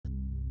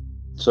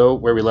So,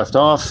 where we left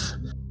off,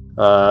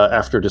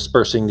 after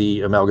dispersing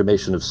the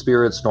amalgamation of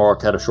spirits,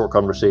 Norok had a short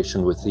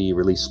conversation with the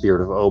released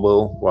spirit of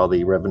Obo, while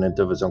the revenant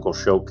of his uncle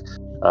Shok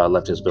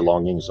left his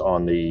belongings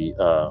on the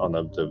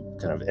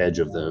kind of edge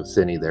of the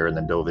thinny there and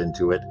then dove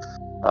into it.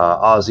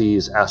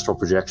 Ozzy's astral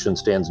projection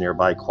stands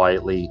nearby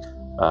quietly.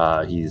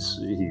 He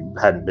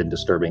hadn't been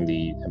disturbing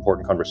the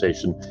important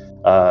conversation.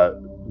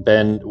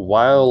 Ben,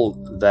 while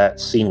that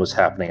scene was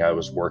happening, I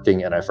was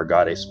working, and I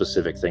forgot a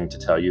specific thing to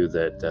tell you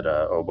that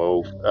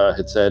Obo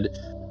had said.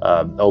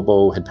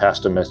 Obo had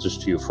passed a message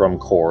to you from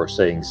Core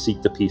saying,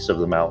 "Seek the peace of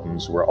the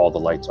mountains where all the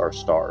lights are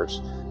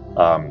stars."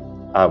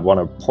 I want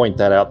to point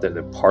that out,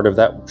 that part of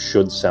that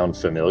should sound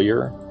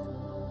familiar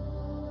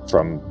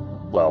from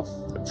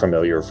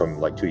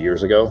like 2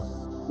 years ago,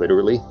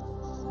 literally.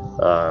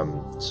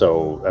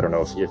 So I don't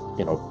know if you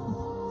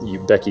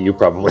Becky, you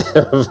probably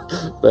have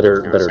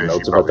better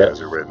notes about that.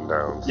 Has it written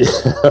down.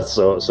 Yeah.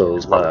 So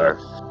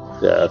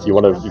yeah, if you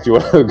want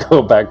to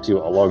go back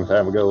to a long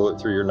time ago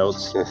through your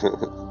notes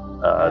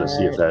to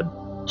see if that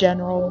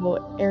general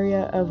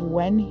area of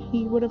when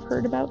he would have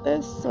heard about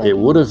this. It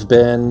would have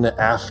been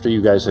after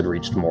you guys had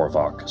reached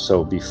Morvok,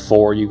 so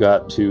before you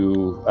got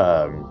to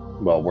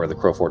where the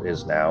Crowfort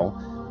is now,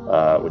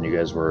 when you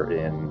guys were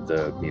in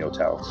the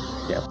Miotau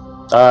camp.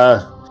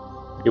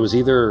 It was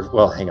either,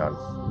 hang on.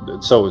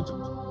 So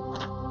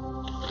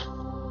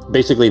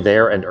basically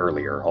there and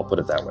earlier, I'll put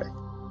it that way.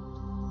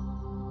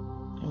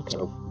 Okay.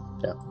 So,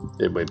 yeah,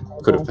 it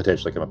could have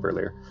potentially come up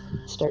earlier.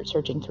 Start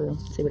searching through,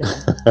 see what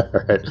happens. All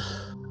right.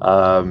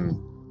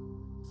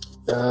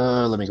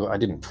 Let me go. I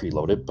didn't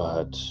preload it,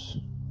 but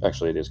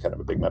actually it is kind of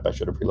a big map. I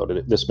should have preloaded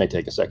it. This may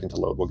take a second to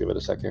load. We'll give it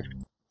a sec here.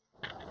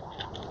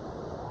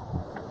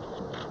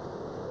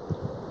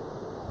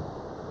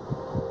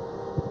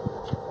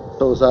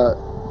 So is that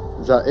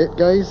it,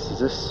 guys? Is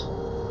this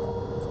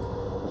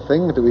the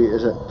thing?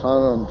 Is it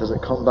plan on? Does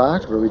it come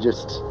back, or do we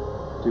just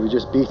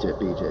beat it?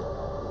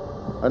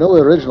 I know we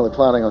were originally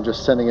planning on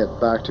just sending it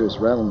back to its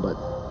realm, but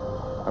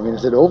I mean,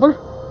 is it over?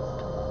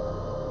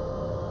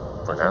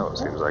 For now, it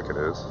seems like it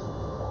is.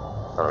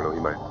 I don't know. He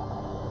might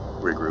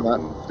regroup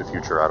in the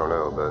future. I don't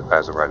know, but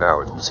as of right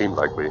now, it seemed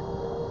like we.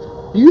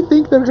 Do you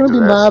think they're going to be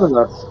mad at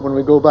us when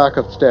we go back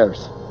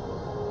upstairs?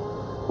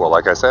 Well,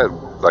 like I said,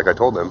 like I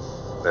told them,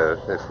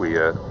 if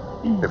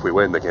we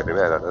win, they can't be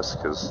mad at us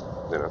because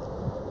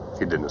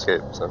he didn't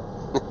escape. So.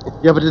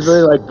 Yeah, but did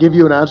they give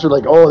you an answer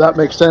like, "Oh, that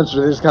makes sense,"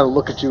 or they just kind of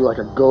look at you like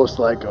a ghost,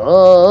 like,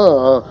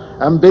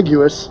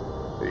 ambiguous?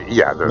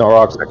 Yeah,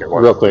 Norok,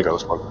 real quick.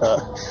 Ghost one.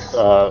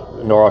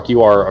 Norok,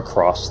 you are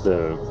across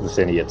the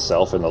thinny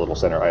itself in the little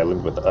center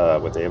island with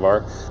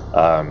Avar.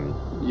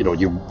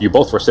 You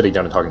both were sitting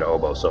down and talking to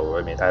Obo, so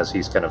I mean, as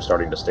he's kind of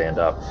starting to stand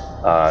up,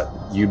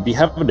 you'd be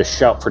having to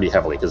shout pretty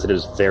heavily because it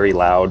is very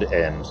loud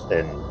and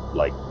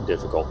like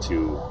difficult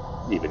to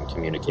even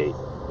communicate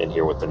and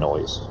hear with the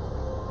noise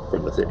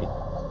from the thinny.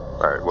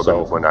 All right. Well,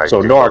 then when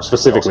Norok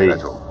specifically.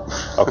 Okay.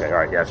 All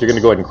right. Yeah. If you're going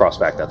to go ahead and cross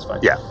back, that's fine.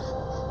 Yeah.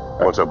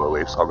 Once Obo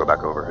leaves, I'll go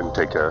back over and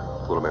take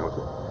Little Man with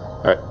me.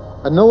 All right.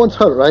 And no one's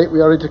hurt, right?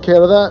 We already took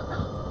care of that.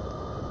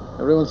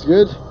 Everyone's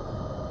good.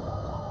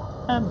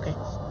 Okay.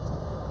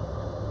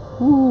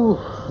 Ooh.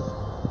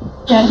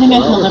 Yeah, I think I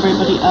healed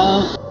everybody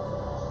out.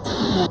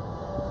 Yeah.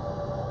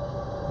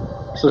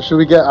 So should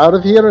we get out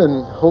of here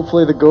and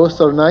hopefully the ghosts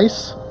are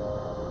nice?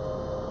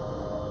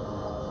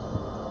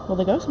 Well,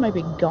 the ghosts might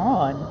be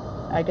gone.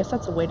 I guess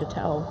that's a way to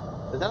tell.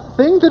 Is that a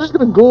thing? They're just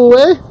going to go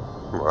away?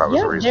 Well, that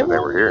was the reason they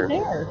were here.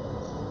 There.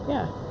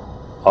 Yeah.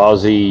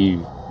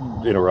 Ozzy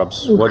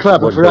interrupts. Oh, what crap,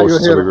 ghosts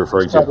are we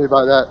referring to? Sorry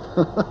about that.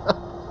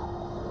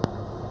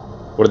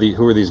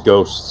 Who are these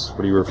ghosts? What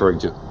are you referring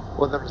to?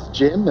 Well, there was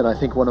Jim, and I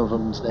think one of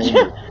them's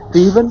named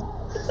Steven.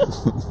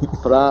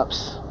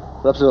 Perhaps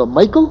it was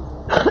Michael?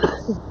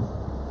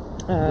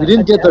 We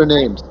didn't get their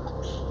names.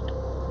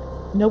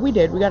 No, we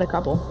did. We got a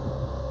couple.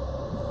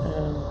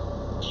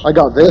 I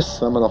got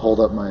this. I'm going to hold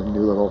up my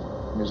new little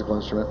musical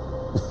instrument.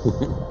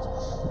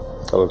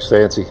 That looks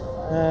fancy.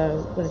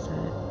 What is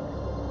that?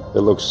 It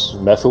looks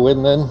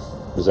Mephuin then?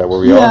 Is that where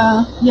we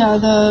are? Yeah,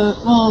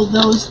 that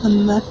was the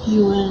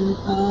Mephuin,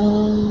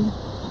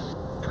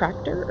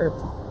 Tractor or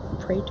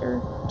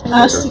Praetor?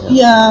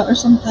 Yeah, or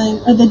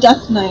something. Or the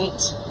Death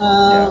Knight.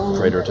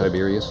 Praetor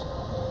Tiberius.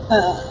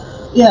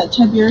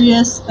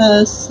 Tiberius,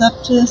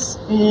 Septus,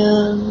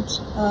 and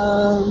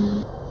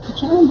I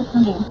can't remember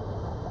her name.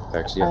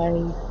 Axia.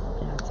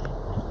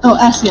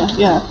 Axia,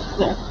 yeah,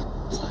 there.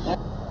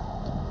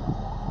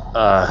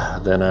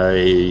 Then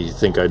I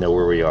think I know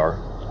where we are.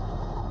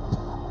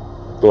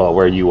 Well,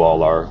 where you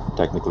all are.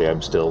 Technically,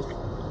 I'm still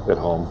at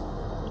home.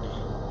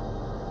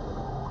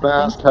 Can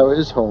I ask, how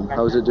is home?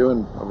 How is it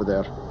doing over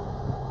there?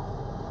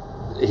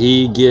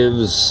 He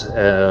gives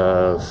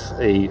a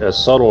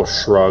subtle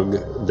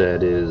shrug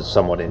that is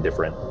somewhat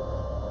indifferent.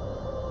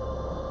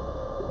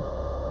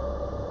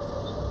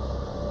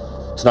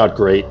 It's not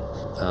great.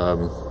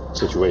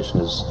 Situation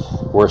is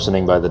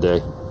worsening by the day.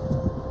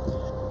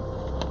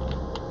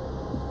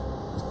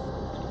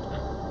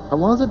 How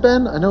long has it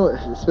been? I know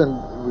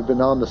we've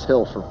been on this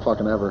hill for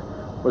fucking ever.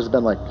 What has it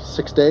been, like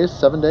 6 days,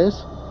 7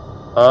 days?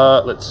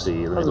 Let's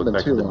see. Let me Hasn't look been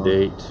back too at the long.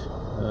 date.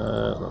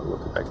 Let me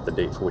look back at the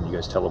date for when you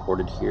guys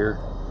teleported here.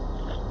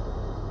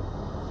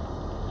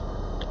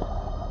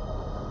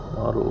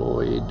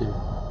 Nautiloid,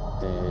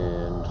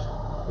 and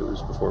it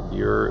was before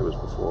Bure, it was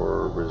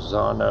before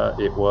Rizana.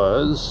 It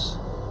was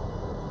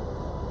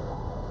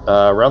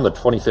around the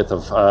 25th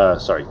of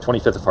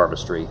 25th of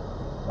Harvestry.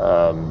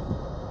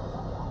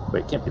 Wait,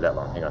 it can't be that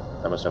long. Hang on,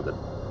 I must have the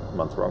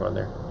month wrong on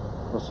there.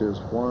 Let's see, it was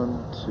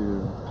 1,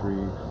 2, 3,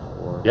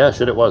 4. Yeah,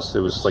 shit, it was. It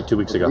was like 2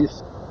 weeks ago.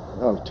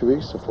 Oh, 2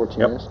 weeks, so 14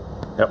 Yep. days.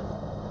 Yep.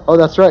 Oh,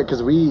 that's right,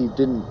 because we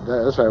didn't.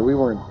 That's right, we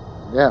weren't.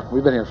 Yeah,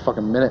 we've been here a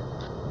fucking minute.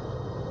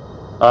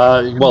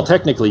 Well,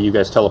 technically, you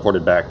guys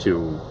teleported back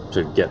to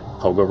get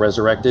Pogo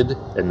resurrected,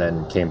 and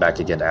then came back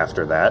again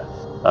after that.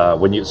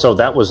 So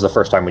that was the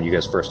first time when you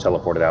guys first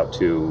teleported out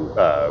to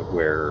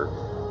where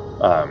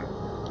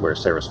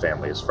Sarah's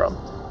family is from,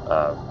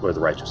 where the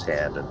Righteous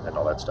Hand and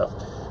all that stuff.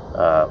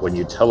 When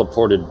you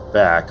teleported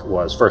back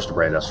was first to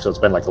Brandos, so it's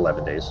been like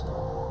 11 days.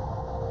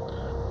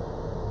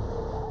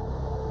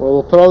 Well,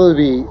 we'll probably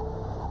be,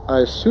 I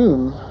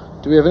assume,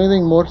 do we have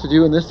anything more to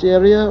do in this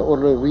area, or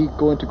are we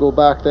going to go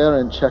back there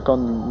and check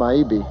on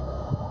Maibi?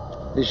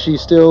 Is she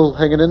still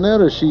hanging in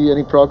there? Is she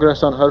any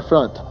progress on her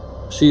front?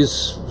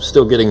 She's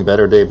still getting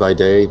better day by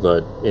day,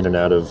 but in and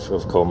out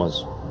of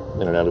comas,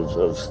 in and out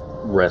of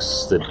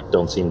rests that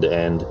don't seem to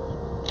end.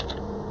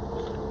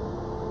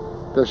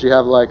 Does she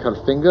have, like, her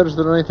fingers?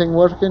 Did anything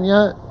working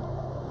yet?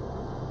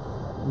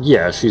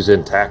 Yeah, she's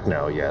intact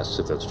now, yes,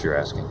 if that's what you're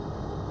asking.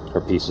 Her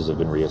pieces have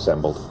been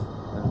reassembled,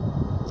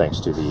 thanks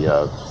to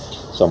the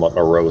somewhat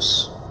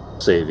morose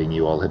saving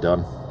you all had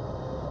done.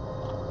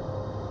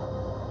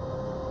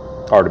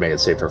 Artemis had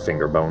saved her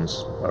finger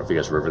bones. I don't know if you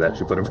guys remember that.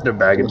 She put them in a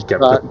bag and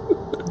kept them.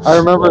 I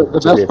remember the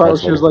best part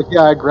was she was like,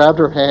 yeah, I grabbed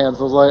her hands.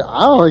 I was like,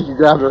 I don't think you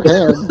grabbed her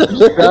hands. You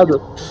just grabbed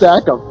a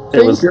stack of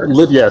fingers.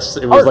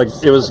 It was like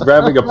it was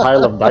grabbing a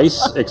pile of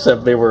dice,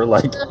 except they were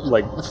like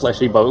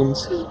fleshy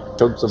bones,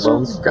 chunks of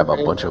bones. Grab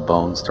a bunch of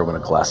bones, throw in a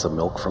glass of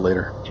milk for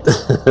later.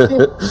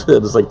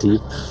 It's like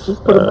teeth.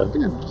 Just put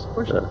them in. Just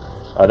push it.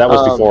 That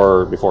was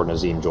before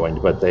Nazim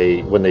joined, but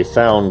when they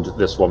found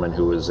this woman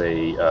who is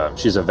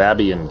she's a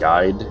Vabian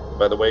guide,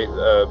 by the way,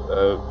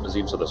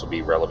 Nazim, so this will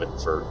be relevant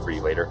for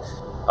you later.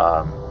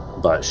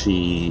 But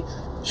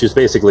she's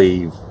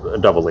basically a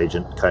double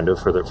agent, kind of,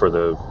 for the for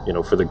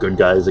the good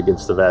guys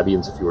against the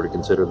Vabians, if you were to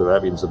consider the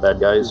Vabians the bad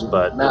guys.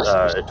 But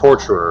a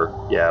torturer,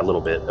 yeah, a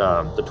little bit.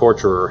 The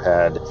torturer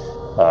had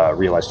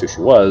realized who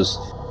she was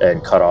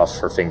and cut off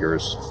her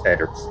fingers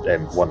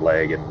and one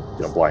leg, and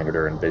blinded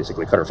her and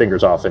basically cut her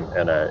fingers off in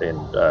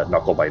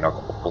knuckle by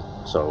knuckle.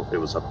 So it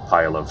was a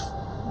pile of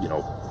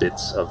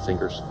bits of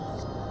fingers.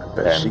 I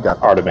bet and she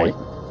got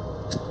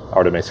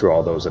Artemis threw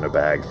all those in a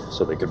bag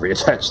so they could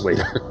reattach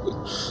later,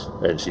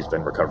 and she's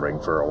been recovering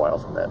for a while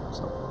from that.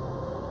 So.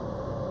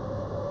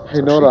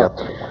 Hey Nora,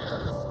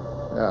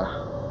 yeah.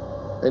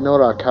 Hey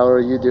Nora, how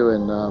are you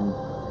doing?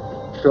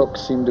 Shook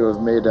seemed to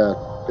have made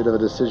a bit of a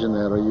decision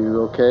there. Are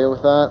you okay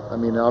with that? I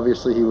mean,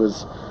 obviously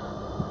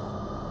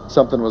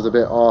something was a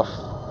bit off.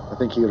 I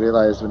think he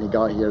realized when he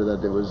got here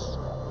that it was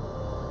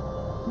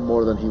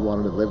more than he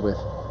wanted to live with.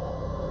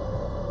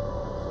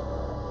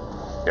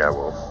 Yeah,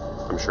 well,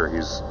 I'm sure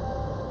he's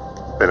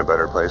in a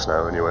better place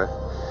now anyway,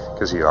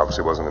 because he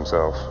obviously wasn't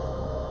himself.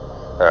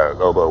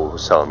 Obo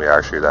was telling me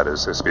actually that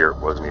his spirit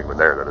wasn't even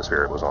there, that his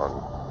spirit was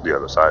on the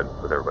other side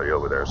with everybody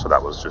over there, so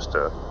that was just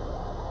a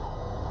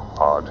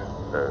odd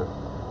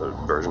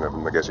version of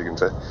him, I guess you can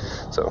say.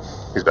 So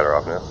he's better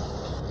off now.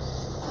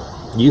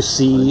 You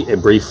see a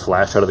brief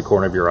flash out of the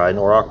corner of your eye,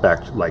 Norok,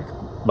 back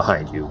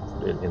behind you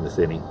in the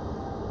thinny.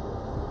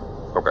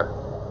 Okay.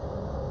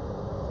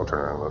 I'll turn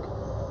around and look.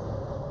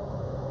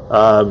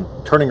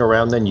 Turning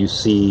around, then you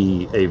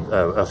see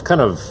a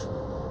kind of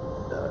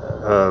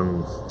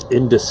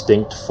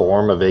indistinct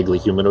form, a vaguely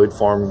humanoid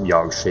form,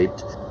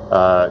 Yogg-shaped,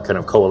 kind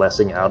of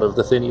coalescing out of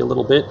the thinny a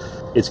little bit.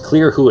 It's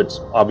clear who it's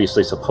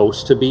obviously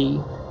supposed to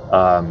be,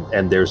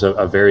 and there's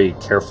a very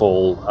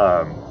careful,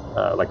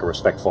 like a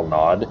respectful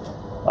nod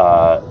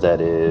that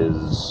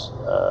is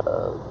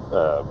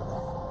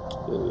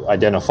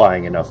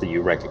identifying enough that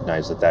you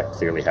recognize that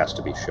clearly has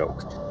to be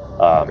Shok.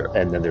 Okay.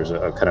 And then there's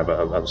a kind of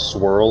a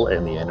swirl,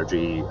 and the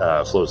energy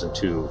flows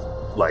into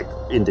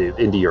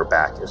your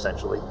back,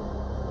 essentially.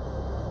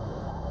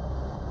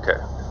 Okay.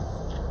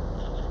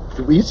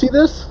 Do we see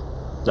this?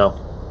 No.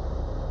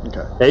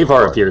 Okay.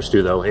 Avar appears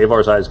to, though.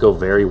 Avar's eyes go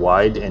very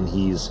wide, and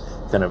he's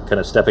kind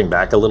of stepping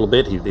back a little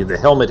bit. The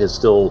helmet is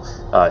still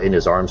in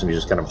his arms, and he's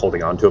just kind of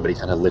holding on to it, but he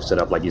kind of lifts it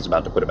up like he's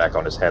about to put it back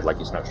on his head, like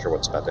he's not sure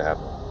what's about to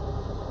happen.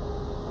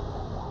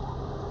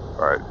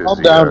 All right.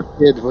 Calm down,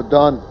 kid. We're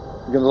done.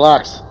 You can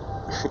relax.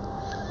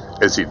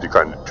 Is he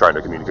trying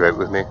to communicate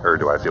with me, or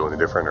do I feel any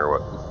different, or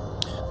what?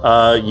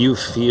 You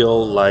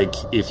feel like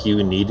if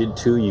you needed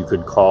to, you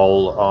could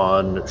call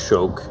on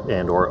Shok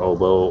and or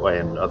Obo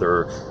and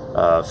other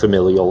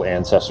familial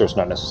ancestors,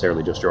 not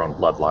necessarily just your own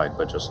bloodline,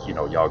 but just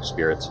Yogg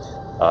spirits,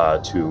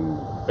 to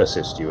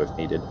assist you if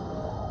needed.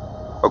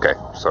 Okay,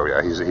 so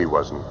yeah, he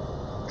wasn't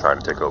trying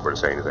to take over to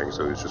say anything,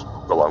 so he's just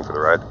along for the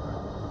ride.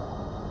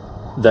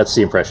 That's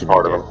the impression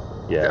Part you of get. him.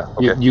 Yeah.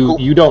 Yeah, okay, cool.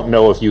 You don't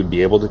know if you'd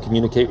be able to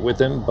communicate with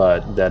him,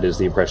 but that is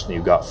the impression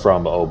you got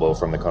from Obo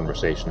from the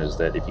conversation, is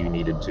that if you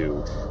needed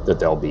to, that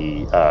they'll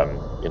be,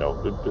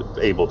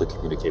 able to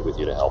communicate with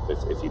you to help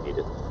if you need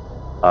it.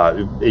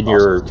 In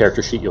your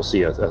character sheet, you'll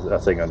see a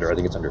thing under, I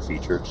think it's under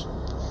features.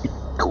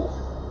 Cool.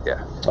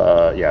 Yeah.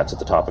 Yeah, it's at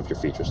the top of your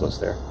features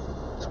list there.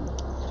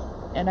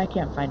 And I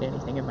can't find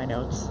anything in my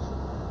notes.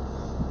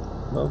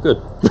 Well,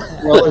 good.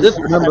 Well,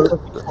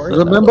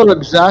 remember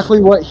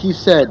exactly what he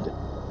said.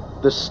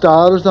 The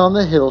stars on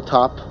the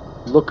hilltop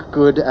look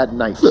good at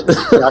night.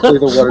 Exactly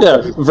the word.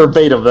 Yeah,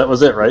 verbatim. That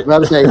was it, right?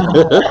 Verbatim.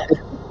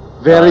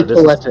 Very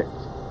poetic.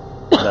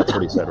 That's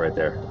what he said right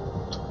there.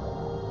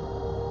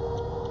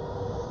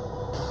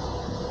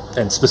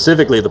 And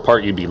specifically, the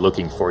part you'd be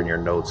looking for in your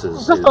notes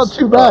is not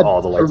too bad.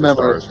 All the lights and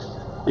Remember stars.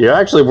 You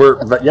actually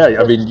were, but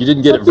yeah. I mean, you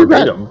didn't get it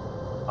verbatim.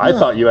 I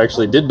thought you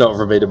actually did know it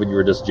verbatim when you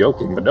were just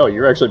joking, but no,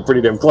 you're actually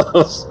pretty damn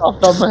close. Off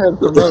the top of my head,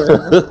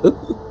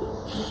 familiar.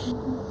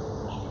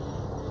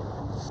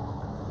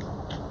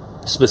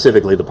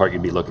 Specifically, the part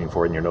you'd be looking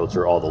for in your notes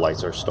are all the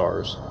lights are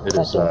stars. It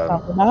is.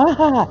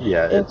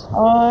 Yeah, it's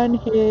on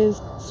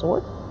his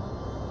sword.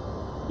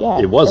 Yeah,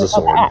 it was a it's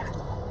on sword. the axe.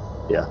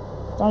 Yeah,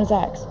 it's on his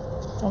axe.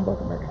 It's on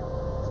Brokenberg.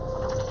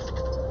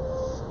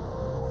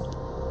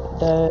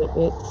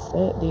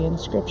 The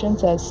inscription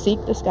says,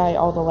 "Seek the sky,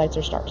 all the lights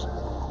are stars."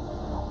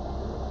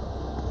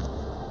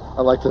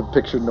 I like to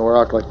picture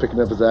Norak like picking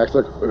up his axe,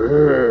 like,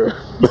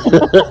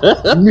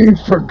 me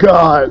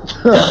forgot.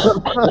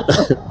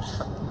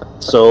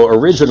 So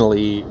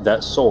originally,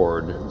 that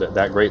sword,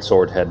 that great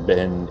sword, had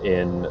been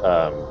in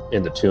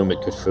the tomb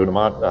at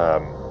Kufunamat,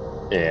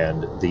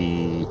 and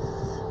the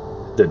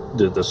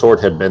sword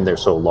had been there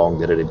so long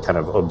that it had kind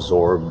of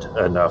absorbed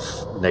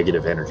enough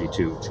negative energy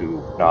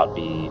to not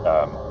be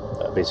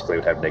basically it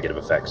would have negative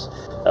effects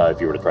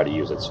if you were to try to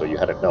use it. So you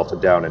had it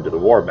melted down into the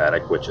War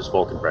Matic, which is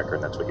Vulcanbreaker,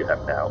 and that's what you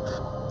have now.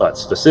 But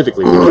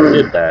specifically, when you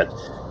did that,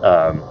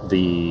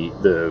 the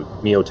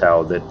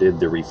Miotau that did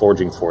the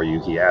reforging for you,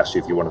 he asked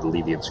you if you wanted to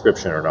leave the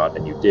inscription or not,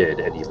 and you did,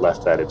 and he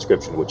left that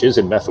inscription, which is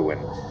in Mephuin.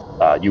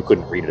 You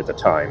couldn't read it at the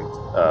time,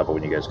 but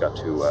when you guys got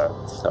to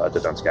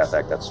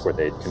Dunskathak, that's where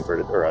they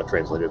converted or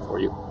translated it for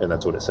you, and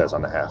that's what it says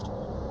on the haft.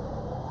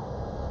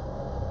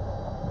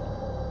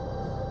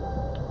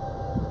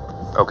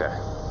 Okay.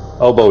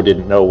 Obo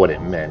didn't know what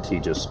it meant. He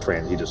just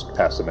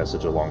passed the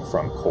message along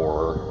from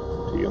Core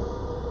to you.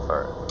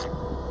 All right.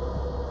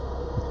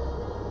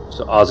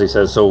 So Ozzy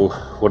says, "So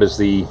what is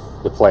the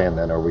plan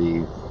then? Are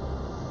we,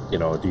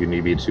 do you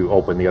need me to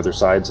open the other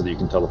side so that you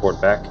can teleport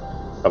back?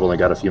 I've only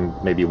got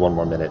maybe one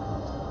more minute."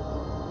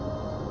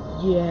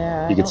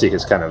 Yeah. You can see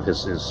his kind of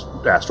his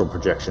astral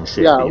projection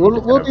shape. Yeah,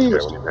 we'll be.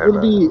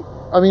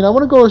 I mean, I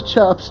want to go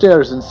chat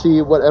upstairs and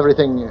see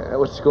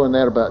what's going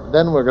there. But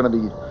then we're gonna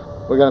be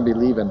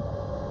leaving,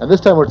 and this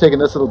time we're taking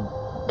this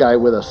little guy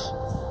with us.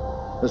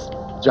 This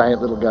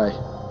giant little guy.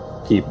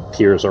 He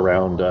peers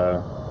around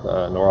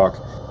Norok.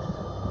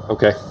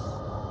 Okay,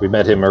 we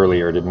met him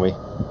earlier, didn't we?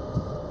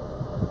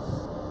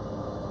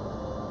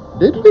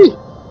 Did we?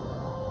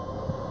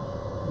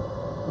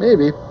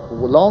 Maybe a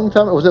long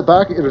time. Was it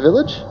back at your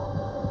village?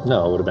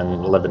 No, it would have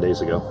been 11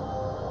 days ago.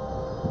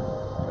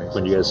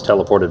 When you guys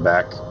teleported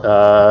back.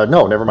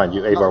 No, never mind.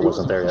 Avar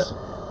wasn't there yet.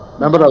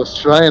 Remember, I was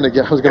trying to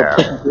get. I was going to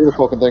push through the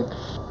fucking thing.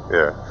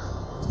 Yeah.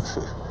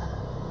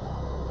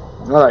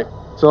 All right.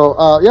 So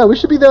yeah, we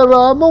should be there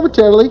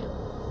momentarily.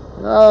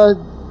 In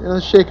a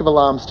shake of a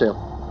lamb's tail.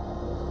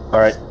 All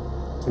right.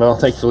 Well,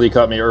 thankfully you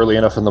caught me early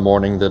enough in the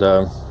morning that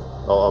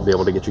I'll be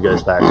able to get you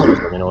guys back. So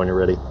just let me know when you're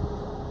ready.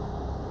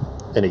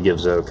 And he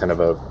gives a kind of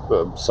a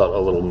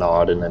little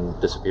nod and then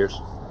disappears.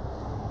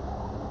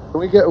 Can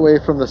we get away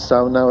from the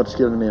sound now? It's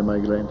giving me a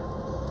migraine.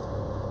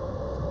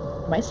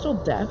 Am I still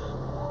deaf?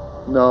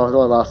 No, it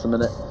only lasts a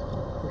minute.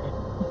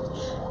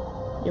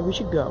 Yeah, we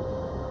should go.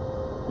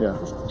 Yeah.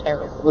 This is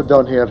terrible. We're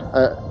done here.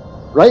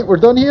 Right, we're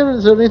done here?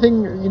 Is there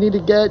anything you need to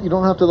get? You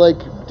don't have to,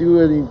 do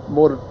any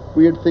more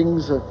weird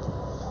things?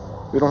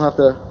 We don't have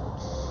to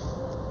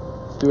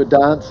do a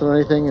dance or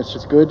anything? It's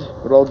just good?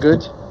 We're all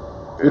good?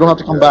 We don't have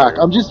to come back.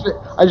 I just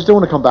don't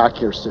want to come back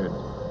here soon,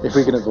 if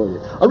we can avoid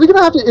it. Are we going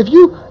to have to,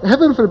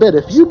 heaven forbid,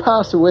 if you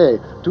pass away,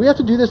 do we have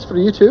to do this for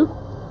you too?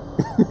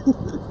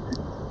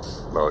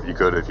 Well, you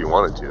could if you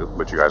wanted to,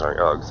 but you guys aren't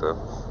young, so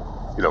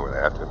you don't really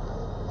have to.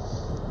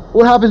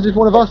 What happens if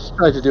one of us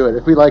tries to do it?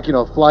 If we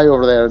fly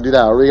over there and do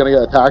that, are we going to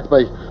get attacked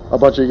by a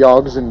bunch of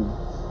yogs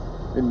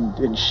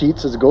in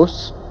sheets as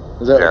ghosts?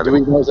 Is that a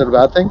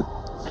bad thing?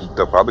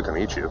 They'll probably come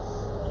eat you.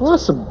 Well,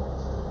 that's some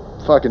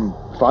fucking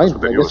fine.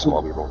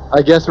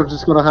 I guess we're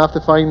just going to have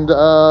to find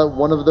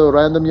one of the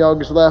random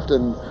yogs left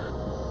and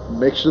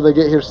make sure they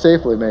get here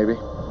safely, maybe.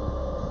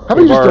 How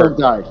about you just don't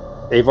die?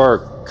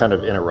 Avar kind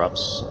of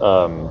interrupts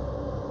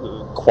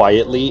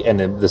quietly, and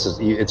then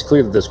it's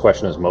clear that this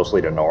question is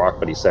mostly to Norok,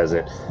 but he says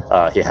it.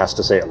 He has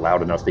to say it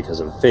loud enough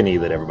because of Finny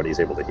that everybody's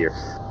able to hear.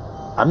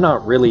 I'm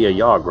not really a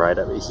Yogg, right?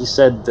 I mean, he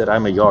said that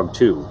I'm a Yogg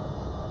too.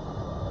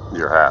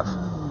 You're half.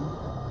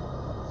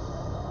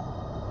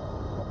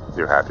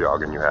 You're half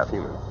Yogg and you're half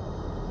human.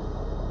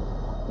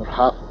 Or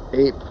half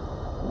ape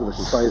with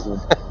the size of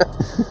them.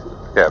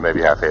 Yeah,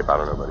 maybe half ape. I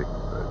don't know, buddy.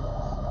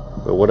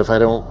 But what if I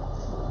don't?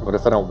 What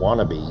if I don't want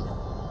to be?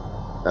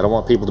 I don't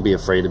want people to be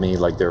afraid of me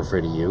like they're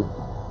afraid of you.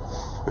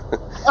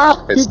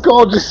 He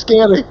called you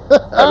scary.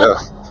 I know.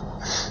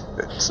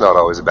 It's not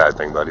always a bad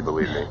thing, buddy,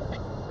 believe me.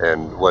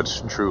 And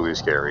what's truly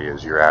scary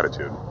is your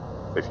attitude.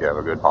 If you have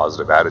a good,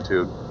 positive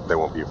attitude, they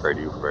won't be afraid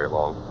of you for very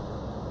long.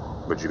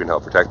 But you can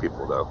help protect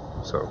people, though.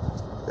 So,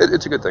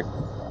 it's a good thing.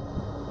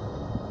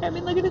 I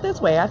mean, look at it this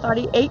way. I thought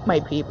he ate my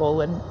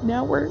people, and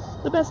now we're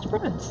the best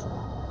friends.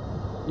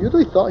 You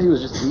really thought he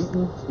was just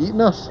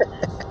eating us?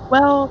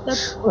 Well,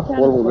 that's What a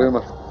horrible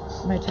rumor.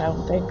 my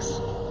town thinks.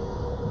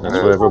 That's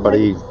what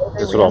everybody.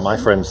 That's what all my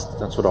friends.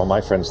 That's what all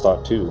my friends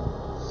thought too.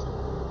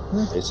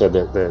 They said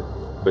that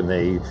when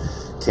they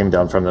came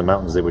down from the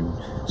mountains, they would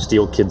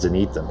steal kids and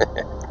eat them.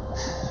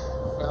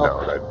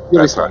 No,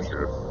 that's not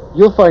true.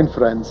 You'll find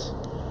friends.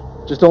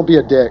 Just don't be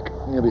a dick,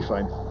 and you'll be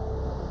fine.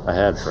 I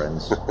had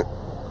friends.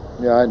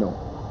 Yeah, I know.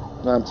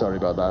 I'm sorry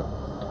about that.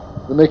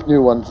 We'll make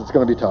new ones. It's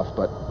going to be tough,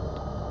 but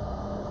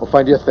we'll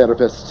find you a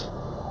therapist.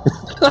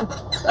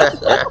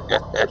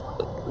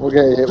 We'll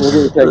get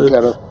you taken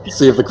care of.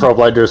 See if the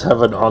Crowblinders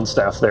have an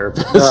on-staff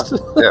therapist.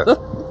 Yeah.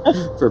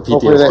 For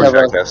Hopefully they have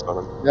PTSD. Test on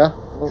them. Yeah,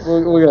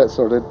 we'll get it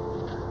sorted.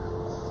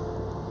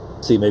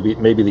 See,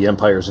 maybe the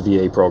Empire's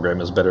VA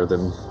program is better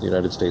than the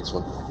United States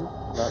one.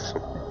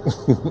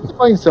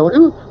 Find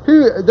someone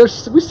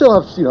we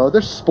still have,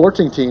 there's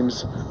sporting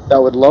teams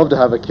that would love to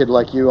have a kid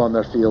like you on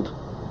their field.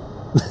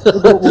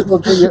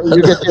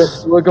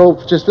 We'll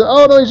go just,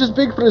 oh no, he's just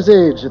big for his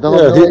age. They'll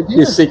have no idea.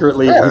 He's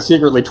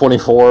secretly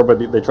 24,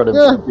 but they try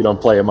to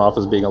play him off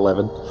as being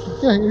 11.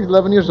 Yeah, you're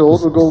 11 years old.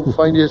 We'll go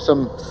find you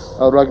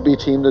a rugby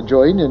team to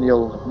join, and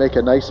you'll make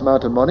a nice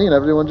amount of money, and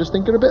everyone just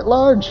think you're a bit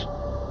large.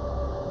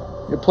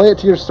 You play it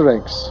to your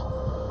strengths.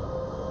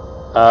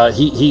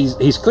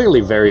 He's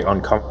clearly very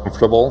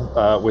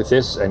uncomfortable with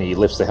this, and he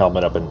lifts the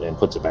helmet up and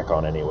puts it back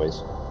on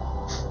anyways.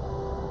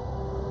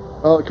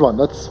 Oh, come on,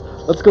 let's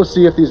go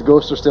see if these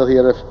ghosts are still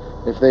here.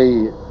 If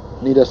they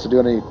need us to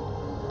do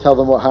tell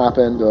them what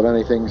happened or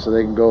anything, so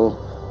they can go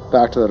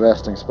back to the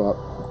resting spot.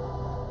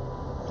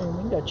 We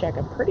can go check.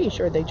 I'm pretty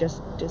sure they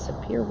just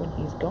disappear when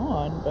he's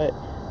gone, but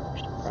we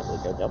should probably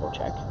go double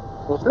check.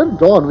 Well, if they're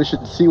gone, we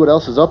should see what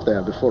else is up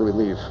there before we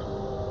leave.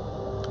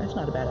 That's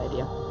not a bad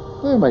idea.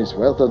 Well, might as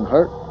well. It doesn't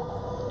hurt.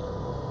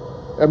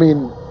 I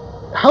mean,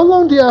 how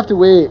long do you have to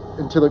wait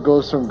until it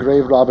goes from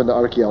grave robbing to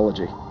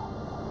archaeology?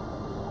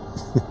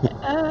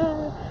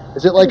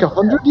 Is it like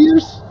 100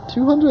 years?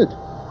 200?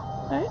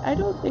 I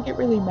don't think it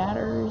really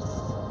matters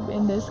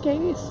in this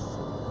case.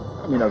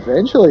 I mean,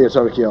 eventually it's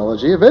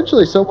archaeology.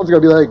 Eventually someone's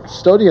going to be like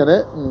studying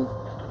it. And...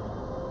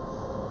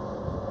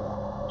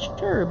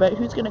 Sure, but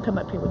who's going to come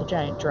up here with a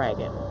giant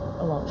dragon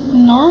along?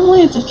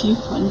 Normally it's a few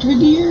hundred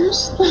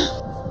years.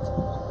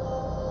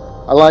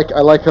 I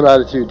like her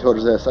attitude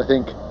towards this. I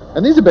think,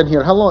 and these have been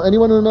here. How long?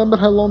 Anyone remember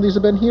how long these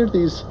have been here? I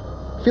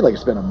feel like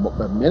it's been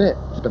a minute.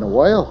 It's been a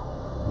while.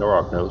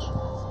 Norok knows.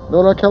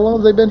 Norok, how long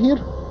have they been here?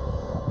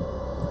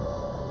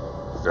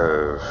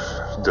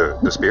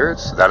 The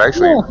spirits? That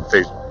actually,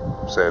 they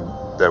said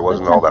that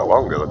wasn't all that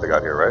long ago that they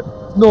got here, right?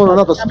 No,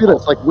 not the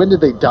spirits. Like, when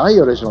did they die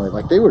originally?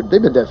 Like, they've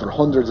been dead for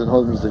hundreds and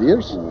hundreds of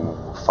years.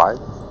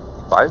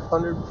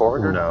 500,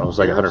 400? No, it was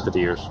like 150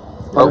 years.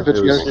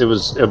 150 years. It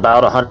was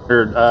about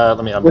 100.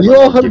 I'm you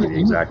give you the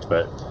exact,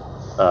 but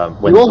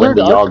when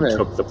the Yogg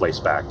took the place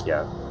back,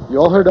 yeah. You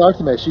all heard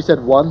Artemis. She said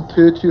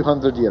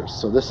 200 years.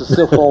 So this is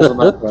still falls in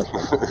that question.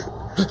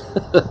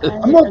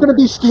 I'm not going to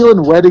be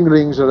stealing wedding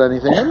rings or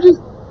anything.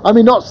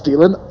 Not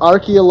stealing,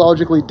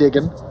 archaeologically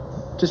digging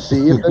to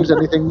see if there's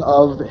anything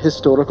of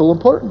historical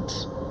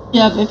importance.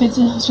 Yeah, but if it's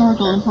of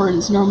historical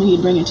importance, normally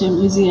you'd bring it to a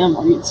museum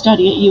or you'd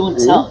study it, you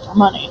wouldn't sell it for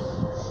money.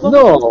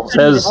 No,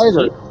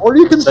 either. Or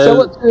you can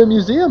sell it to a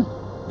museum.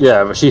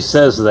 Yeah, but she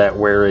says that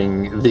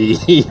wearing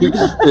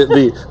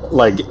the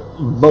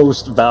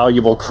most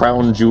valuable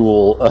crown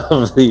jewel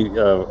of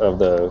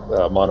the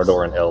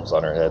Monodoran elves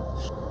on her head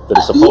that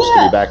is supposed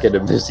to be back in a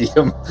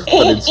museum,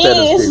 but instead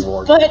it's being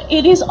worn. But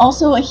it is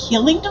also a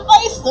healing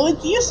device, so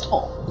it's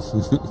useful.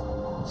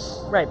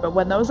 Right, but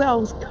when those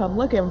elves come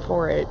looking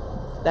for it,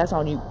 that's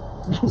on you.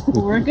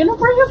 We're gonna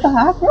bring it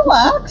back.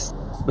 Relax.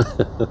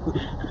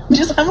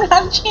 Just haven't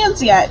had a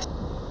chance yet.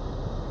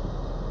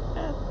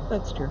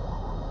 That's true.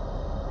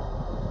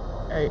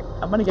 Alright,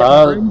 I'm gonna get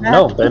my room back.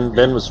 No,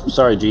 Ben was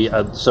sorry, G.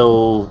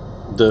 So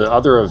the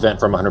other event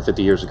from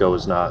 150 years ago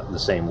is not the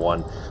same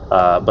one.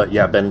 But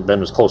yeah, Ben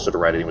was closer to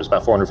right. It was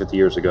about 450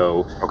 years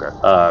ago. Okay.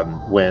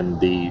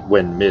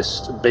 When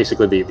Mist,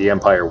 basically the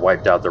Empire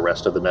wiped out the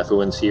rest of the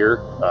Mephuans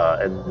here,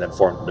 and then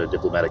formed a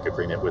diplomatic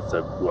agreement with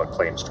the what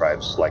claims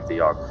tribes like the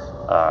Yogg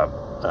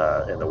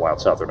in the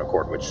Wild Southern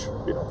Accord, which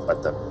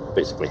let them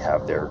basically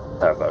have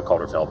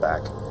Calderfell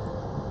back.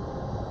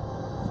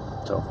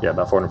 So yeah,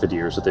 about 450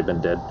 years that they've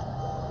been dead.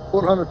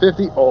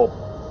 450? Oh,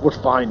 we're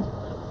fine.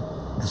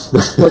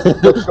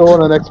 let's go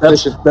on an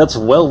expedition. That's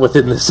well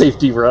within the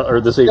safety range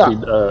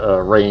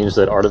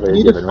that Artemae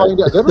had given, right?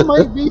 There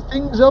might be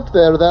things up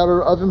there that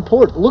are of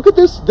importance. Look at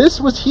this. This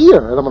was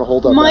here, and I'm going to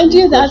hold up. Mind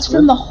you, that's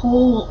from the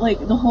whole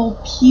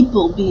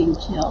people being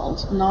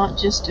killed, not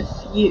just a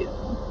few,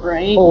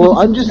 right? Oh, well,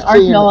 I'm just saying,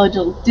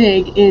 archaeological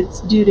dig.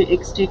 It's due to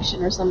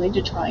extinction or something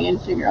to try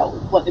and figure out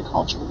what the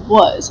culture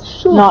was,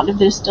 sure. Not if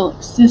there's still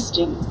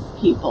existing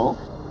people.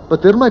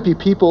 But there might be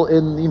people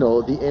in,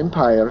 the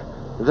Empire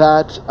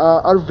that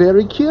are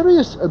very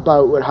curious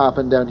about what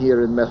happened down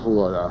here in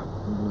Methalora,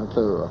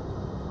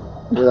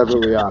 wherever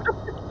we are.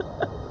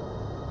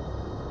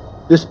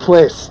 This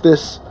place,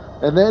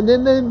 and then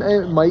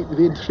it might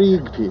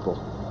intrigue people.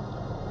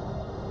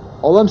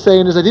 All I'm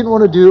saying is I didn't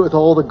want to do it with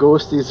all the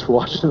ghosties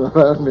watching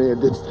around me,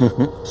 and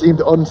it seemed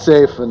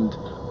unsafe and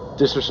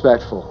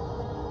disrespectful.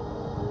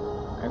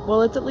 Alright, well,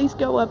 let's at least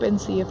go up and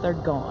see if they're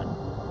gone.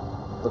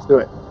 Let's do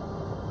it.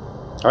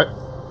 All right.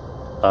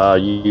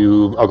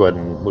 I'll go ahead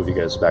and move you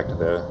guys back to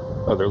the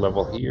other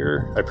level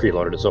here. I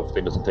preloaded it, so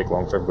hopefully it doesn't take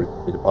long for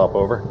everybody to pop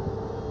over.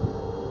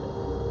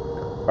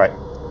 All right.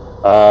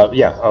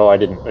 Yeah. Oh, I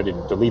didn't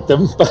delete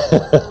them,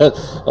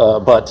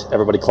 but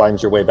everybody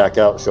climbs your way back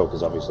out. Shulk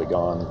is obviously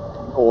gone.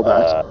 All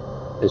that.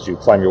 As you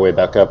climb your way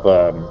back up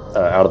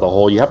out of the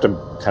hole, you have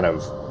to kind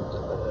of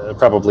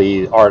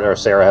probably Art or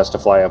Sarah has to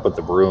fly up with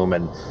the broom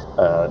and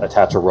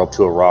attach a rope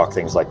to a rock,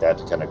 things like that,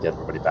 to kind of get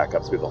everybody back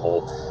up through the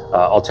hole.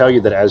 I'll tell you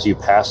that as you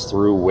pass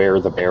through where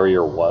the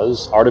barrier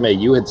was, Artemae,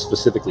 you had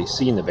specifically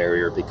seen the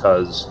barrier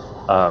because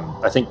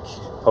I think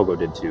Pogo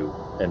did too,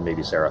 and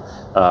maybe Sarah.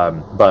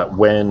 But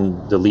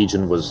when the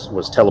Legion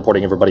was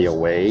teleporting everybody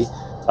away,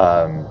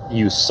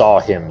 you saw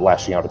him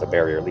lashing out at the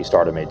barrier, at least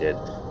Artemae did,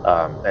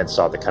 and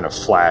saw the kind of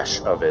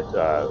flash of it.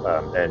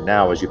 And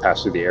now as you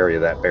pass through the area,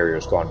 that barrier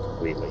is gone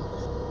completely.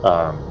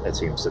 It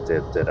seems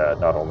that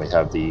not only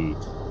have the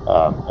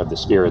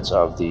spirits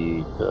of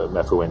the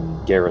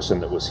Mephuan garrison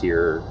that was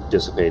here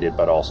dissipated,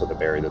 but also the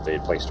barrier that they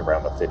had placed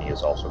around Athene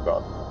is also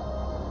gone.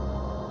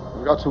 I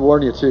forgot to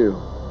warn you too.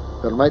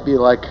 There might be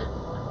like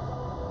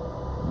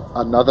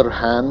another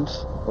hand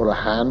or a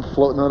hand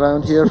floating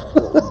around here,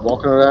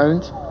 walking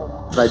around.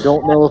 And I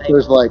don't know if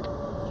there's like.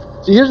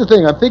 See, here's the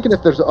thing. I'm thinking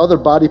if there's other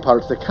body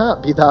parts, they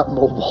can't be that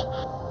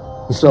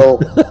mobile. So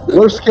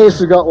worst case,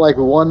 we got like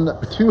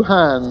 2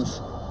 hands.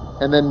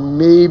 And then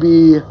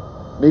maybe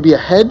a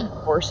head.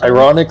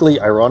 Ironically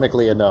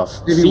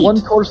enough, maybe feet.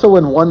 1 torso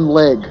and 1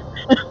 leg.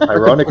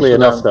 Ironically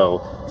enough,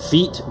 though,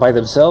 feet by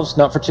themselves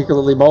not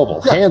particularly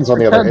mobile. Yeah, hands, on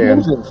the other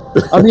hand,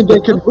 I mean, they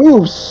can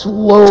move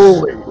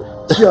slowly,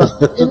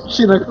 just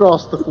inching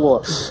across the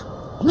floor. Just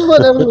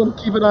let everyone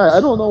keep an eye. I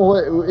don't know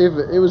if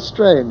it was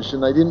strange,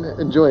 and I didn't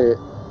enjoy it.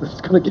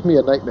 It's going to give me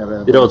a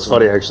nightmare. You know what's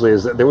funny, actually,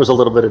 is that there was a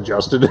little bit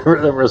adjusted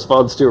in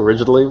response to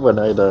originally when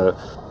I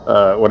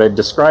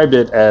described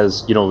it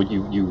as,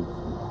 you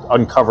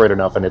uncover it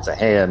enough and it's a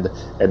hand,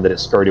 and that it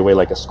scurried away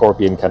like a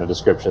scorpion kind of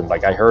description.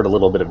 Like, I heard a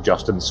little bit of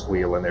Justin's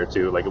squeal in there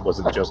too. Like, it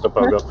wasn't just a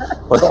pogo.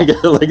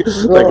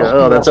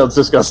 Oh, that sounds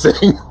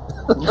disgusting.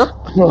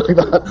 Don't like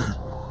that.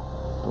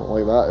 Don't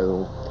like that at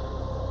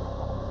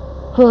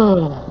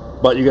all.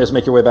 But you guys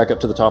make your way back up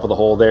to the top of the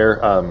hole there.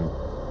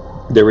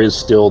 There is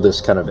still this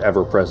kind of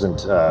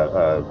ever-present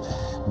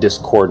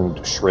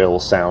discordant, shrill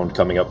sound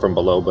coming up from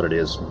below, but it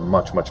is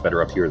much, much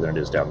better up here than it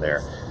is down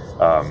there.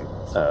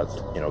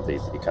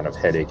 The kind of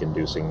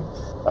headache-inducing,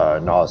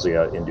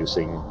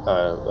 nausea-inducing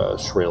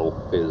shrill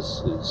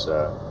is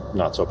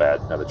not so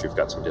bad now that you've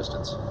got some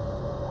distance.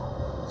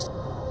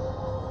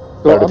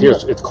 But it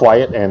appears it's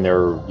quiet, and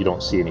you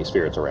don't see any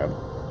spirits around.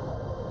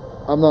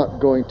 I'm not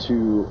going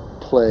to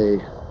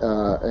play,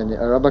 and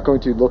I'm not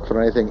going to look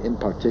for anything in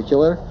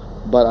particular.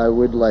 But I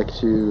would like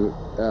to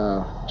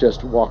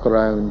just walk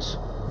around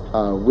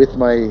with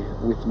my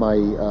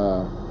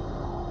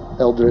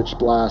Eldritch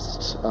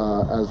blasts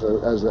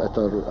as at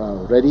the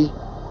ready.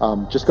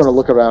 Just going to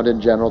look around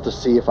in general to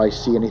see if I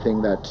see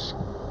anything that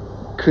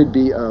could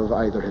be of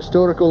either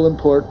historical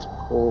import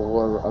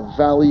or of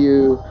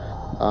value,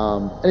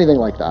 anything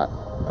like that.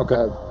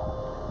 Okay.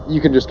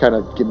 You can just kind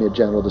of give me a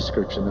general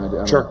description.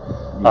 Sure.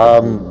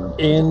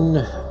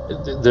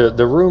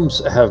 The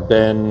rooms have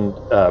been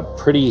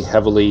pretty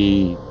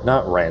heavily,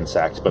 not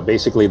ransacked, but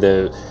basically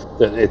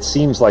it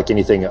seems like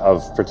anything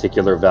of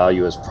particular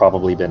value has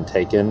probably been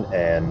taken,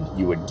 and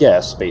you would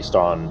guess, based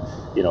on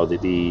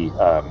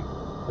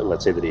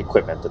let's say the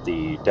equipment that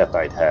the Death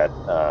Knight had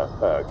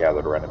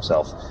gathered around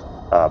himself,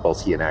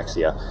 both he and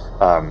Axia,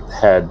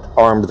 had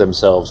armed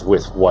themselves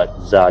with what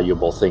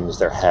valuable things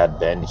there had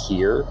been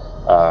here.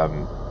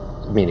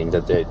 Meaning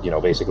that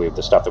basically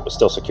the stuff that was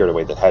still secured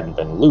away that hadn't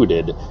been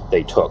looted,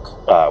 they took,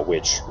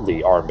 which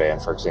the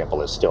armband, for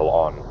example, is still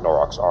on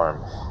Norok's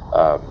arm,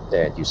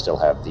 and you still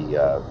have the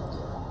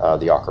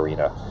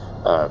ocarina.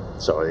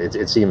 So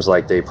it seems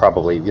like they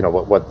probably,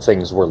 what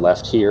things were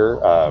left here,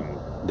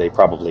 they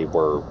probably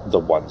were the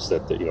ones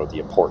that the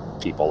important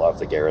people of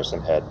the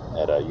garrison had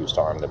used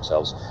to arm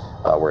themselves,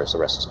 whereas the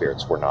rest of the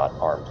spirits were not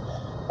armed.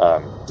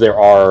 There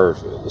are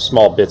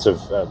small bits of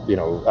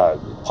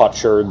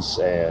potsherds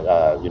and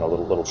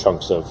little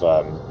chunks of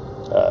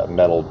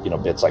metal,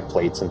 bits like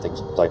plates and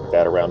things like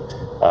that around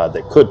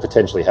that could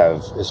potentially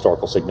have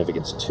historical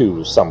significance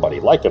to somebody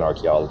like an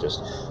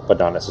archaeologist, but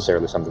not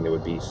necessarily something that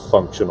would be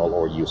functional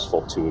or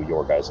useful to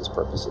your guys'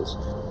 purposes.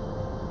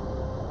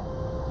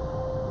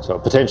 So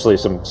potentially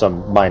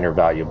some minor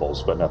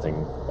valuables, but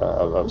nothing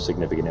of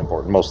significant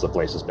import. Most of the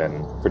place has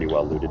been pretty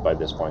well looted by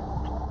this point.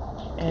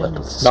 And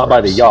Not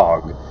by the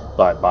Yogg,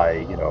 but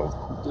by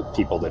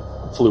people that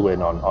flew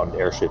in on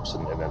airships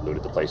and then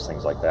looted the place,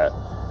 things like that.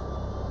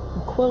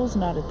 Quill's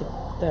not at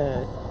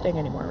the thing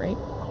anymore, right?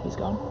 He's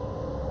gone?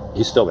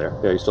 He's still there.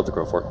 Yeah, he's still at the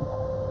Crowfort.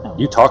 Oh.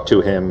 You talked to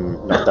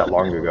him not that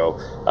long ago.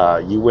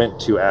 You went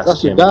to ask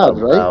That's your him dad,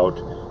 right? about...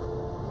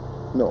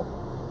 No.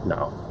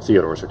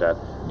 Theodore's her dad.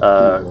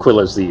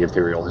 Quilla's the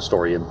Imperial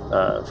historian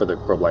for the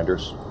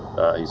Crowblinders.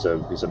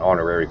 He's an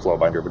honorary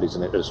Crowblinder, but he's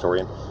an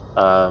historian.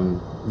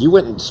 You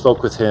went and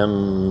spoke with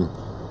him...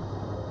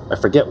 I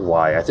forget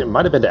why. I think it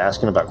might have been to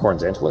ask him about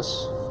Corn's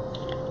Antilus.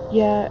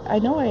 Yeah, I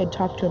know I had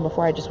talked to him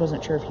before. I just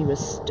wasn't sure if he was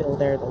still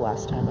there the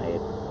last time I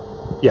had...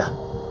 Yeah,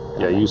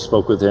 you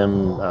spoke with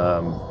him.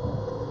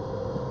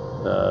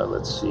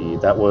 Let's see.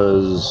 That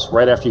was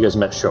right after you guys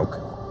met Shok.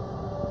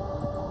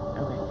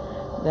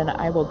 Okay. Then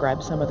I will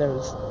grab some of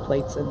those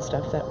plates and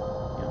stuff that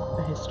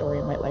a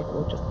historian might like.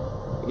 We'll just,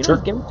 Sure.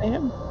 just give it to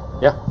him.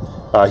 Yeah.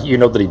 You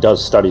know that he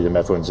does study the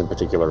Mephuans in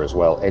particular as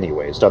well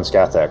anyways.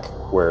 Dunskathek,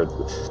 where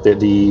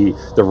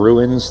the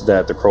ruins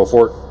that the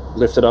Crowfort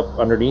lifted up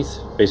underneath,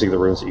 basically the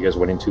ruins that you guys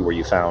went into where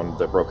you found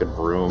the broken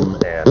broom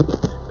and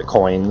the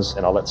coins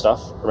and all that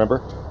stuff,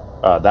 remember?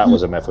 That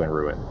was a Mephuan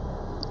ruin.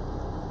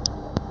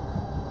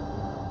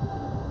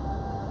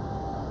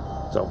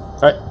 So, all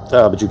right,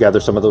 but you gather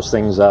some of those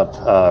things up.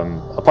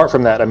 Apart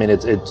from that, I mean,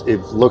 it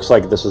looks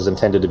like this was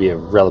intended to be a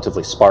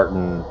relatively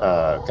Spartan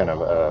kind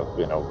of,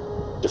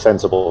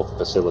 defensible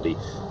facility,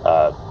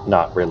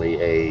 not really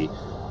a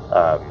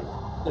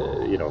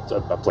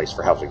place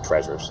for housing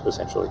treasures,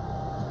 essentially.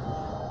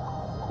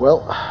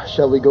 Well,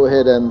 shall we go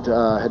ahead and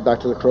head back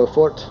to the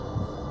Crowfort?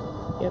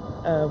 Yep.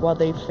 While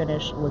they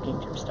finish looking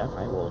through stuff,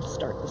 I will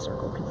start the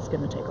circle because it's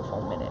going to take a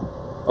full minute.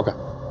 Okay.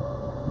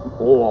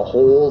 Oh, a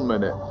whole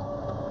minute.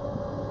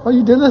 Oh,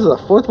 you did this as a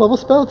 4th level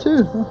spell too?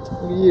 Look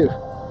at you.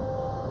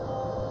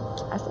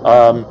 I still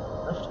have some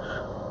left.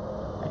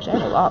 Actually, I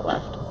have a lot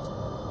left.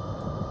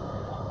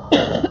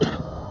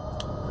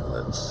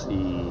 Let's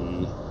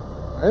see.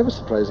 I have a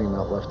surprising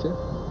amount left too.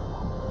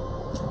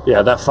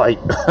 Yeah, that fight,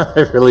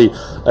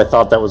 I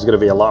thought that was going to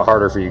be a lot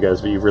harder for you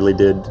guys, but you really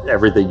did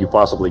everything you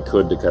possibly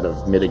could to kind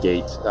of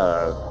mitigate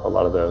a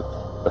lot of the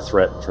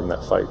threat from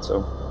that fight,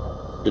 so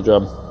good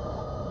job.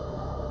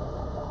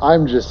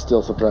 I'm just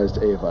still surprised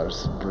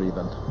Avar's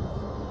breathing.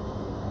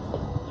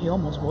 He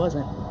almost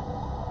wasn't.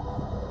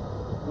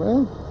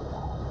 Well,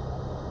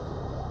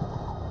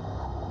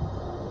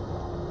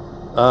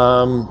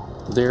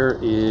 there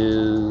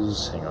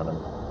is... Hang on, I'm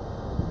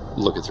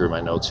looking through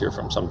my notes here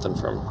from something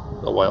from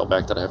a while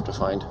back that I have to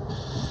find.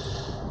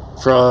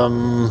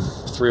 From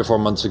 3 or 4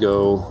 months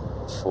ago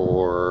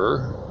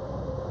for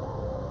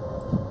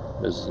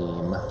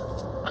Azim.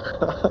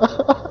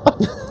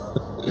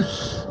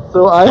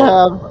 So I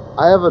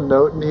have a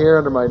note in here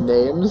under my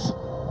names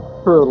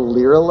for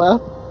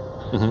Lyraleth,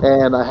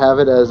 and I have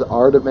it as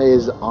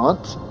Artemis'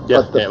 aunt.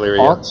 Yeah, but the Lyra,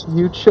 font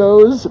you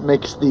chose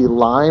makes the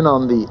line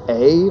on the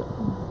A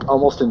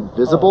almost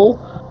invisible,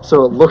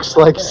 so it looks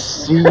like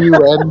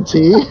CUNT.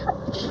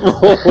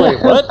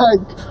 Wait, what?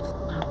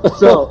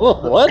 So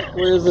what?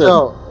 Where is it?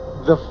 So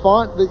the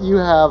font that you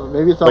have,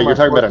 maybe it's on. Wait, my you're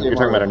talking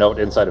fourth about a note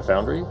inside of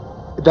Foundry?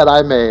 that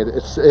I made.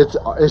 It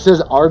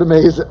says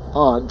Artemis'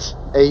 aunt,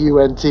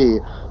 AUNT,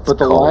 but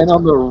the line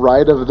on the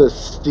right of the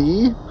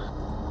C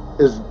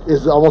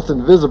is almost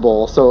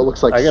invisible, so it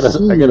looks like I gotta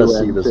see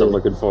this. I'm CUNT.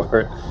 looking for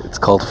it. It's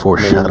called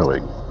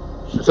foreshadowing.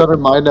 It's under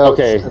my notes.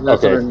 Okay, and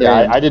that's okay. under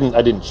Yeah, name.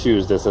 I didn't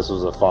choose this. This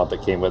was a font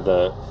that came with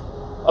the.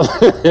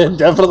 It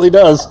definitely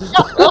does.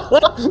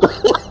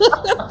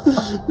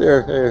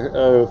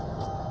 Here.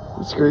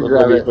 Screen let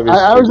grab me- it. let me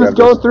I was screen just grab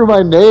going this. through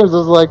my names. I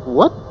was like,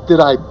 what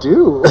did I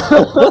do?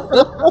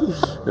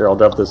 Here, I'll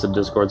drop this in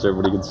Discord so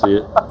everybody can see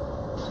it.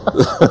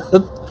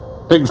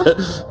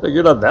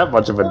 You're not that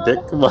much of a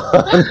dick. Come on.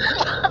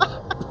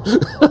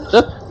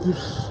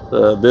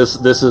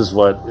 This is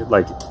what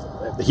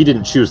he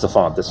didn't choose the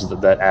font. This is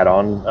that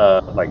add-on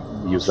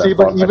use that See,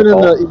 font.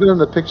 but even in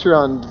the picture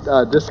on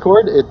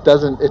Discord, it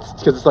doesn't. It's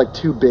because it's like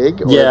too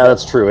big. Or Yeah,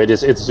 that's true.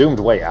 It's zoomed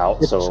way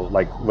out. So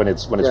when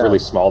it's Yeah. really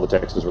small, the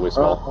text is really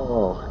small.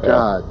 Oh Yeah.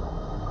 god.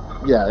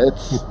 Yeah,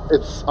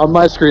 it's on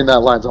my screen. That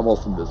line's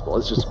almost invisible.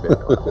 It's just big.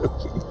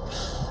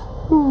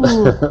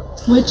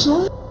 Which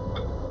one?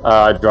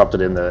 I dropped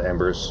it in the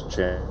Embers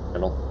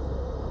channel.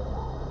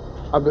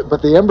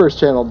 But the Embers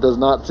channel does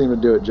not seem to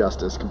do it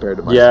justice compared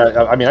to my.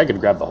 Yeah, I mean, I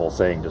could grab the whole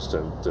thing just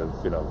to show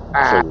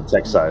the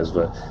text size,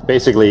 but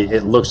basically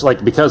it looks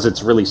like, because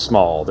it's really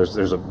small,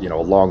 there's a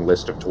a long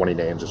list of 20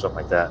 names or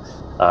something like that,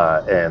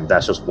 and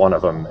that's just one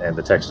of them, and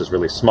the text is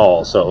really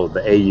small, so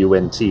the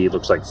AUNT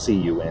looks like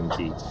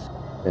CUNT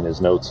in his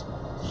notes.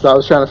 So I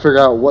was trying to figure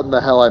out what in the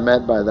hell I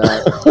meant by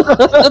that.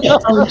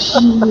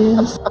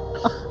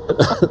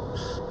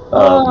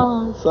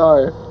 Oh,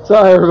 jeez.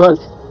 Sorry, everybody.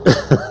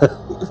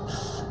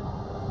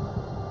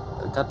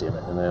 God damn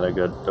it! And then I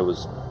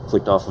was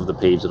clicked off of the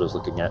page that I was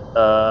looking at.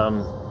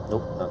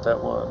 Nope, not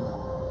that one.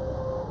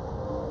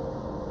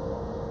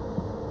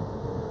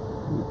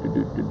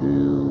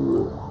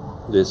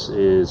 This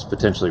is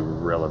potentially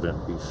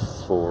relevant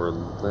before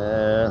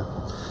that.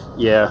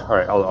 Yeah, all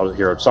right. I'll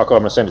here, Sako.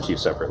 I'm gonna send it to you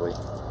separately.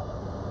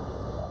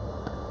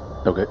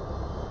 Okay.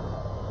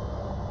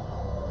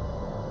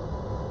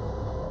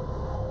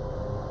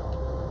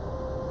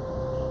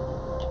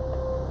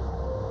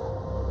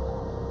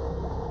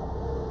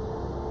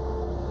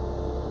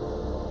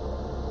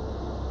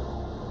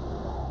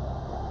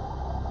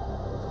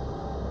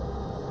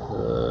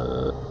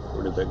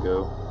 Where did that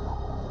go?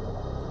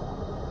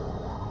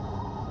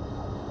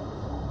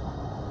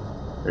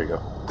 There you go.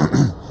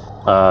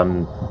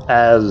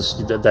 As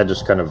that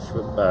just kind of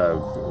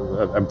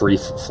a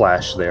brief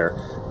flash there,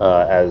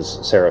 as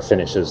Sarah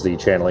finishes the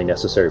channeling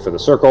necessary for the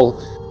circle,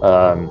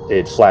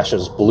 it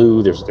flashes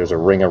blue. There's a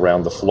ring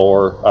around the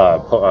floor.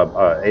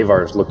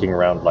 Avar's looking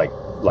around like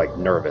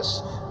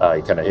nervous.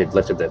 He kind of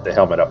lifted the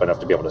helmet up enough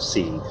to be able to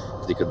see,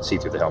 because he couldn't see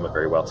through the helmet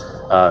very well.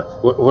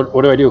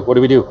 What do I do? What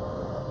do we do?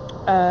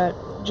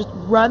 Just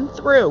run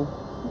through.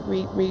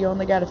 We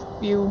only got a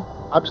few.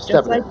 I'm just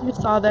Just stepping like you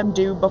saw them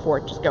do before.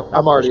 Just go.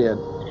 I'm already in.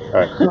 All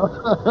right.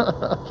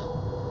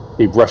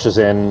 He rushes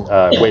in,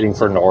 waiting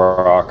for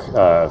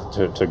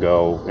Norok to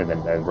go, and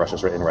then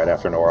rushes in right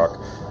after Norok.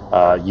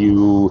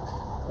 You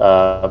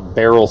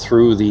barrel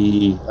through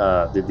the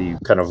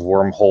kind of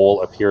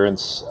wormhole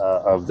appearance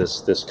of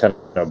this kind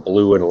of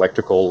blue and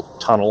electrical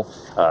tunnel,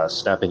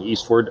 snapping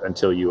eastward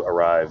until you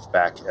arrive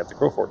back at the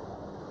Crowford.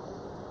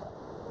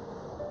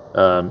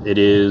 It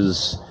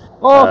is.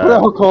 Oh,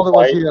 how cold it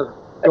was here.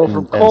 Go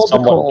from cold to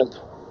cold.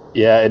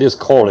 Yeah, it is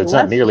cold. It's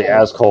not nearly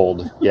cold. as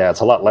cold. Yeah, it's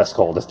a lot less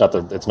cold. It's not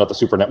the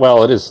super.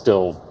 Well, it is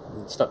still.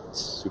 It's not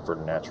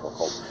supernatural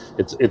cold.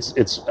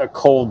 It's a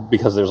cold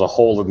because there's a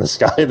hole in the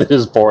sky that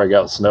is pouring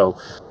out snow.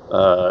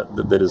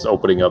 That is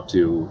opening up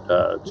to.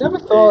 Never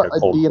thought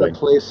I'd be in a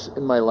place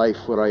in my life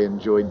where I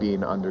enjoyed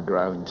being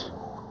underground.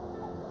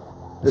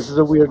 This is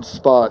a weird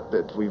spot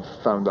that we've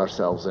found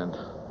ourselves in.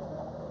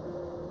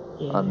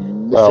 Yeah.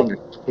 I'm missing a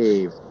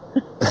cave.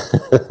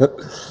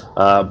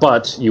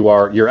 But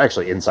you're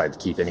actually inside the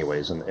keep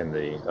anyways in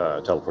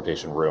the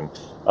teleportation room.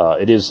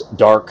 It is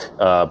dark,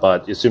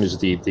 but as soon as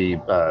the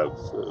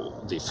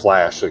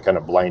flash, the kind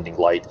of blinding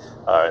light,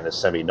 and the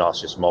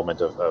semi-nauseous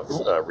moment of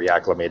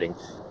reacclimating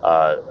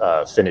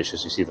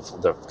finishes, you see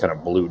the kind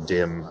of blue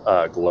dim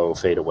glow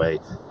fade away,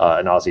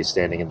 and Ozzy's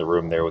standing in the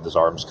room there with his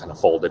arms kind of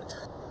folded.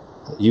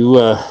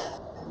 You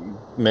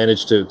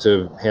managed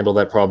to handle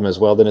that problem as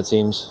well, then it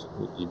seems?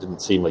 You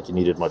didn't seem like you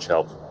needed much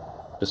help,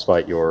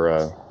 despite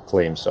your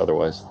claims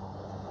otherwise.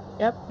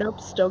 Yep.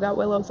 Nope. Still got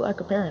Willow's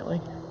luck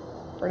apparently.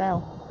 For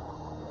now.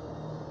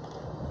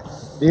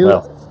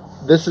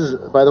 This is,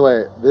 by the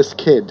way, this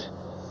kid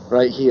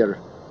right here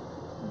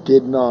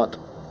did not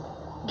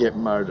get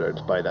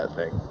murdered by that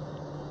thing.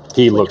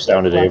 He looks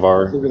down at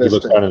Avar. He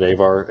looks thing. down at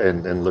Avar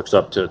and looks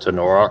up to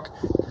Norok.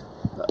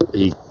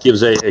 He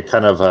gives a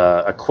kind of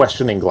a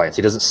questioning glance.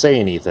 He doesn't say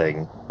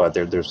anything, but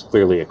there's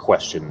clearly a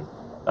question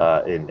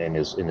in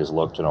his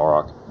look to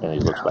Norok, and he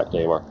looks back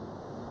to Avar.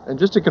 And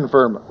just to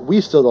confirm,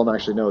 we still don't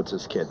actually know it's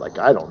his kid. Like,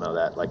 I don't know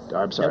that. Like,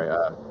 I'm sorry.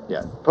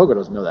 Yeah, Pogo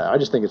doesn't know that. I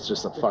just think it's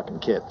just a fucking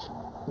kid.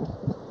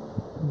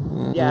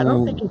 Yeah, I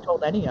don't think he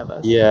told any of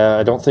us. Yeah,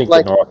 I don't think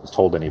that Norok has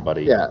told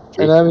anybody. Yeah,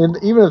 and I mean,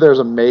 even if there's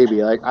a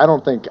maybe, like, I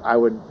don't think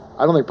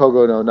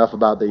Pogo know enough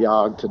about the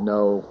Yogg to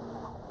know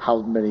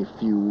how many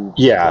few.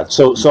 Yeah,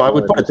 so I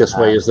would put it this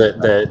way: is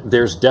that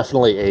there's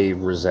definitely a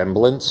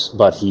resemblance,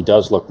 but he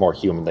does look more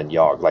human than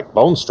Yogg. Like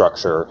bone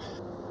structure,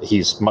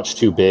 he's much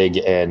too big,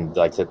 and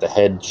like the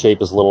head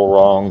shape is a little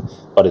wrong.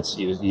 But it's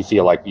you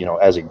feel like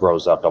as he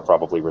grows up, he'll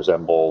probably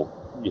resemble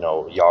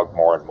Yogg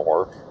more and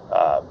more.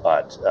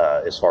 But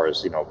as far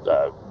as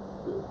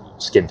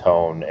skin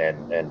tone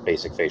and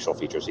basic facial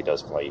features, he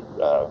definitely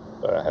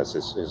has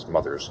his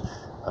mother's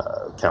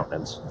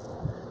countenance.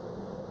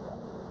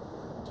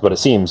 But it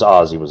seems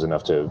Ozzy was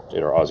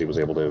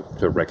able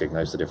to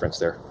recognize the difference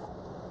there.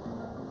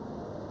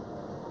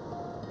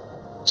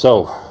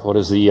 So, what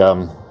is the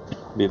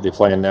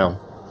plan now?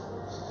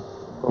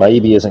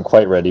 Maibi isn't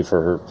quite ready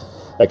for her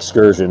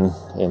excursion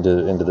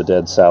into the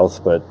dead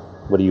south, but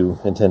what do you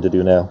intend to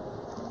do now?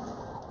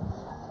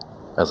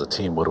 As a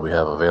team, what do we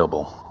have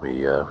available?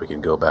 We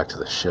can go back to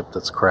the ship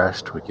that's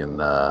crashed. We can,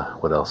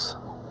 what else?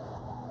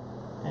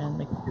 And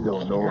the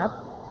don't know.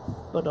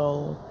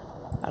 capital.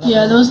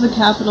 Yeah, those are the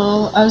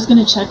capital. I was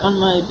going to check on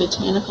my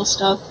botanical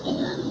stuff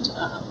and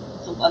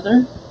the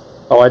other.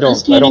 Oh, I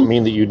don't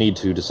mean that you need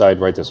to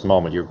decide right this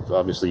moment. You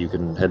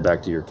can head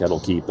back to your kettle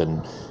keep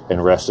and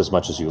rest as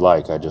much as you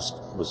like. I just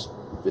was,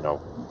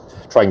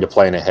 trying to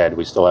plan ahead.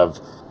 We still have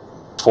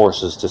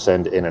forces to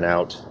send in and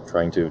out,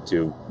 trying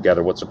to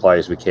gather what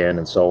supplies we can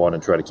and so on,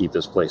 and try to keep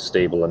this place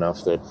stable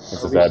enough that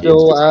if the Are we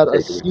still at a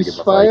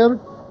ceasefire?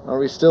 Are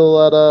we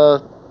still at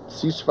a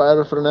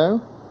ceasefire for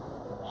now?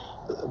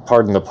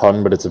 Pardon the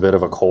pun, but it's a bit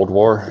of a Cold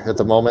War at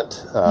the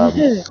moment.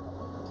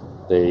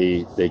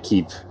 They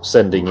keep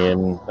sending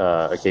in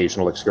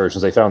occasional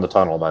excursions. They found the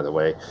tunnel, by the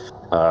way,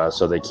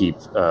 so they keep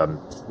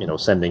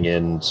sending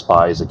in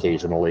spies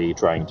occasionally,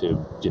 trying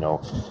to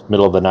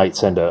middle of the night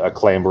send a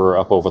clamberer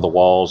up over the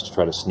walls to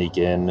try to sneak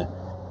in.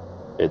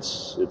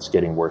 It's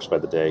getting worse by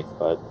the day,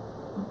 but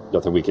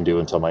nothing we can do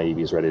until my EV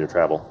is ready to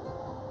travel.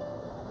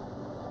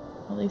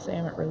 At least they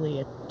haven't really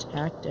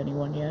attacked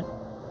anyone yet.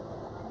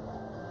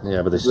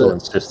 Yeah, but they still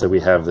insist that we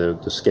have the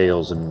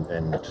scales, and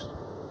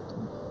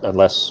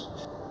unless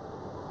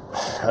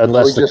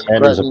the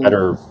commander's a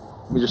better...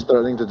 We're just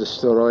threatening to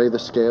destroy the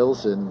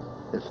scales, and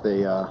if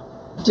they...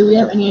 Do we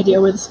have any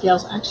idea where the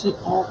scales actually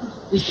are?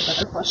 Is the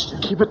better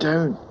question. Keep it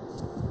down.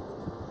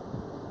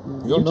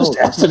 You just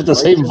asked it at the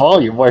same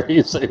volume. Why are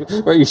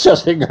you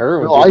shutting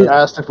her? No,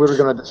 I asked if we were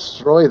going to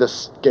destroy the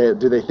scale.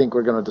 Do they think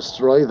we're going to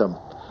destroy them?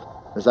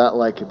 Is that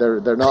like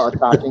they're not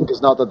attacking?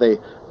 Because not that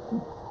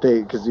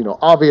because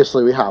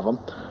obviously we have them,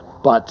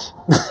 but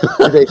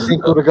do they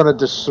think we're going to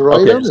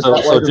destroy them? Is that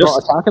why they're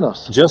not attacking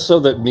us? Just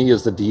so that me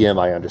as the DM,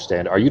 I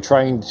understand. Are you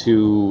trying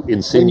to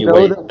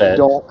insinuate that we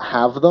don't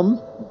have them,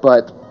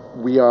 but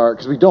we are,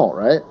 because we don't,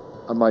 right?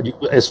 I'm like,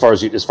 as far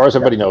as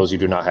everybody knows, you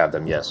do not have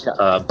them. Yes,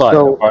 but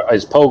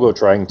is Pogo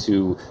trying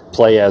to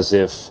play as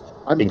if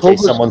in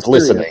case someone's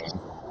listening?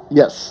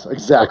 Yes,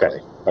 exactly.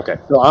 Okay.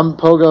 So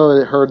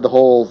Pogo heard the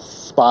whole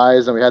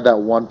spies, and we had that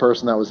one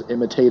person that was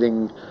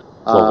imitating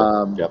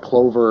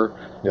Clover.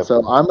 Yep.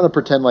 So I'm going to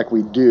pretend like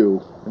we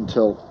do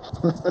until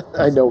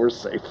I know we're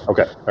safe.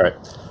 Okay. All right.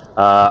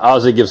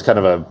 Ozzy gives kind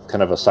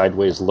of a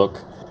sideways look.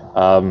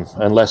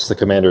 Unless the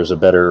commander is a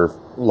better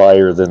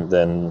liar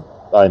than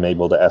I'm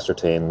able to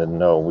ascertain, then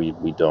no,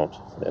 we don't,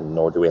 and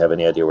nor do we have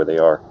any idea where they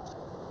are.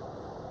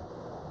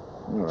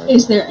 Right.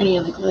 Is there any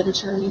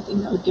literature or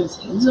anything that would give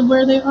us hints of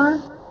where they are?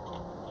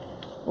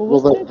 Well,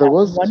 there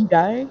was one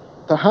guy,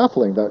 the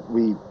halfling that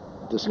we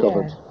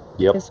discovered.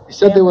 Yep. He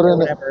said they were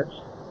in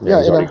in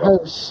a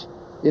house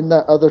in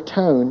that other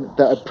town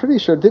that I'm pretty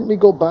sure, didn't we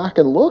go back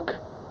and look?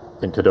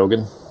 In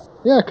Cadogan?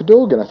 Yeah,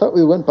 Cadogan. I thought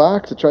we went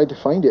back to try to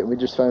find it, and we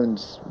just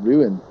found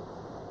ruin.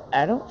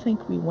 I don't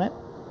think we went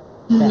back.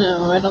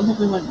 No, I don't think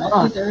we went back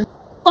either.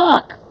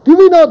 Fuck! Did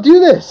we not do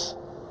this?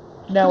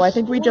 No, I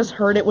think we just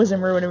heard it was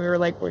in ruin, and we were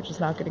like, we're just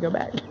not going to go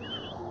back.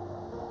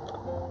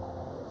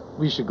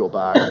 We should go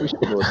back. We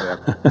should go there.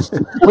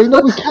 Wait, no,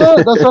 we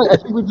can't. That's right. I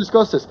think we've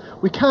discussed this.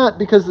 We can't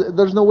because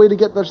there's no way to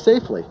get there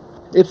safely.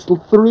 It's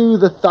through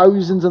the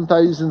thousands and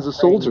thousands of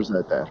soldiers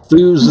out there.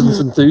 Thousands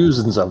and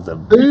thousands of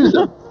them.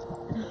 Thousands.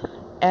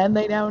 And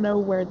they now know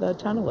where the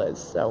tunnel is,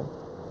 so...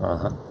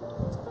 Uh-huh.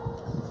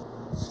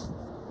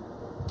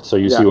 So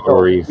you see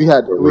where we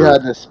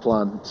had this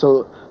plan.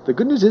 So the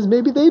good news is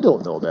maybe they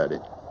don't know about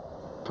it.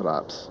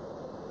 Perhaps.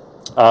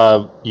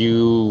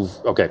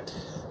 Okay.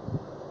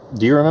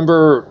 Do you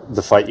remember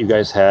the fight you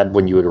guys had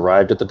when you had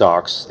arrived at the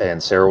docks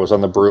and Sarah was on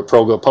the broom?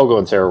 Pogo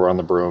and Sarah were on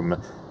the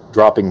broom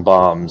dropping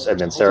bombs, and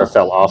then Sarah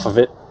fell off of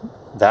it?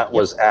 That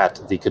was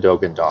at the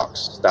Cadogan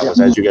docks. That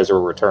was as you guys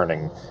were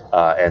returning,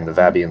 and the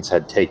Vabians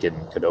had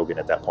taken Cadogan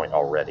at that point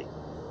already.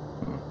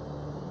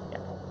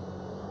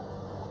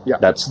 Yeah.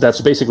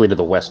 That's basically to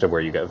the west of where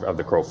you guys, of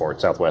the Crow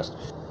Fort, southwest,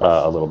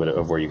 a little bit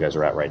of where you guys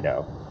are at right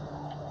now.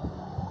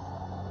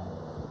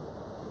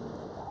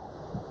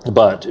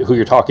 But who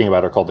you're talking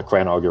about are called the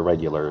Cranog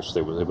Irregulars.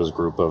 It was a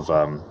group of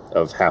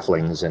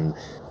halflings and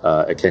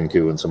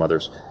Akenku and some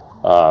others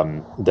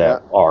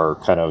that are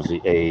kind of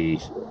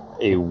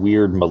a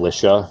weird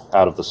militia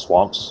out of the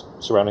swamps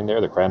surrounding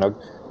there, the Cranog.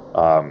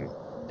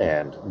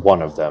 And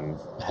one of them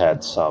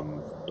had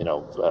some,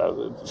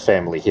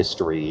 family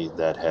history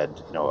that had,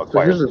 acquired. So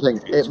here's the thing: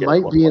 it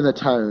might be in the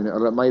town,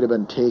 or it might have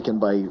been taken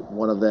by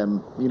one of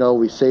them.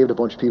 We saved a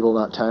bunch of people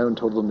in that town,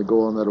 told them to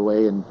go on their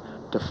way and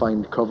to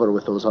find cover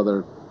with those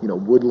other,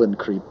 woodland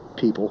creep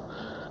people.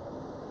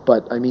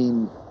 But I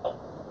mean,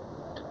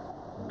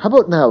 how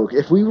about now?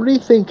 If we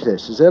rethink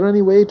this, is there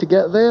any way to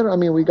get there? I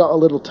mean, we got a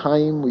little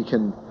time. We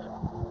can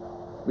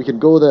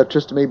go there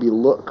just to maybe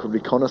look,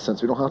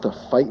 reconnaissance. We don't have to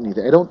fight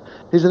anything.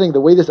 Here's the thing: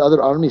 the way this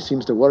other army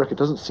seems to work, it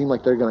doesn't seem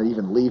like they're going to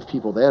even leave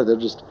people there. They'll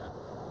just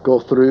go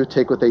through,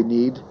 take what they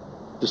need,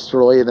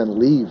 destroy, and then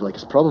leave. Like,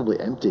 it's probably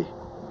empty.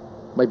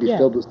 Might be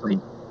filled with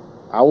some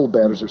owl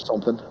bears or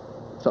something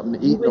to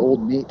eat,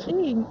 old meat. I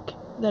think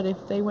that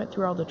if they went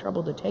through all the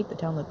trouble to take the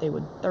town, that they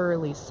would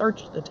thoroughly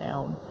search the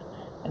town.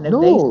 And if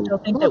they still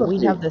think that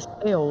we have the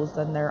scales,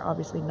 then they're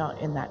obviously not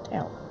in that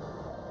town.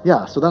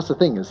 Yeah, so that's the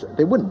thing, is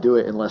they wouldn't do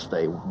it unless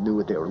they knew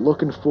what they were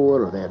looking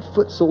for, or they had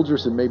foot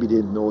soldiers and maybe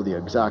didn't know the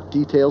exact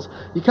details.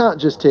 You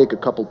can't just take a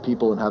couple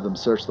people and have them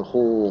search the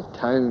whole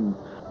town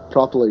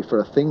properly for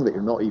a thing that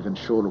you're not even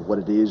sure of what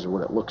it is or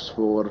what it looks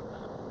for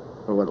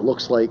or what it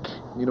looks like,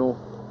 you know,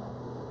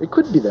 it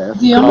could be there.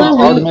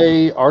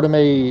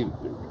 Arteme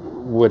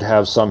would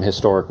have some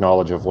historic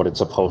knowledge of what it's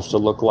supposed to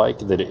look like,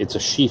 that it's a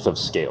sheath of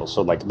scales,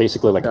 so like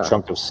basically like a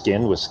chunk of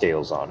skin with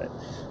scales on it.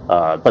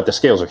 But the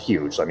scales are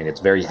huge. I mean, it's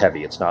very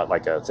heavy. It's not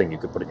like a thing you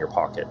could put in your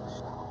pocket.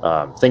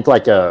 Think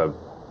like a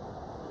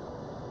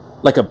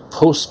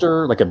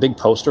poster, like a big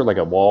poster, like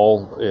a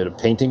wall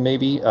painting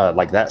maybe,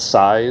 like that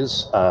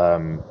size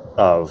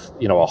of,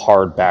 you know, a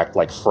hard-backed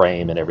like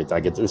frame and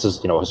everything. Like this is,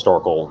 you know, a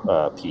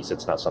historical piece.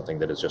 It's not something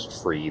that is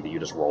just free that you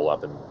just roll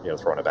up and, you know,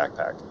 throw in a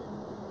backpack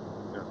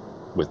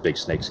with big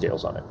snake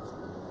scales on it.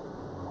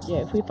 Yeah,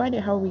 if we find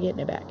it, how are we getting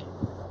it back?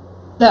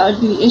 That would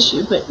be the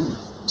issue, but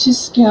to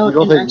scout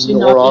and actually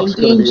not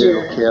be in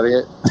danger. Carry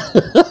it?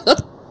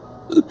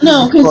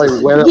 No,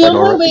 because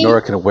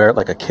Nora can wear it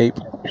like a cape.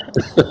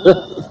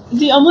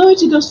 The only way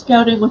to go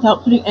scouting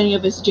without putting any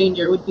of us in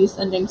danger would be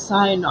sending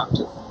Sai and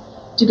Noct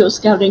to go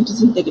scouting to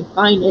see if they could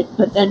find it,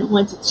 but then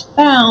once it's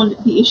found,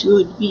 the issue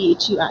would be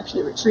to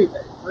actually retrieve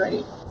it,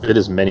 right? It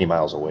is many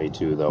miles away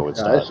too, though. It's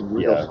not. It's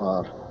real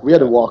far. We had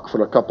to walk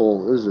for a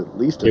couple. It was at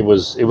least. It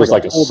was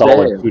like a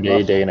solid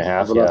day and a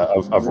half,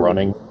 of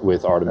running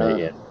with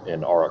Arteme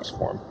in Aurochs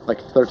form.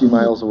 Like 30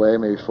 miles away,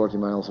 maybe 40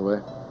 miles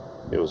away.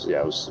 It was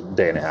a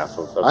day and a half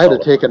of I had to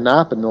take a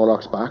nap in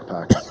Aurochs'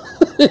 backpack.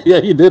 Yeah,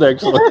 you did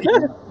actually.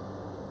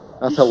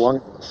 That's how long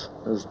it was.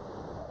 It was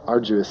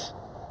arduous.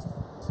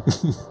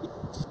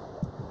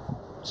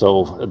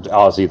 So,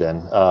 Ozzy,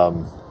 then.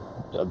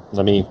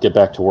 Let me get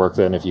back to work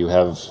then. If you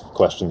have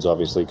questions,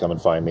 obviously, come and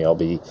find me. I'll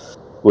be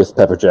with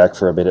Pepperjack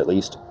for a bit at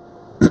least.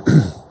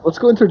 Let's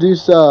go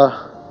introduce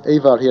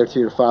Avar here to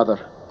your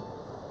father.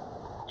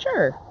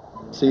 Sure.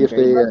 See if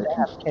they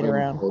have kid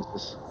around.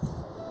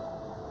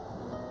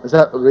 Is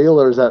that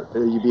real or is that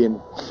you being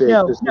fake?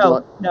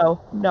 No.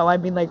 I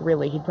mean, like,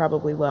 really, he'd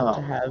probably love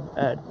to have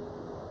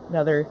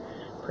another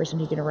person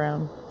he can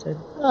around to.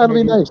 That'd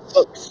be nice.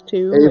 Books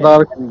too.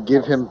 Avar can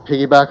give him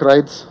piggyback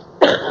rides.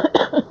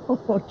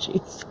 Oh,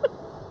 jeez.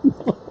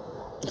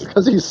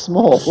 Because he's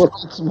small. We're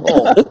all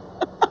small.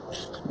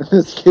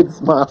 This kid's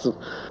massive.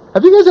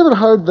 Have you guys ever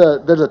heard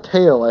there's a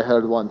tale I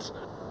heard once.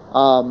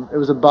 It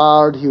was a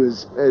bard. It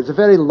was a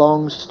very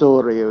long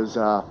story. It was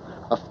a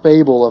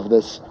fable of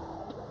this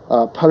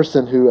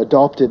person who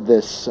adopted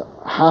this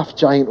half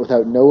giant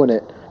without knowing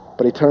it,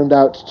 but he turned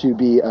out to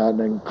be an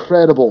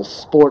incredible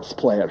sports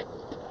player,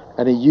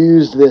 and he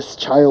used this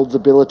child's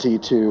ability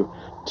to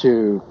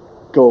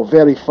go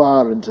very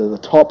far into the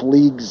top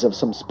leagues of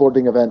some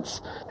sporting events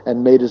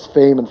and made his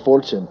fame and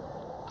fortune.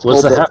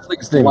 What's the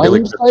halfling's name?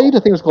 Blind Side? I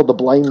think it was called the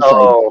Blind Side.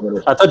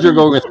 Oh, I thought you were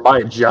going with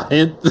My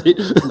Giant. I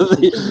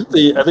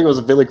think it was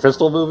a Billy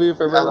Crystal movie, if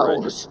I remember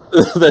right.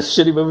 That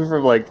shitty movie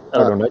from, like, I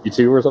don't know,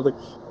 92 or something.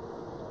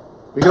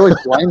 We can always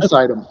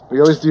blindside him. We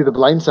always do the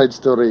blindside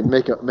story and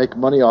make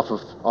money off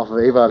of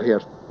Avar here.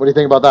 What do you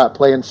think about that?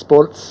 Playing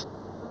sports?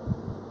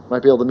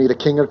 Might be able to meet a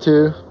king or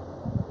two.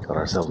 Got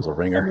ourselves a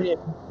ringer. I mean,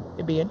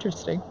 it'd be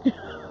interesting.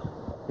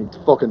 He'd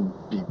fucking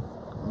be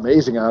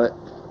amazing at it.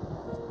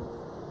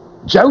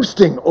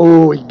 Jousting!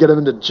 Oh, you can get him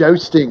into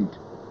jousting.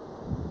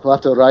 He'll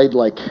have to ride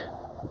like...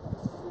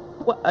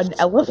 What, an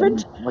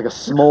elephant? Like a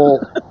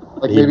small...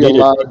 Like maybe a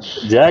large...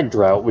 Jag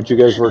drought, which you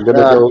guys were going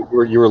to go...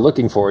 You were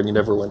looking for, and you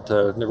never went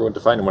to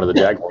find him. One of the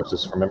jag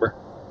horses, remember?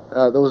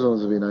 Those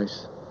ones would be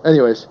nice.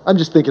 Anyways, I'm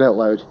just thinking out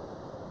loud.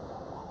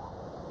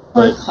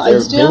 They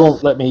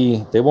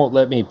won't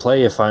let me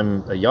play if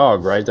I'm a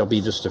Yogg, right?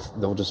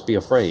 They'll just be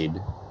afraid.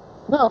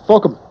 No,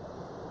 fuck them.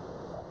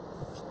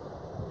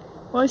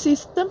 Well, see,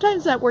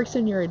 sometimes that works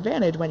in your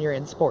advantage when you're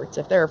in sports.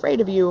 If they're afraid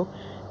of you,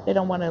 they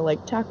don't want to,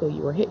 like, tackle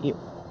you or hit you.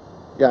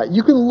 Yeah,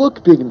 you can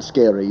look big and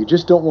scary. You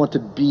just don't want to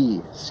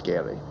be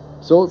scary.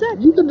 So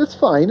exactly. It's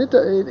fine.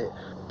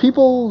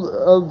 People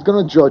are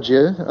going to judge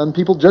you, and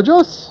people judge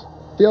us.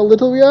 See how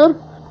little we are?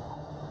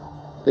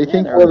 They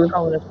think we're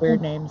calling us weird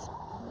names.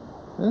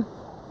 Yeah.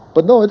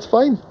 But no, it's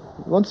fine.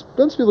 Once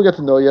people get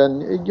to know you,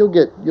 and you'll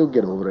get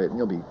over it, and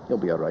you'll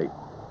be all right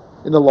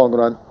in the long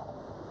run.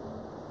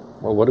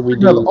 Well, what do we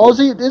do?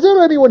 Ozzy, is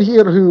there anyone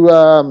here who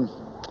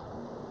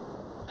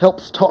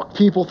helps talk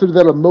people through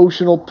their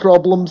emotional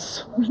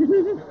problems?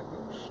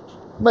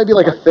 Might be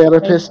like a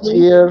therapist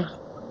here.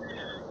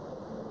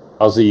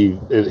 Ozzy,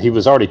 he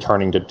was already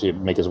turning to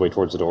make his way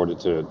towards the door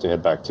to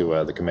head back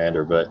to the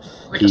commander, but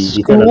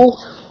he kind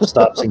of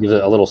stops and gives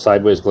a little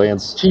sideways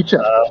glance.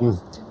 Teacher.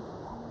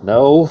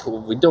 No,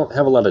 we don't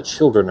have a lot of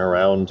children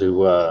around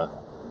to,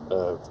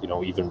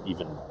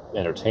 even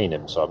entertain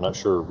him. So I'm not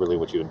sure really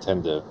what you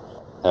intend to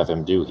have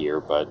him do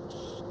here. But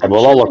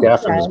we'll all look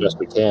after him as best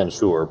we can,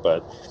 sure.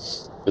 But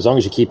as long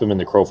as you keep him in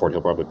the Crowford,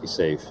 he'll probably be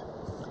safe.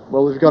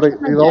 Well, we've got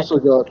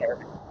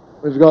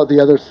the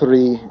other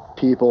 3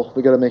 people.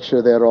 We got to make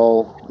sure they're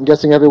all. I'm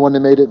guessing everyone that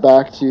made it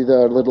back to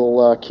their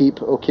little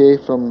keep, okay,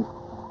 from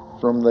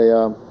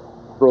the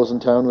frozen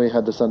town. We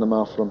had to send them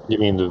off from. You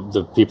mean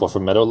the people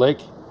from Meadow Lake?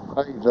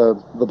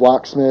 The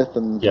blacksmith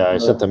and I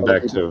sent them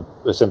back to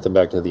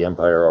the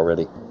Empire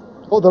already.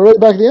 Oh, they're right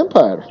back at the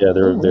Empire. Yeah,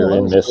 they're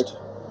in Mist.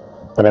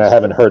 I mean, I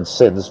haven't heard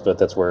since, but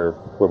that's where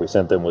we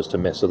sent them, was to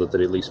Mist, so that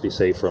they'd at least be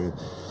safe from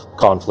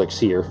conflicts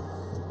here.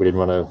 We didn't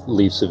want to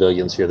leave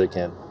civilians here that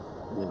can't,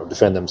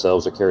 defend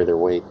themselves or carry their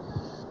weight.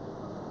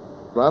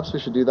 Perhaps we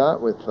should do that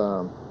with.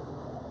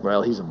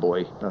 Well, he's a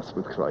boy.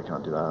 We probably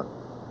can't do that.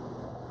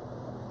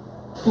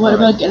 What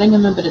about getting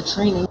him a bit of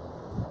training?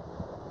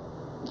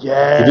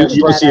 Yeah,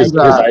 you can see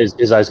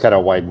his eyes kind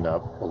of widen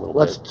up a little bit.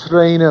 Let's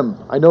train him.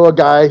 I know a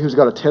guy who's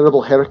got a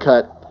terrible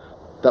haircut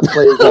that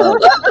plays.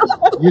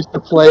 Used to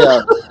play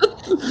a.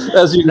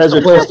 As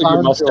you're twisting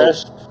your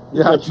mustache.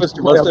 Yeah, twist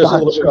your mustache a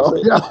little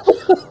bit. Yeah.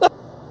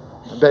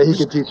 I bet he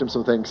could teach him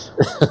some things.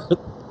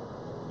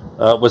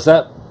 Was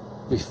that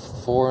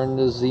before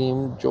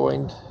Nazim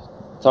joined?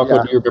 Do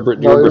you remember?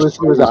 It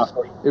was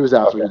after. It was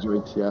after he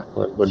joined. Yeah.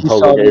 When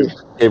Pogo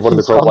gave one of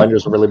the Crow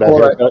Blinders a really bad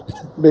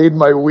haircut. Made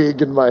my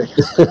wig and my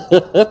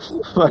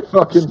my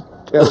fucking.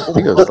 I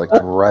think it was like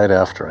right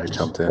after I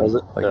jumped in. Was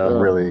it? Like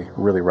really,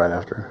 really right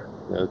after.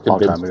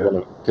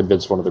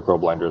 Convinced one of the Crow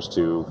Blinders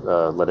to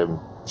let him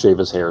shave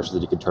his hair so that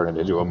he could turn it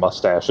into a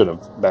mustache and a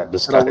bad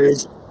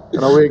disguise.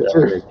 And a wig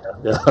too.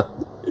 Yeah.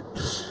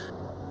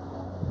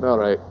 All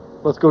right.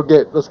 Let's go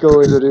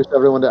introduce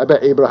everyone. I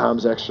bet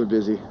Abraham's extra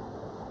busy.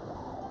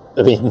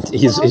 I mean,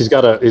 he's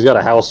got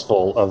a house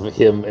full of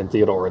him and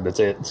Theodore, and that's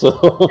it. So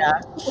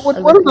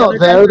what about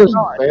there? There's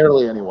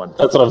barely anyone.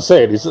 That's what I'm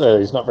saying. He's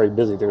not very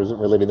busy. There isn't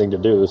really anything to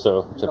do,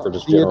 except for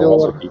just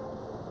general.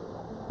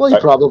 Well, he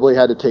probably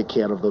had to take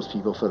care of those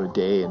people for a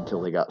day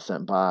until they got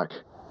sent back.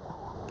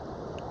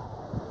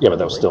 Yeah, but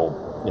that was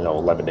still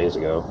 11 days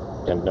ago,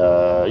 and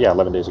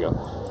 11 days ago.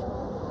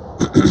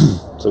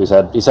 So he's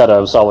had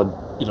a solid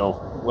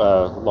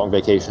long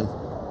vacation.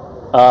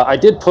 I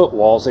did put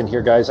walls in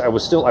here, guys. I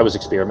was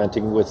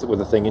experimenting with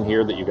a thing in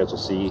here that you guys will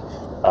see.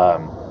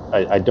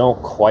 I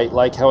don't quite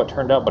like how it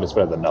turned out, but it's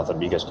better than nothing.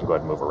 But you guys can go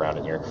ahead and move around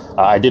in here.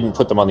 I didn't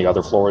put them on the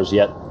other floors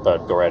yet,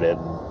 but go right ahead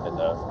and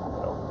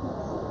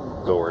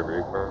go wherever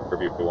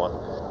you want.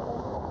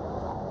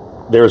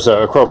 There's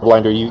a Crow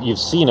Blinder. You've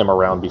seen him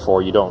around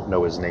before. You don't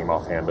know his name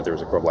offhand, but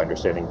there's a Crow Blinder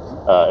standing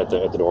at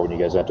the door when you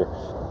guys enter.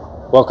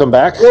 Welcome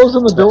back.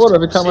 Closing the door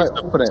every time I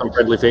open it. Some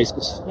friendly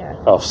faces. Yeah.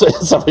 Oh, so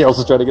somebody else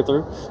is trying to get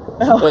through?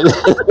 Oh.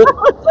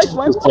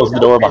 Just close the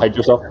door behind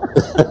yourself.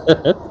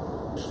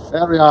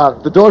 There we are.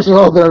 The doors are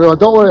open, everyone.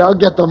 Don't worry, I'll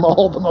get them. I'll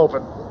hold them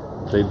open.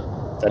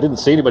 I didn't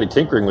see anybody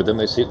tinkering with them.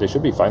 They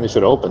should be fine. They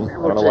should open. I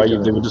don't know why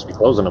they would just be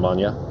closing them on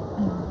you.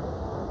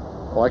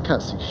 Oh, I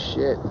can't see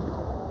shit.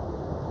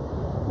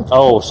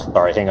 Oh,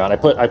 sorry. Hang on.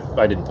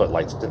 I didn't put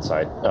lights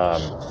inside.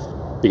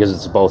 Because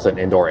it's both an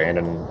indoor and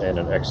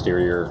an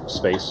exterior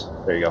space.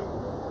 There you go.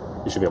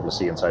 You should be able to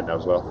see inside now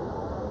as well.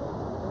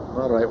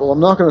 All right. Well, I'm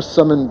not going to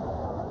summon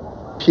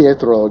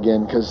Pietro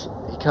again because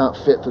he can't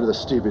fit through the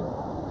stupid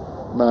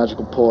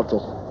magical portal.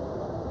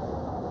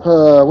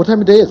 What time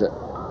of day is it?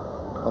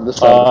 On this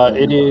side.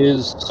 It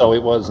is. So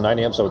it was 9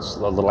 a.m. So it's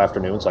a little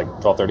afternoon. It's like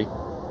 12:30.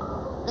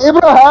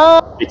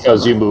 Abraham.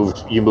 Because you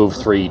moved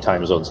 3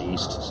 time zones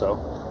east. So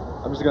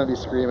I'm just going to be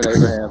screaming at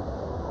Abraham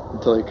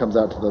until he comes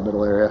out to the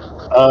middle area.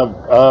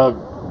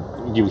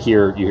 You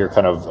hear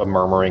kind of a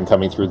murmuring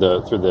coming through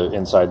the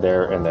inside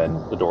there, and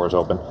then the doors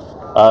open.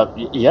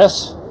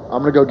 Yes.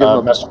 I'm gonna go give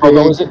him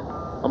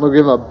I'm gonna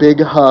give him a big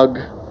hug,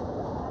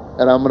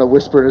 and I'm gonna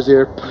whisper in his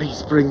ear,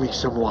 "Please bring me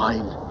some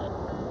wine,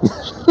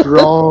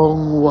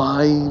 strong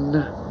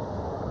wine.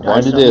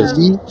 Wine it is.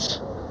 Meat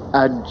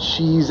and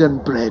cheese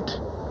and bread.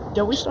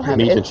 Don't we still have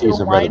meat and cheese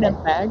and wine in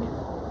bag?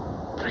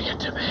 Bring it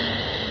to me."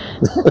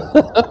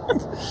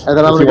 And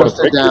then I'm gonna go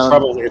sit down.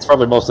 It's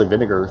probably mostly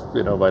vinegar,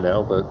 by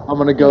now. But I'm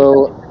gonna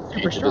go.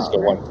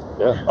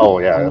 Yeah. Oh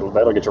yeah,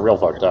 that'll get you real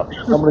fucked up.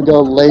 I'm gonna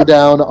go lay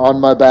down on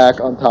my back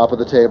on top of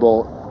the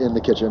table in the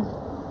kitchen.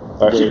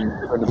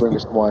 Trying to bring me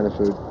some wine and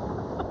food.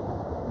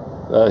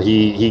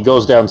 He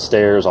goes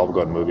downstairs. I'll go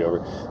ahead and move you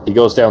over. He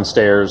goes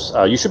downstairs.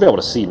 You should be able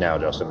to see now,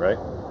 Justin, right?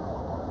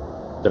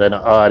 Did I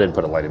know? Oh, I didn't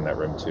put a light in that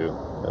room too.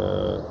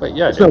 But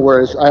yeah. No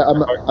worries.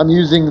 I'm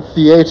using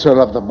theater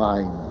of the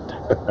mind.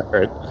 All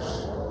right.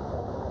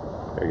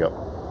 There you go.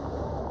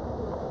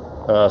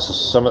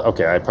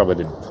 I probably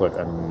didn't put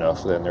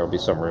enough. Then there will be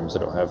some rooms that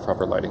don't have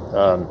proper lighting.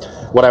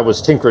 What I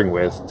was tinkering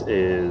with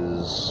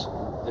is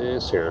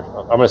this here.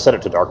 I'm going to set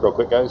it to dark real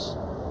quick, guys.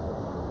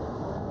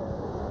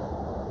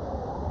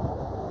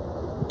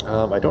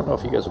 I don't know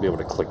if you guys will be able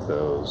to click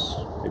those.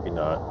 Maybe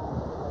not.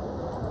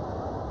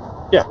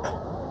 Yeah.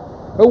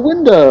 Oh,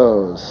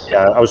 windows.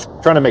 Yeah, I was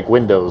trying to make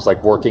windows,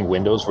 like working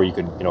windows, where you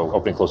could,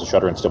 open and close the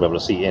shutter and still be able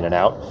to see in and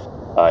out,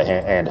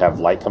 and have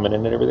light coming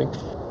in and everything.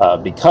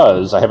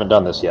 Because I haven't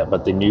done this yet,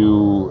 but the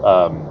new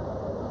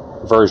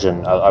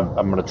version,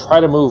 I'm going to try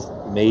to move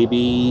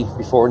maybe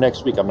before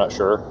next week. I'm not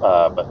sure,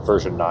 but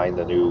version 9,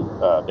 the new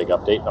big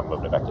update, I'm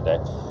moving it back today,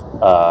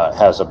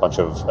 has a bunch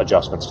of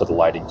adjustments to the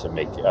lighting to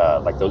make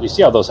like those. You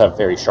see how those have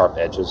very sharp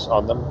edges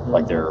on them,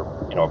 like they're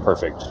a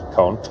perfect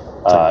cone.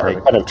 Like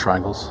perfect kind of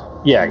triangles.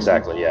 Yeah,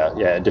 exactly. Yeah,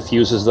 it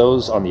diffuses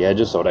those on the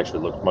edges, so it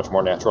actually looks much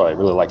more natural. I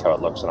really like how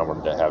it looks, and I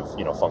wanted to have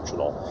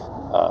functional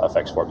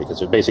effects for it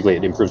because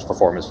it improves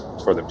performance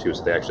for them too.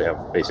 So they actually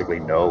have basically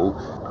no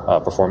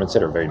performance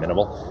hit or very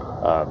minimal.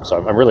 So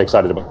I'm really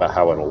excited about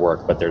how it'll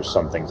work. But there's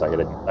some things I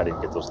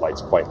didn't get those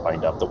lights quite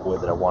lined up the way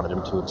that I wanted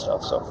them to and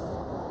stuff. So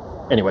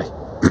anyway.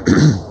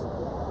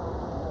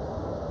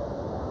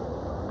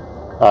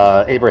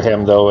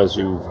 Abraham, though, as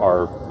you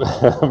are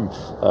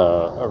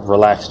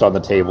relaxed on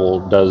the table,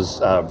 does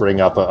bring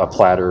up a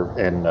platter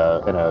and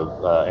an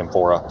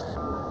amphora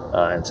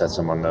and sets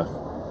them on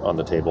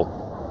the table.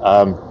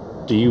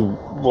 Do you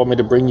want me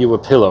to bring you a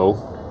pillow?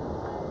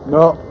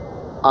 No,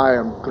 I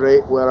am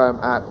great where I'm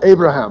at.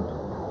 Abraham,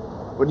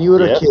 when you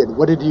were a kid,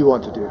 what did you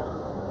want to do?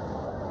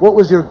 What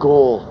was your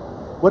goal?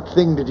 What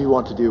thing did you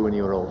want to do when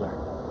you were older?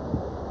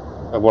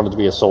 I wanted to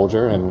be a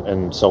soldier,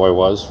 and so I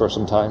was for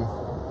some time.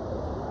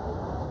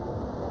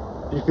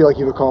 Do you feel like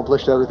you've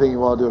accomplished everything you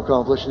wanted to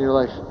accomplish in your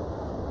life?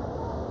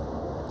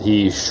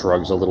 He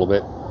shrugs a little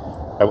bit.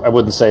 I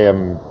wouldn't say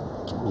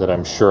that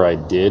I'm sure I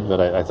did, but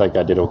I think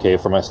I did okay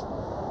for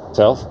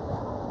myself.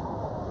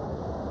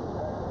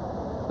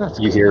 That's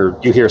you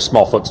good. hear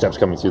small footsteps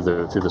coming through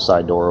the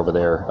side door over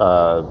there.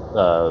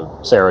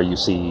 Sarah, you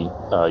see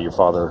your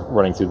father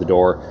running through the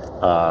door,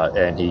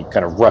 and he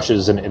kind of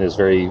rushes and is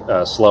very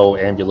slow,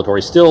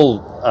 ambulatory.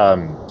 Still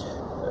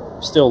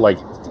like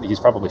he's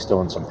probably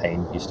still in some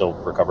pain. He's still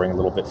recovering a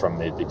little bit from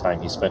the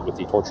time he spent with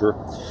the torturer.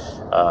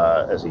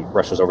 As he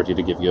rushes over to you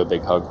to give you a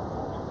big hug.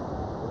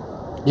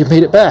 You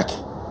made it back.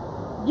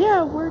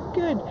 Yeah, we're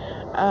good.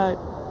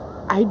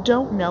 I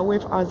don't know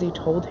if Ozzy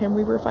told him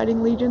we were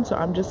fighting Legion, so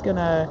I'm just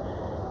gonna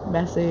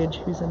message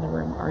who's in the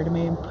room,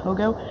 Artemis and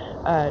Pogo.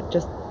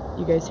 Just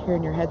you guys hear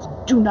in your heads,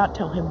 do not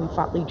tell him we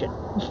fought Legion.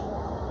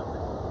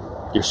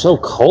 You're so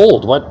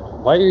cold.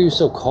 Why are you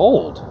so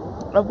cold?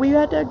 We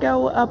had to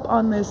go up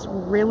on this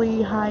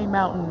really high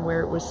mountain where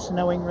it was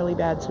snowing really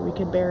bad so we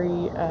could bury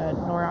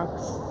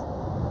Norok's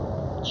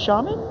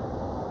shaman?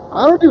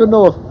 I don't even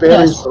know if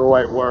bury's the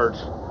right word.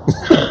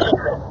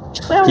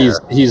 Well,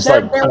 he's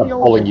like kind of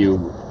pulling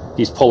you.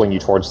 He's pulling you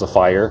towards the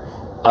fire.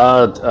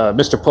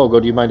 Mr.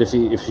 Pogo, do you mind if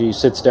he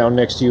sits down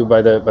next to you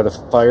by the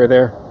fire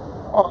there?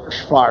 Oh,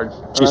 it's fine.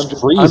 She's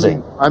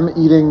freezing. I'm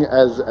eating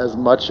as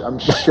much. I'm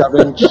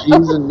shoving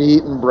cheese and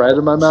meat and bread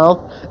in my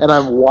mouth, and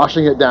I'm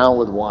washing it down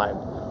with wine.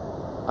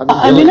 I'm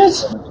gonna.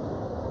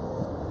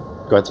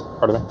 Go ahead,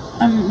 Artemis.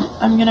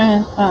 I'm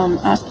gonna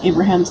ask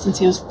Abraham, since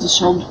he was the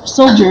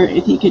soldier,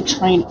 if he could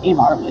train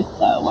Avar with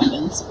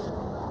weapons.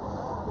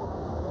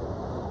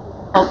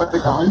 Help with the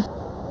gun.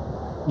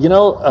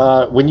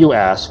 When you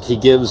ask, he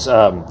gives.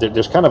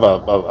 There's kind of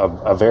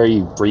a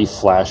very brief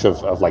flash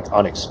of like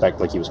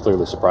unexpected, like he was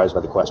clearly surprised by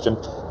the question,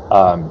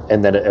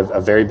 and then a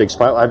very big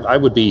smile.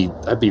 I'd be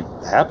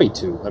happy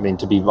to. I mean,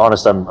 to be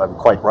honest, I'm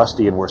quite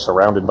rusty, and we're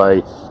surrounded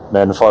by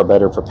men far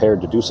better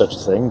prepared to do such a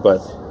thing. But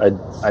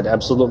I'd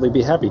absolutely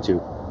be happy to.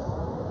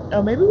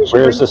 Oh, maybe we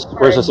should. Where's this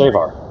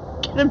Avar?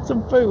 Get him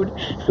some food.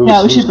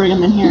 We should bring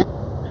him in here.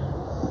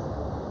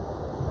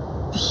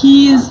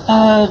 He's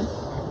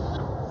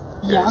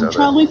young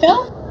child we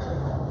found?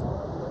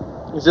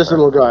 Is this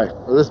little guy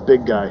or this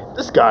big guy?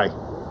 This guy.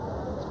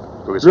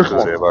 Go get some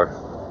food, Avar.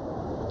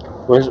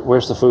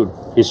 Where's the food?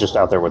 He's just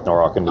out there with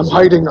Norok and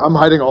I'm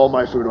hiding all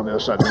my food on the other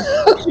side.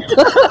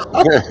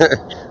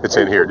 It's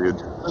in here, dude.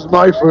 This is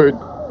my food.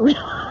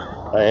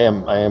 I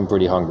am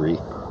pretty hungry.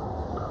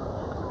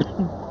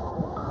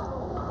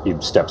 He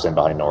steps in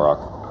behind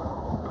Norok.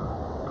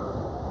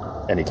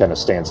 And he kind of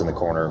stands in the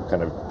corner,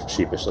 kind of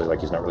sheepishly, like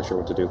he's not really sure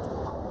what to do.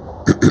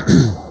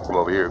 Come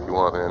over here if you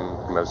want, man.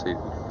 Come have a seat.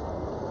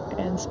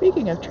 And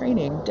speaking of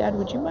training, Dad,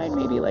 would you mind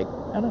maybe, like,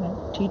 I don't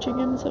know, teaching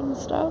him some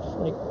stuff?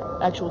 Like,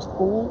 actual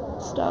school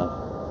stuff?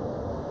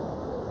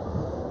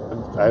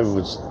 I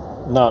was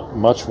not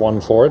much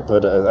one for it,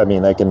 but I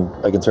mean, I can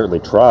certainly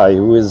try.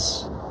 Who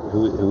is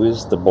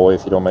the boy,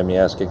 if you don't mind me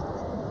asking?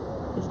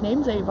 His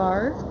name's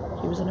Avar.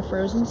 He was in a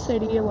frozen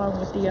city along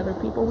with the other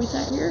people we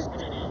sent here.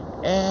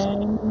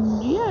 And,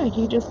 yeah,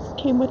 he just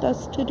came with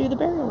us to do the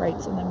burial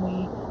rites, and then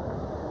we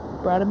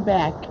brought him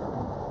back.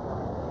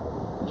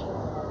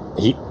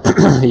 He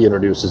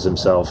introduces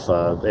himself.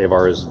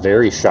 Avar is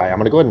very shy. I'm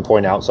going to go ahead and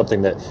point out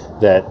something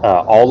that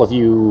all of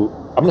you,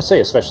 I'm going to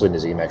say especially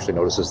Nazim actually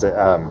notices that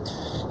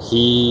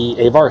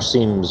Avar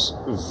seems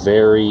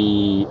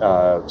very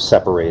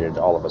separated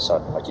all of a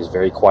sudden. Like he's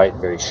very quiet,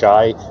 very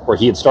shy. Where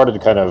he had started to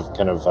kind of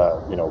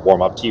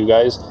warm up to you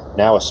guys.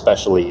 Now,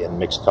 especially in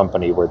mixed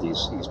company, where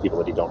these people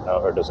that he don't know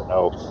or doesn't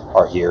know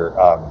are here,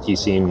 he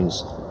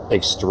seems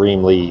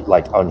extremely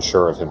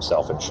unsure of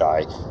himself and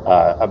shy.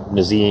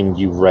 Nazim,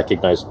 you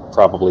recognize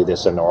probably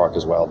this in Norok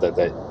as well,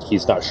 that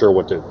he's not sure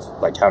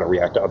how to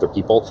react to other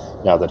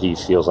people now that he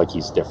feels like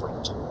he's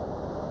different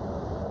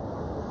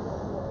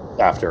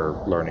after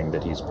learning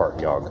that he's part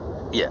Yogg.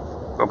 Yeah.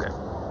 Okay.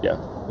 Yeah,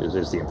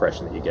 is the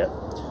impression that you get.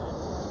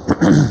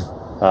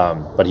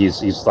 But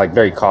he's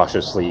very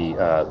cautiously,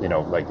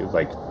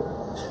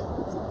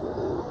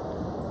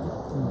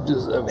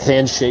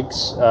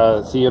 handshakes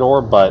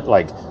Theodore, but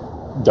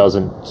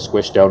doesn't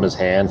squish down his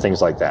hand,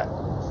 things like that.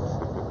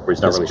 Where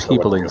he's not His really sure what to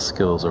peopling do.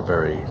 skills are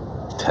very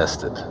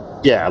tested.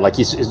 Yeah, like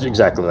he's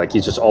exactly like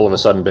he's just all of a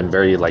sudden been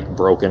very like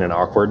broken and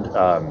awkward.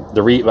 I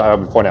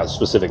would point out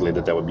specifically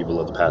that would be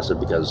below the passive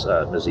because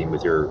Nazim,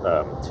 with your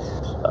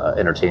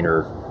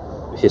entertainer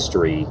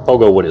history,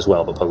 Pogo would as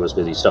well, but Pogo's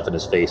busy stuffing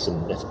his face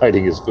and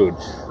hiding his food.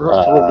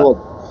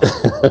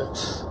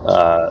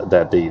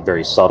 That the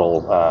very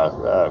subtle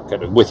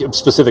kind of with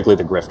specifically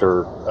the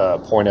grifter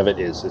point of it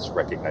is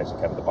recognizing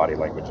kind of the body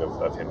language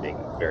of him being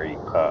very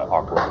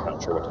awkward and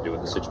not sure what to do in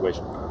the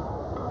situation.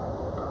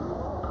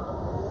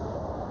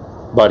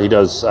 But he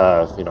does,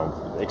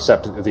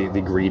 accept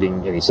the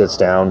greeting, and he sits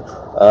down,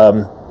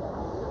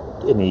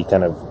 and he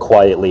kind of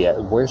quietly,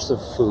 where's the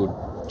food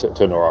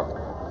to Norak?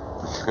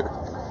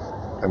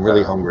 I'm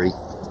really hungry.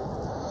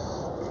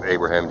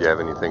 Abraham, do you have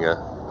anything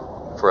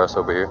for us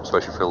over here,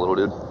 especially for a little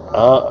dude?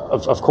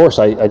 Of course,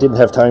 I didn't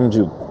have time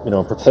to,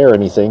 prepare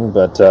anything,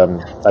 but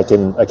I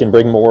can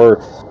bring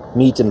more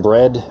meat and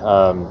bread,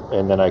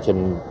 and then I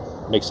can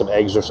make some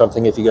eggs or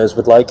something if you guys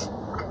would like.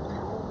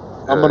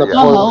 I'm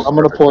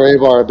gonna pour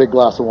Avar a big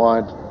glass of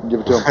wine and give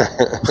it to him.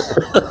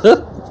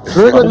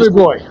 Drink it, big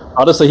boy.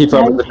 Honestly, he'd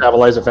probably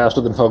metabolize it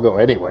faster than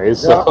Pogo anyways.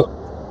 So.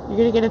 You're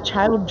gonna get a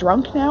child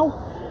drunk now?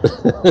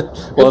 Well,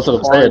 that's what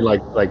I'm saying.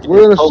 Like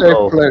we're in a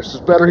safe place. It's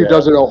better he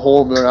does it at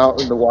home than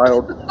out in the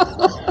wild.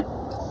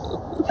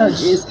 Oh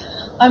jeez,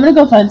 I'm gonna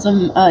go find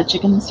some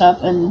chicken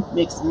stuff and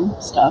make some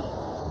stuff.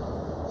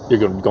 You're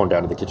going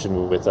down to the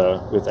kitchen with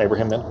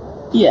Abraham then?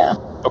 Yeah.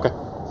 Okay.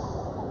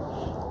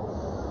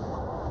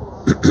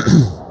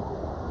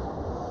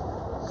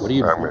 What are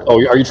you?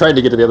 Oh, are you trying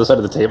to get to the other side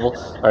of the table?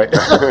 All right.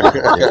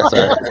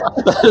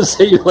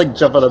 So you like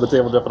jump out of the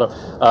table, jumping up.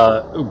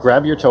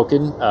 Grab your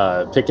token,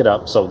 pick it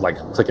up. So like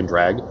click and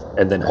drag,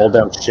 and then hold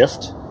down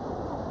Shift.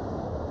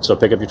 So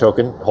pick up your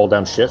token, hold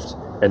down Shift,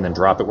 and then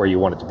drop it where you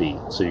want it to be.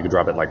 So you can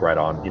drop it like right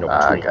on.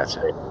 I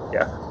gotcha.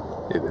 Yeah.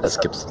 It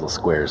skips little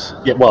squares.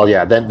 Yeah. Well,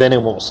 yeah. Then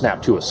it won't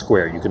snap to a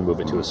square. You can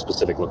move it to a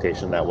specific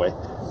location that way.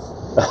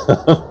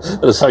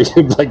 That's how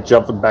you like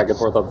jumping back and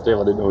forth on the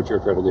table. I didn't know what you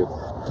were trying to do.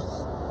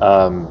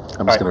 I'm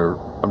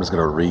just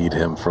gonna read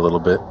him for a little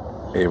bit,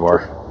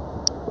 Avar.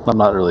 I'm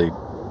not really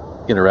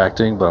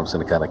interacting, but I'm just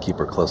gonna kind of keep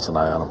her close an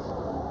eye on him.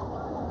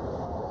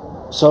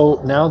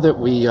 So now that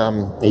we,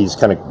 he's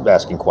kind of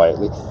asking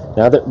quietly.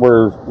 Now that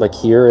we're like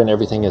here and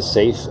everything is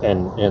safe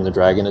and the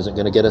dragon isn't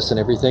going to get us and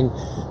everything,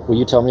 will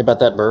you tell me about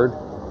that bird?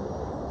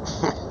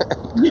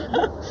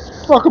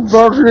 Fucking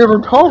bird you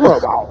even talking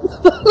about?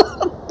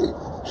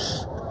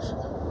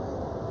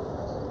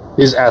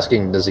 He's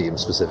asking Nazim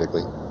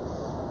specifically.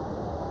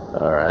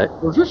 All right.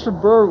 Was this a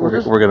bird?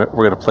 We're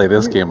gonna play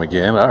this game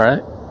again. All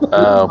right.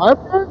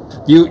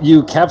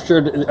 You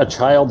captured a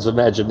child's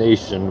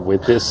imagination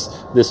with this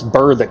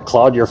bird that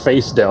clawed your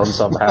face down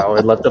somehow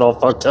and left it all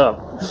fucked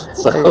up.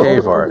 So, hey,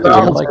 Avar, do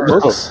you like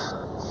books?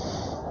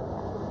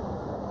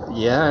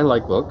 Yeah, I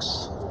like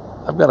books.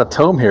 I've got a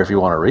tome here if you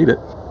want to read it.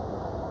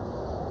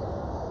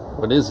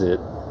 What is it?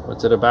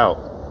 What's it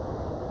about?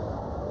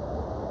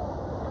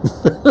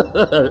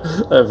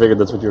 I figured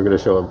that's what you were going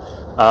to show him.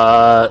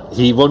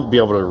 He won't be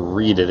able to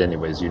read it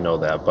anyways, you know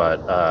that, but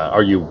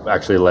are you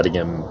actually letting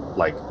him,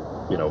 like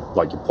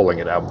you're pulling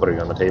it out and putting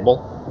it on the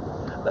table?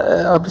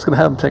 I'm just going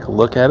to have him take a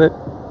look at it.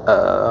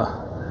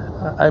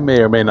 I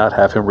may or may not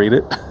have him read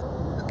it.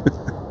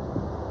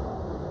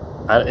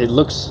 It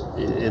looks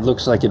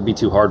like it'd be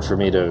too hard for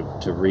me to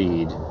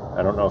read.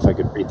 I don't know if I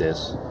could read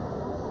this.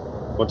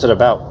 What's it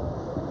about?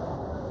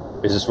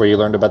 Is this where you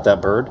learned about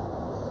that bird?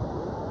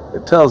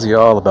 It tells you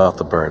all about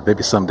the bird.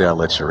 Maybe someday I'll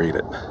let you read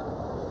it.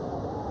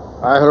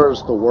 I heard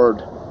it's the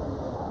word.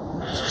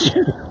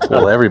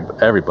 Well,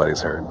 everybody's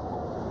heard.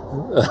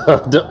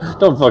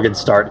 Don't fucking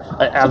start.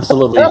 I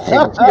absolutely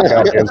hate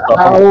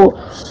How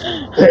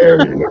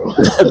dare you?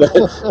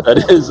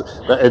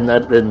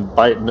 and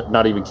by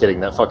not even kidding,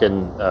 that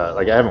fucking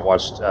I haven't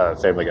watched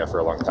Family Guy for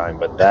a long time,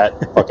 but that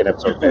fucking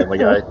episode of Family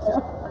Guy,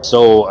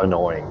 so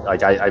annoying.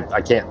 Like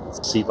I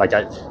can't see,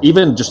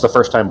 even just the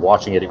first time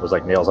watching it, it was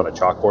like nails on a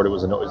chalkboard. It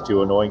was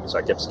too annoying, so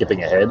I kept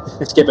skipping ahead.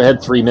 Skip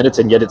ahead 3 minutes,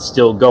 and yet it's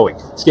still going.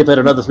 Skip ahead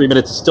another 3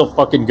 minutes, it's still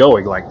fucking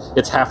going. Like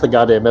it's half the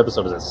goddamn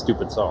episode of that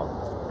stupid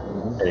song.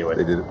 Anyway,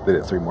 they did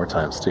it 3 more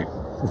times too.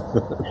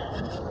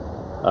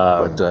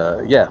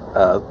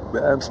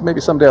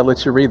 Maybe someday I'll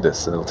let you read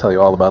this, and it'll tell you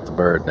all about the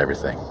bird and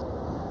everything.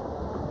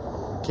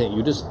 Can't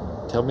you just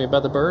tell me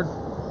about the bird?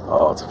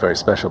 Oh, it's a very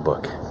special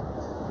book.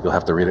 You'll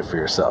have to read it for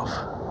yourself.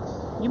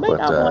 You might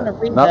not want to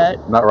read not,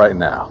 that. Not right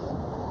now,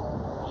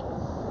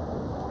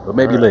 but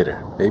maybe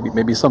later.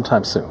 Maybe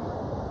sometime soon.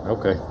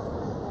 Okay.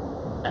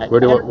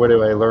 Where do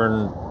I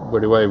learn? Where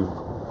do I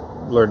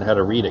learn how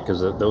to read it?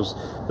 Because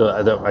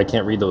I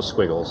can't read those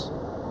squiggles.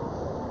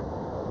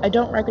 I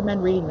don't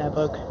recommend reading that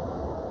book.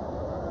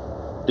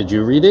 Did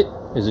you read it?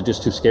 Is it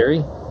just too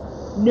scary?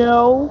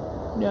 No.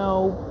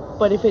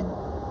 But if it,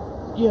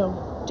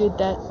 did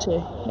that to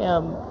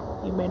him,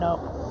 you may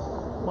not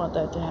want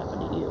that to happen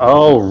to you.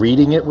 Oh,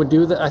 reading it would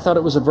do that? I thought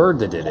it was a bird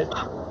that did it.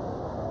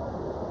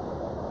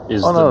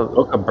 Is the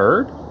book a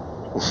bird?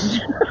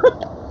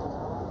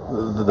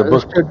 The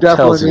book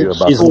tells you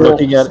about. He's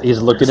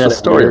looking at the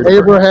story.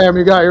 Abraham,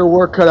 you got your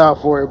work cut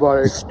out for you,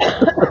 buddy. It's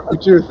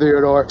you,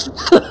 Theodore.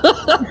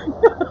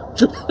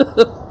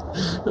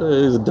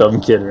 He's a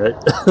dumb kid, right?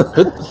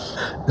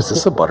 Is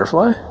this a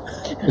butterfly?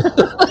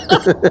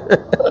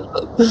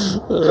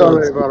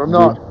 Sorry, but I'm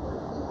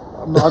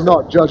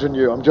not judging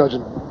you. I'm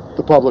judging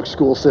the public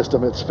school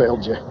system. It's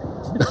failed you.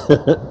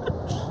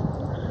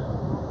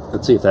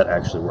 Let's see if that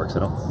actually works. I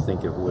don't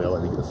think it will.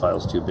 I think the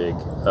file's too big.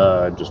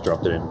 Just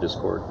dropped it in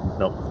Discord.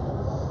 Nope.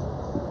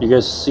 You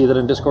guys see that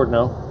in Discord?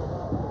 No?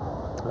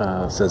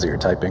 It says that you're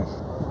typing.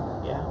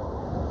 Yeah.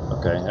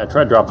 Okay. I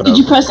tried dropping Did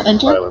you press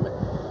enter?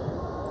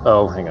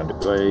 Oh, hang on.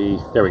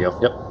 There we go.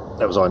 Yep.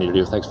 That was all I needed to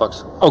do. Thanks,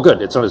 Fox. Oh,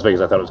 good. It's not as big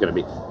as I thought it was going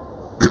to be.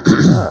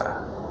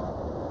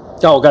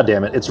 Oh, God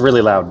damn it. It's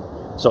really loud.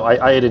 So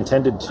I had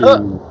intended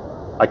to...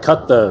 I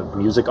cut the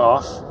music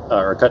off,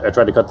 I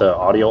tried to cut the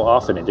audio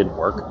off, and it didn't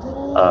work.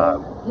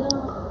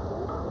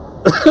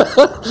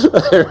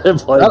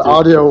 That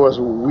audio was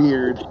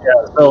weird.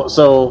 Yeah.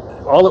 So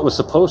all it was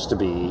supposed to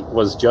be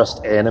was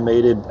just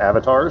animated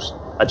avatars.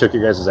 I took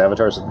your guys'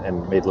 avatars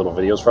and made little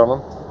videos from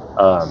them.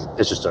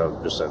 It's just a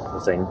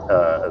thing,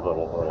 a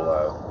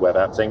little web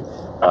app thing.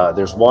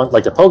 There's one,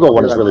 like the Pogo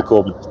one is really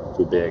cool, but it's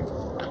too big.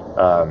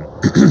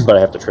 But I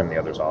have to trim the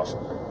others off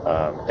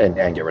and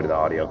get rid of the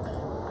audio.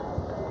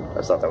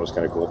 I thought that was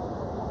kind of cool.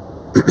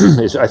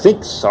 I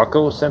think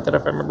Sako sent that,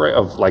 if I remember right,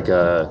 of like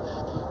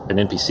an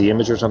NPC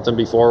image or something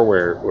before,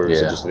 where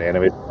it's just an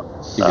animated.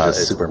 You can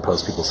just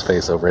superimpose people's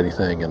face over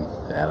anything and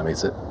it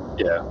animates it.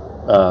 Yeah.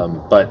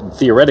 But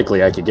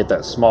theoretically, I could get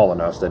that small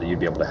enough that you'd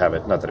be able to have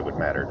it. Not that it would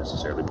matter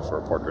necessarily for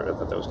a portrait. I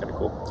thought that was kind of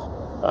cool.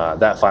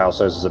 That file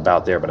size is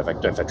about there, but if I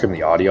trim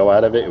the audio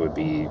out of it, it would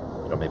be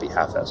maybe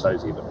half that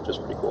size even, which is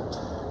pretty cool.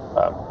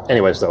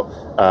 Anyways, though,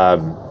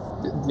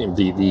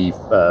 the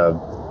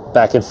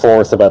back and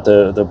forth about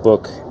the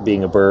book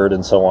being a bird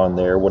and so on.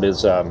 There, what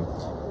is well,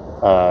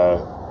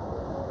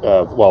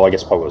 I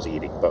guess Pogo's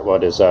eating, but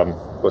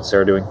what's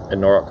Sarah doing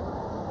in Norok?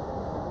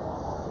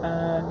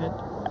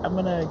 I'm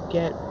gonna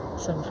get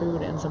some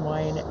food and some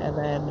wine, and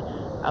then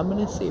I'm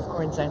gonna see if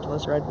Corn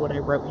Santalis read what I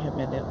wrote him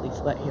and at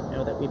least let him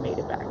know that we made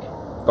it back.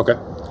 Okay.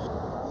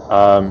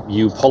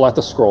 You pull out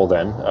the scroll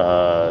then.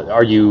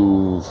 Are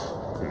you...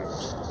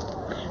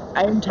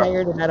 I'm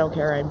tired and I don't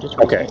care. I'm just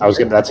reading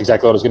okay. That's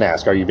exactly what I was going to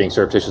ask. Are you being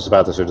surreptitious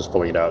about this, or just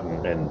pulling it out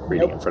and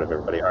reading it in front of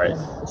everybody? All right.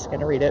 I'm just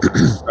going to read it.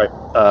 Right.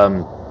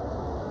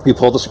 You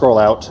pull the scroll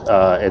out,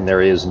 and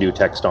there is new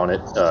text on it.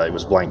 It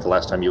was blank the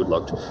last time you had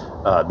looked,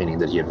 meaning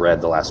that he had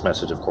read the last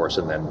message, of course,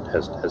 and then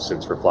has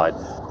since replied.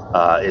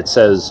 It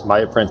says, "My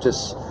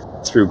apprentice,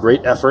 through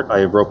great effort, I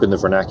have broken the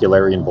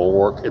vernacularian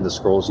bulwark in the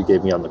scrolls you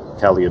gave me on the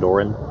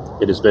Caliodoran.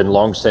 It has been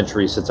long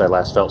centuries since I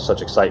last felt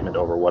such excitement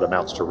over what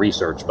amounts to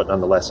research, but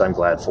nonetheless I'm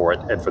glad for it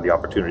and for the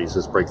opportunities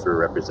this breakthrough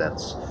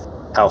represents.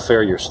 How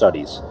fare your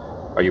studies?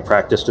 Are you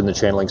practiced in the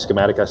channeling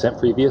schematic I sent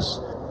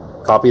previous?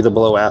 Copy the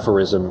below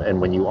aphorism,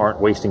 and when you aren't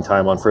wasting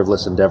time on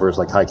frivolous endeavors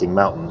like hiking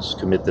mountains,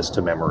 commit this to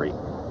memory.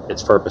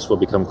 Its purpose will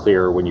become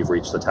clearer when you've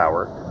reached the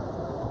tower."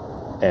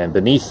 And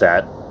beneath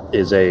that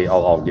is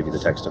I'll give you the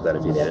text of that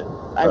if you need it.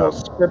 I will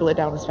scribble it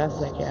down as fast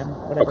as I can,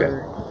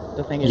 whatever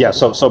the thing is. Yeah,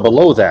 so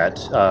below that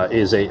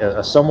is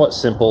a somewhat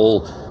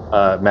simple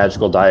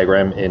magical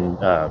diagram in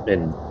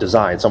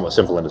design, somewhat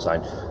simple in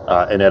design.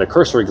 And at a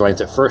cursory glance,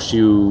 at first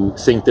you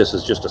think this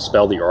is just a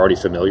spell that you're already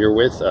familiar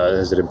with,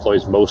 as it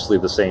employs mostly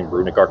the same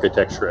runic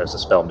architecture as the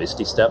spell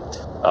Misty Step,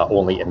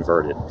 only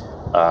inverted.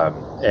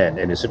 And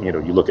it's,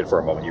 you look at it for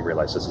a moment, you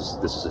realize this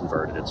is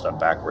inverted. It's done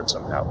backwards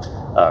somehow.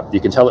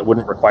 You can tell it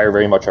wouldn't require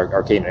very much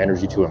arcane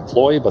energy to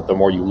employ, but the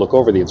more you look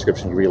over the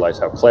inscription, you realize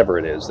how clever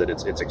it is. That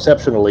it's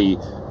exceptionally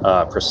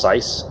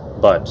precise,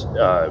 but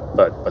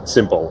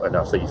simple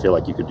enough that you feel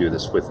like you could do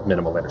this with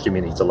minimal energy,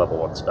 meaning it's a level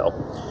 1 spell.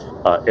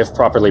 If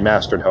properly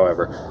mastered,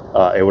 however,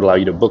 it would allow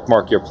you to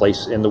bookmark your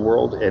place in the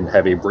world and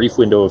have a brief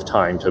window of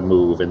time to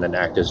move and then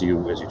act as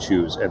you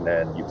choose, and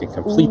then you can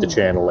complete the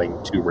channeling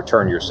to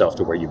return yourself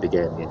to where you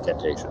began the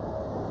incantation.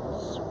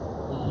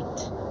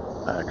 Sweet.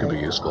 It could be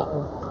useful.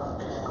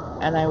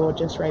 And I will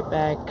just write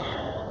back,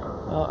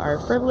 well, our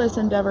frivolous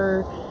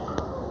endeavor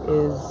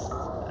is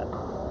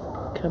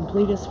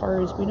complete as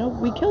far as we know.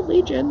 We killed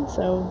Legion,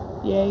 so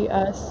yay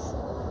us.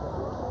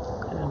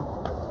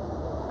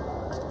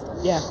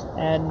 Yeah,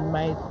 and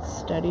my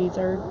studies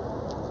are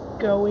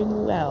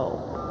going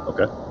well.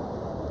 Okay.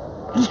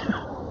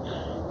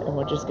 And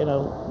we're just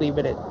gonna leave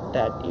it at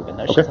that, even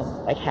though she's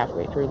only like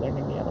halfway through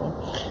learning the other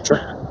one. Sure.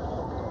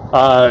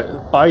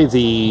 By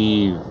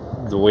the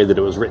way that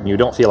it was written, you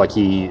don't feel like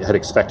he had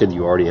expected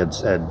you already had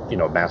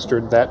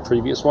mastered that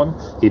previous one.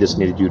 He just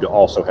needed you to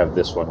also have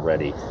this one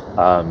ready.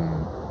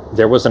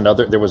 There was a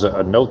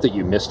note that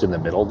you missed in the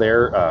middle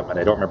there, and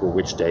I don't remember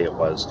which day it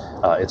was.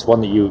 It's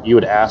one that you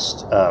had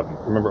asked.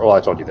 Remember? Well,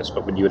 I told you this,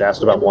 but when you had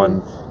asked about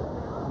one,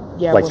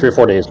 like 3 or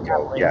 4 days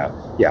ago.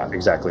 Yeah,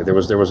 exactly. There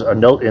was a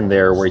note in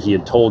there where he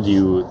had told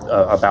you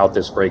about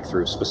this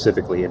breakthrough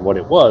specifically, and what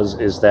it was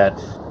is that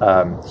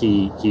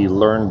he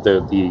learned the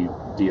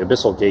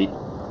Abyssal Gate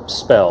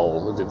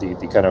spell,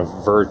 the kind of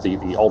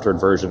the altered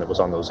version that was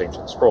on those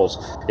ancient scrolls,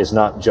 is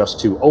not just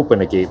to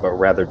open a gate, but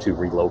rather to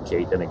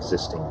relocate an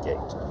existing gate.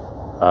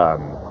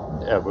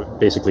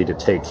 Basically to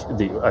take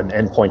an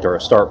endpoint or a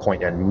start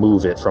point and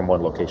move it from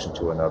one location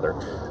to another,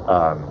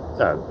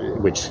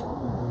 which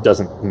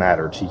doesn't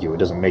matter to you. It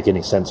doesn't make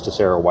any sense to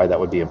Sarah why that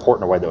would be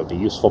important or why that would be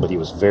useful, but he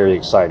was very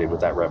excited with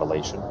that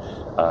revelation.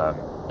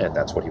 And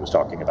that's what he was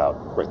talking about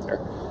right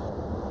there.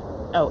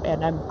 Oh,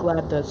 and I'm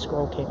glad the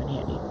scroll came in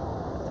handy.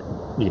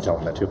 You can tell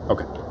him that too?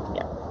 Okay.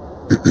 Yeah.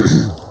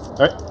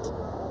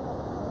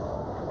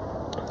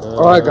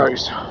 Alright,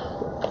 guys.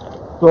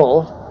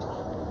 So,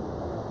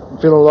 I'm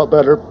feeling a lot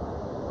better.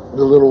 With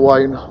a little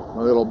wine,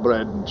 a little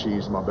bread and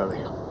cheese in my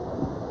belly.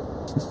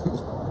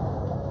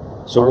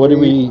 So what do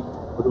we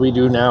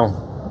do now?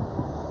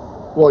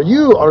 Well,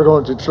 you are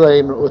going to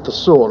train with the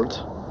sword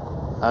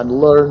and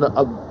learn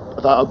that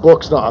a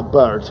book's not a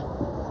bird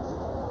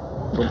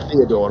from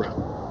Theodore.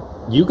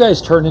 You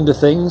guys turn into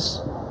things.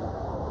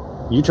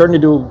 You turned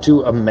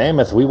into a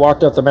mammoth. We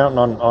walked up the mountain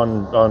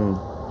on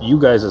you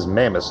guys as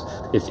mammoths.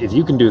 If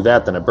you can do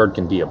that, then a bird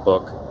can be a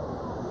book.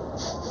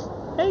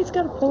 Hey, he's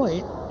got a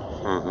point.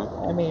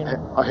 Mm-hmm. I mean,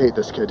 I hate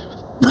this kid.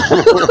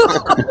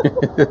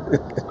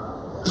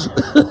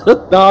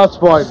 No, that's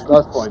fine.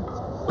 That's fine.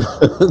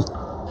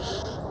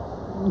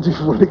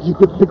 You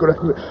could figure it.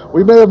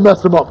 We may have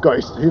messed him up,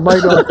 guys. He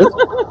might not. He's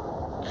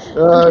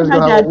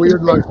gonna have a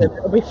weird life.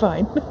 It'll be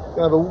fine.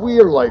 Gonna have a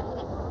weird life.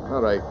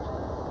 All right.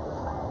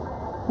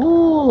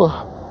 Ooh.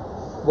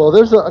 Well,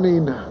 I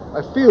mean,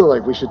 I feel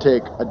like we should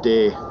take a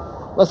day.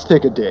 Let's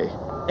take a day.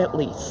 At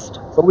least.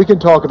 But we can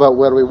talk about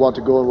where we want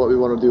to go and what we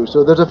want to do.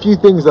 So there's a few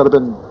things that have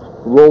been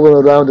rolling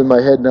around in my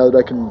head now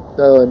that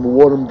I'm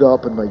warmed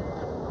up and my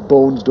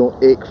bones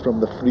don't ache from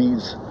the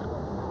freeze.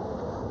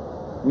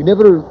 We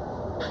never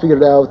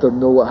figured out or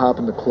know what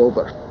happened to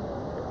Clover.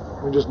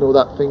 We just know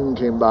that thing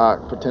came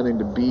back pretending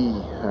to be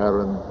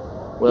her, and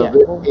wherever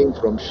it came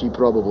from, she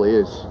probably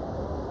is.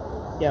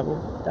 Yeah,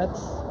 well,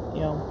 that's,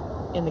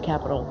 in the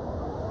capital.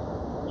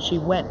 She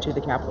went to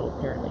the capital,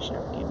 apparently she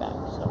never came back,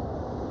 so.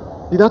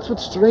 See, that's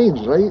what's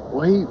strange, right?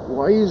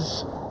 Why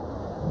is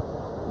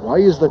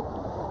the,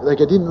 like,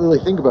 I didn't really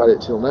think about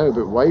it till now,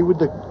 but why would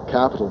the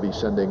capital be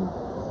sending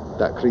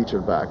that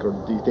creature back? Or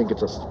do you think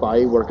it's a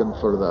spy working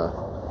for the...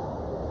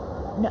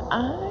 No,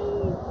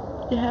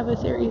 I have a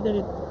theory that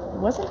it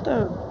wasn't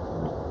the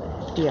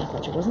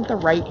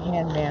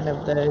right-hand man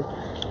of the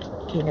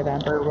King of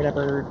Ember, or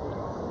whatever,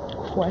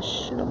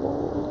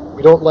 questionable.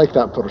 We don't like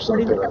that person,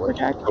 apparently.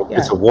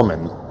 It's a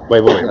woman.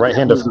 Wait, right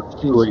hand of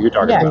who are you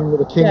talking about? It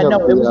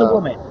was a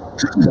woman.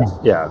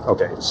 Yeah,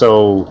 okay.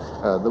 So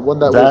the one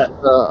that was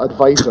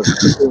advisor to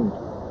the king.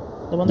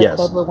 The one that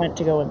Clover went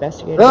to go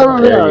investigate.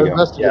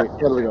 Investigate. Yeah.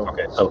 There we go.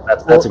 Okay, so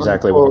that's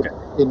exactly what. Okay.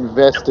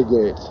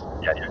 Investigate.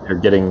 Yeah, you're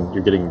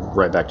getting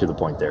right back to the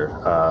point there.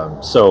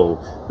 So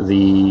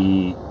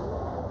the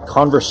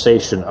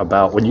conversation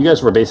about when you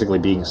guys were basically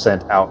being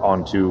sent out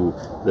onto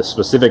the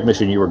specific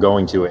mission you were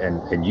going to,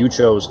 and you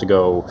chose to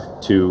go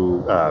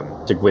to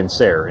Gwyn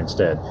Sayre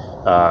instead,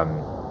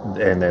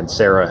 and then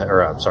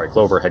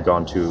Clover had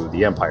gone to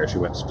the Empire. She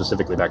went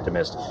specifically back to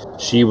Mist.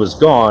 She was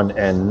gone,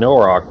 and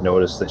Norok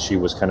noticed that she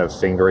was kind of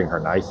fingering her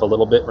knife a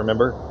little bit.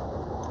 Remember?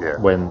 Yeah.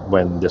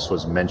 When this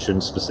was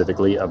mentioned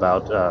specifically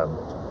about the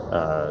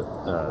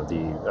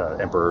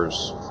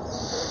Emperor's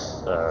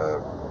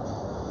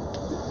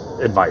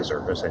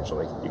advisor,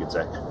 essentially, you could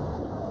say.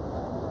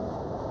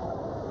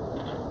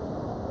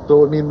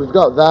 So, I mean, we've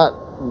got that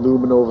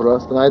looming over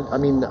us, and I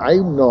mean,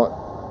 I'm not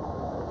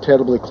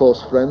terribly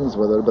close friends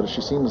with her, but she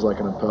seems like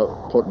an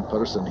important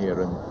person here,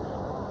 and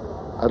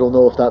I don't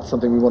know if that's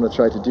something we want to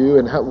try to do.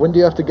 And when do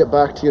you have to get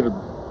back to your,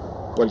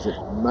 what is it,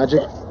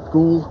 magic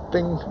school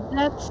thing?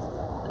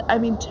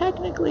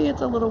 Technically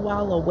it's a little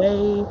while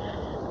away.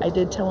 I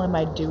did tell him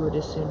I'd do it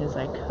as soon as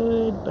I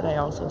could, but I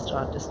also still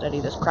have to study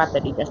this crap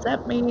that he just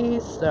sent me,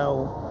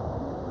 so...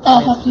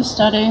 I'll help you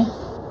study.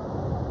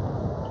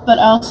 But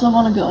I also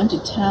want to go into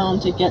town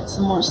to get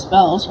some more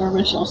spells, or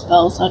ritual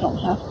spells, so I don't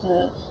have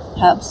to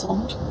have so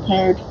much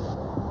prepared.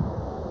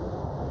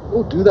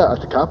 Oh, do that at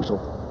the capital.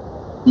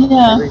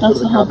 Yeah, that's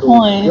the whole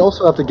point. You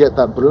also have to get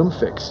that broom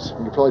fixed.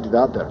 You could probably do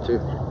that there,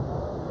 too.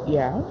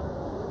 Yeah.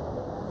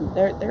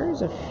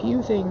 There's a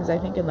few things, I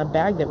think, in the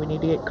bag that we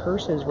need to get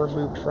curses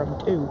removed from,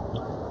 too.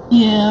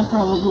 Yeah,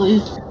 probably.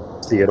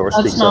 Theodore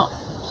speaks up.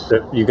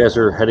 That you guys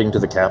are heading to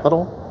the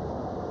capital?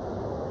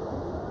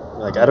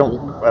 Like, I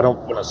don't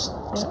want to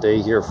stay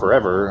here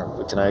forever.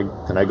 Can I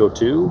go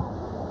too?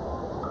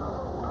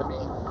 I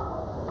mean,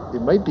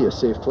 it might be a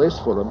safe place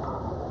for them.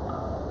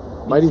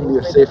 It might even be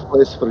a safe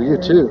place for you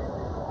too.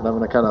 And I'm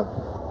going to kind of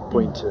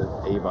point to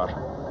Avar.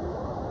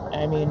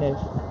 I mean,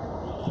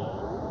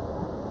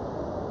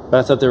 But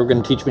I thought they were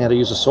going to teach me how to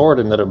use a sword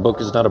and that a book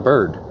is not a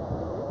bird.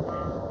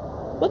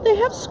 Well, they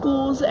have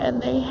schools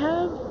and they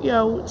have,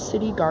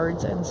 city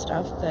guards and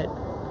stuff that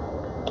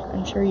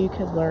I'm sure you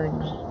could learn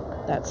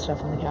that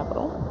stuff in the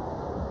capital.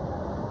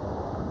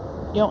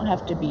 You don't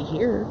have to be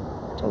here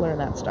to learn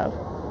that stuff.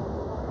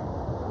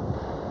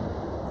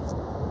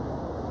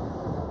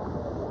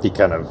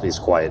 He's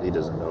quiet. He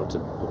doesn't know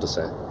what to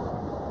say.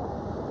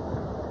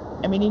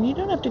 I mean, and you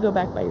don't have to go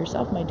back by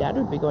yourself. My dad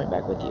would be going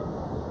back with you.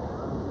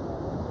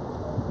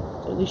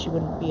 So at least you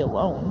wouldn't be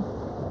alone.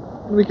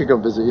 We could go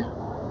visit you.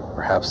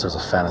 Perhaps there's a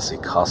fantasy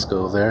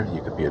Costco there.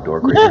 You could be a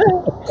door greeter.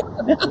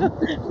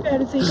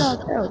 Fantasy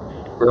Costco.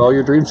 Where all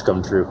your dreams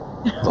come true.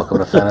 Welcome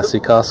to Fantasy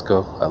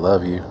Costco. I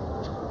love you.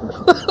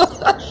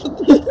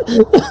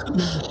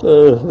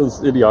 It's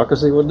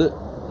Idiocracy, wouldn't it?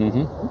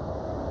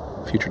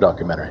 Mm-hmm. Future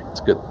documentary.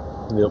 It's good.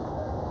 Yep.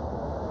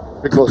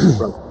 Pretty close to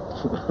front.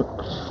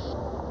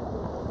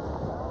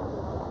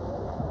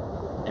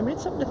 I mean,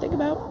 it's something to think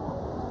about.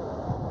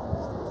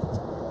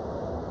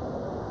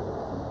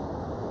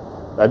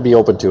 I'd be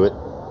open to it,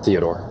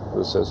 Theodore,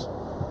 it says.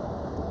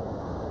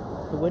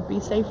 It would be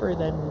safer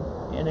than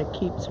in a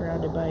keep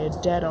surrounded by a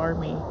dead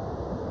army.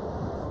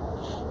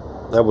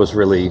 That was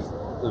really,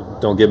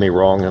 don't get me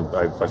wrong,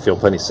 I feel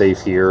plenty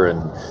safe here,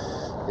 and,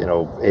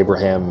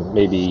 Abraham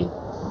maybe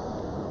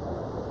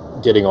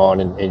getting on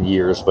in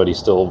years, but he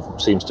still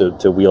seems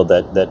to wield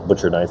that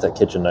butcher knife, that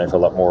kitchen knife, a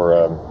lot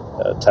more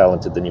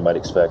talented than you might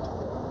expect.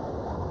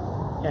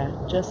 Yeah,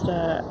 just,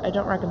 I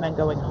don't recommend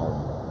going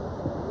home.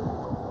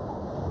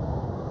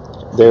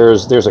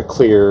 There's a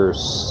clear,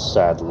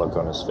 sad look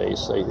on his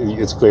face.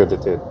 It's clear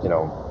that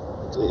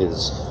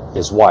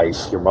his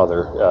wife, your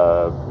mother,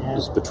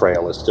 his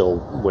betrayal is still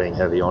weighing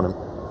heavy on him.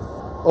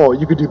 Oh,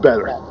 you could do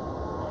better.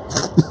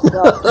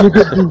 You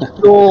could do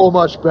so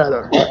much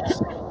better.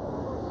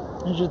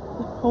 Just,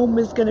 home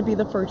is going to be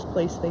the first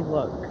place they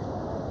look.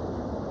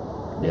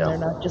 I mean, they're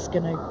not just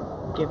going to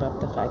give up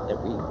the fact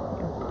that we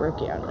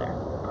broke you out of there.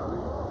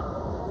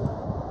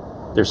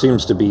 There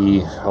seems to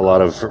be a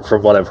lot of,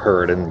 from what I've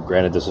heard, and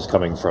granted this is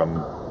coming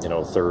from,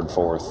 third,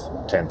 fourth,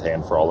 10th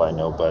hand for all I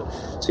know, but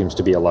seems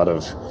to be a lot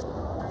of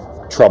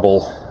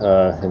trouble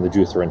in the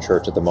Lutheran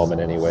church at the moment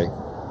anyway.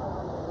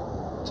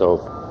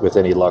 So with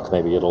any luck,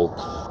 maybe it'll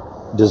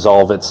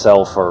dissolve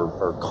itself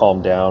or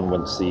calm down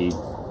once the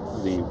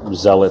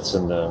zealots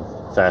and the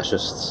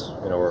fascists,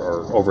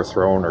 are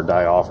overthrown or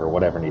die off or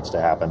whatever needs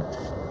to happen,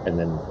 and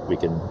then we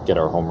can get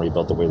our home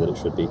rebuilt the way that it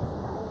should be.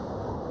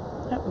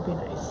 That would be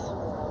nice.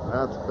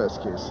 That's the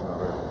best case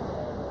scenario.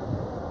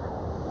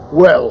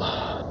 Well,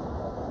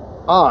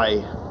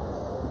 I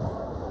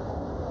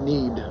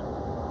need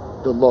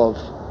the love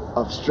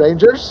of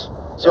strangers,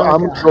 so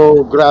I'm going to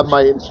go grab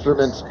my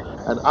instrument,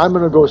 and I'm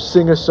going to go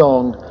sing a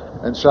song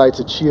and try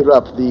to cheer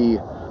up the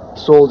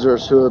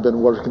soldiers who have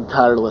been working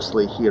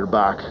tirelessly here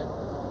back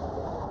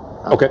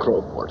at the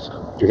Crow Fort.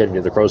 You're heading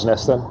to the Crow's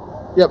Nest then?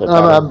 Yep,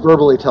 I'm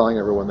verbally telling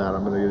everyone that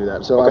I'm going to do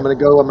that. So I'm going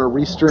to go, I'm going to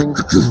restring.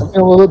 I'm feeling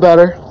a little bit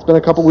better. It's been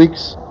a couple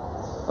weeks.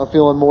 I'm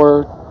feeling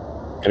more...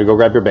 Gonna go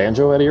grab your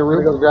banjo out of your room?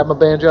 I'm going to go grab my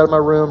banjo out of my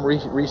room,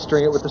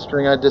 restring it with the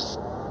string I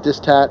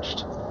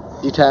detached,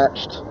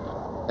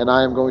 and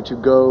I am going to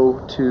go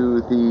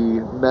to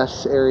the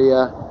mess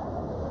area.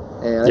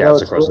 And I know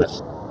it's a Crow's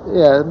Nest.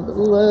 Yeah,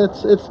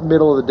 it's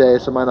middle of the day,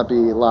 so it might not be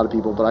a lot of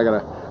people, but I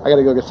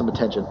gotta go get some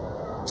attention.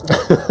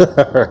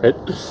 All right.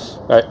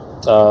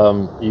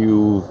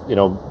 You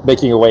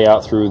making your way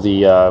out through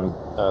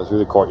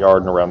the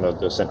courtyard and around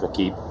the central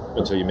keep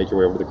until you make your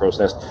way over the Crow's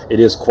Nest. It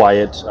is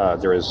quiet.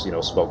 There is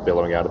smoke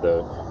billowing out of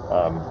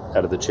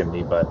the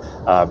chimney, but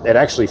it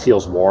actually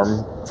feels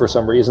warm for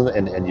some reason,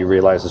 and you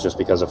realize it's just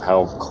because of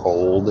how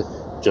cold,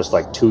 just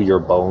like to your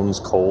bones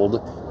cold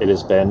it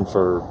has been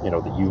for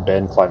that you've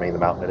been climbing the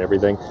mountain and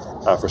everything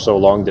for so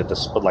long that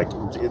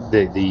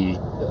the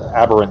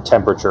aberrant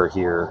temperature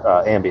here,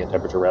 ambient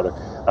temperature rather,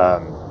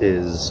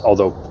 is,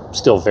 although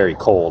still very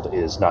cold,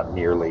 is not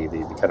nearly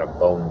the kind of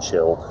bone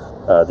chill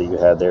that you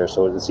had there.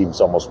 So it seems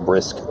almost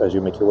brisk as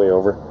you make your way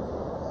over.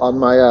 On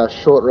my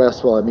short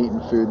rest while I'm eating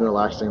food and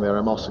relaxing there,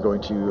 I'm also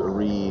going to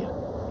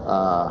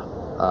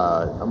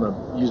I'm going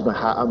to use my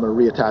hat. I'm going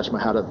to reattach my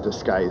hat of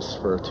disguise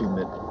for 2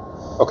 minutes.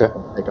 Okay.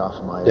 Take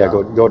off my...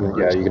 go and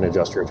you can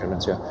adjust your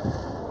attendance, all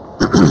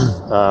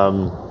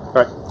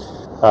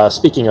right.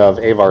 Speaking of,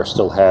 Avar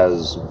still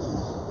has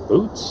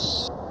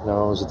boots?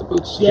 No, is it the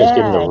boots? You guys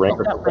give him the ring?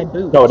 My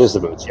boots. No, it is the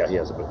boots. Yeah, he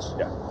has the boots.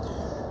 Yeah.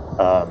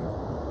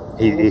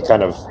 He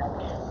kind of...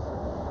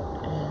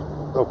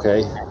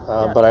 Okay.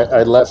 But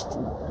I left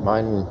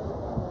mine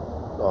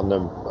on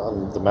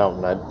the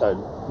mountain. I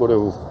would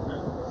have...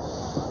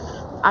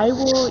 I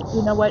will,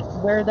 you know what,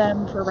 wear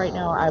them for right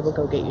now. I will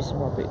go get you some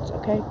more boots,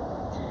 okay?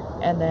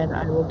 And then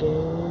I will give...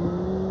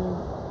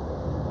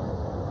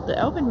 The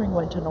Elven Ring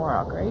went to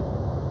Norok, right?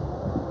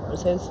 That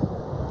was his?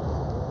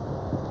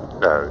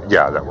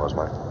 Yeah, that was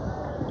mine.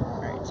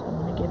 Alright, so I'm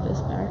going to give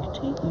this back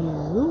to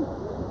you.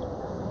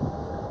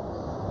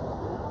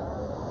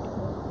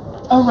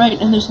 Oh, right,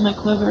 and there's my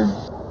quiver.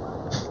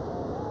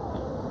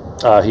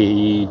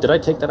 Did I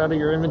take that out of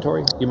your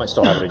inventory? You might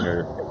still have it in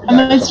your... I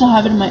might still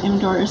have it in my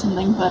inventory or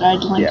something, but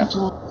I'd like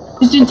to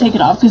just didn't take it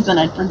off because then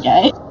I'd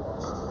forget.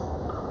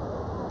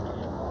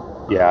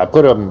 Yeah, I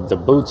put them. The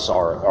boots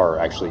are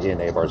actually in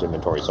Avar's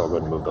inventory, so I'll go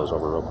ahead and move those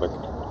over real quick.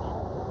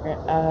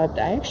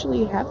 I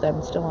actually have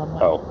them still on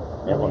my... Oh,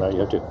 yeah, well now you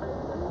have to.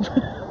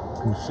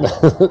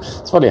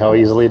 It's funny how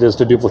easily it is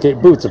to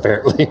duplicate boots,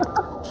 apparently.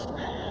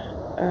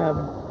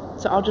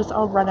 So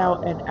I'll run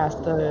out and ask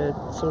the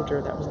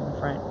soldier that was in the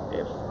front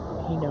if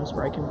he knows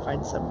where I can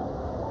find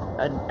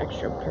an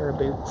extra pair of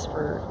boots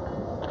for,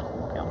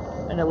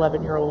 an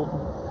 11-year-old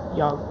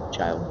young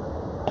child.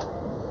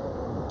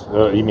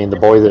 You mean the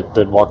boy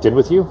that walked in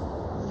with you?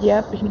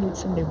 Yep, he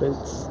needs some new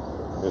boots.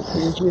 He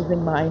was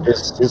using mine.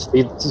 His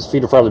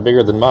feet are probably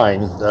bigger than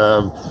mine.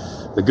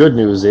 The good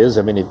news is,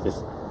 I mean, if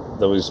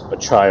though he's a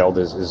child,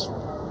 his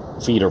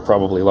feet are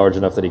probably large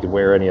enough that he could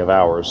wear any of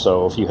ours.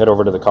 So if you head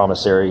over to the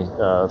commissary,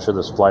 I'm sure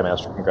the supply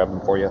master can grab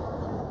them for you.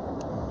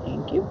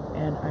 Thank you,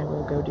 and I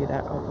will go do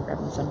that. I'll go grab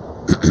them some.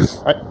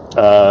 All right.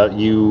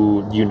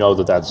 You know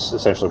that's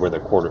essentially where the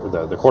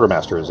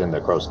quartermaster is in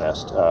the crow's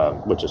nest,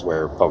 which is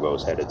where Pogo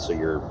is headed. So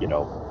you're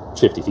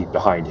 50 feet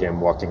behind him,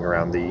 walking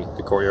around the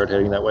courtyard,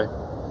 heading that way.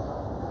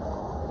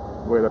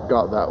 Wait, I've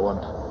got that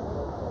one.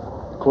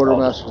 The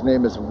quartermaster's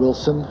name is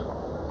Wilson,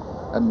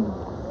 and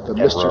the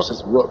mistress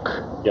is Rook.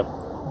 Yep.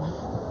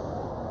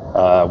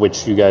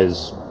 Which you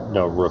guys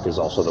know, Rook is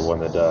also the one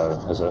that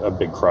has a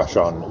big crush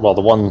on. Well,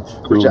 the one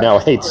who now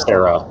hates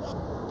Sarah.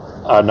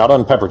 Not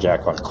on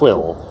Pepperjack, on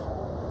Quill.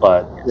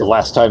 But the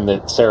last time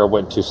that Sarah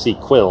went to see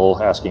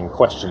Quill asking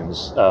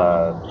questions,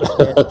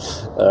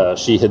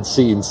 she had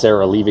seen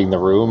Sarah leaving the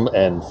room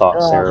and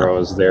thought Sarah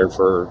was there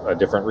for a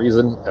different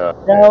reason.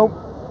 Nope.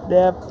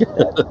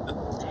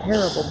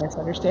 Terrible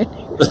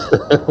misunderstanding.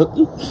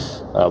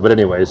 But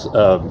anyways,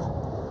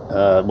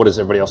 what is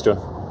everybody else doing?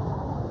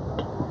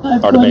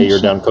 Artemis,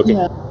 you're down cooking?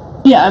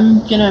 Yeah,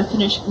 I'm gonna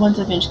finish. Once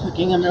I finish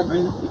cooking, I'm gonna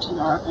bring the food to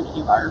Nora and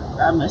Avar,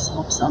 grab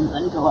myself some,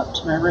 then go up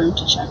to my room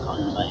to check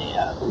on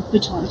my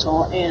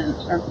botanical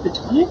or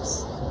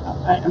botanics.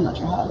 I'm not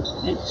sure how to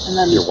say it. And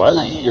then your what?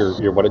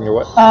 Your what and your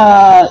what?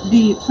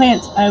 The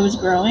plants I was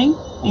growing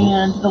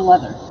and the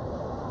leather.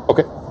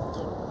 Okay.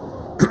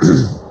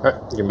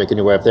 Alright, you're making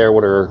your way up there.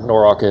 What are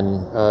Norok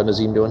and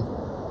Nazim doing?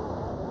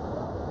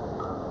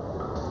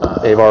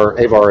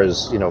 Avar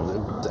is,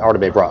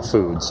 Artemis brought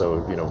food,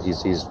 so,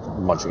 he's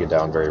munching it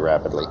down very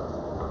rapidly.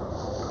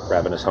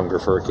 Ravenous hunger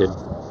for a kid.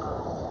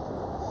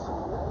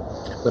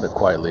 I'm going to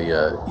quietly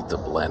eat the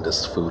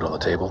blandest food on the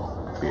table,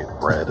 be it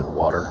bread and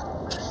water.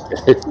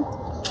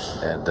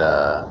 And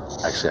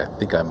actually, I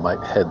think I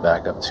might head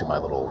back up to my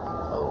little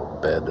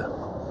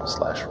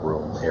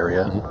bed/room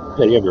area.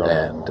 Mm-hmm. Yeah, you have your own.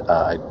 And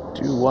I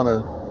do want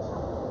to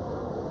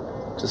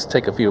just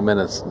take a few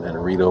minutes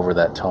and read over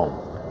that tome,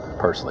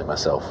 personally,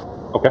 myself.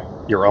 Okay.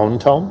 Your own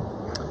tome?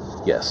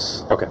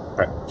 Yes. Okay. All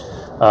right.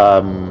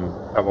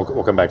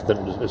 We'll come back to that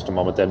in just a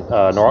moment then.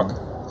 Norok?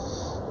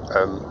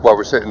 While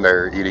we're sitting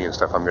there eating and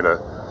stuff, I'm going to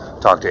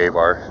talk to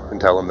Avar and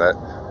tell him that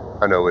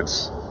I know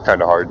it's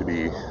kind of hard to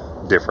be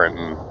different,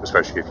 and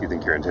especially if you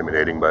think you're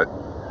intimidating, but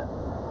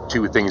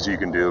 2 things you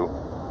can do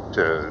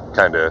to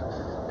kind of,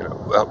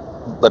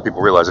 let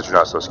people realize that you're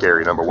not so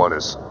scary. Number 1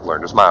 is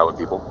learn to smile at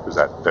people, because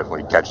that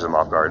definitely catches them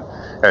off guard.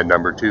 And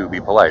number 2, be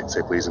polite.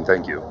 Say please and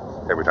thank you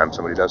every time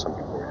somebody does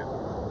something for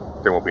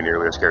you. They won't be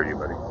nearly as scared of you,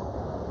 buddy.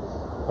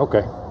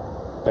 Okay.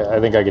 I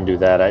think I can do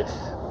that.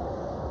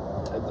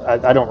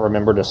 I don't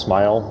remember to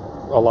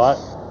smile a lot,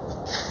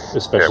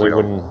 especially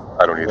when...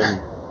 I don't either.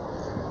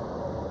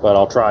 But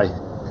I'll try.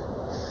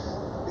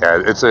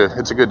 Yeah, it's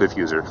a good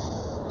diffuser.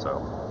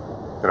 So,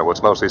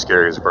 what's mostly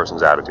scary is a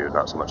person's attitude,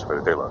 not so much the way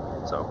that they look.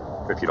 So,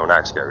 if you don't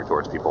act scary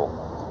towards people,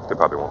 they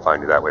probably won't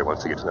find you that way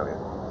once they get to know you.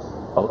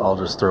 I'll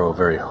just throw a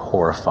very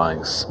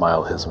horrifying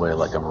smile his way,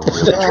 like I'm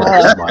really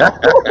trying to smile.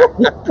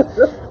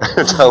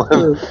 Tell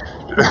him,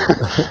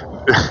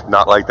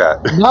 not like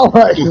that. Not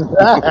like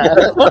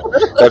that.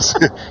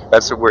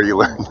 That's where you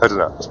learn how to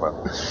not smile.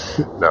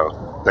 No,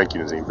 thank you,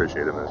 Nazim.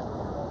 Appreciate it, man.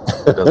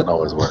 It doesn't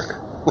always work.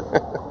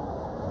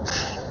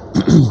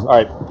 All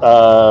right.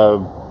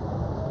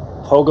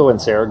 Pogo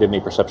and Sarah, give me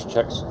perception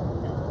checks.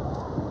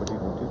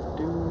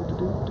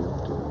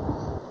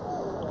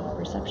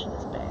 Perception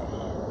is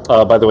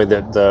bad. By the way,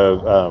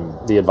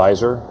 the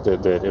advisor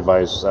that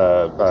advised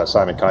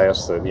Simon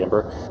Caius, the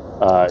Emperor,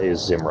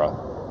 is Zimra.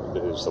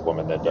 Is the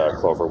woman that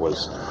Clover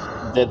was...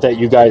 That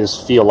you guys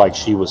feel like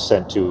she was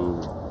sent to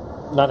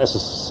not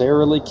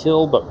necessarily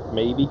kill, but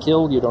maybe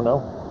kill. You don't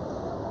know.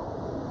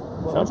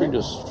 Foundry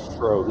just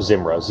throw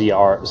Zimra,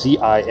 Zimrah.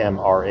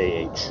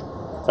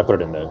 I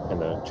put it in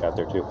the chat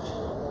there too.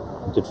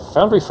 Did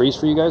Foundry freeze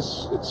for you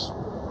guys? It's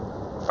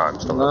I'm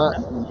still not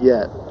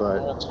yet,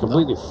 but it's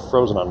completely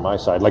frozen on my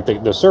side. Like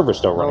the server's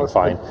still running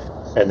fine,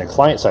 and the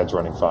client side's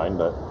running fine,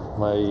 but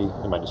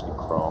it might just be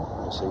Chrome.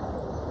 Let me see.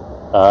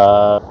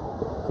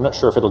 I'm not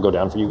sure if it'll go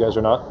down for you guys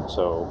or not.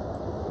 So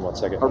 1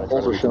 second. Our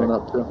balls are showing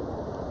up too.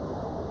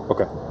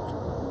 Okay.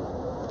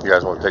 You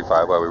guys want to take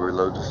 5 while we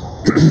reload?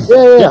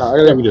 Yeah. I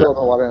gotta we do fill that.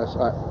 the water in this.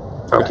 All right.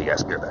 Okay,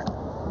 guys, be right back.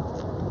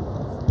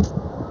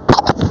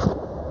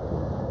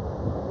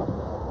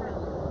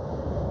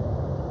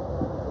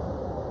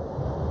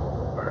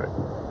 All right.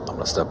 I'm going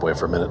to step away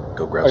for a minute,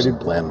 go grab some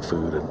bland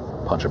food, and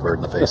punch a bird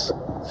in the face.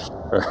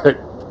 All right.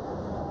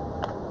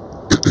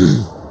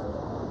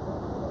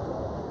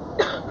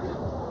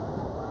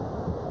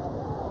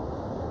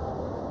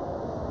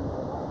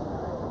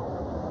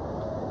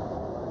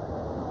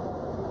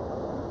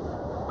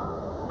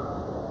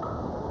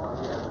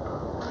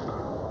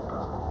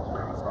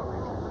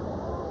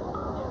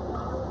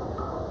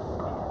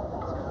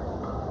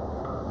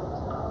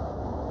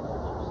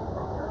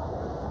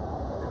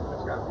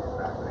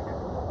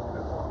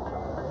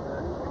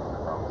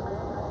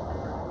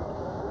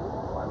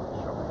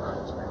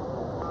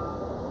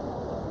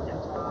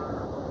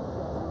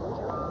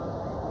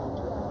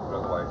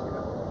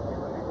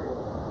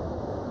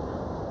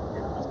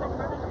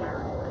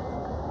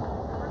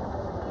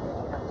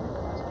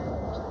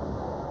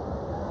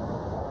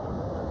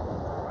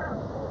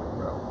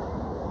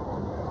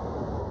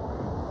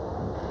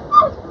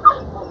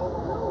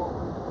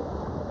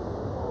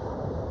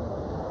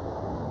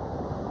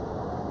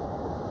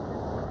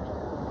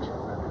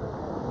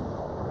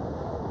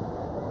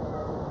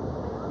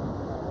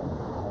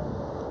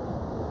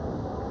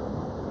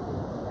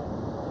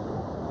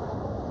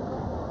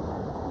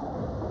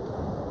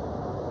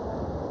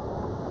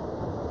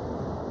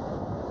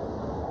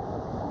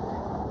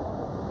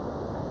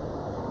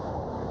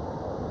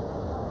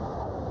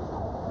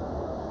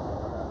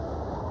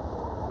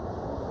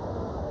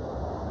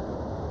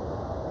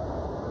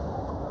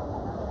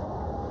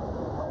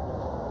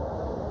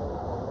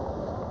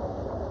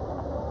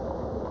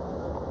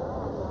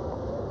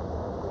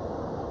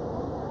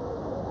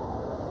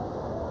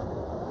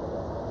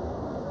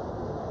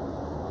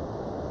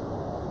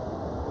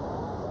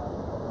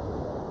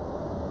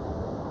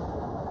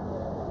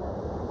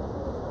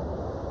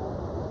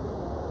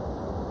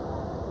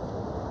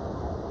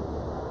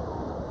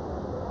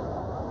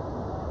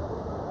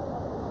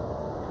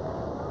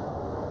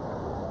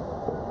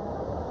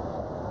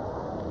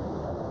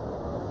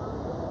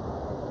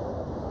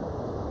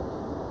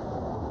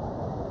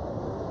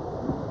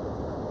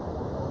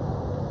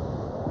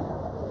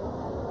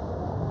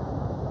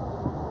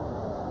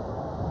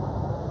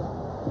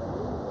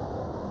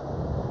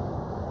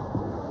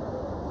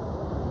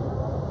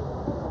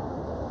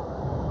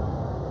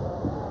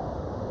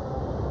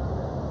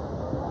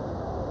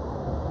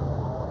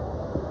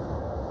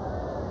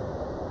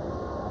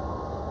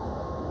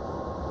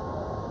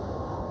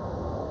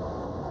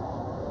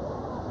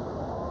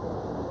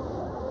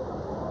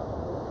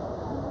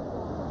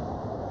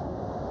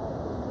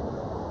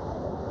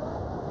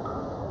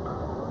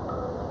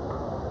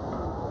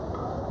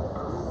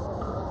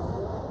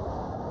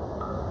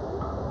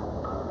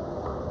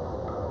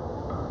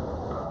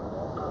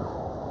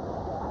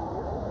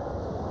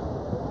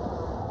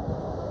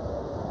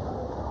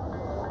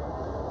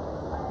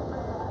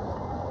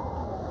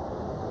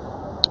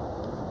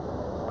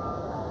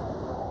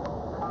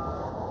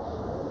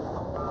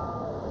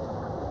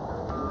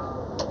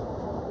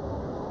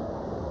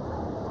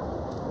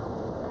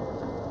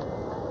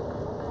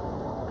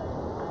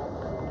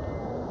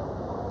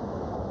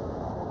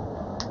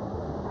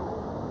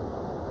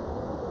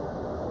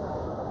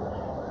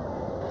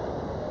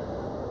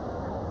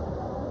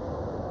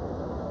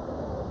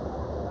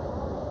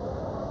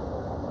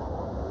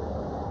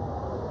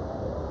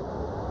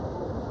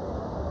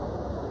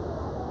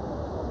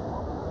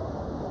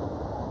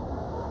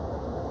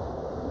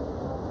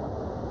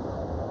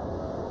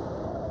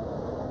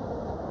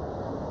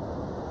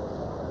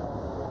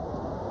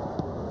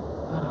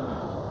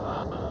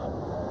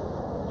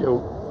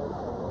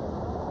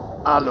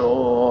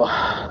 Hello.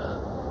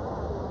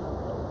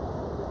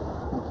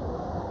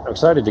 I'm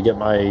excited to get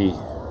my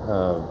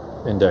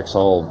index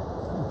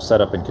all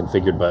set up and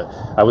configured, but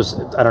I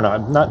don't know,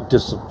 I'm not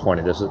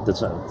disappointed.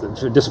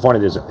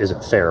 Disappointed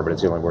isn't fair, but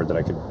it's the only word that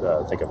I could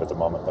think of at the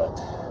moment. But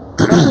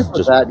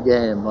just that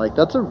game, like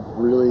that's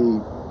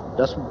probably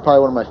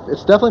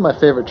it's definitely my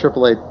favorite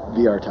AAA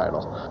VR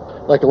title.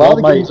 Like a lot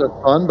of the games are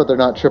fun, but they're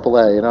not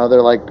AAA. You know,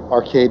 they're like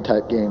arcade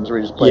type games where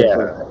you just play.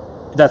 Yeah,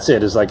 that's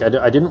it. Is like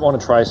I didn't want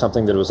to try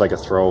something that was like a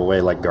throwaway,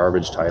 like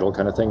garbage title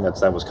kind of thing.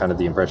 That was kind of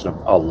the impression of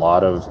a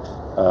lot of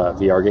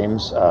VR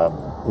games.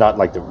 Not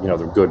like the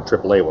good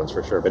AAA ones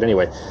for sure. But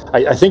anyway,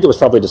 I think it was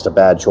probably just a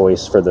bad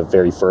choice for the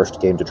very first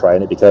game to try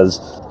in it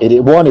because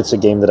it's a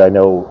game that I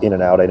know in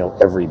and out. I know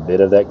every bit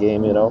of that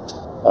game,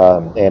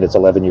 and it's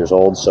 11 years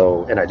old.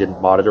 So, and I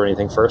didn't mod it or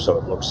anything first, so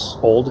it looks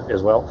old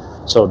as well.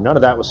 So none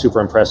of that was super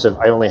impressive.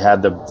 I only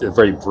had the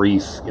very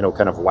brief,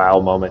 kind of wow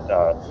moment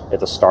at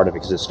the start of it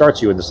because it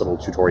starts you in this little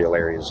tutorial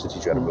area to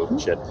teach you how to move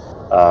and shit.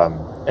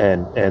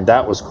 And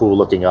that was cool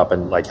looking up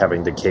and like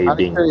having the cave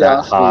being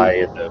that high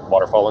and the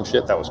waterfall and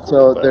shit. That was cool.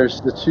 So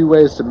there's the two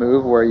ways to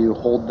move where you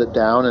hold it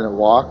down and it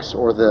walks,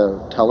 or the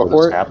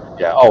teleport. Or the snap.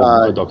 Yeah.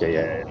 Oh, okay.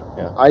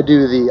 Yeah. I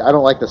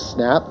don't like the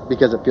snap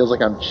because it feels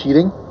like I'm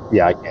cheating.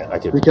 Yeah, I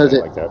can't. Because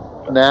it like that.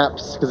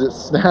 Snaps. Because it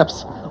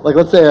snaps. Like,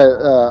 let's say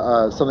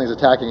something's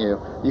attacking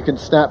you. You can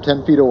snap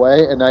 10 feet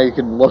away, and now you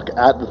can look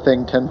at the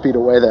thing 10 feet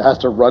away that has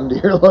to run to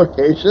your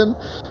location.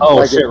 Oh,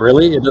 like shit,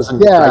 really? It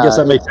doesn't... Yeah. I guess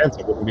that makes sense.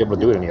 It wouldn't be able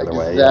to do it any other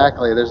way.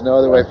 Exactly. Yeah. There's no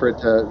other way for it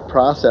to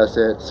process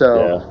it.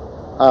 So,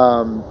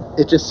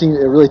 it just seems...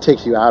 It really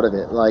takes you out of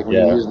it, like,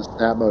 when you use the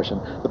snap motion.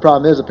 The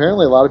problem is,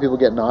 apparently, a lot of people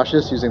get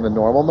nauseous using the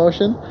normal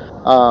motion.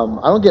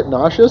 I don't get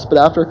nauseous, but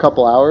after a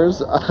couple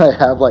hours, I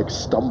have, like,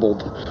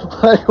 stumbled.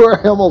 Like, where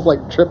I almost,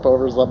 like, trip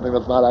over something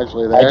that's not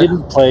actually there. I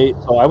didn't play...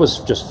 So I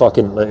was just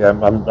fucking... Like,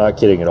 I'm not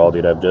kidding at all,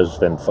 dude. I've just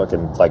been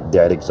fucking, like,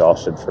 dead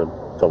exhausted for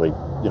probably,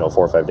 4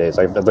 or 5 days.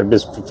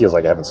 This feels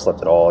like I haven't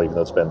slept at all, even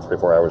though it's been 3 or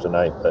 4 hours a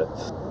night. But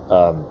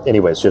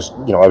anyways, just,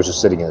 I was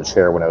just sitting in a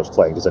chair when I was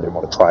playing because I didn't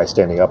want to try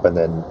standing up. And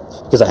then...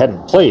 Because I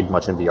hadn't played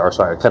much in VR,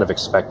 so I kind of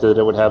expected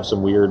it would have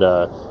some weird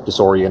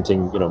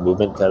disorienting,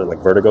 movement, kind of like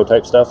vertigo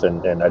type stuff.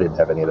 And I didn't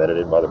have any of that. It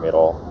didn't bother me at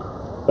all.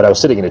 But I was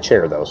sitting in a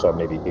chair, though, so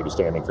maybe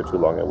standing for too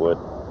long I would.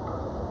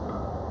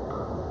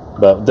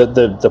 But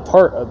the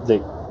part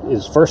that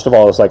is, first of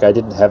all, is like I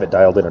didn't have it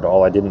dialed in at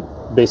all. I didn't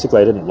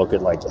look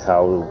at like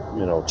how,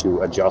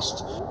 to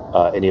adjust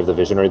any of the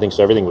vision or anything.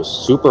 So everything was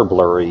super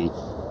blurry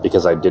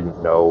because I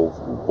didn't know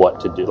what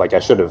to do. Like I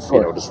should have,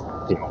 just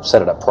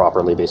set it up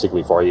properly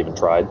basically before I even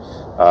tried.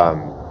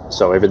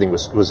 So everything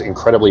was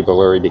incredibly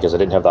blurry because I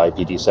didn't have the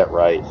IPD set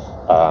right.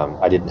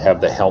 I didn't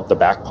have the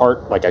back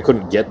part. Like I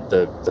couldn't get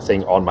the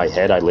thing on my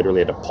head. I literally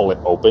had to pull it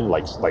open,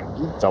 like felt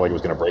like it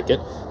was going to break it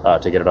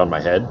to get it on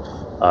my head.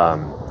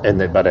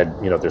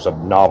 There's a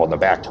knob on the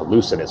back to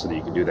loosen it so that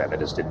you can do that. And I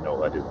just didn't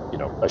know.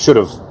 I should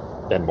have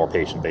been more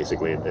patient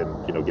basically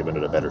and given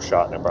it a better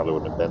shot, and it probably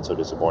wouldn't have been so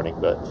disappointing.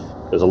 But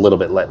it was a little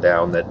bit let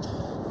down that.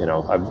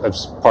 I've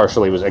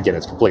partially again,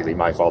 it's completely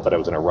my fault that I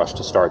was in a rush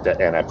to start that,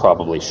 and I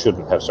probably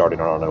shouldn't have started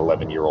on an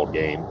 11-year-old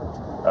game,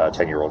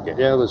 10-year-old game.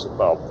 Yeah,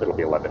 it'll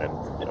be 11 in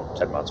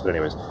 10 months. But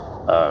anyways,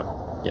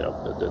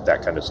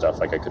 that kind of stuff.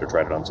 Like I could have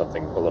tried it on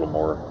something a little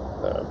more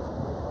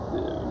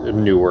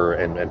newer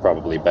and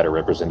probably better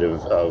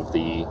representative of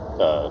the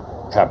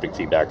haptic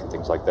feedback and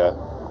things like that.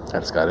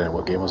 And Skyrim,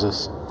 what game was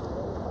this?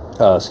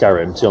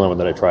 Skyrim. It's the only one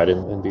that I tried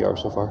in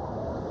VR so far.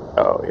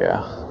 Oh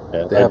yeah.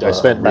 Yeah, I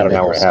spent about an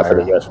hour and a half of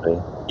it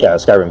yesterday. Yeah,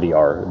 Skyrim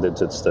VR.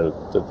 It's the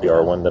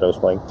VR one that I was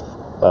playing.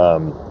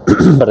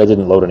 But I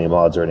didn't load any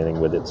mods or anything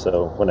with it,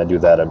 so when I do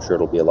that, I'm sure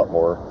it'll be a lot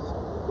more,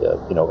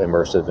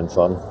 immersive and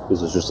fun.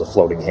 Because it's just a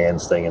floating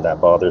hands thing, and that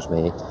bothers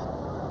me.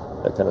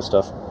 That kind of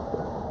stuff.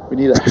 We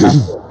need a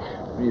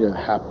haptic. We need a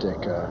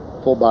haptic,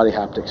 full body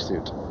haptic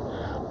suit.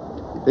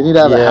 They need to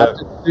have a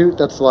haptic suit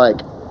that's like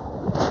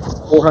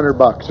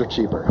 $400 or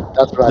cheaper.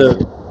 That's what I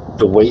need.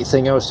 The weight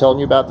thing I was telling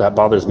you about, that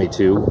bothers me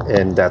too,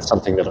 and that's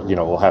something that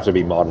will have to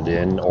be modded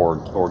in,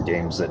 or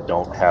games that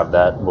don't have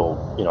that will,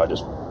 I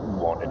just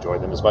won't enjoy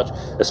them as much,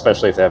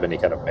 especially if they have any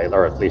kind of melee,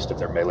 or at least if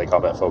they're melee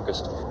combat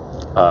focused,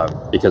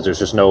 because there's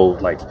just no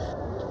like.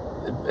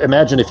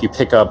 Imagine if you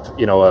pick up,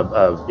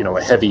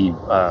 a heavy,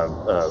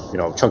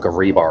 chunk of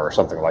rebar or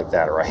something like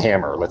that, or a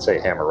hammer. Let's say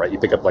a hammer, right? You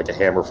pick up like a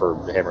hammer for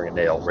hammering a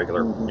nail,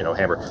 regular,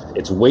 hammer.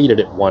 It's weighted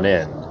at one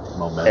end.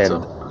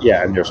 Momentum.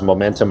 And there's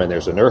momentum and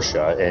there's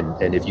inertia,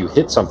 and if you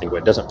hit something but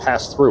it doesn't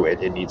pass through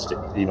it, it needs to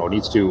feel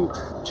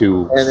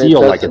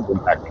like it's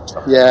impacting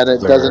something. Yeah, and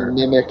it doesn't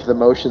mimic the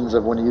motions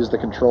of when you use the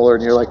controller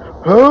and you're like,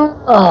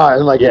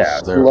 and like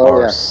there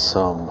are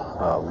some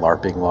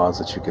LARPing mods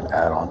that you can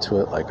add onto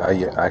it. Like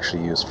I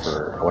actually use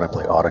for when I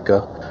play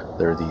Audica,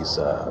 there are these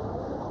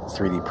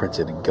 3D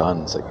printed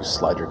guns that you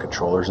slide your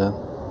controllers in.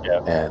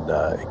 Yeah. And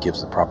it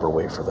gives the proper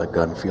weight for the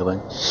gun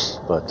feeling.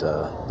 But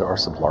there are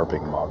some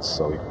LARPing mods,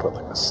 so you can put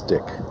like a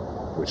stick,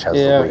 which has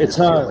the weight to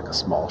feel like a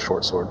small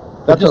short sword.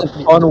 That's a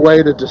fun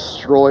way to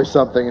destroy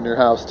something in your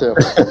house too.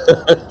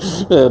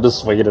 Just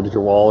swing it into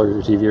your wall or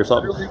your TV or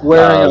something.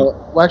 Well,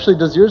 actually,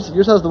 does yours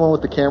has the one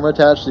with the camera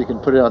attached, so you can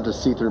put it onto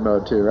see-through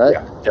mode too, right?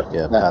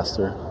 Yeah,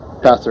 pass-through.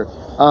 Pass-through.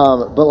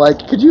 But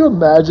like, could you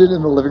imagine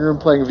in the living room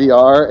playing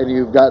VR and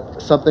you've got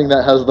something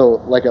that has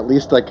at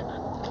least 8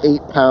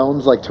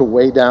 pounds, to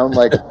weigh down,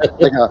 my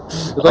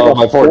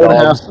poor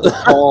dog.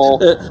 Tall.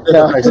 It's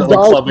like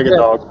clubbing a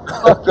dog.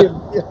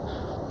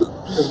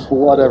 There's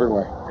blood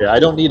everywhere. Yeah, I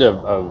don't need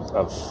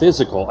a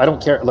physical. I don't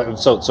care.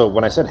 So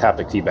when I said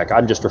haptic feedback,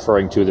 I'm just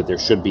referring to that there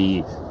should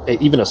be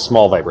even a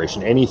small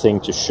vibration, anything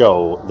to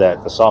show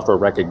that the software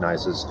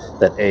recognizes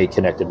that A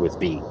connected with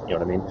B. You know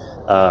what I mean?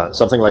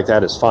 Something like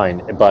that is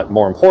fine. But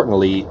more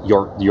importantly,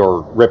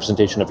 your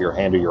representation of your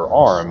hand or your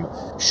arm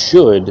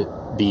should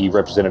be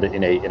represented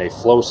in a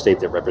flow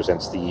state that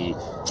represents the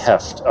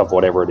heft of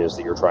whatever it is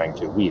that you're trying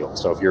to wield.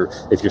 So if you're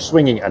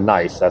swinging a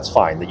knife, that's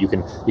fine. That you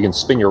can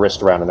spin your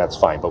wrist around and that's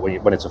fine. But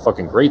when it's a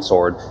fucking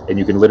greatsword and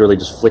you can literally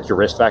just flick your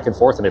wrist back and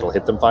forth and it'll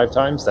hit them 5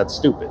 times, that's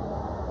stupid.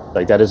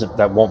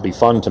 That won't be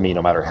fun to me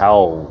no matter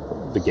how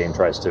the game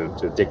tries to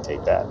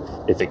dictate that.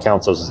 If it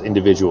counts those as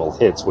individual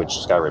hits, which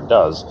Skyrim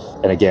does,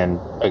 and again,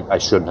 I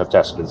shouldn't have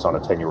tested this on a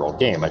 10-year-old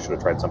game. I should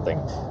have tried something,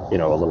 a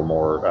little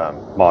more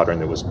modern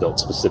that was built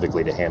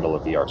specifically to handle a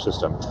VR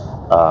system.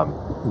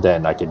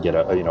 Then I could get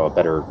a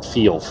better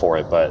feel for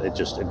it. But it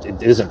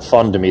isn't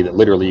fun to me that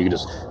literally you can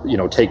just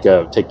take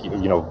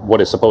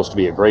what is supposed to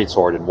be a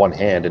greatsword in one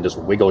hand and just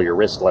wiggle your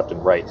wrist left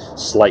and right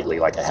slightly,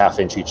 like a ½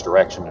 inch each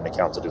direction, and it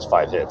counts it as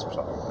 5 hits or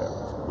something like that.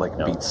 Like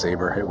Beat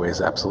Saber, it weighs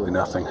absolutely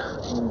nothing.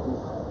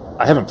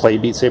 I haven't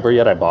played Beat Saber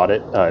yet. I bought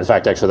it. In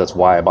fact, actually, that's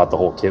why I bought the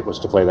whole kit, was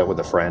to play that with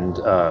a friend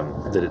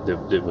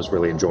that was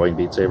really enjoying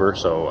Beat Saber.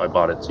 So I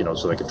bought it,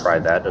 so they could try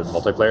that as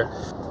multiplayer.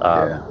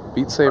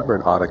 Beat Saber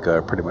and Audica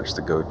are pretty much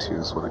the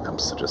go-tos when it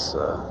comes to just.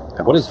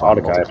 What is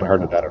Audica? I haven't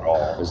heard of that at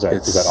all. Is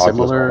that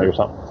similar or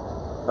something?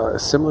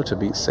 Similar to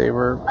Beat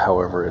Saber,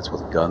 however, it's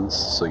with guns,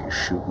 so you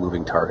shoot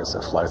moving targets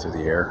that fly through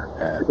the air.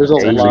 And there's a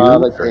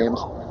lot of games.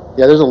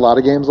 Yeah, there's a lot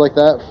of games like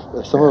that.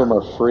 Some of them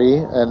are free,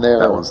 and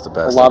that one's the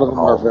best. A lot of them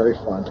are very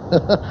fun.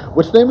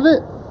 What's the name of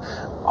it?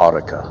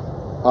 Audica.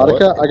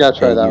 Audica? I gotta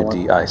try that one.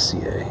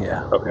 Audica,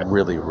 yeah. Okay.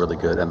 Really, really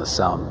good, and the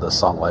song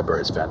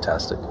library is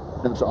fantastic.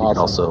 It's awesome. You can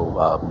also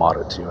mod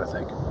it too, I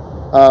think.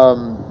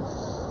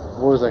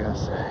 What was I gonna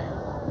say?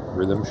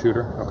 Rhythm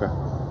shooter. Okay.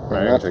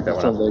 Right, Yeah, check that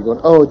one out.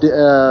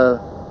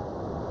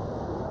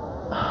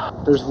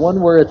 There's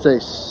one where it's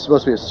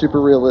supposed to be a super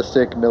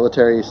realistic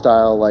military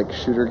style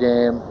shooter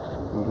game.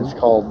 Mm-hmm. It's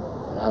called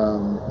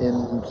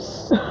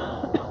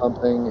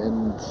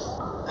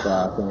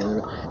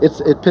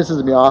it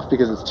pisses me off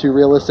because it's too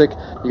realistic.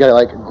 You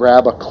gotta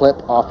grab a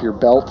clip off your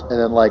belt and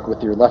then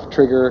with your left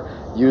trigger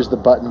use the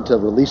button to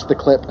release the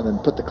clip and then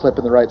put the clip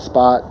in the right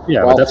spot.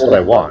 Yeah, but that's what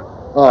I want.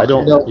 Oh, I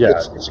don't. No, yeah,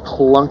 it's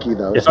clunky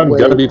though. If I'm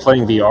gonna be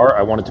playing VR,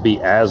 I want it to be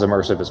as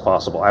immersive as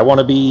possible. I want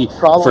to be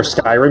for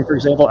Skyrim, for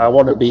example. I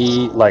want to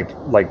be like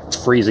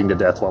freezing to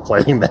death while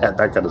playing that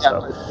kind of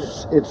stuff.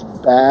 It's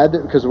bad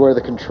because where the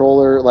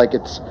controller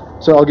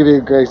So I'll give you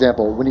a great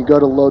example. When you go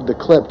to load the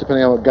clip,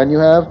 depending on what gun you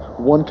have,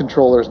 one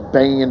controller is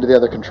banging into the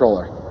other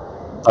controller.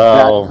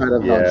 Oh, that kind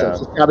of nonsense.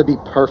 It's got to be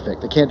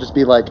perfect. It can't just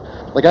be like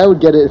I would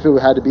get it if it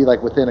had to be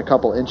within a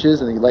couple inches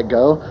and then you let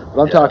go.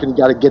 But I'm talking you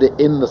got to get it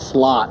in the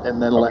slot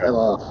and then let it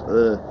off.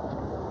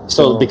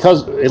 So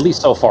because at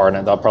least so far, and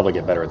I'll probably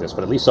get better at this,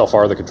 but at least so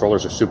far the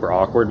controllers are super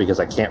awkward because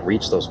I can't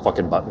reach those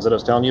fucking buttons that I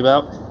was telling you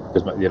about.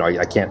 Because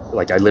I can't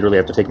I literally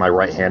have to take my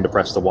right hand to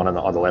press the one on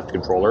the left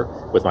controller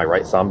with my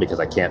right thumb because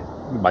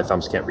my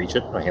thumbs can't reach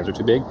it. My hands are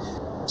too big.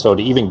 So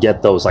to even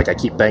get those, I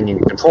keep banging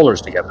the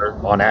controllers together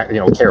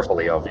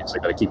carefully,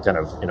 obviously, but I keep kind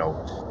of,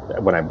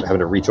 when I'm having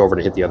to reach over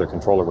to hit the other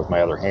controller with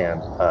my other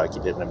hand, I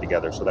keep hitting them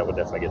together. So that would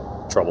definitely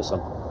get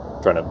troublesome,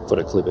 trying to put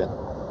a clip in.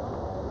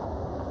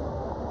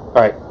 All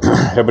right,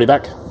 everybody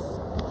back?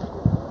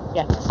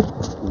 Yes.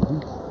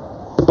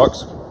 Mm-hmm.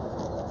 Fox?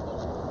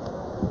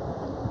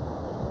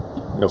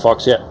 No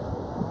Fox yet?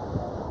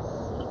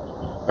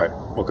 All right,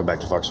 we'll come back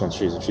to Fox once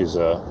she's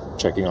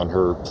checking on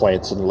her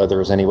plants and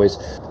leathers anyways.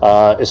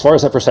 As far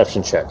as that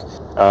perception check,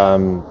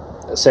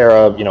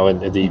 Sarah, in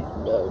the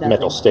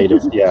mental state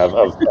of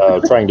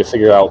trying to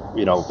figure out,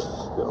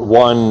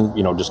 one,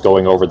 just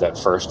going over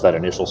that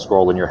initial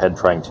scroll in your head,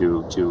 trying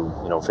to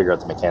figure out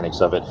the mechanics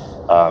of it.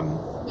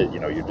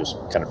 You're just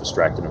kind of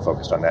distracted and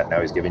focused on that.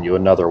 Now he's giving you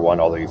another one,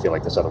 although you feel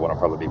like this other one will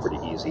probably be pretty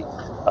easy.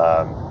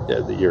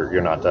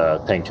 You're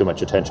not paying too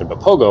much attention. But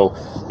Pogo,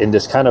 in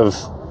this kind of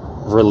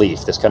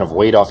relief, this kind of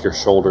weight off your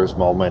shoulders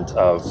moment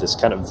of this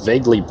kind of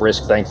vaguely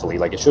brisk, thankfully,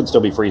 it should still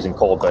be freezing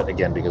cold, but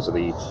again, because of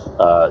the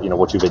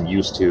what you've been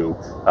used to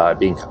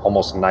being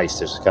almost nice,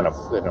 this kind of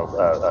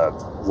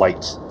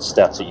light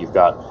step that you've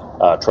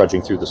got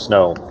trudging through the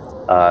snow.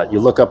 You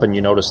look up and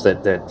you notice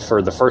that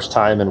for the first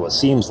time in what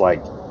seems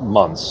like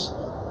months,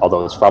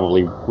 although it's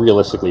probably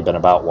realistically been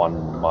about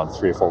 1 month,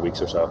 3 or 4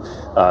 weeks or so,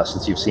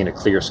 since you've seen a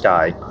clear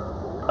sky,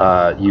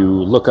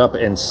 you look up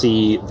and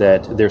see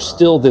that there's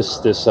still this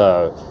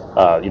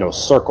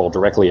circle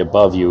directly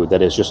above you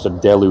that is just a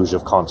deluge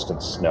of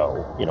constant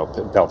snow,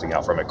 pelting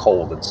out from it,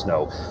 cold and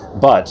snow.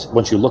 But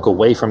once you look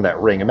away from that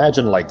ring,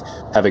 imagine like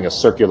having a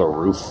circular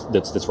roof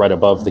that's right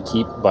above the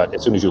keep, but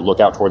as soon as you look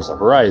out towards the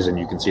horizon,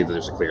 you can see that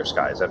there's a clear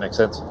sky. Does that make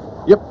sense?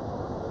 Yep.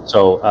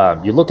 So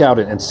you look out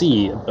and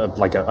see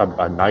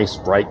a nice,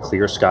 bright,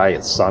 clear sky.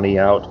 It's sunny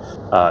out,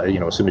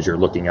 as soon as you're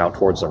looking out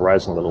towards the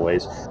horizon a little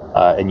ways.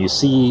 And you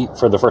see,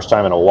 for the first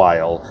time in a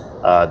while,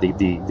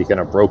 the kind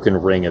of broken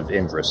ring of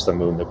Ingress, the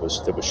moon that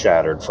was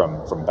shattered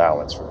from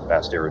balance, from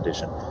vast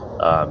erudition.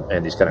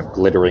 And these kind of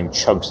glittering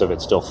chunks of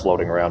it still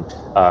floating around.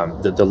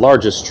 The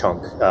largest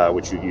chunk,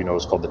 which you know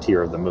is called the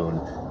Tear of the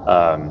Moon,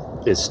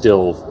 is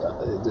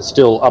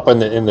still up in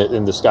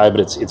the sky, but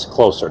it's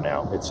closer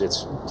now.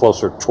 It's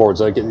closer towards,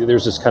 like,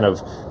 there's this kind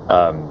of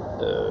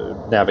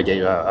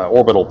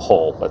orbital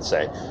pole, let's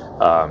say,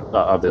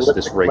 of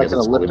this ring. Like an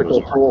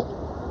elliptical pole.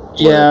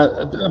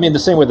 Yeah, I mean, the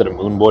same way that a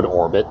moon would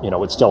orbit,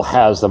 it still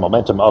has the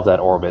momentum of that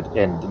orbit,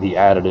 and the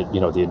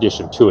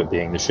addition to it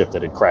being the ship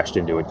that had crashed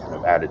into it kind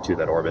of added to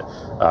that orbit.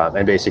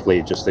 And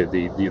basically just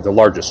the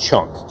largest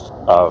chunk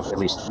of, at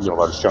least the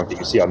largest chunk that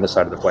you see on this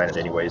side of the planet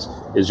anyways,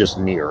 is just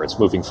near. It's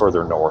moving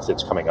further north.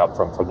 It's coming up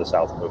from the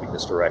south and moving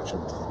this direction.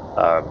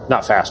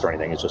 Not fast or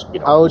anything. It's just,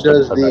 How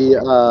does the,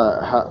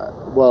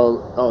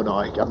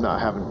 I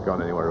haven't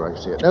gone anywhere where I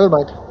can see it. Never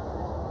mind.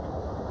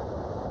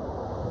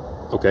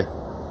 Okay.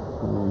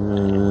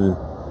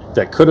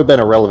 That could have been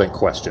a relevant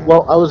question.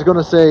 Well, I was going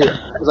to say,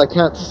 because I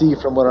can't see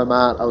from where I'm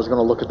at, I was going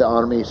to look at the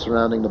army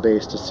surrounding the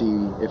base to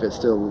see if it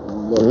still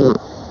looked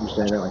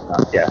anything like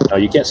that. Yeah, no,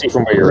 you can't see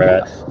from where you're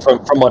at.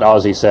 From what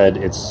Ozzy said,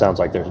 it sounds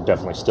like they're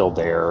definitely still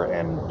there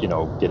and,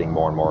 getting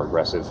more and more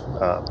aggressive.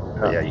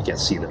 Yeah, you can't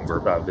see them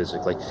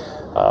physically.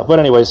 But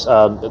anyways,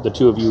 the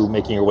two of you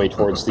making your way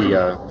towards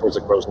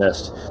the crow's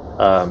nest.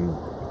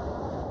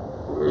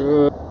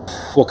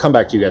 We'll come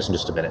back to you guys in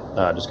just a minute,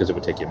 just because it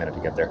would take you a minute to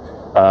get there.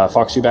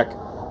 Fox, you back?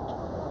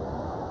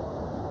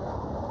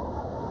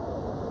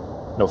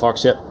 No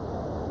Fox yet?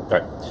 All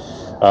right.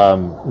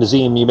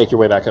 Nazim, you make your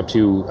way back up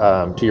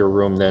to your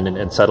room then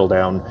and settle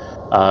down.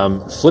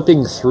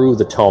 Flipping through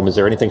the tome, is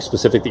there anything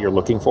specific that you're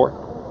looking for?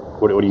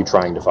 What are you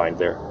trying to find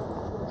there?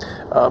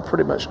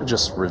 Pretty much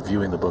just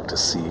reviewing the book to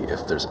see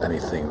if there's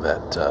anything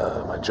that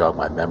might jog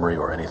my memory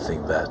or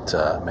anything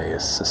that may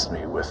assist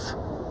me with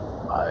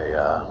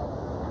my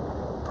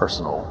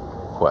personal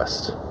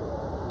quest.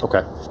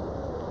 Okay.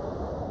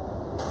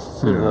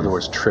 In other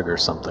words, trigger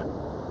something.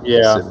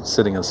 Yeah.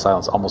 Sitting in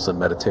silence, almost in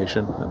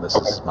meditation, and this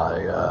is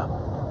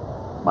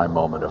my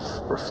moment of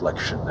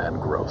reflection and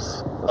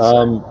growth.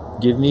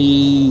 Give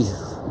me.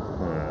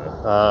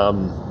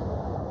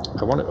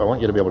 I want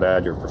you to be able to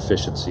add your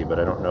proficiency, but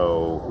I don't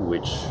know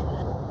which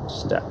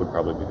stat would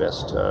probably be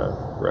best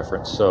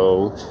reference.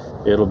 So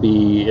it'll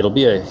be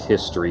a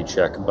history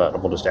check,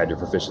 but we'll just add your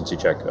proficiency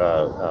check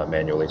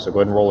manually. So go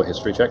ahead and roll a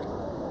history check,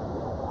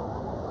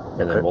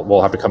 and then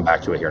we'll have to come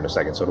back to it here in a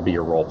second. So it'll be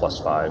your roll plus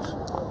 5.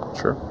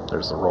 Sure.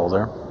 There's the roll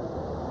there.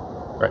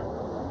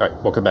 All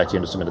right, we'll come back to you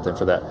in just a minute then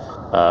for that.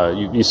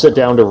 You sit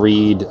down to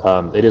read.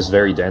 It is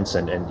very dense,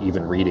 and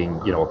even reading,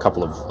 a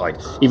couple of,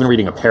 even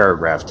reading a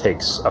paragraph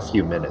takes a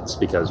few minutes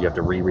because you have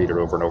to reread it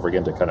over and over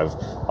again to kind of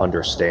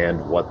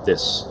understand what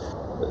this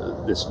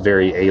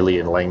very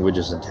alien language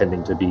is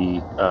intending to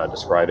be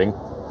describing.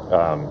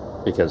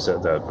 Because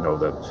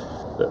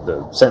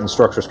the sentence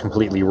structure is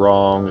completely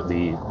wrong.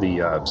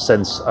 The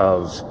sense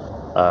of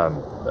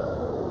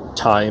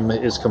time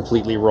is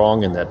completely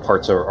wrong, and that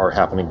parts are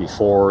happening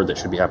before that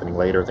should be happening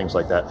later, things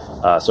like that.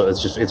 So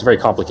it's very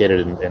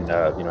complicated and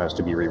has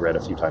to be reread a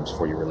few times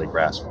before you really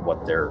grasp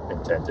what their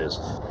intent is.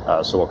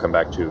 So we'll come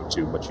back to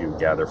what you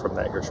gather from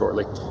that here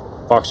shortly.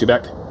 Fox, you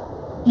back?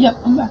 Yep,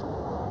 I'm back.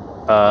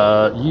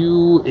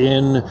 You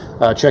in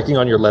checking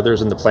on your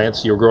leathers and the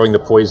plants, you're growing the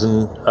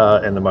poison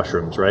and the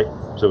mushrooms, right?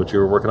 So what you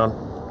were working on?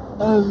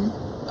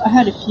 I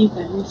had a few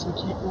things, I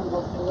can't remember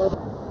what they were.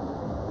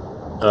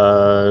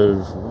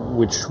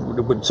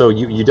 So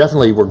you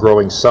definitely were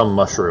growing some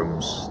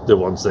mushrooms, the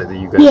ones that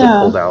you guys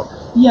had pulled out.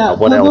 Yeah,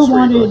 what else were you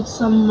wanted growing?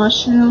 some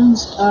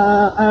mushrooms.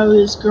 I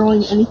was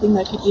growing anything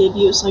that could be of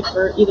use,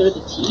 for either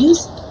the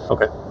teas.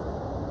 Okay.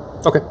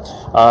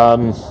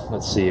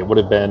 Let's see. It would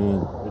have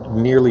been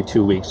nearly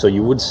 2 weeks, so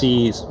you would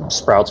see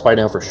sprouts by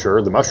now for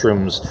sure. The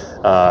mushrooms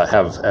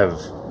have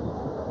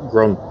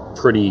grown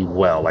pretty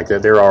well.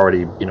 They're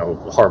already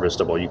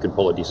harvestable. You can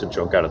pull a decent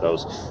chunk out of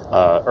those.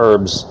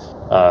 Herbs.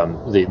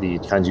 The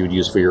kinds you would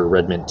use for your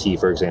red mint tea,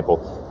 for example,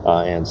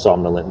 and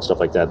somnolent and stuff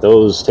like that,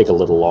 those take a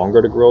little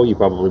longer to grow. You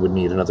probably would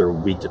need another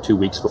week to 2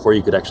 weeks before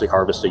you could actually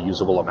harvest a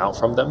usable amount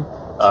from them.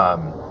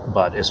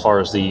 But as far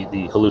as the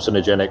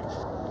hallucinogenic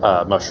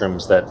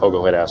mushrooms that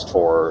Pogo had asked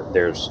for,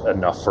 there's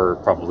enough for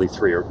probably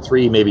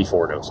three, maybe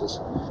 4 doses.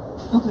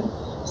 Okay,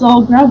 so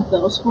I'll grab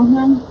those for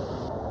him.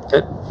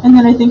 Okay. And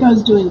then I think I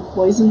was doing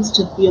poisons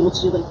to be able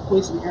to do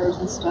poison arrows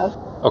and stuff.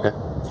 Okay.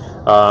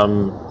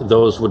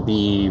 Those would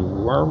be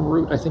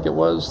wormroot, I think it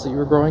was, that you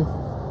were growing.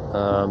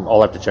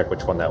 I'll have to check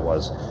which one that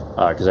was,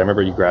 because I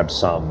remember you grabbed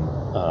some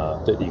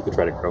that you could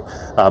try to grow.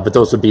 But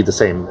those would be the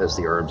same as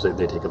the herbs.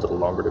 They take a little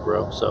longer to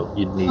grow, so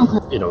you'd need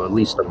at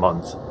least a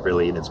month,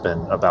 really, and it's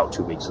been about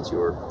 2 weeks since you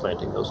were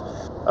planting those.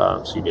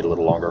 So you need a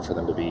little longer for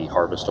them to be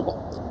harvestable.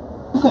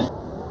 Okay.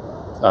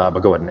 But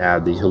go ahead and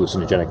add the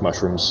hallucinogenic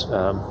mushrooms.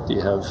 Do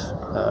you have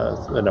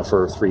enough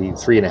for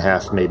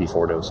 3.5, maybe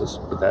 4 doses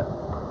with that?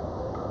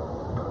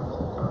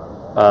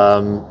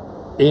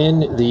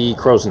 In the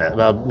crow's nest,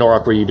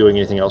 Norak, were you doing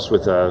anything else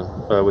with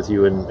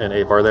you and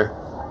Avar there?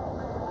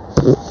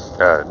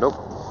 Nope.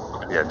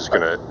 Yeah, just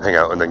gonna hang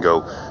out and then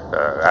go.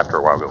 After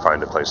a while, go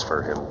find a place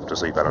for him to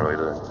sleep. I don't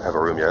really have a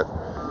room yet,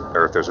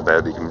 or if there's a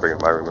bed, you can bring it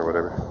in my room or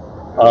whatever.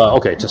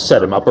 Okay, to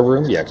set him up a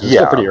room, because it's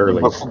still pretty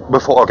early.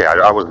 Before, okay,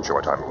 I wasn't sure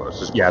what time it was.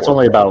 Just it's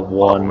only about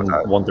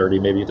 1:30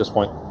 maybe at this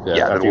point.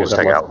 Yeah, then we'll just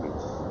hang out and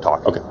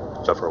talk. Okay,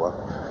 stuff for a while.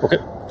 Okay.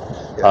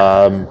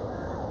 Yeah.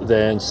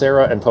 Then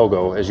Sarah and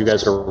Pogo, as you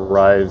guys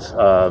arrive,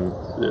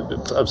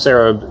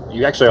 Sarah,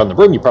 you actually on the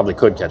broom, you probably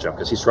could catch up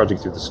because he's trudging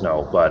through the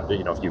snow. But if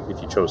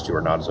you chose to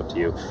or not, it's up to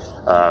you.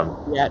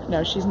 Yeah,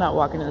 no, she's not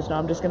walking in the snow.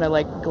 I'm just gonna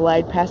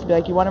glide past and be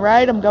like, "You want to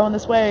ride? I'm going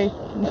this way."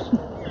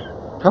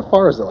 How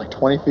far is it? Like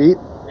 20 feet?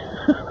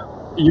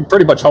 You're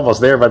pretty much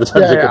almost there by the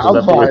time you get to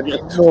I'm fine.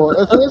 No,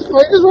 it's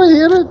fine. It's right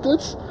here.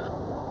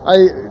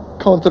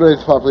 Contrary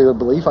to popular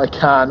belief, I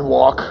can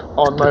walk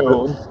on my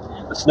own.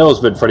 The snow's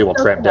been pretty well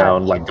tramped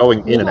down,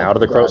 going in and out of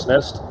the crow's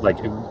nest,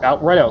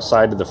 right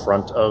outside of the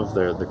front of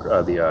the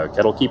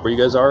kettle keep where you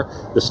guys are.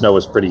 The snow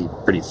is pretty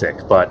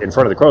thick, but in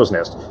front of the crow's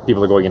nest,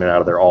 people are going in and out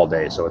of there all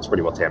day, so it's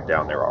pretty well tamped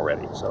down there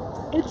already. So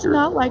it's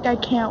not like I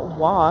can't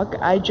walk.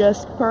 I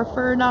just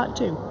prefer not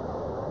to.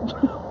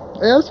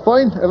 Yeah, it's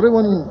fine.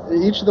 Everyone,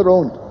 each their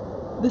own.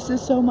 This is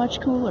so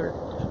much cooler.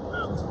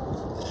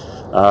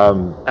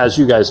 As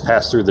you guys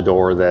pass through the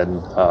door,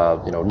 then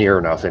near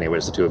enough,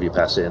 anyways, the two of you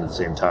pass in at the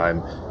same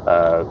time.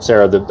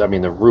 Sarah,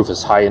 the roof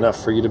is high enough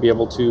for you to be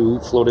able to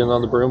float in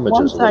on the broom, which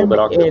is a little bit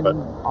awkward. But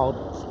I'm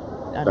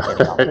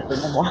getting off the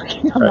broom and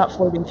walking. I'm not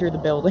floating through the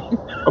building.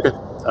 Okay.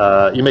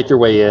 You make your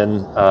way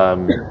in.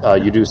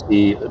 You do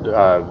see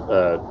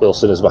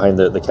Wilson is behind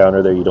the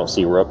counter there. You don't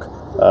see Rook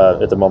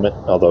at the moment,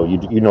 although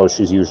you know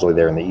she's usually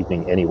there in the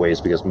evening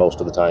anyways, because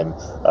most of the time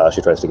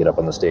she tries to get up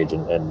on the stage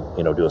and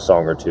do a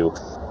song or two.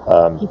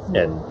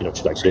 And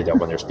she likes to get up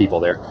when there's people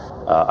there.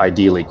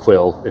 Ideally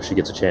Quill, if she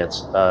gets a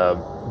chance.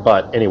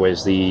 But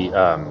anyways, the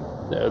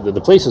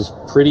place is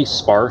pretty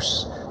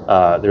sparse.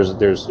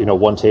 There's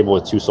one table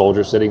with 2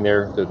 soldiers sitting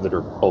there that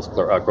are both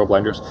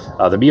crowblinders.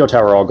 The Mio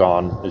Tower are all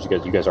gone, as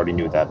you guys already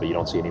knew that, but you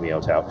don't see any Mio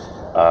Tower.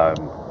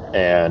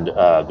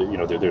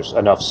 There's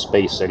enough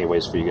space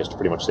anyways for you guys to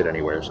pretty much sit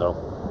anywhere. So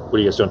what are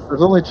you guys doing?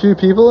 There's only 2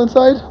 people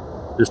inside?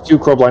 There's 2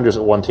 crowblinders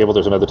at one table.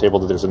 There's another table.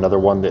 There's another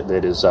one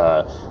that is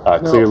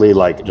clearly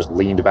just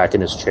leaned back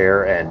in his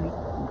chair and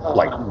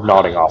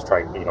nodding off,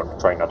 trying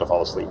not to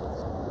fall asleep.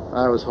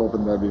 I was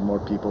hoping there'd be more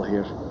people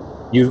here.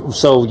 You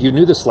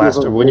knew this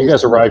when you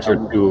guys arrived here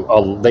too.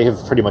 They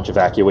have pretty much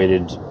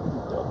evacuated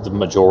the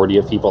majority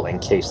of people in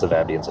case the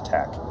Vabians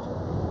attack.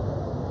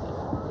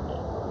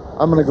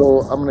 I'm gonna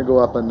go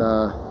up and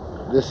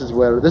this is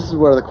where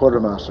the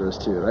quartermaster is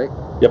too, right?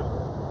 Yep.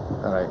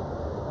 All right.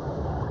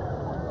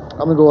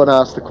 I'm gonna go and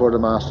ask the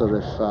quartermaster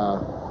if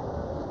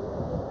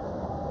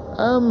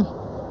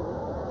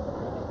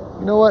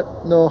you know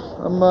what? No,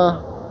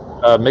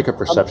 I'm make a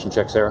perception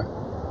check, Sarah.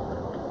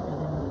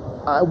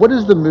 What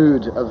is the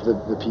mood of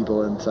the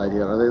people inside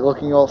here? Are they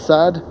looking all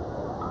sad?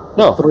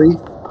 No. 3?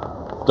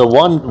 The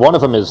one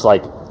of them is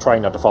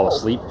trying not to fall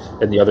asleep,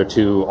 and the other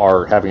 2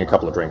 are having a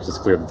couple of drinks. It's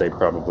clear that they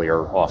probably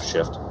are off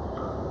shift.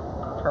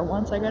 For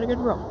once, I got a good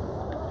roll.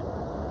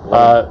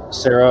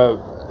 Sarah,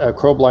 a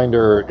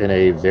crowblinder in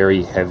a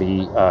very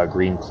heavy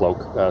green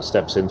cloak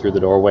steps in through the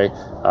doorway.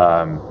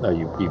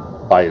 You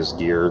buy his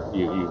gear.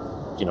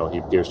 He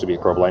appears to be a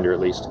crowblinder at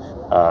least.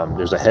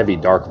 There's a heavy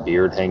dark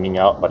beard hanging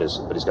out, but he's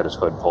got his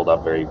hood pulled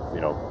up very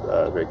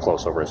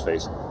close over his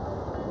face.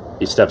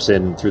 He steps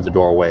in through the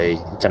doorway,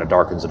 kind of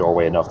darkens the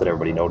doorway enough that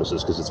everybody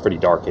notices because it's pretty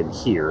dark in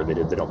here. They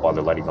don't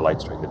bother lighting the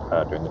lights during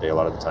the day a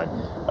lot of the time.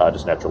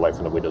 Just natural light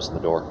from the windows and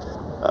the door.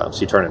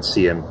 So you turn and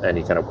see him, and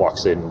he kind of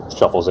walks in,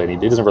 shuffles in. He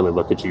doesn't really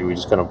look at you. He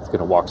just kind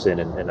of walks in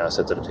and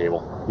sits at a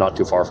table, not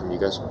too far from you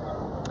guys.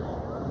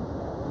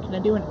 Can I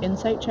do an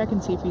insight check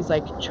and see if he's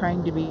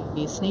trying to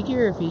be sneaky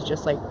or if he's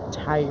just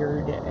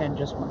tired and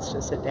just wants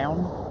to sit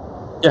down?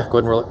 Yeah, go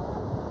ahead and roll it.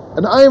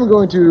 And I am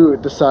going to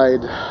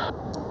decide.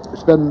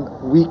 It's been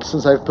weeks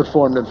since I've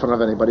performed in front of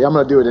anybody. I'm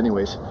going to do it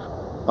anyways.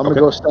 I'm going to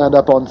go stand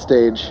up on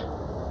stage,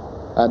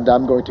 and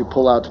I'm going to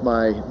pull out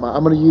I'm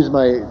going to use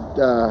my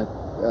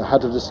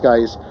hat of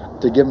disguise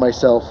to give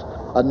myself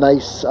a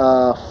nice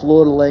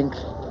floor-length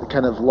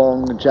kind of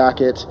long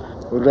jacket,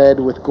 red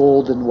with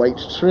gold and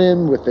white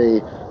trim, with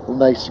a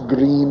nice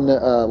green,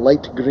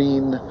 light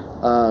green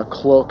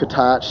cloak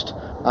attached,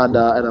 and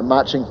a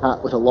matching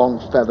hat with a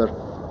long feather,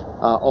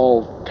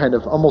 all kind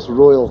of almost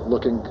royal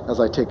looking as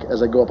I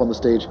go up on the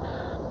stage.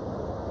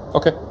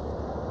 Okay.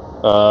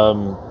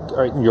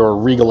 your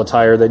regal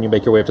attire, then you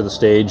make your way up to the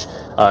stage.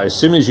 As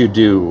soon as you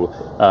do,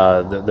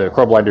 the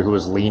crowblinder who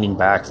was leaning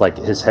back, like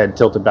his head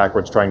tilted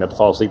backwards, trying not to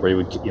fall asleep, where he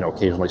would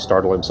occasionally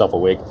startle himself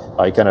awake,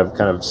 he kind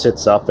of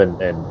sits up and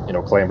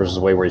clambers his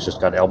way where he's just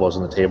got elbows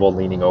on the table,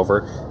 leaning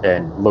over,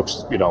 and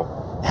looks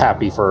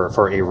happy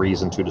for a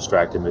reason to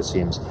distract him. It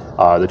seems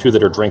the two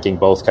that are drinking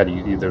both kind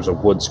of there's a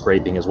wood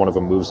scraping as one of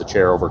them moves a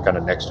chair over kind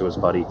of next to his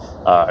buddy,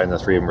 and the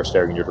three of them are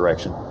staring in your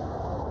direction.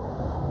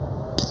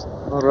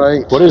 All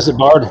right. What is it,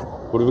 Bard?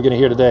 What are we going to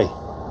hear today?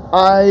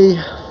 I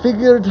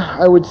figured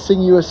I would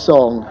sing you a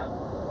song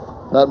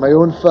that my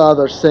own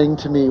father sang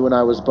to me when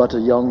I was but a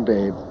young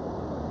babe.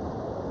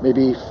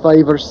 Maybe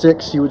 5 or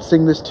 6, he would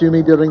sing this to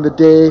me during the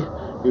day.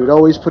 He would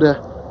always put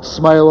a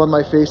smile on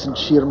my face and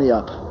cheer me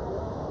up.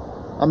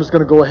 I'm just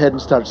going to go ahead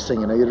and start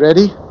singing. Are you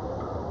ready?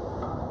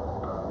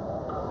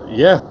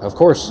 Yeah, of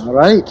course. All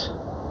right.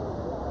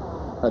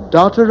 A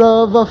daughter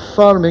of a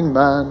farming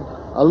man,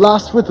 a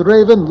lass with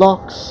raven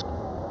locks.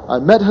 I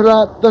met her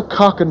at the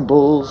Cock and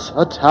Bulls,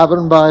 a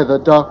tavern by the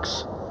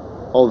docks.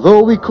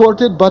 Although we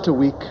courted but a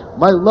week,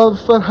 my love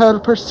for her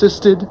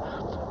persisted.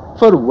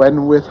 For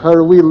when with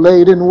her we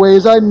laid in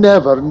ways I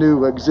never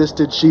knew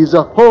existed. She's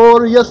a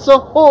whore, yes a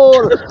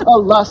whore, a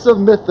lass of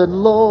myth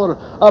and lore,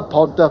 a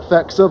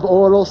pontifex of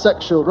oral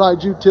sex, she'll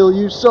ride you till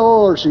you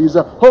soar. She's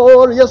a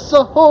whore, yes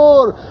a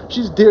whore,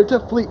 she's dear to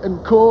fleet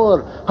and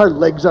core. Her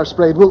legs are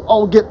sprayed, we'll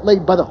all get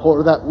laid by the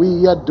whore that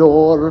we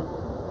adore.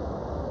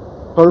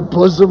 Her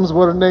bosoms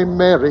were named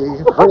Mary,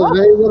 for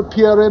they were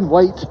pure and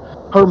white.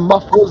 Her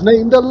muff was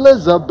named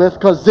Elizabeth,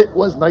 'cause it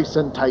was nice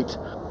and tight.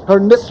 Her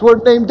nips were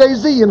named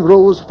Daisy and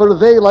Rose, for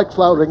they like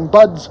flowering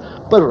buds.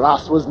 But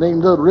Ross was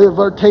named the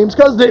River Thames,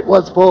 'cause it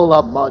was full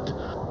of mud.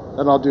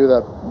 And I'll do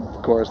the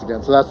chorus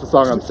again. So that's the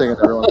song I'm singing,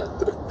 everyone.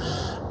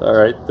 All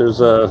right. There's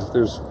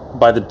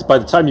by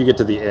the time you get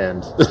to the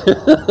end,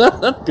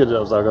 good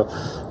job, Zago.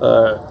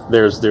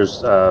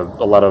 There's a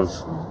lot of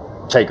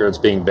tankards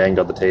being banged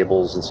on the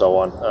tables and so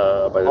on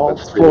by the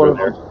three that are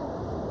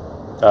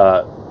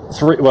there.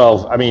 Three.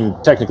 Well, I mean,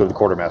 technically the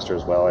quartermaster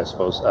as well, I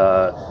suppose.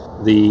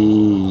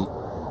 The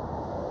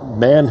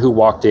man who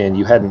walked in,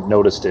 you hadn't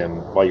noticed him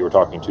while you were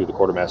talking to the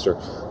quartermaster.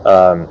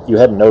 You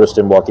hadn't noticed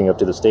him walking up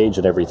to the stage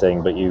and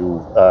everything, but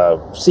you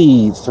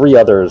see 3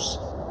 others,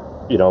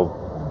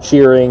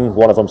 cheering.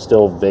 One of them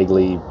still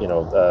vaguely,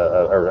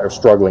 are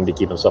struggling to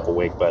keep himself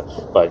awake,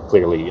 but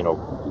clearly,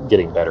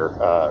 getting better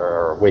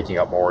or waking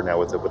up more now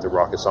with the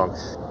rocket song.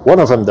 One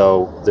of them,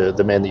 though,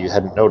 the man that you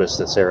hadn't noticed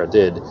that Sarah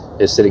did,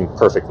 is sitting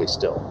perfectly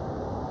still,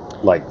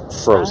 like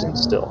frozen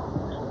still.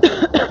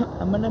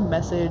 I'm gonna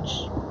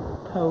message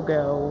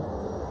Pogo,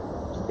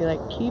 just be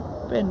like, keep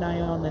an eye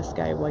on this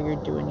guy while you're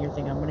doing your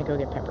thing. I'm gonna go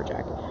get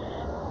Pepperjack.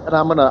 And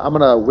I'm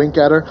gonna wink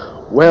at her.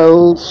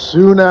 Well,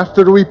 soon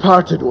after we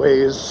parted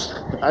ways,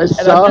 I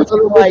saw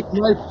her like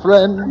my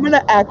friend. I'm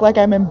gonna act like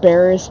I'm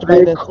embarrassed by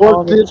this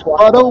song. It's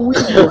what a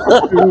week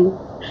or 2.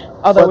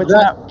 Although it's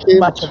not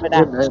much of an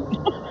act.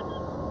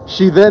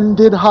 She then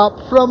did hop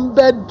from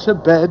bed to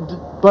bed,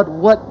 but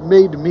what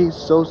made me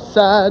so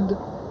sad?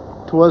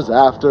 'Twas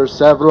after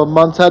several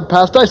months had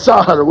passed, I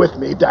saw her with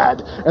me,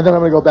 Dad. And then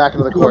I'm gonna go back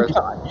into the chorus.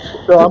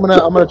 So I'm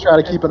gonna try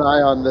to keep an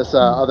eye on this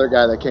other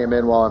guy that came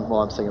in while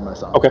I'm singing my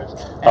song. Okay,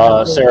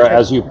 Sarah,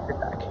 as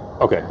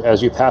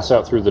you pass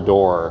out through the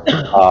door,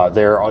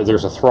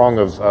 there's a throng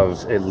of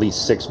at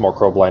least 6 more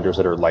crowblinders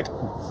that are like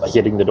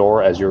hitting the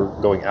door as you're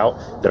going out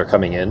that are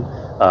coming in.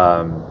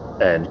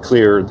 And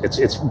clear,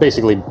 it's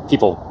basically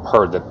people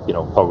heard that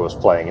Pogo's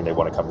playing and they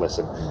want to come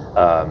listen.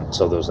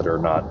 So those that are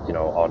not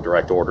on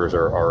direct orders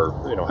or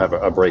have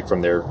a break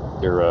from their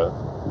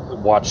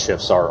watch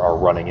shifts are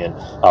running in.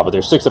 But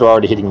there's 6 that are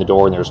already hitting the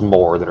door, and there's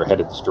more that are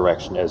headed this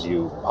direction as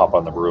you hop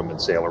on the broom and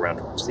sail around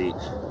towards the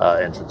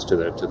entrance to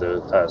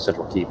the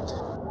central keep.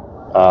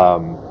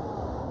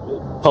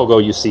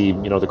 Pogo, you see,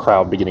 the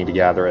crowd beginning to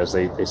gather as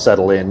they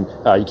settle in.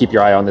 You keep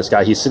your eye on this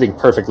guy. He's sitting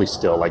perfectly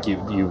still, like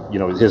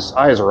his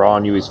eyes are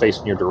on you. He's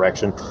facing your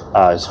direction.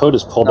 His hood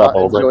is pulled up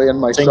over. Enjoying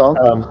my song.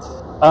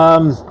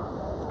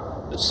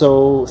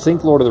 So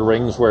think Lord of the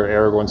Rings, where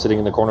Aragorn's sitting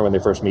in the corner when they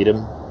first meet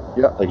him.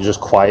 Yeah, like just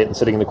quiet and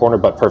sitting in the corner,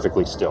 but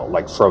perfectly still,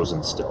 like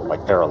frozen still,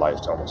 like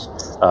paralyzed almost.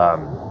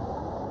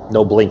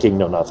 No blinking,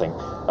 no nothing.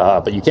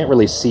 But you can't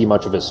really see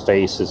much of his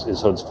face.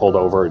 His hood's pulled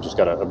over. Just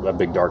got a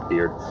big dark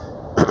beard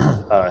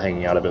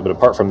hanging out of it. But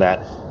apart from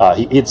that,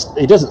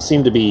 it doesn't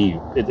seem to be.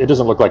 It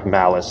doesn't look like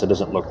malice. It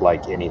doesn't look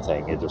like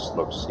anything. He just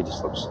looks,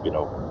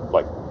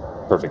 like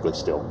perfectly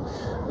still.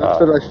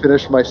 After I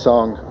finish my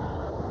song.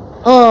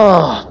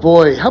 Oh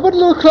boy, how about a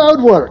little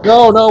crowd work?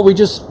 No, we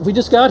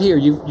just got here.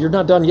 You're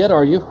not done yet,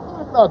 are you?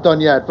 I'm not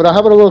done yet, but how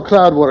about a little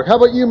crowd work? How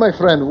about you, my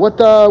friend? What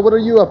are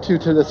you up to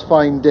this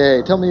fine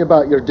day? Tell me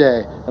about your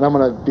day. And I'm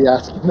gonna be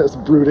asking this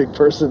brooding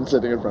person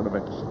sitting in front of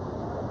me.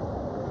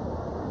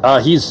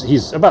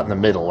 He's about in the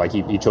middle, like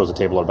he chose a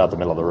table at about the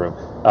middle of the room.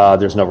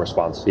 There's no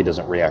response. He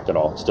doesn't react at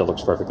all. Still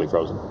looks perfectly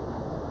frozen.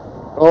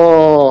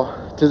 Oh,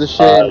 'tis a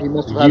shame. He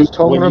must have had his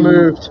tongue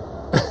removed.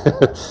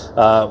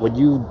 When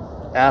you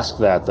ask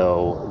that,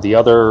 though, the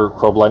other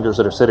crowblinders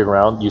that are sitting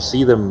around, you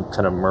see them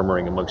kind of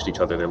murmuring amongst each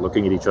other. They're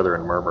looking at each other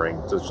and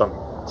murmuring. So something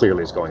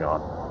clearly is going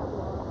on.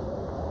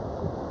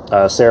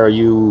 Sarah,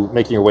 you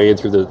making your way in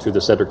through the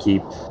center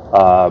keep,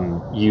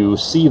 you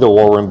see the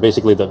war room,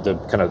 basically the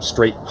kind of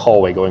straight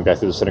hallway going back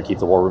through the center keep.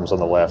 The war room's on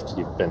the left.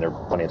 You've been there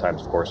plenty of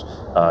times, of course.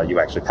 You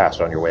actually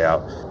passed it on your way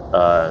out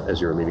as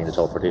you were leaving the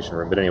teleportation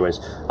room. But anyways,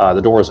 the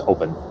door is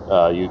open.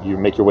 You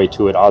make your way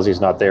to it.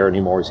 Ozzy's not there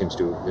anymore. He seems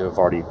to have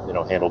already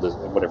handled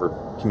whatever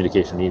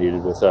communication he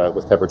needed with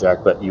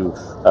Pepperjack. But you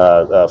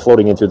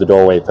floating in through the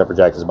doorway,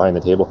 Pepperjack is behind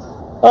the table.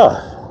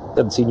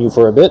 Haven't seen you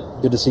for a bit.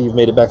 Good to see you've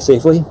made it back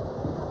safely.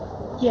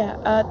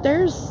 Yeah,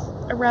 there's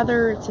a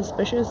rather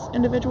suspicious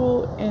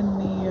individual in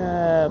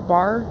the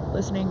bar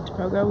listening to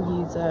Pogo.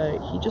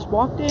 He just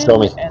walked in. Show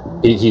me.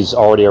 And... He's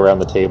already around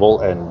the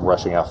table and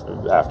rushing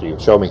after you.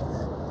 Show me.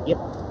 Yep,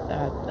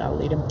 I'll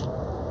lead him.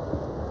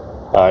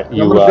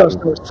 You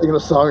start singing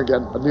a song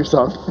again, a new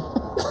song.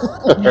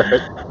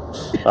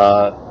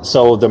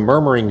 So the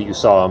murmuring that you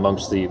saw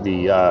amongst the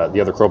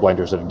other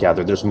crowblinders that have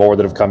gathered, there's more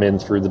that have come in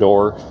through the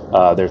door.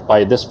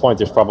 By this point,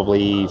 there's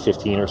probably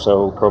 15 or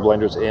so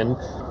crowblinders in,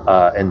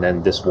 and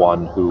then this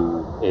one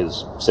who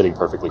is sitting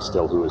perfectly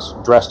still, who is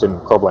dressed in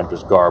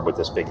crowblinder's garb with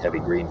this big heavy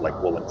green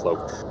woolen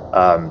cloak.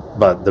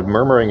 But the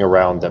murmuring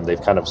around them,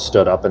 they've kind of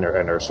stood up and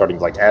are starting,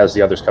 as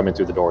the others come in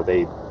through the door,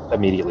 they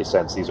immediately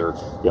sense these are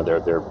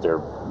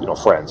they're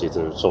friends. These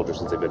are soldiers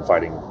that they've been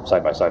fighting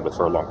side by side with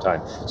for a long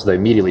time. So they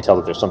immediately tell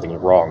that there's something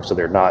wrong. So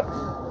they're not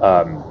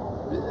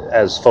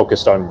as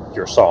focused on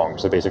your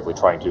songs. They're basically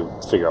trying to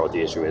figure out what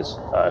the issue is,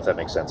 if that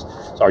makes sense.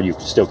 So are you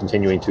still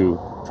continuing to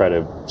try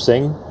to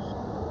sing?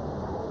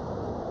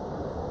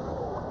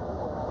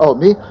 Oh,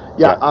 me?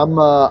 Yeah.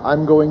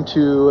 I'm going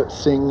to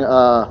sing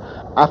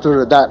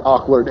after that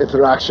awkward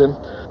interaction.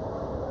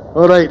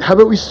 All right, how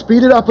about we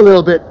speed it up a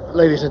little bit,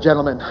 ladies and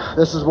gentlemen.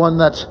 This is one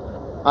that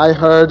I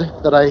heard,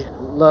 that I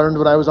learned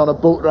when I was on a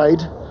boat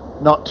ride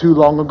not too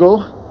long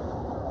ago.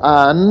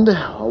 And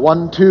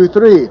 1, 2,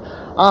 3.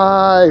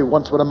 I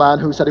once met a man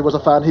who said he was a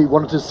fan. He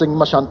wanted to sing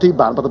my shanty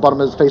band, but the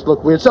bottom of his face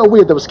looked weird. So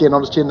weird there was skin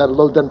on his chin that a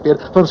low dent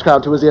beard. From his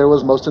crown to his ear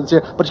was most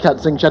sincere. But you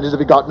can't sing shanties if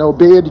you got no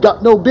beard. You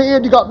got no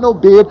beard, you got no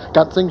beard.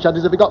 Can't sing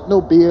shanties if you got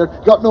no beard.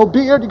 You got no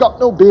beard, you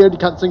got no beard. You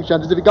can't sing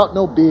shanties if you got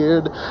no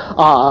beard.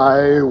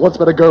 I once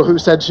met a girl who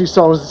said she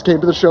came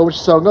to the show and she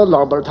sung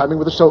along, but her timing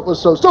with the show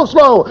was so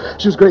slow.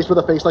 She was graced with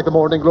a face like the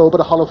morning glow, but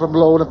a hollow from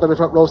below, and the very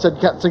front row said, you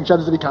can't sing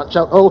shanties if you can't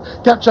shout ho.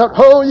 Can't shout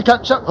ho, you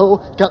can't shout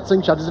ho. You can't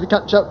sing shanties if you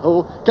can't shout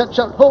ho. Can't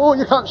shout ho,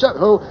 you can't shout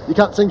ho. You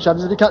can't sing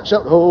shanties if you can't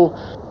shout ho.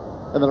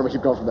 And then I'm going to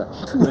keep going from there.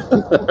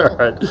 All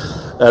right.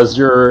 As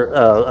you're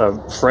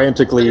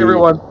frantically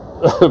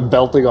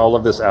belting all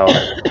of this out,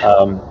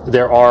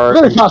 there are...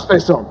 Very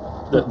fast-paced song.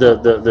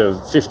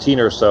 The 15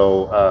 or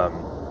so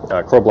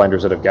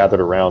crowblinders that have gathered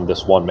around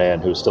this one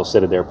man who's still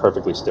sitting there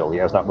perfectly still. He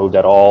has not moved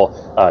at all.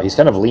 He's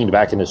kind of leaned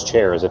back in his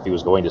chair as if he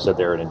was going to sit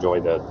there and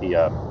enjoy the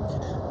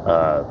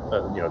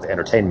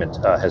entertainment.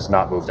 Has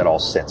not moved at all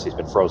since. He's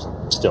been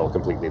frozen still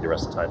completely the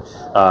rest of the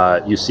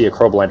time. You see a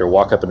crowblinder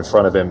walk up in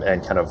front of him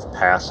and kind of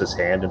pass his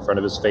hand in front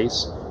of his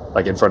face,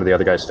 like in front of the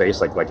other guy's face,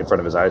 like in front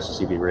of his eyes to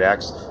see if he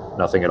reacts.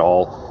 Nothing at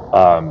all.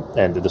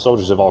 And the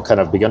soldiers have all kind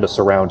of begun to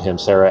surround him,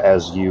 Sarah,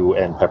 as you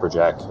and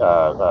Pepperjack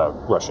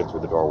rush in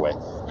through the doorway.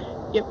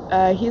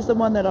 Yep, he's the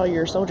one that all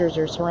your soldiers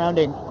are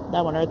surrounding.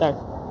 That one right there.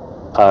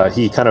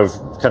 He kind of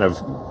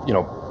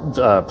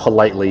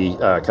politely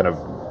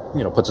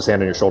puts his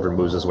hand on your shoulder and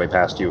moves his way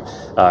past you,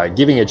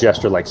 giving a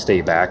gesture like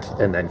stay back,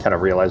 and then kind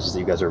of realizes that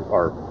you guys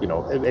are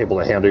able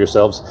to handle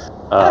yourselves.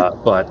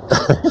 But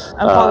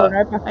I'm following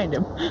right behind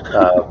him.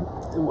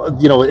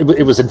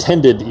 It was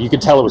intended. You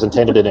could tell it was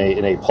intended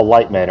in a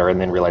polite manner, and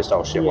then realized,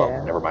 oh shit, well,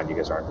 never mind. You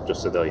guys aren't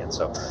just civilians.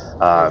 So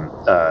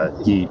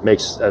he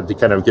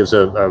kind of gives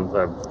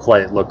a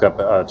quiet look up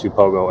to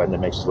Pogo, and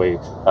then makes his way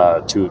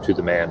to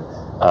the man,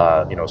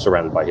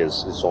 surrounded by his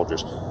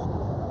soldiers.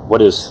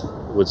 What's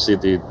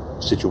the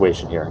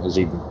situation here? Is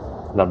he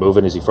not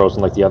moving? Is he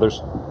frozen like the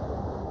others?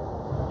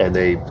 And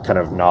they kind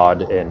of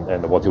nod,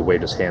 and the one who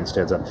waved his hand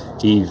stands up.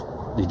 He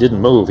didn't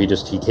move. He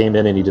came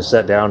in and he just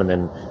sat down, and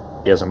then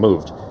he hasn't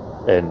moved.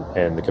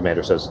 And the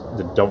commander says,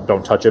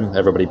 "Don't touch him.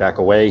 Everybody back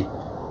away."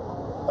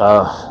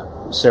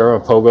 Sarah,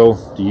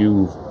 Pogo, do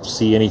you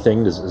see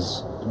anything?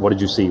 What did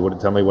you see?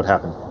 Tell me what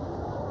happened.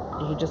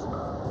 He just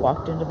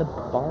walked into the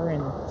bar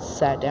and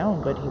sat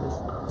down, but he was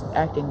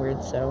acting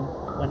weird. So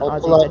when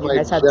Ozzy said you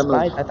guys had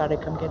spies, I thought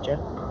I'd come get you.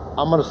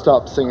 I'm gonna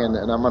stop singing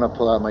and I'm gonna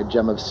pull out my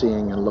gem of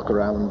seeing and look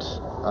around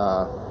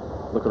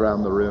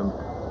the room.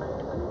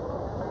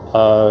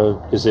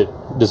 Does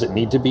it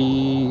need to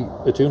be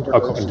attuned?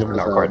 Not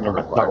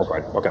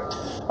required. Okay.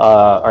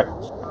 All right.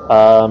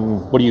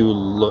 What do you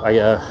look?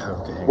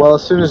 Okay. Well,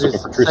 as soon as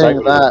he's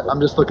saying that,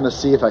 I'm just looking to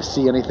see if I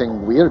see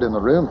anything weird in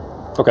the room.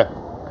 Okay.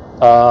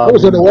 I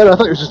was unaware. I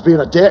thought he was just being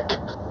a dick.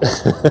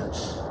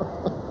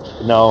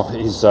 No,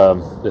 he's.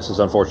 This is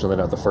unfortunately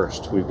not the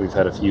first. We've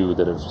had a few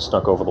that have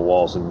snuck over the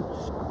walls and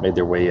made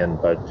their way in,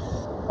 but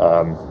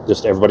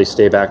just everybody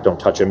stay back. Don't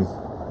touch him.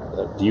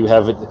 Do you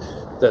have it?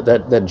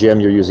 that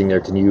gem you're using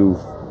there, can you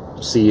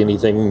see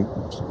anything?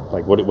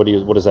 Like,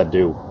 what does that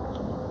do?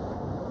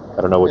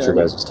 I don't know what your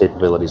guys'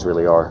 capabilities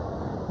really are.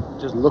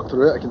 Just look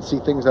through it. I can see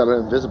things that are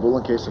invisible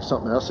in case there's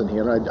something else in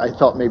here. I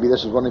thought maybe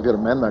this was one of your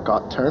men that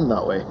got turned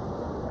that way.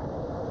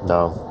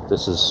 No,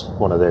 this is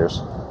one of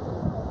theirs.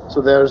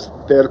 So there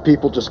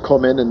people just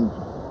come in and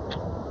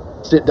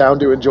sit down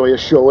to enjoy a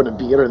show and a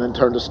beer and then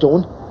turn to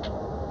stone?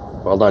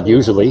 Well, not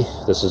usually.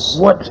 This is...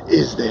 What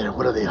is there?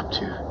 What are they up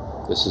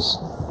to? This is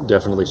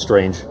definitely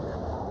strange.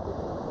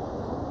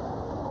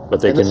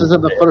 But they and can... This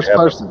isn't the first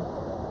person.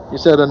 You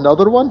said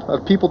another one? Are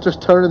people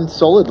just turning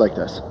solid like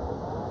this?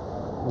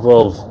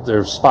 Well,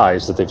 they're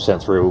spies that they've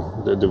sent through.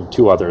 There are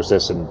 2 others,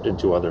 this and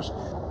 2 others.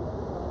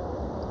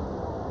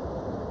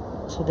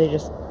 So they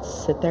just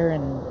sit there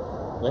and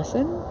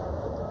listen?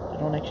 They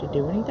don't actually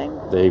do anything?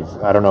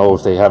 I don't know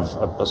if they have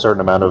a certain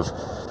amount of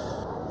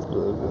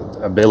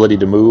ability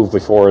to move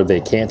before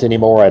they can't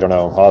anymore. I don't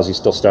know. Ozzy's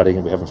still studying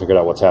and we haven't figured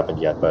out what's happened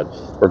yet. But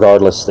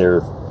regardless,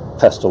 their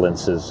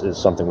pestilence is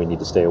something we need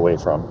to stay away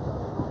from.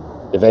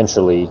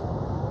 Eventually,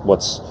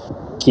 what's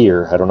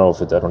here, I don't know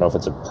if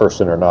it's a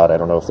person or not. I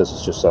don't know if this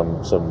is just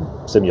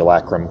some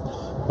simulacrum,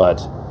 but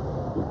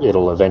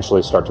it'll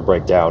eventually start to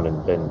break down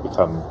and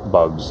become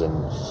bugs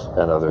and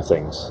other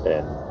things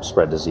and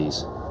spread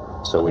disease.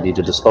 So we need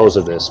to dispose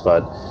of this,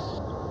 but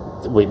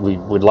we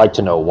would like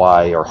to know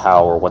why or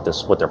how or what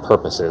their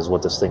purpose is,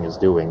 what this thing is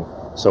doing.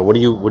 So what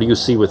do you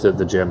see with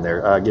the gem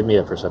there? Give me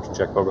a perception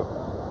check, Bogo.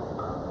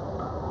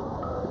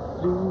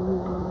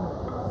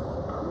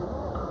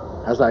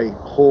 As I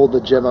hold the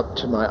gem up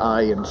to my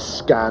eye and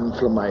scan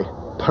from my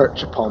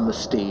perch upon the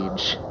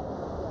stage.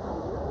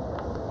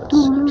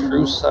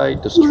 True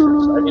sight. Does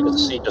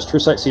True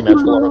Sight see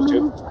magical auras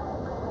too?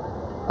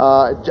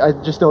 I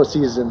just know it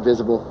sees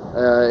invisible.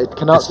 It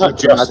cannot see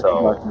through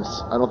magical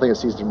darkness. I don't think it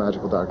sees through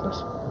magical darkness.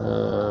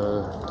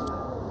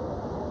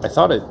 I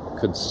thought it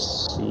could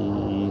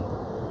see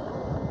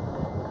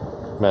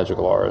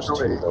magical auras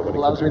too. It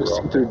allows me to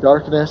see through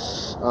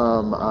darkness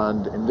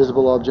and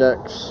invisible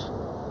objects,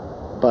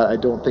 but I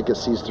don't think it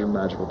sees through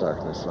magical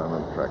darkness, if I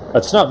remember correctly.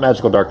 It's not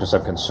magical darkness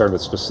I'm concerned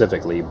with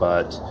specifically,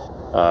 but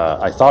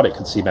I thought it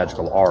could see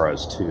magical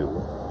auras too.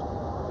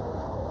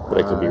 But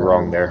I could be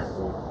wrong there.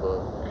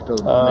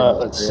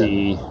 Let's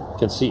see.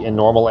 Can see in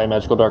normal and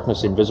magical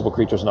darkness, invisible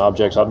creatures and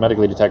objects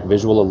automatically detect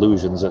visual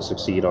illusions that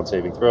succeed on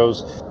saving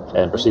throws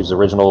and perceives the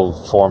original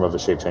form of a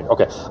shape change.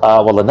 Okay.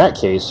 Well, in that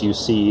case, you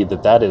see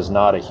that is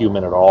not a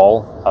human at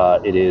all.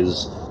 It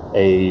is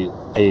a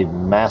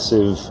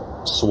massive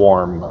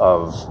swarm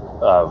of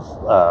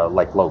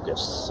like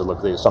locusts. So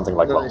look, something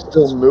like locusts. Are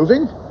they still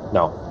moving?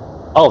 No.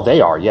 Oh,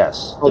 they are.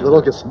 Yes. Oh, the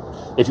locusts.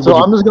 If you, so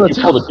I'm just going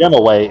to pull the gem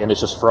away, and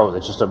it's just frozen.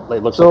 It's just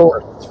it looks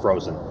like it's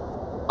frozen.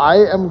 I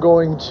am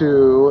going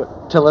to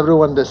tell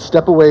everyone to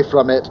step away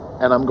from it,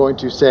 and I'm going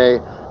to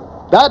say,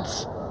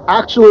 that's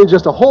actually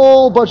just a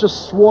whole bunch of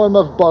swarm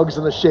of bugs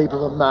in the shape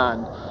of a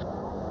man.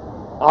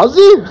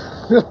 Ozzy?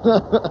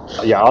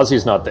 Yeah,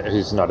 Ozzy's not there.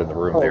 He's not in the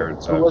room there.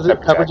 It's, was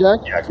it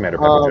Pepperjack? Yeah, Commander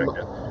Pepperjack.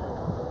 Yeah.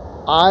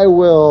 I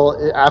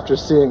will, after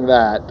seeing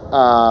that,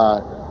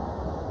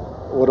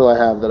 what do I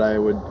have that I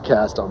would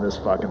cast on this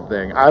fucking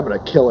thing? I'm going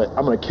to kill it.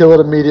 I'm going to kill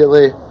it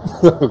immediately.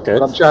 Okay.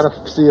 But I'm trying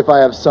to see if I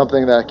have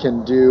something that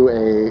can do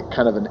a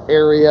kind of an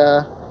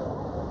area.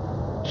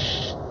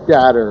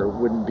 Shatter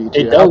wouldn't be too.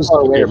 It does.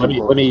 Here,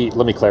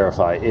 let me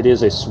clarify. It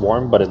is a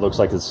swarm, but it looks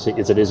like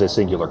it is a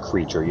singular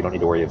creature. You don't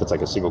need to worry if it's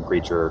like a single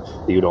creature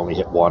that you'd only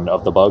hit one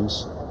of the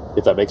bugs,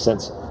 if that makes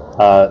sense.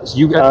 So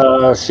you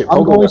shit.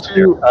 I'm going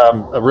to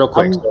real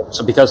quick.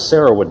 So because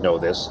Sarah would know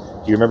this,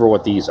 do you remember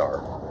what these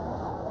are?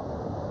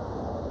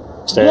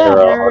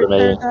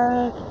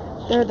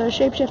 They're the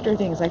shapeshifter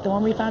things, like the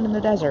one we found in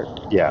the desert.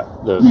 Yeah.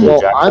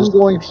 I'm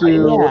going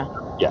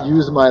to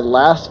use my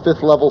last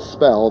 5th level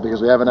spell,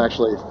 because we haven't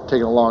actually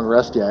taken a long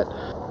rest yet,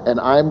 and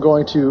I'm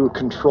going to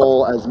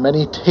control as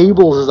many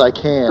tables as I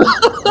can,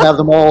 have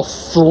them all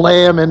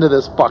slam into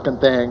this fucking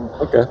thing.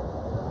 Okay.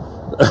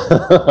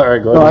 All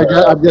right, go ahead.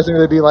 I'm guessing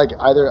they'd be like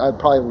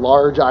probably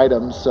large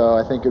items, so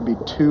I think it would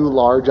be 2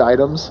 large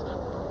items.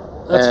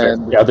 That's fair.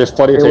 Yeah, there's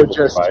plenty of tables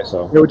nearby,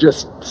 so it would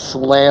just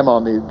slam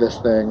on this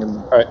thing,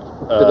 and all right.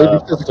 they'd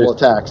be physical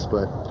attacks,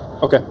 but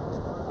okay.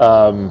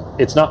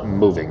 It's not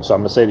moving, so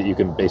I'm going to say that you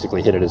can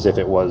basically hit it as if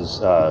it was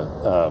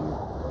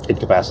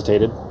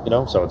incapacitated. You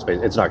know, so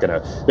it's not going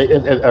to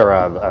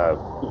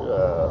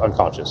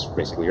unconscious.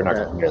 Basically, you're not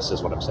going to miss,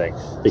 is what I'm saying.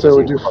 So it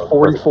would do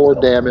 44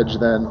 damage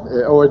then.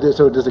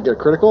 So does it get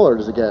critical, or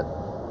does it get?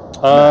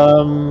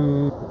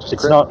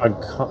 It's not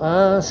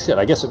shit.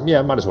 I guess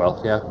might as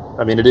well. Yeah,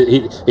 I mean,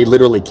 he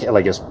literally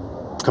is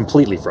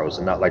completely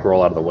frozen, not like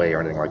roll out of the way or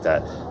anything like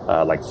that.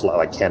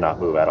 Like cannot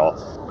move at all.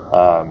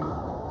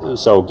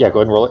 So yeah,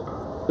 go ahead and roll it.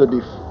 It'd be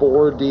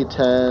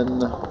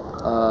 4d10.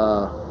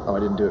 I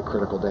didn't do it.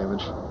 Critical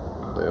damage.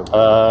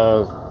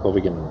 Well,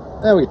 we can.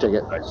 Yeah, we can take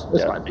it. Nice.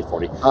 It's fine. Be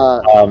 40.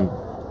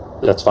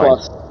 That's fine.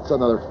 Plus it's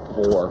another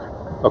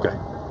 4. Okay.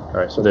 All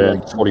right. So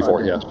then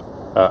 44. Yeah.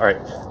 All right.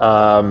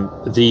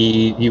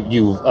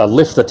 You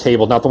lift the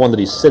table, not the one that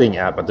he's sitting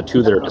at, but the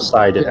two that are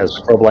beside it as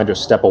the crowblinders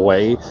step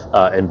away,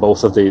 and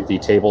both of the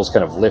tables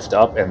kind of lift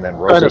up and then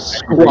rotate. Trying to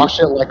squash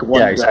it like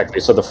one. Yeah, exactly.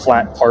 So the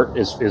flat part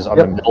is on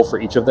the middle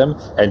for each of them,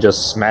 and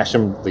just smash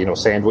them,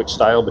 sandwich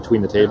style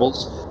between the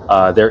tables.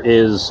 There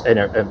is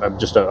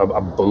just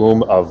a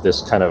boom of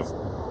this kind of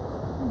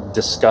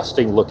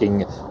disgusting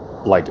looking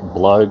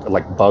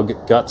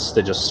bug guts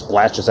that just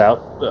splashes out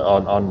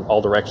on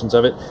all directions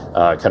of it.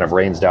 Kind of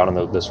rains down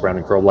on the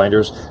surrounding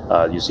crowblinders.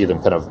 You see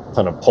them kind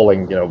of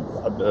pulling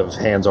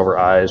hands over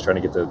eyes, trying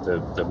to get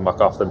the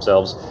muck off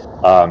themselves.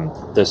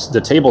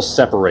 The tables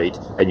separate,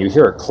 and you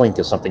hear a clink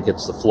as something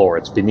hits the floor.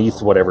 It's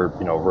beneath whatever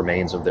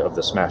remains of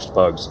the smashed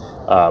bugs.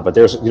 But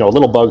there's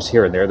little bugs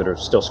here and there that are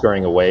still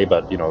scurrying away.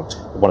 But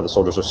one of the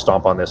soldiers will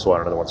stomp on this one,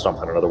 another one stomp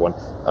on another one.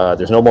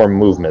 There's no more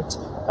movement.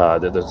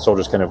 The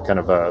soldiers kind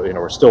of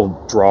are still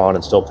drawn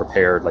and still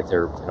prepared, like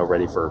they're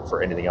ready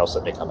for anything else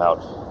that may come out.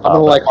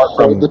 I'm gonna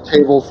hold the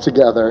tables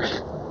together,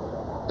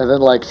 and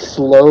then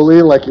slowly,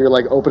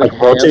 you're opening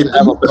hands and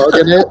have a bug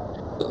in it.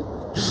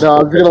 No,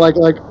 I'm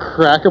gonna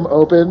crack them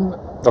open,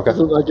 okay,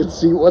 so that I can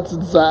see what's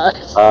inside.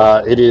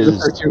 It is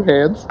with our 2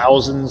 hands.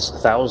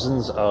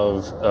 Thousands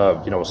of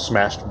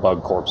smashed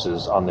bug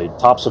corpses on the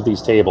tops of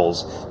these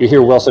tables. You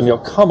hear Wilson yell,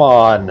 "Come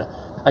on!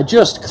 I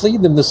just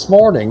cleaned them this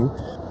morning."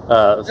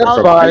 I'll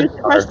use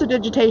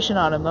prestidigitation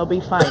on them. They'll be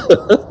fine.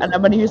 And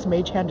I'm going to use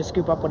Mage Hand to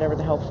scoop up whatever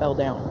the hell fell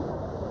down.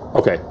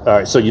 Okay. All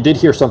right. So you did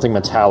hear something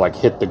metallic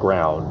hit the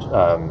ground,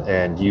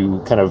 and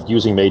you kind of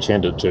using Mage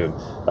Hand to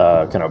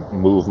kind of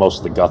move most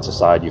of the guts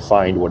aside. You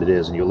find what it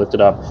is, and you lift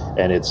it up,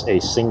 and it's a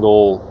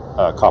single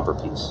copper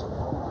piece,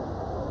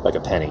 like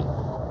a penny.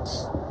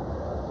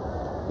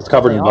 It's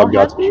covered in bug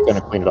guts, but you kind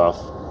of clean it off.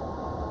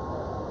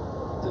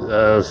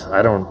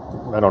 I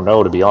don't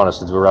know, to be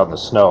honest. We're out in the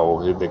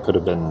snow. They could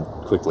have been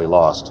quickly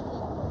lost.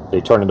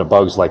 They turn into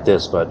bugs like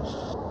this, but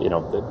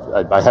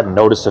I hadn't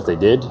noticed if they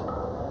did.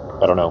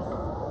 I don't know.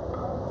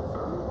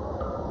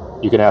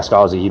 You can ask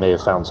Ozzy. He may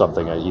have found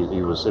something.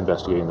 He was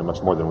investigating them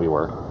much more than we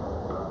were.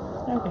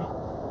 Okay.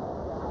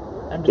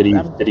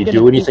 Did he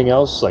do anything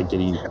else? He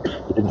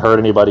didn't hurt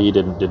anybody. He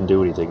didn't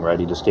do anything, right?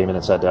 He just came in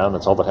and sat down.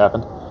 That's all that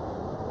happened.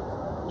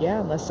 Yeah,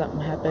 unless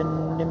something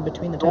happened in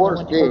between the time I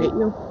went to go get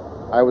you.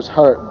 I was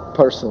hurt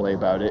personally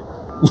about it.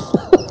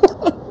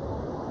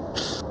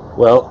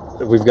 Well,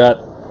 we've got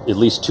at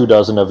least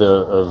 24 of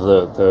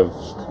the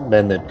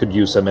men that could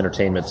use some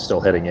entertainment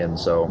still heading in,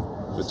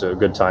 so it's a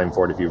good time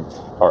for it if you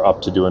are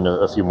up to doing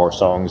a few more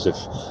songs. If,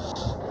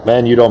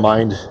 man, you don't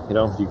mind,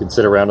 you can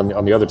sit around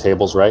on the other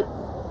tables, right?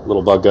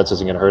 Little bug guts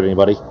isn't going to hurt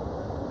anybody.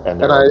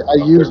 And I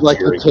use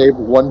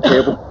one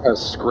table to kind of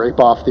scrape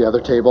off the other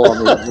table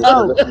on the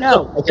other.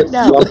 No.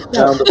 Down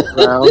to the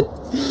ground.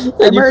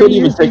 And you couldn't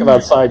even take them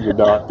outside. You're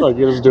not.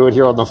 You just do it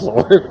here on the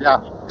floor.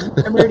 Yeah.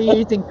 I'm already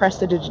using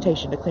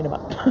prestidigitation to clean them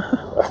up.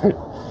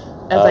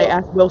 As I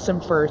asked Wilson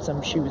for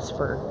some shoes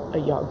for a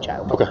young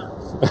child. Okay.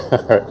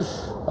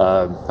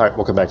 All right,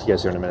 we'll come back to you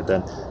guys here in a minute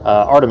then.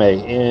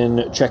 Arteme,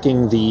 in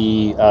checking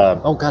the...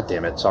 oh, god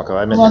damn it, Sako.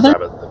 I meant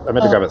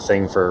to grab a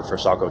thing for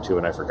Sako too,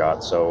 and I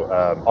forgot. So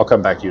I'll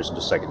come back to you in just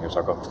a second here,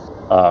 Sako.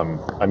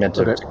 I meant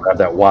to grab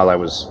that while I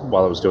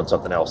was doing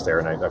something else there,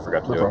 and I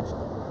forgot to do it.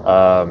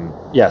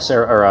 Yes,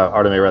 or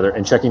Arteme rather.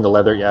 And checking the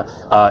leather,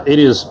 it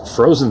is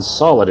frozen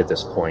solid at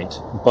this point,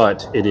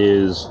 but it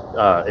is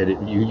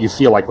you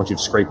feel like once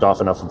you've scraped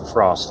off enough of the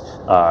frost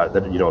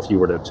that if you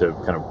were to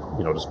kind of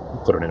just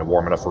put it in a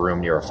warm enough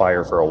room near a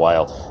fire for a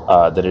while,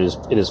 that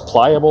it is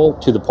pliable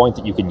to the point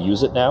that you can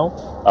use it now.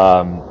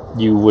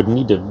 You would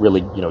need to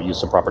really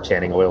use some proper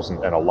tanning oils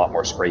and a lot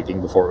more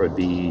scraping before it would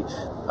be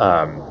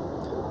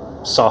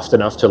soft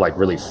enough to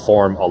really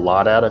form a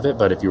lot out of it.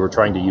 But if you were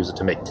trying to use it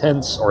to make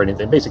tents or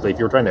anything, basically if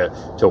you were trying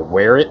to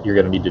wear it, you're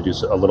going to need to do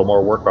a little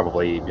more work,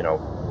 probably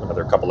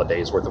another couple of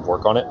days worth of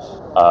work on it.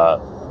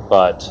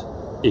 But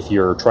if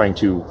you're trying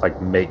to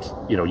make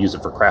use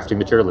it for crafting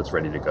material, it's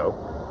ready to go.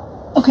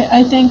 Okay,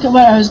 I think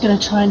what I was going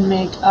to try and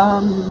make,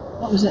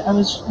 what was it? I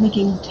was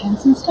making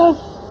tents and stuff?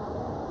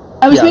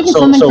 I was making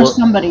something for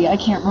somebody. I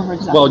can't remember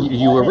exactly. Well,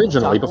 you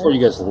originally, before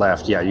you guys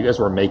left, you guys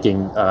were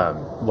making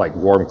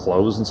warm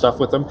clothes and stuff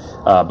with them.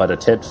 But a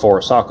tent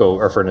for Sako,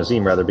 or for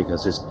Nazim rather,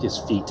 because his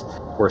feet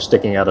were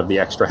sticking out of the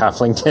extra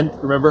halfling tent.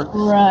 Remember?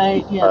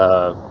 Right.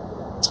 Yeah.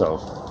 So,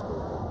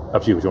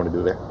 up to you what you want to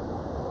do there.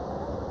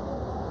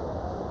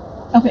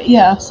 Okay.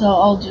 Yeah. So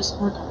I'll just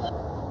work on that.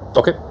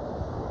 Okay.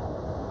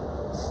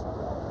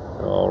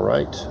 All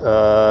right.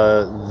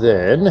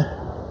 Then.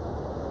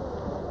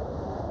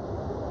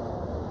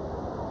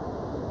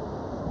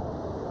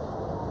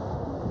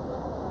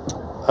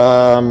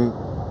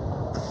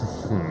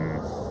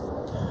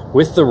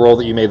 With the roll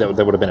that you made, that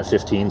would have been a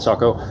 15,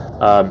 Sako.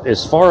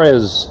 As far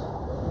as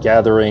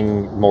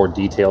gathering more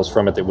details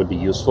from it that would be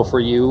useful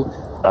for you,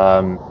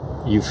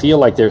 you feel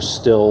like there's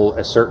still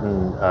a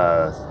certain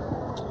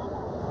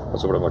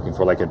what's the word I'm looking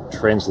for? Like a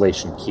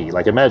translation key.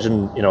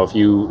 Imagine if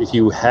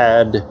you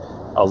had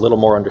a little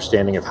more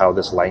understanding of how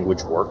this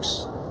language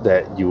works,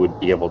 that you would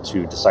be able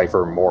to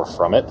decipher more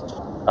from it.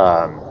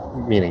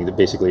 Meaning that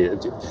basically,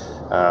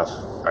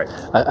 right.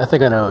 I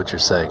think I know what you're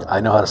saying. I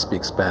know how to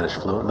speak Spanish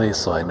fluently,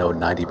 so I know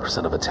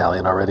 90% of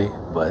Italian already,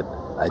 but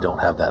I don't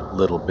have that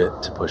little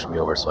bit to push me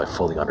over, so I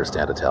fully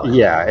understand Italian.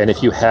 Yeah, and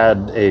if you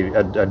had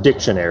a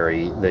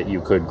dictionary that you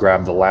could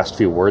grab the last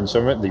few words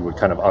from it, you would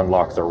kind of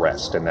unlock the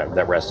rest, and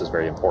that rest is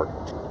very important.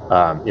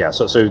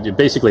 So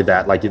basically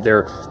that, like,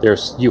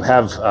 there's you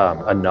have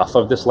enough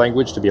of this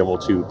language to be able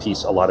to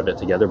piece a lot of it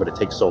together, but it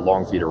takes so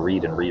long for you to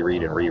read and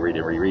reread and reread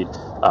and reread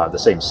the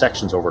same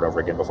sections over and over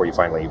again before you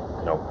finally,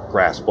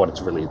 grasp what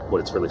it's really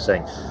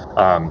saying.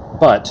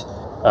 But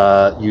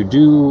you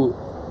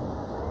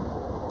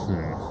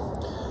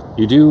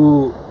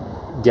do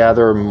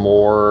gather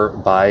more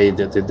by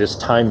this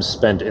time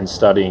spent in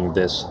studying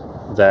this,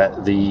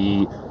 that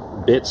the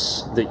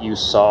bits that you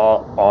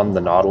saw on the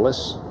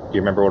Nautilus, do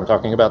you remember what I'm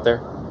talking about there?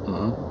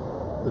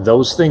 Mm-hmm.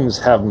 Those things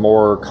have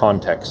more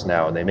context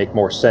now, and they make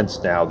more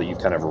sense now that you've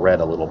kind of read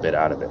a little bit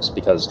out of this,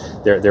 because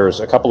there's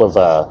a couple of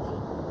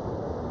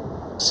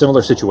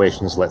similar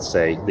situations, let's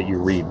say, that you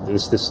read.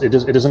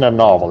 It isn't a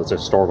novel, it's a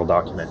historical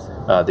document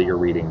that you're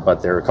reading,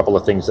 but there are a couple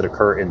of things that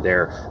occur in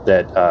there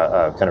that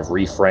kind of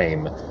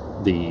reframe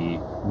the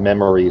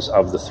memories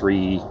of the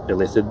three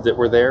Illithid that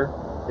were there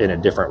in a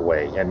different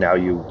way, and now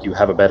you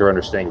have a better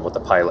understanding of what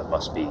the pilot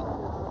must be.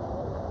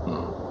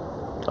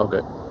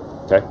 Okay.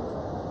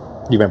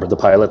 You remember the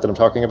pilot that I'm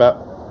talking about?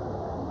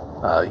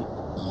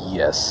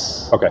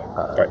 Yes. Okay.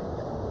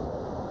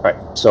 Right.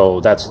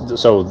 So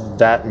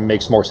that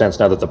makes more sense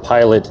now that the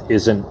pilot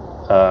isn't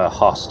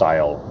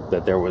hostile.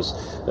 That there was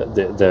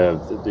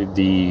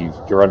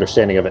your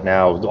understanding of it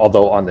now.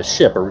 Although on the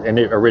ship,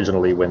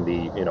 originally when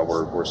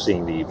we're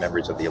seeing the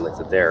memories of the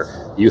Illithid there,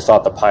 you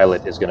thought the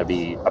pilot is going to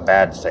be a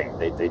bad thing.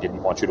 They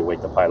didn't want you to wake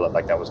the pilot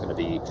like that was going to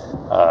be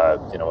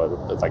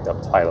like the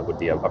pilot would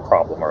be a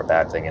problem or a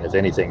bad thing. And if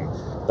anything,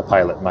 the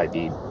pilot might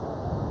be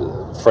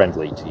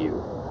friendly to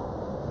you,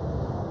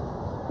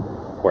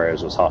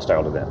 whereas it was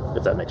hostile to them,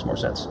 if that makes more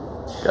sense.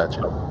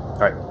 Gotcha. All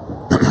right.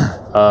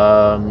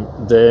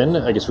 Then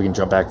I guess we can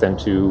jump back then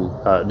to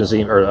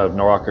Nazim or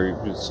Norak.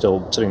 Are you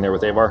still sitting there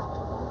with Avar?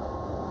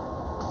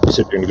 You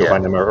said you're going to go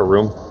find him a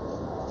room?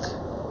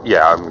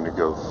 Yeah, I'm going to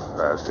go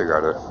figure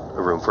out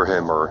a room for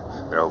him, or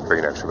bring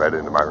an extra bed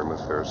into my room if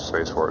there's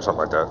space for it, something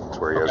like that. It's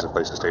where he has a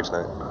place to stay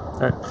tonight.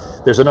 All right.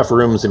 There's enough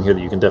rooms in here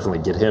that you can definitely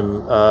get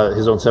him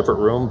his own separate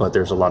room, but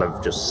there's a lot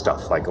of just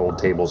stuff like old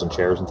tables and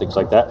chairs and things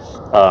like that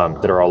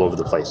that are all over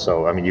the place.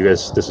 So, I mean, you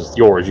guys, this is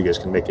yours. You guys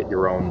can make it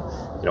your own,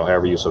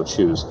 however you so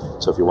choose.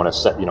 So if you want to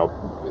set,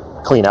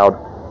 clean out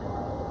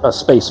a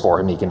space for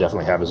him, he can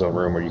definitely have his own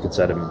room, or you can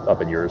set him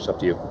up in yours. Up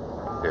to you.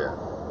 Yeah,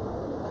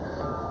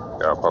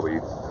 I'll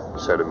probably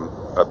set him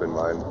up in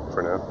mine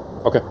for now.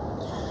 Okay.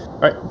 All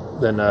right.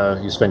 Then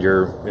you spend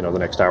your, the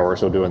next hour or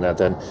so doing that.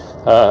 Then,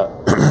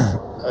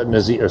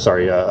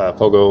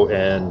 Pogo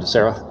and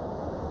Sarah.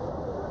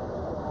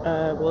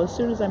 Well, as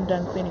soon as I'm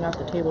done cleaning off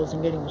the tables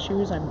and getting the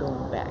shoes, I'm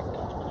going back.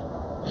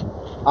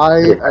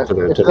 If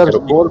there's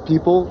more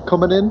people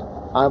coming in,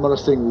 I'm gonna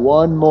sing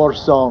one more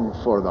song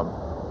for them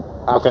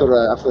after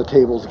the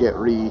tables get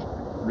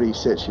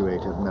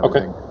resituated and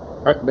everything. Okay.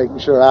 All right. Making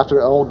sure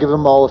I'll give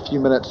them all a few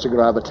minutes to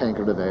grab a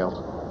tankard of ale.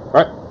 All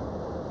right.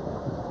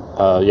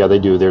 Yeah, they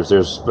do. There's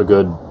a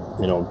good,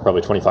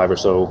 probably 25 or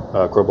so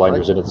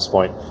crowblinders in at this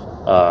point.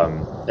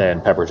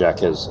 And Pepperjack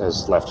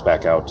has left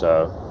back out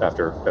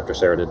after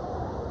Sarah did.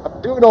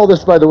 I'm doing all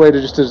this, by the way,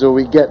 just so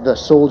we get the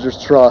soldiers'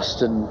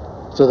 trust, and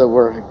so that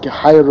we're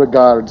higher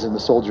regards in the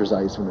soldiers'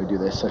 eyes when we do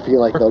this. I feel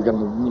like they're going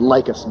to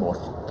like us more.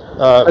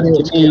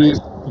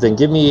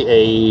 Give me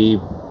a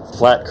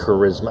flat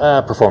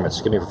charisma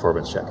performance. Give me a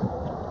performance check.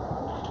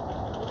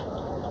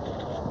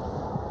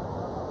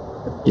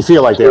 You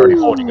feel like they already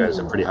hold you guys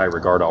in pretty high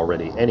regard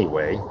already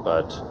anyway,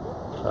 but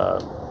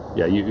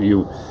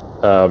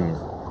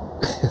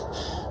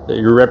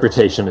your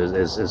reputation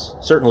is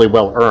certainly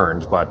well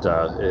earned, but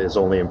is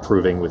only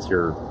improving with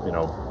your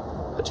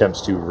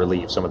attempts to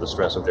relieve some of the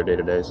stress of their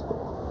day-to-days.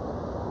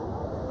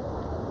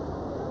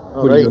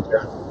 What are you doing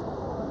there?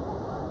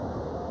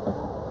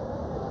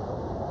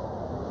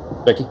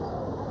 Becky?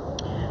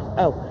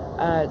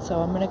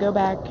 So I'm going to go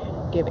back,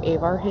 give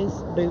Avar his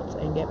boots,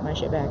 and get my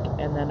shit back,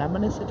 and then I'm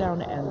going to sit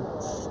down and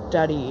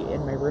study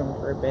in my room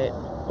for a bit.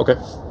 Okay.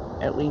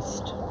 At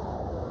least.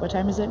 What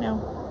time is it now?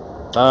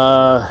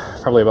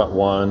 Probably about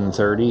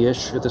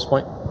 1:30-ish at this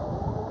point.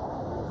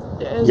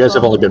 You guys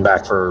have only been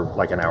back for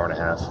like an hour and a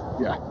half.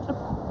 Yeah.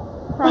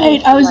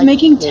 Right, I was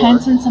making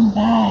tents and some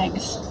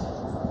bags.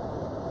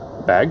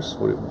 Bags?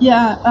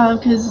 Yeah,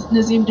 because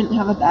Nazim didn't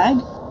have a bag.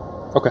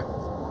 Okay.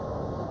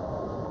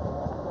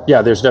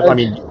 Yeah, there's I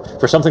mean,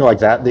 for something like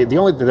that,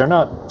 they're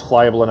not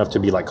pliable enough to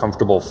be like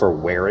comfortable for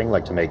wearing,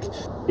 like to make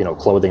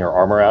clothing or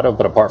armor out of.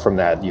 But apart from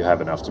that, you have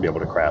enough to be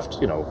able to craft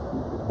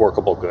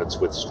workable goods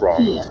with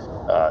strong. Yeah.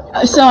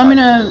 So I'm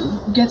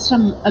gonna get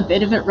a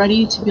bit of it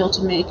ready to be able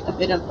to make a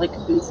bit of like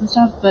boots and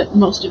stuff, but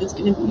most of it's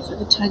gonna be for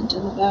the tent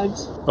and the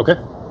bags. Okay.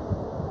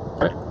 All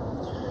right.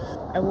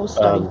 I will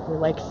study for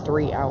like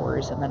 3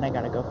 hours, and then I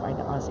gotta go find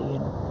Ozzy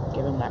and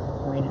give him that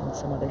coin and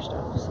some other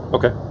stuff. So.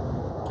 Okay.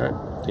 All right.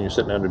 Then you're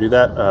sitting down to do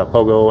that.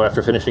 Pogo,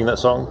 after finishing that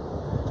song?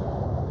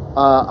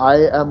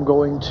 I am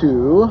going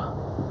to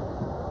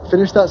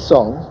finish that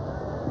song,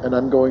 and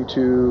I'm going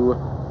to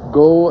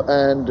go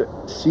and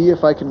see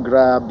if I can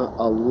grab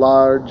a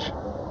large...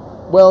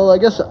 Well, I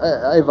guess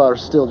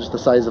Ivar's still just the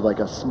size of like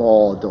a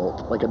small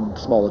adult,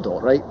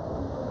 right?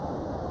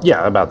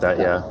 Yeah, about that.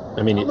 Yeah,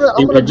 I mean,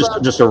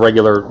 just a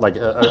regular, like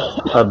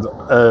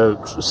a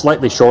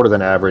slightly shorter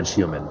than average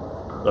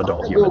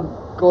adult human.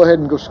 Go ahead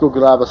and go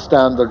grab a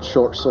standard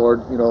short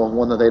sword,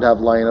 one that they'd have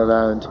lying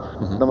around,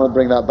 and I'm going to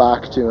bring that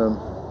back to him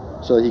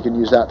so that he can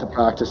use that to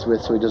practice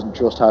with, so he doesn't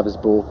just have his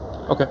bow.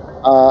 Okay.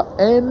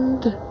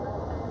 And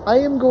I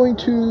am going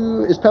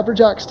to... Is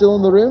Pepperjack still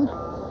in the room?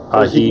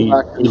 He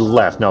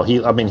left. No, he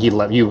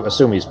left. You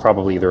assume he's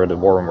probably either at a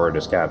war room or at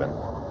his cabin.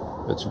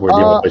 It's where the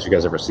only place you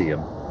guys ever see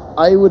him.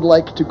 I would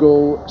like to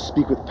go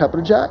speak with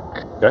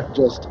Pepperjack. Okay.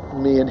 Just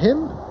me and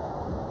him.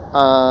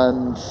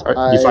 And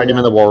right. You find him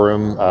in the war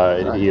room.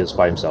 He is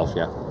by himself,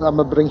 yeah. I'm going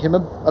to bring him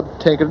a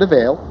tankard of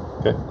ale.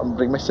 Okay. I'm going to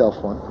bring myself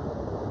one.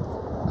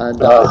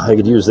 And I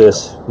could use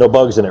this. No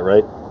bugs in it,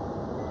 right?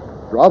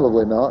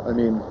 Probably not. I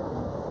mean,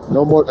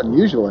 no more than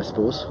usual, I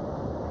suppose.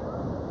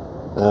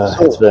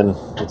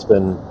 It's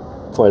been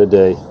quite a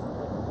day.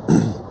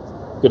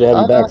 Good to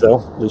have you back, though.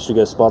 At least you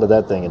guys spotted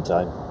that thing in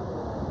time.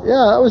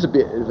 Yeah, that was a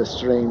bit of a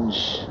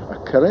strange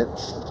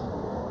occurrence.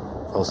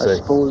 I'll say. I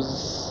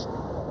suppose.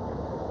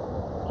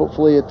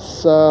 Hopefully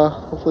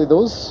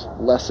those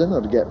lessen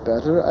or get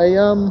better. I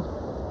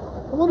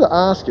wanted to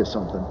ask you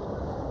something.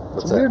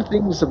 Some weird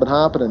things have been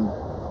happening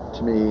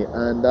to me,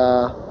 and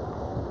I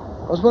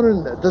was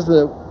wondering, does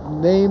the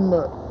name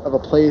of a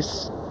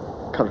place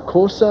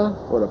Carcosa,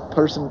 or a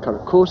person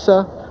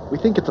Carcosa? We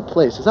think it's a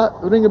place. Does that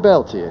ring a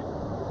bell to you?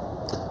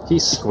 He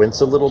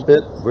squints a little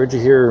bit. Where'd you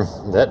hear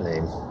that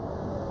name?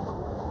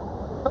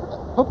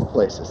 A couple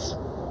places.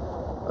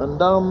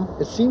 And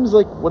it seems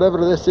like whatever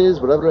this is,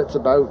 whatever it's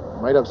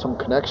about, might have some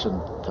connection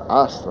to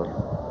us or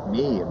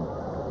me, and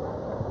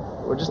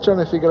we're just trying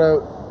to figure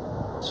out.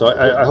 So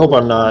I hope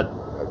I'm not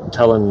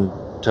telling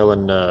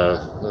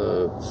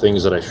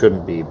things that I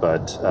shouldn't be,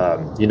 but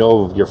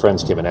your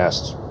friends came and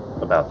asked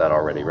about that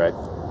already, right?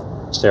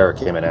 Sarah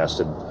came and asked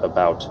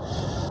about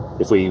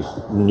if we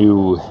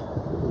knew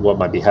what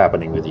might be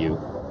happening with you.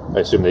 I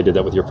assume they did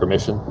that with your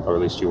permission, or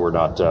at least you were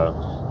not.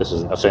 This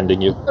isn't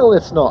offending you. Well,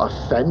 it's not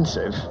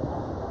offensive.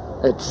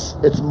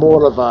 It's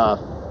more of a.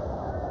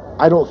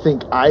 I don't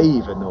think I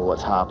even know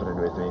what's happening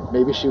with me.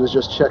 Maybe she was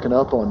just checking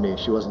up on me.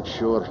 She wasn't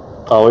sure.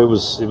 Oh, it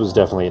was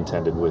definitely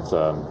intended with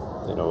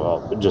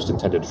just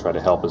intended to try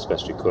to help as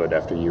best you could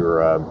after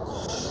your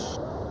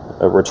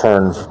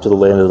return to the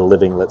land of the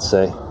living, let's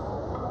say.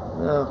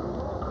 Yeah.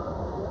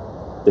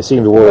 They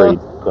seemed worried,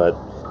 but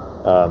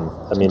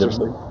I mean,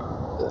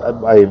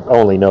 I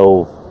only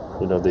know,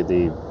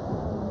 the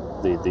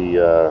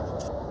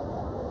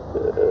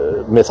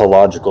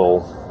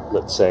mythological,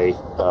 let's say,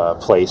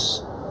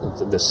 place,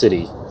 the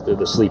city,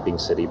 the sleeping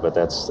city, but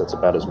that's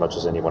about as much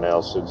as anyone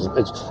else.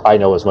 I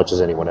know as much as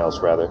anyone else,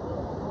 rather.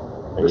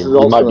 I mean,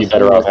 you might be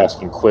better off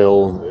asking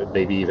Quill,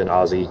 maybe even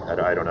Ozzy.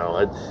 I don't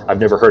know. I've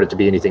never heard it to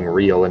be anything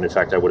real, and in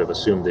fact, I would have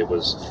assumed it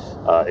was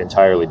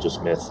entirely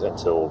just myth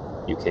until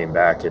you came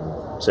back and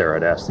Sarah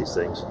had asked these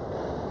things.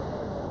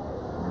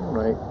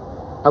 Right.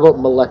 How about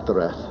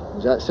Melectoreth?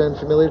 Does that sound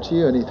familiar to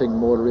you? Anything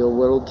more real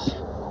world?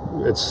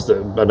 It's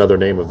another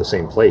name of the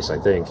same place, I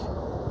think.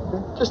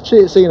 Just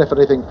seeing if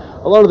anything.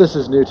 A lot of this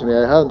is new to me.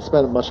 I haven't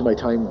spent much of my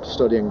time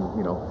studying,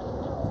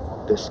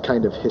 this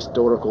kind of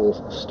historical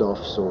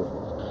stuff, so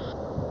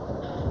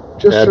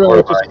just trying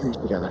to put things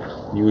together.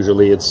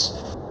 Usually it's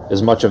studying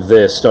as much of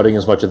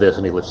this,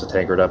 and he lifts the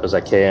tankard up as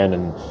I can,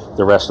 and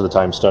the rest of the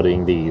time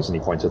studying these, and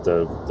he points at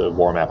the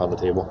war map on the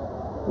table.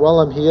 While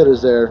I'm here,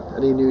 is there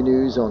any new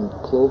news on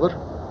Clover?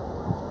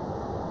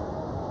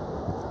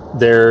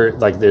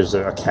 There's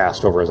a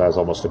cast over his eyes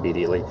almost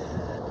immediately.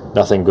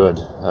 Nothing good.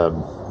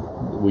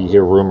 We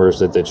hear rumors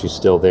that she's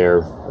still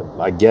there.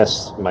 I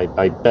guess,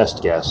 my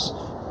best guess,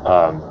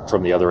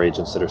 from the other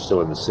agents that are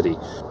still in the city,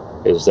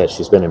 is that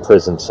she's been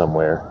imprisoned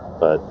somewhere,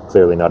 but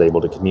clearly not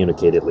able to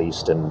communicate, at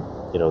least. And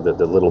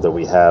the little that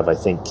we have, I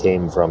think,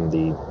 came from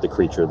the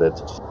creature that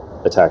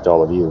attacked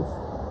all of you.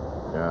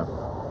 Yeah.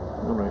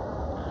 All right.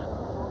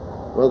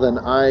 Well, then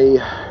I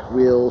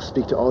will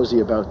speak to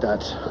Ozzy about that.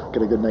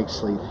 Get a good night's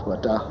sleep.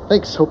 But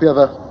thanks. Hope you have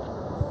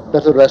a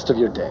better rest of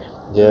your day.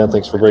 Yeah,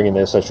 thanks for bringing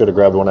this. I should have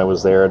grabbed one when I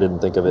was there. I didn't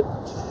think of it.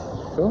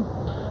 Cool.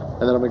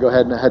 And then I'm going to go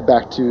ahead and head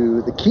back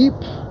to the keep.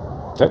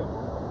 Okay.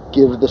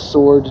 Give the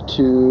sword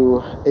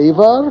to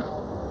Avar.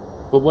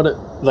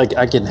 But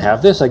I can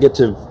have this? I get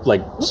to,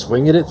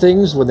 swing it at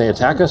things when they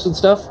attack us and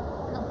stuff?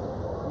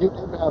 You and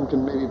Abraham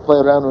can maybe play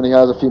around when he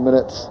has a few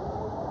minutes.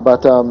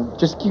 But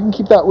you can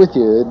keep that with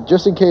you,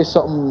 just in case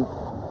something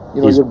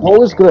You know, your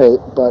bow is great,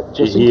 but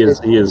just he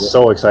is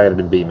so excited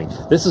and beaming.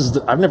 This is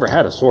I've never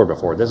had a sword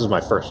before. This is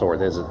my first sword.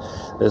 This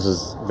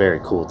is very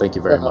cool. Thank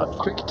you very much.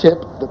 Quick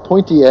tip: the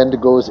pointy end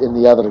goes in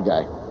the other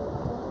guy.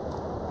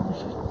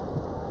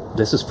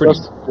 This is pretty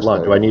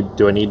blunt. Do I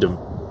need to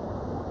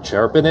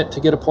sharpen it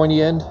to get a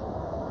pointy end?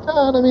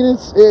 And I mean,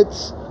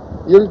 it's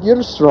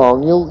you're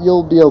strong.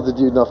 You'll be able to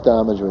do enough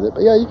damage with it.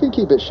 But yeah, you can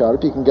keep it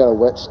sharp. You can get a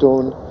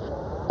whetstone.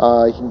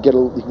 You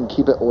can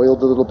keep it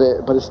oiled a little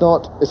bit. But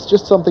it's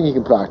just something you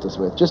can practice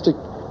with, just to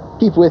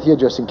keep with you,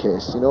 just in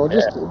case. You know,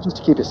 just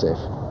to keep you safe.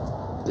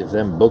 If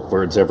them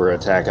bookbirds ever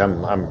attack,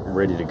 I'm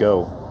ready to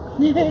go.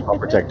 I'll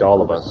protect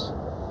all of us.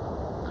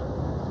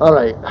 All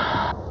right.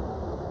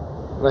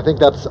 And I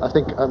think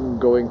I'm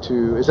going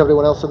to. Is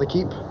everyone else in the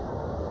keep?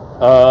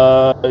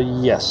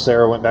 Yes.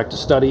 Sarah went back to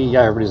study.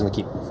 Yeah, everybody's in the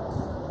keep.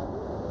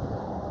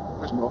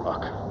 Where's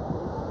Norak?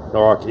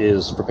 Norak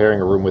is preparing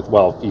a room with.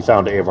 Well, he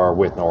found Avar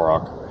with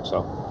Norak,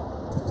 so.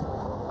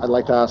 I'd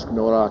like to ask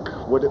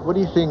Norak, what do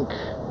you think?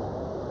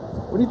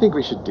 What do you think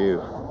we should do?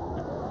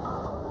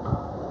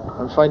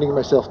 I'm finding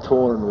myself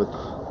torn with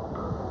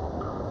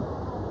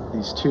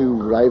these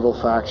two rival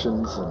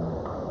factions and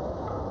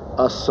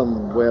us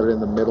somewhere in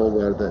the middle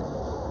where the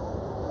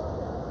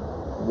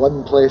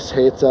one place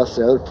hates us,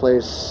 the other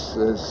place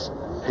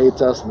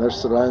hates us, and they're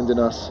surrounding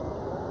us.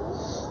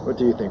 What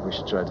do you think we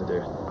should try to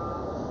do?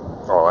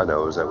 All I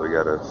know is that we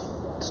gotta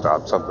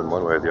stop something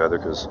one way or the other,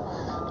 because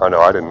I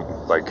know I didn't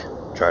like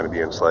trying to be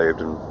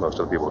enslaved, and most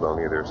of the people don't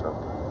either, so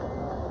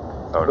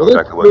I don't know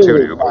exactly what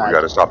to do, but we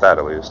gotta stop that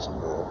at least.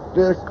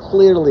 They're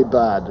clearly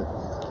bad.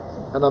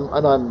 And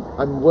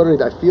I'm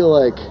worried. I feel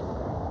like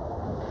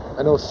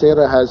I know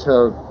Sarah has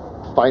her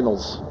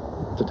finals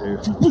to do.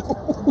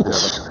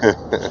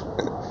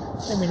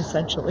 I mean,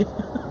 essentially.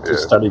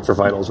 Just studying for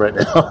finals right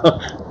now.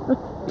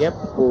 Yep.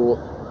 So,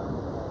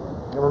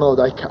 I don't know.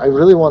 I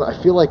really want.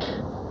 I feel like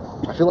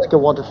I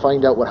want to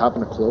find out what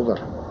happened to Clover,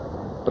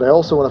 but I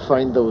also want to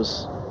find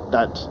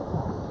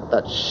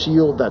that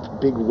shield,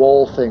 that big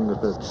wall thing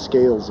with the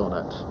scales on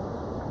it.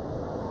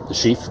 The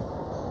sheath.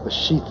 The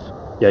sheath.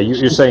 Yeah,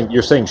 you're saying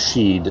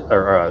sheed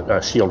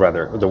or shield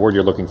rather. The word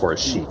you're looking for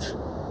is sheath,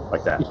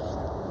 like that.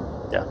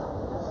 Yeah.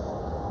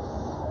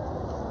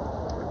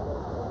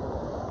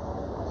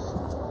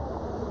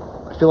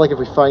 I feel like if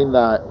we find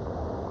that,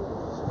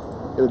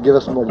 it'll give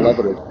us more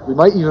leverage. We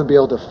might even be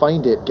able to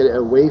find it, get it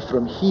away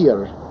from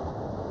here,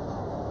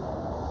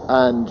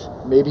 and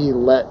maybe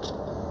let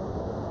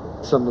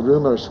some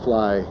rumors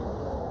fly.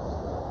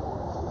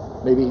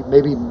 Maybe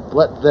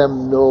let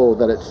them know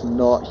that it's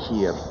not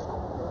here.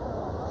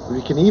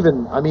 We can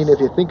even, I mean, if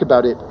you think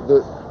about it,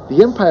 the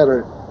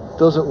Empire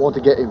doesn't want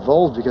to get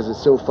involved because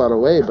it's so far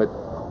away, but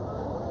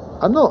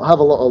I don't have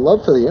a lot of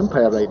love for the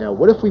Empire right now.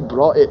 What if we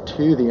brought it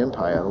to the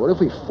Empire? What if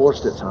we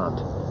forced its hand?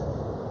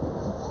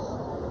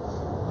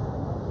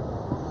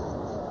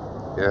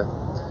 Yeah,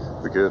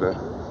 we could.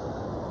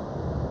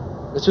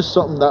 It's just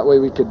something that way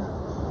we could...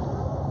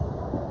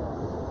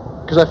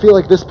 Because I feel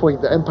like at this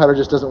point, the Empire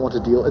just doesn't want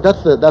to deal...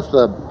 That's the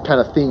kind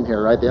of theme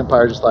here, right? The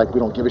Empire just like, we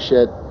don't give a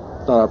shit.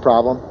 It's not our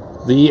problem.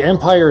 The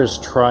Empire is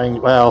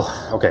trying. Well,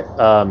 okay.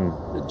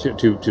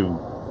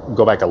 To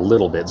go back a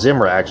little bit,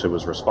 Zimra actually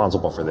was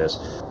responsible for this.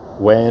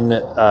 When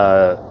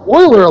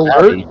spoiler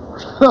alert,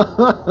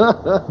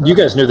 you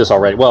guys knew this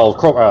already. Well,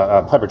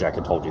 Pepperjack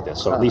had told you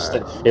this, so at least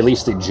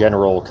the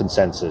general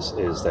consensus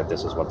is that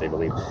this is what they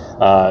believe.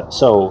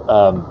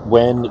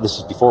 When this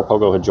is before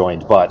Pogo had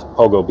joined, but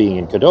Pogo being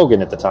in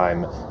Cadogan at the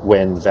time,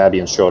 when the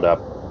Vabians showed up,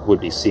 would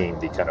be seeing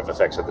the kind of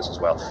effects of this as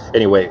well.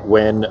 Anyway,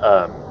 when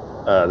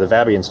the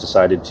Vabians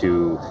decided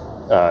to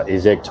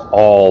evict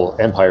all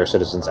Empire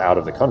citizens out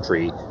of the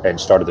country and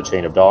started the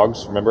Chain of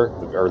Dogs. Remember?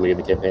 Early in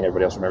the campaign,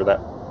 everybody else remember that?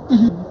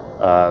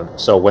 Mm-hmm.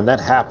 So when that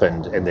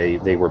happened, and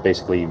they were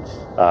basically,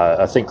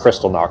 I think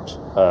Crystal knocked,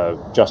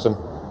 Justin,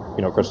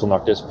 you know what Crystal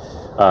knocked is?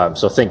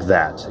 So think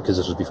that, because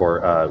this was before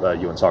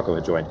you and Sako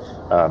had joined.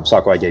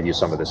 Sako, I gave you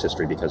some of this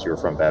history because you were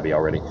from Babby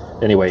already.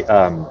 Anyway,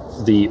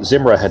 the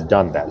Zimra had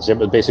done that.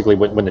 Basically,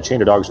 when the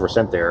Chain of Dogs were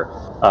sent there,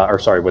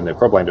 when the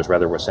Crowblinders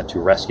rather were sent to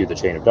rescue the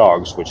Chain of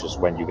Dogs, which is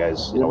when you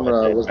guys,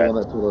 Zimra was the one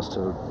that told us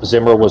to.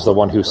 Zimra was the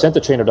one who sent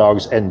the Chain of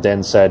Dogs and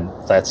then said,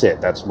 "That's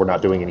it. We're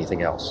not doing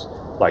anything else.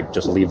 Like,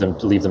 just leave them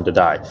to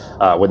die."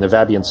 When the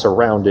Vabians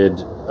surrounded,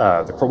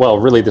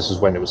 really, this is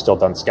when it was still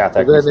done.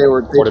 Scathach. Then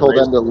they told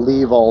them to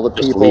leave all the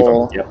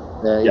people. Yep.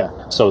 Yeah.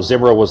 So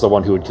Zimra was the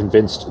one who had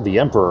convinced the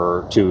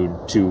Emperor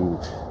to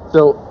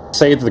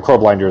say that the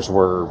Crowblinders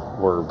were.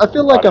 I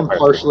feel like I'm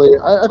partially.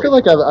 I feel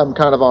like I'm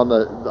kind of on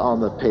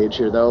the page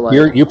here though.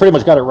 Like, you pretty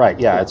much got it right.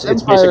 Yeah, it's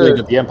basically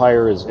that the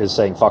Empire is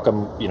saying fuck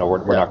them.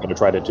 We're not going to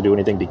try to do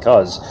anything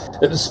because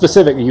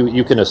specific.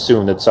 You can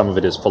assume that some of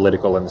it is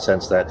political in the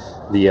sense that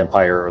the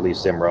Empire, or at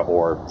least Zimra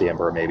or the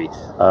Emperor maybe,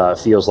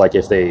 feels like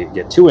if they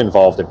get too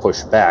involved and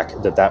push back,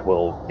 that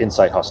will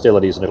incite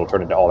hostilities and it'll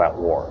turn into all-out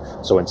war.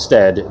 So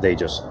instead, they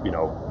just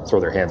throw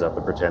their hands up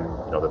and pretend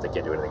that they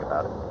can't do anything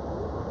about it.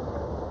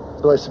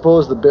 So I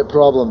suppose the bit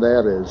problem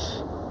there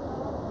is,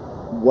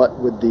 what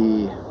would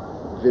the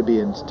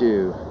Vibians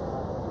do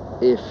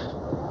if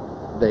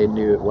they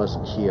knew it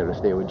wasn't here,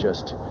 if they would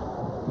just...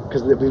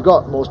 Because we've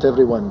got most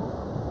everyone...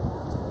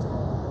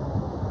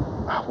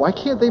 Why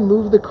can't they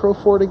move the Crow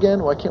Fort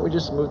again? Why can't we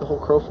just move the whole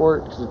Crow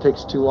Fort? Because it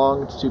takes too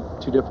long, it's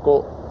too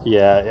difficult?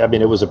 Yeah, I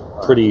mean, it was a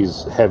pretty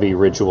heavy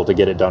ritual to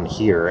get it done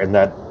here, and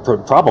that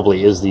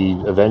probably is the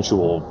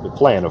eventual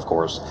plan, of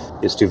course,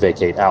 is to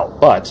vacate out.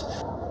 But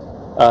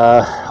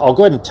I'll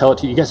go ahead and tell it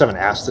to you. You guys haven't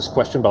asked this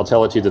question, but I'll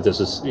tell it to you that this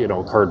is,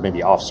 occurred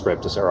maybe off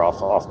script, or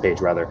off page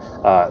rather,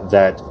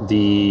 that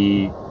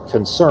the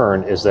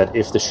concern is that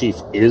if the sheaf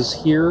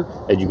is here,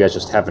 and you guys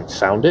just haven't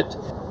found it,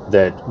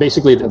 that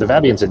basically the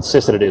Vabians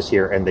insist that it is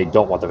here, and they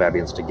don't want the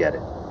Vabians to get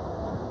it.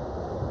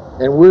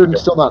 And we're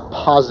still not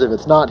positive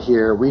it's not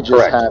here. We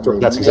just have...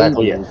 That's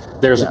exactly it.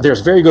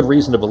 There's very good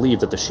reason to believe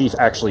that the sheaf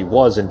actually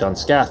was in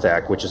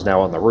Dunskathak, which is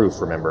now on the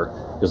roof, remember?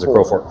 Because the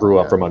Crow Fort grew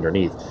up from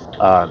underneath.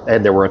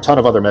 And there were a ton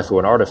of other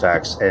Mephuan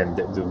artifacts, and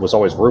it was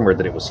always rumored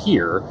that it was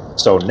here.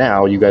 So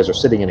now you guys are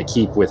sitting in a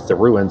keep with the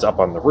ruins up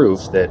on the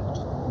roof that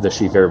the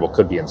sheaf variable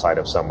could be inside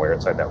of somewhere,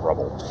 inside that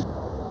rubble.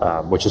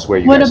 Which is where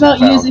you What about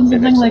using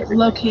something like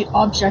locate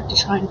object to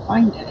try and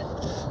find it?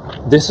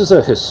 This is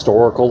a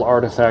historical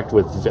artifact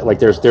with, like,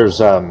 there's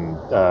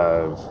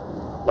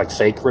like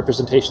fake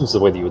representations, the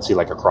way that you would see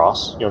like a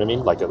cross, you know what I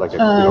mean? Like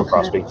a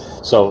cross being.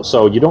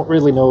 So you don't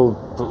really know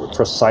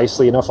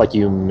precisely enough, like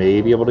you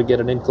may be able to get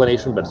an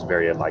inclination, but it's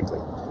very unlikely.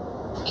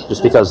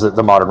 Just because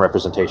the modern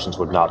representations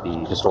would not be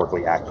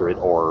historically accurate,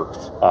 or,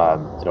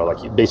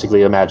 like you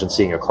basically imagine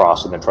seeing a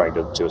cross and then trying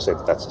to say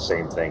that that's the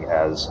same thing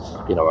as,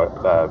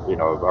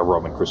 a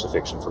Roman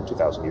crucifixion from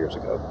 2,000 years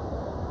ago.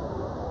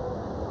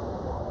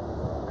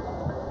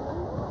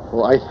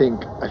 Well, I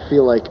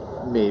feel like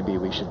maybe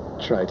we should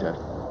try to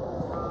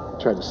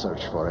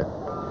search for it.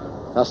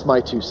 That's my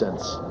 2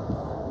 cents.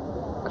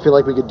 I feel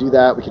like we could do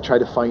that. We could try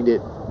to find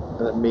it,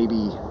 and then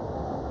maybe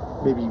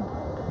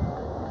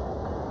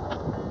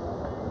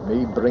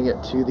bring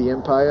it to the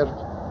Empire.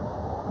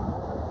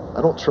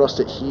 I don't trust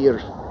it here.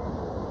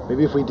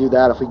 Maybe if we do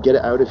that, if we get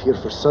it out of here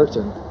for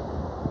certain,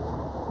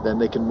 then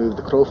they can move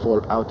the Crow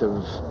Fort out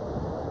of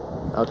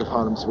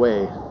harm's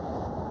way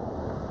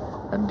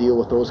and deal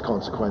with those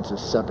consequences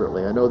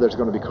separately. I know there's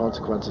going to be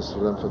consequences for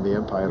them from the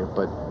Empire,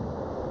 but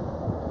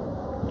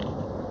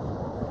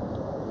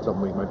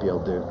something we might be able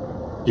to do.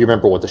 Do you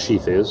remember what the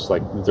sheath is?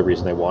 Like, the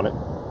reason they want it?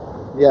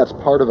 Yeah, it's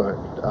part of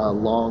a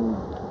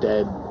long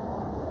dead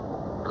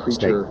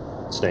creature,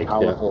 snake,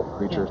 powerful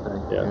creature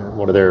thing. Yeah.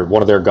 One of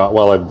their god.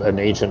 Well, an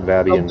ancient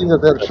Vabian. Something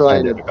that they're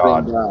trying to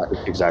bring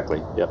back.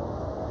 Exactly. Yep.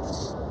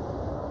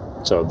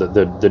 So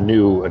the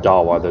new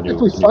Adawa, the new.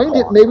 If we find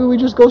it, maybe we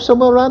just go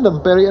somewhere random,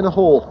 bury it in a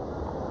hole.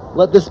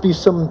 Let this be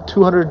some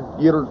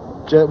 200-year.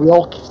 We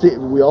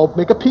all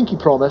make a pinky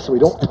promise, and we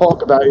don't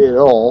talk about it at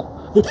all,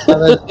 and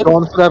then it's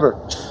gone forever.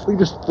 We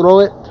just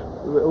throw it.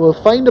 We'll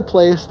find a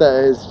place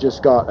that has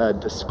just got a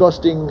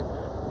disgusting,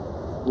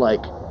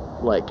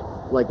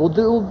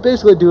 we'll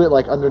basically do it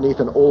like underneath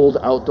an old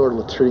outdoor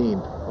latrine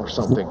or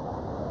something.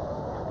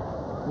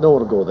 No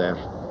one will go there.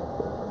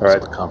 All right,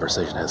 the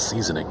conversation has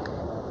seasoning.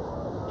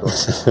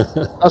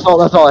 That's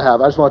all I have.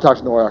 I just want to talk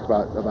to Norak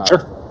about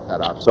sure.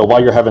 that option. So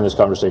while you're having this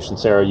conversation,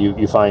 Sarah,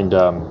 you find you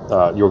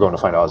were going to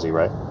find Ozzy,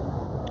 right?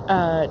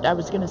 I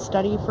was going to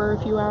study for a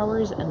few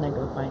hours and then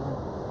go find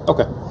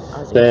Okay.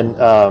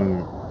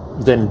 Ozzy.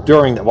 Then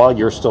during that, while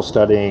you're still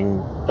studying,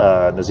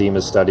 Nazim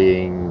is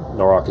studying,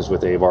 Norak is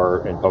with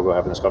Avar and Pogo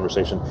having this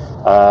conversation.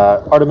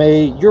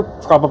 Arteme, you're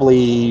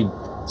probably,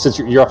 since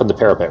you're up in the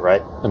parapet,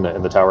 right, in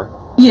the tower.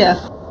 Yeah.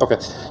 Okay.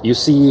 You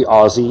see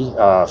Ozzy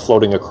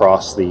floating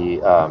across the,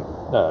 a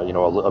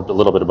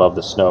little bit above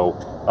the snow,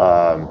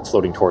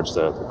 floating towards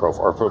the Crow,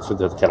 or for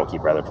the Kettle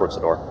Keep rather, towards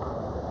the door.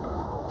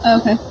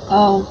 Okay,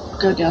 I'll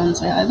go down and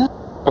say hi then.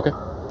 Okay.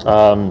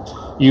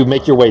 You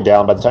make your way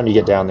down. By the time you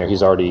get down there,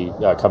 he's already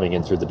coming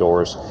in through the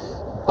doors.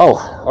 Oh,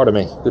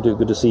 Arteme,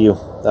 good to see you.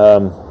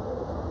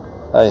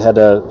 I had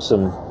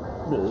some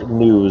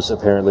news.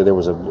 Apparently, there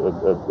was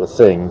a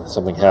thing.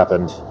 Something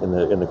happened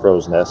in the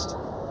crow's nest.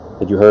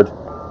 Had you heard?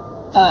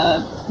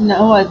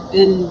 No, I've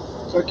been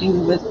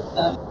working with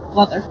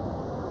Mother.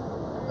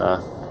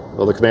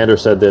 Well, the commander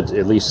said that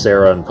at least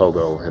Sarah and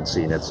Pogo had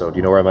seen it. So, do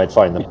you know where I might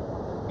find them?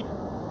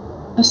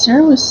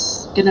 Sarah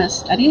was gonna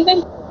study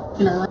anything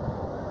in her room.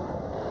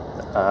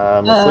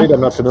 I'm afraid I'm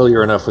not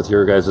familiar enough with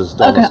your guys'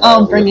 domicile. Okay,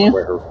 I'll bring you.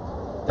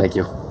 Thank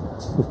you.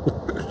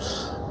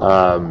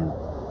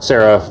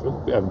 Sarah,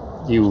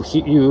 you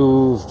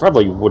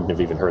probably wouldn't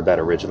have even heard that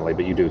originally,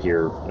 but you do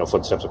hear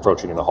footsteps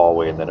approaching in the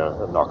hallway and then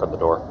a knock on the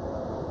door.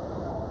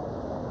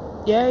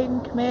 Yeah, you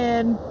can come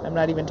in. I'm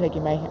not even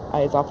taking my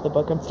eyes off the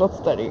book. I'm still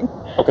studying.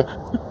 Okay.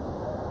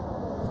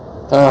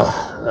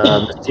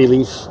 Tea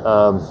Leaf,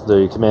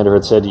 the commander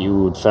had said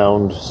you had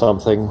found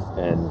something,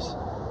 and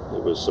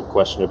there was some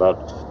question about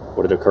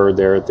what had occurred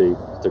there at the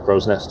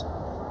crow's nest.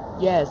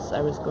 Yes,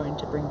 I was going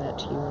to bring that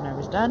to you when I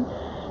was done,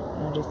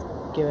 and I'll just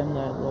give him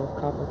the little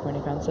copper coin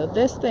I found. So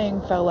this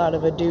thing fell out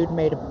of a dude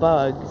made of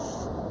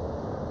bugs.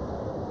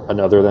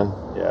 Another then?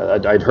 Yeah,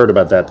 I'd heard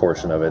about that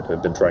portion of it.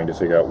 I've been trying to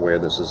figure out where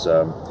this is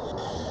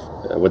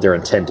what their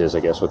intent is, I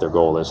guess, what their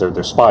goal is.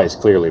 They're spies,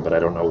 clearly, but I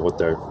don't know what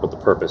the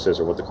purpose is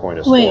or what the coin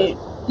is Wait,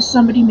 is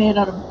somebody made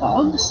out of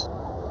bugs?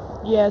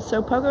 Yeah,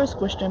 so Pogo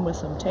squished him with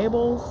some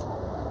tables,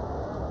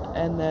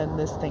 and then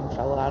this thing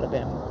fell out of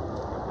him.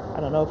 I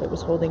don't know if it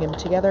was holding him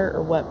together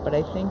or what, but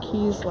I think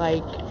he's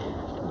like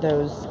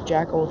those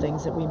jackal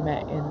things that we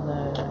met in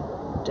the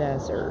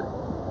desert.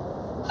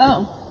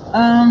 Oh,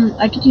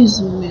 I could use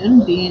a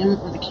moonbeam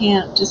or the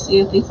camp to see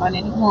if we find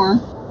any more.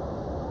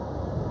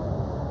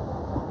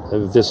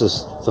 This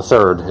is the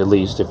third, at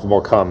least. If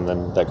more come,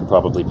 then that could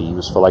probably be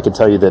useful. I can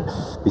tell you that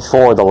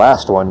before the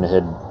last one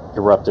had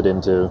erupted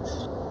into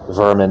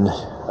vermin,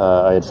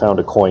 I had found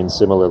a coin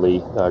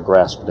similarly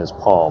grasped in his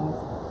palm.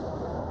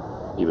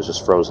 He was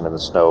just frozen in the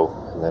snow,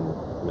 and then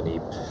when he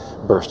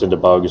burst into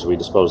bugs, we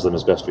disposed of them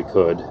as best we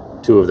could.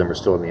 2 of them are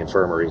still in the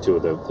infirmary, 2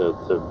 of the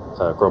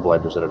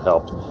grublanders that had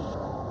helped.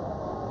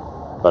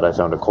 But I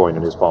found a coin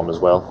in his palm as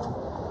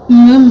well.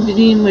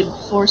 Moonbeam would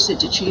force it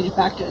to change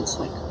back to its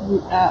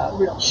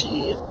real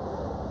shape.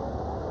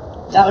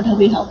 That would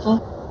be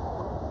helpful.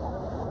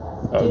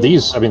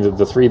 These, I mean,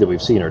 the 3 that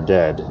we've seen are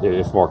dead.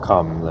 If more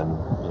come, then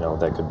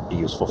that could be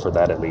useful for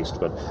that at least.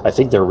 But I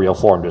think their real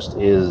form just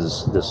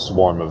is this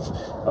swarm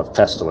of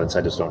pestilence.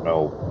 I just don't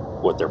know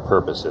what their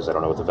purpose is. I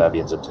don't know what the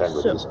Vabians intend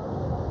with these.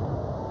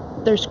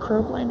 There's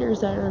crowblinders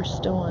that are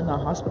still in the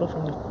hospital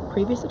from the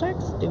previous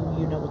attacks. Do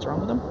you know what's wrong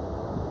with them?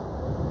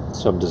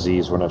 Some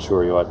disease we're not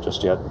sure what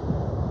just yet.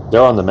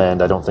 They're on the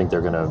mend. I don't think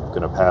they're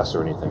gonna pass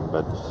or anything.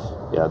 But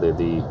yeah,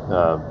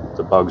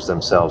 the bugs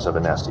themselves have a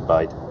nasty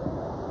bite.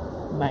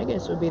 My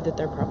guess would be that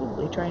they're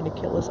probably trying to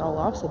kill us all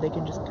off so they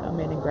can just come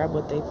in and grab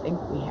what they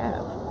think we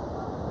have.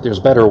 There's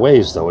better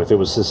ways, though. If it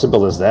was as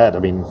simple as that, I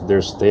mean,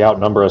 they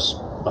outnumber us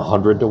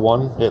 100 to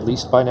 1 at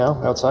least by now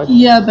outside.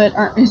 Yeah, but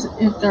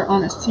if they're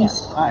on a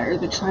ceasefire,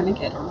 they're trying to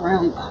get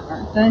around that,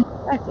 aren't they?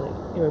 Exactly.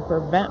 It would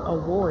prevent a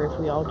war if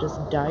we all just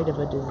died of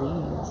a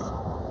disease.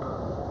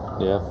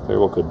 Yeah, very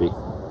well could be.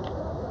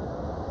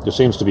 There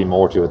seems to be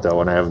more to it,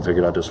 though, and I haven't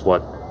figured out just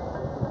what.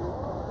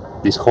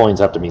 These coins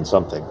have to mean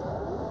something.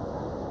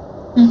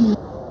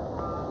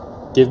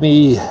 Mm-hmm. Give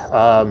me.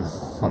 I'll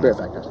be right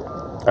back, guys.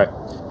 All right.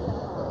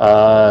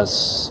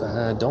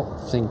 I don't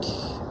think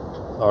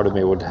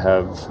Artemis would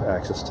have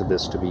access to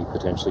this to be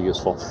potentially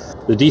useful.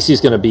 The DC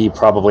is going to be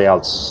probably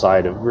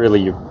outside of.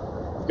 Really, you're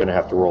going to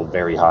have to roll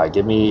very high.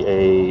 Give me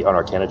an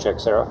Arcana check,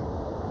 Sarah.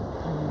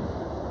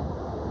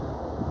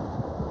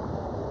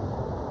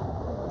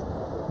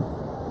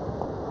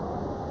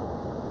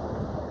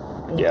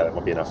 Yeah, that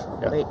won't be enough.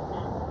 Yeah. Wait,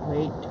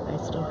 I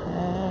still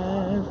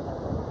have...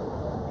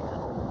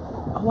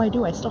 Oh, I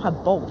do, I still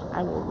have both.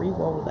 I will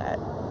re-roll that.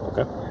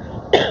 Okay.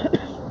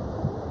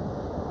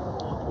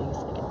 Oh, please,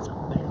 I get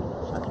something better than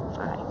a fucking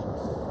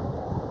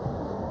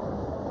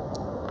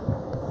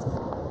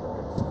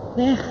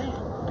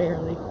 5.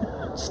 Barely.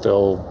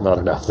 Still not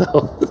enough,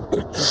 though.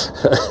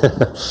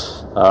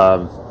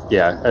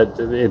 Yeah,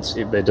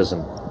 it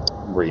doesn't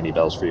ring any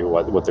bells for you,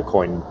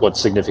 what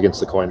significance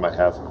the coin might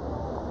have.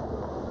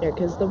 Yeah,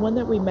 because the one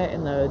that we met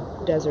in the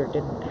desert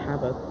didn't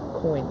have a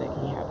coin that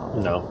he had on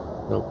it. No.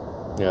 Nope.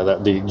 Yeah,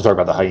 you talk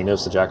about the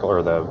hyenas, the jackal,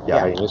 or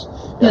hyenas?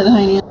 Yeah, the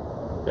hyenas.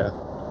 Yeah.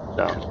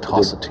 No.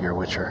 Toss it to your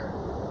Witcher.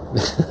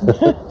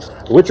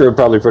 Witcher would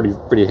probably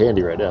pretty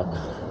handy right now.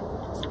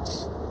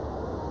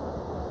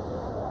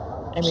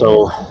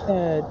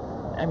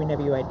 I mean, have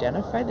you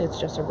identified that it's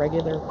just a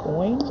regular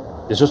coin?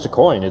 It's just a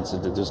coin.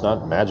 It's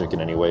not magic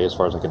in any way, as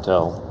far as I can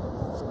tell.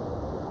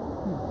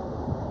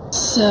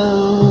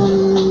 So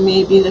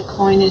maybe the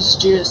coin is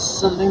just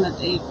something that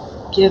they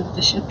give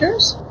the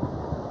shifters?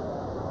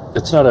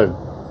 It's not a...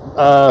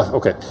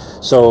 okay.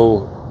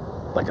 So...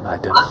 Like an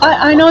identifier.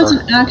 I know it's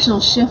an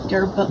actual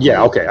shifter, but...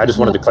 Yeah, okay. I just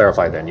wanted to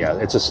clarify then. Yeah,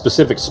 it's a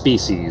specific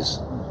species.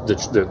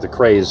 The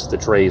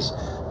Trays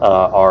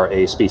are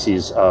a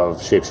species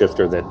of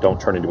shapeshifter that don't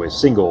turn into a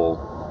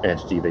single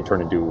entity. They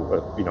turn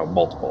into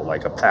multiple,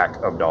 like a pack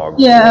of dogs.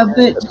 Yeah,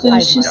 but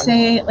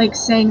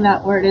saying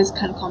that word is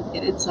kind of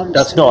complicated. So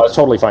that's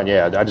totally fine.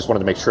 Yeah, I just wanted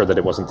to make sure that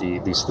it wasn't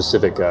the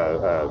specific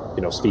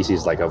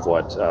species like of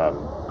what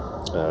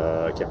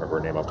I can't remember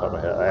her name off the top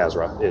of my head.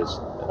 Azra is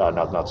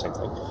not the same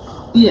thing.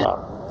 Yeah.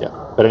 Yeah.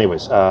 But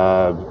anyways,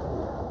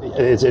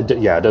 it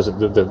doesn't.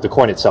 The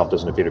coin itself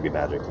doesn't appear to be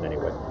magic in any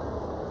way.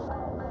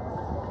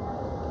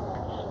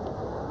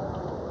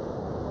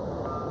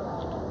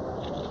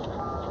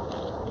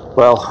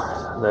 Well,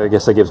 I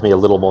guess that gives me a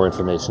little more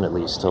information at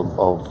least.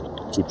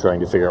 I'll keep trying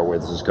to figure out where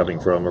this is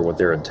coming from or what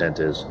their intent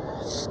is.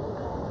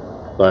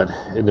 But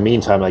in the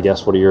meantime, I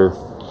guess, what are your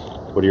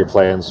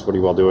plans? What are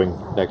you all doing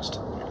next?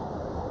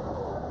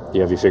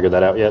 Have you figured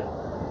that out yet?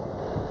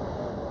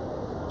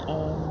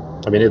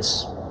 I mean,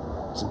 it's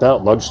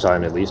about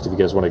lunchtime at least. If you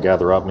guys want to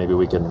gather up, maybe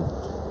we can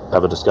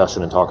have a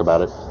discussion and talk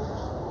about it.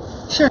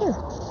 Sure.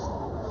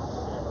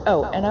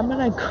 Oh, and I'm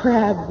gonna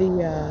grab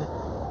the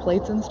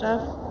plates and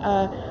stuff.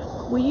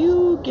 will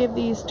you give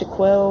these to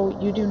Quill?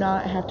 You do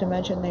not have to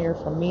mention they are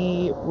from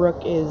me.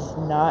 Rook is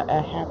not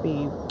a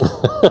happy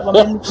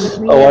woman with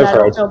me, and I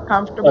don't feel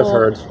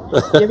comfortable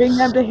giving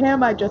them to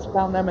him. I just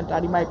found them and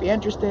thought he might be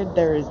interested.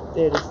 There's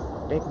big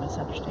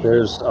misunderstanding.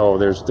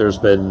 There's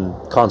been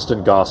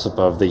constant gossip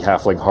of the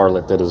halfling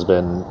harlot that has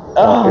been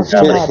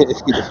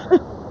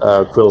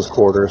Quill's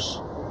quarters.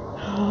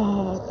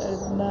 Oh, that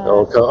is not...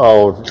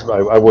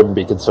 I wouldn't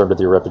be concerned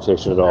with your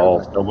reputation at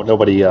all.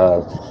 Nobody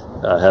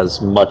has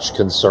much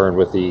concern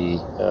with the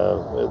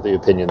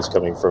opinions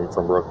coming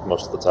from Rook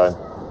most of the time.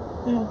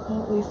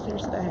 Well, at least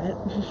there's that.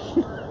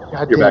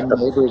 Goddamn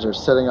neighbors are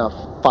setting off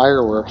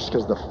fireworks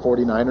because the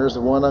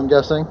 49ers won, I'm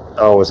guessing.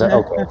 Oh, is that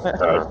okay?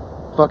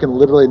 Fucking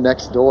literally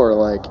next door,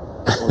 like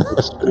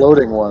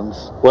exploding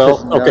ones.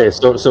 Well, okay,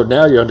 so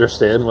now you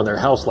understand when their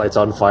house lights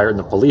on fire and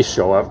the police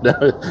show up.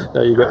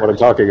 Now you get what I'm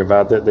talking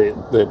about. That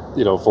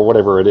for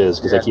whatever it is,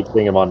 because I keep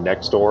seeing them on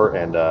Nextdoor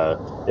and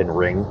in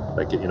Ring,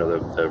 like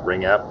the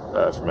Ring app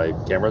for my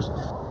cameras.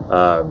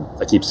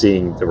 I keep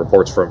seeing the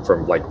reports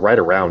from like right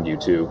around you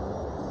too.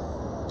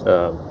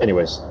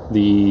 Anyways,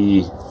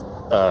 he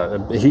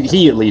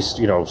at least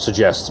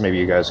suggests maybe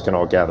you guys can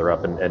all gather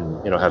up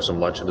and have some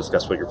lunch and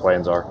discuss what your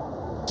plans are.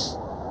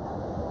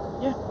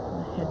 Yeah,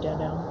 I'll head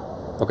down.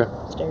 Okay.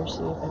 Stairs,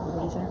 see if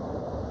everybody's there.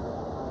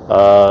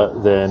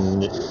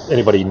 Then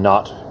anybody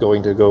not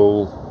going to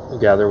go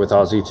gather with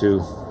Ozzy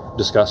to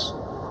discuss?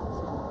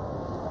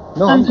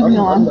 No,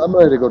 I'm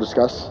ready to go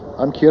discuss.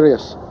 I'm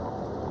curious.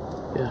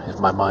 Yeah, if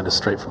my mind is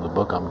straight from the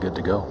book, I'm good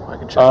to go. I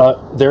can check.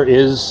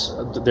 There's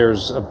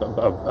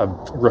a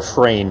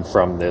refrain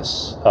from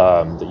this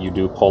that you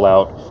do pull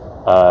out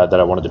that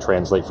I wanted to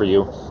translate for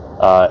you,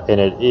 and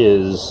it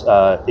is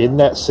in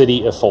that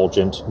city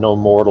effulgent, no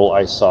mortal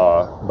I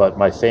saw, but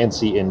my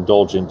fancy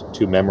indulgent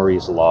to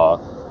memory's law,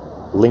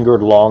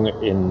 lingered long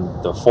in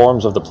the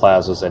forms of the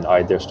plazas and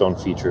eyed their stone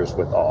features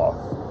with awe.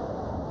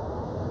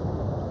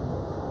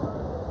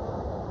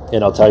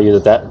 And I'll tell you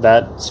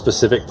that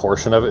specific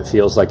portion of it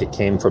feels like it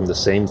came from the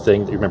same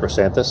thing. Do you remember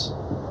Santhus?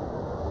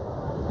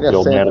 Yeah, the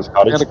old man of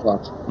cottage.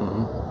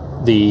 Mm-hmm.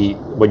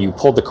 When you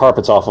pulled the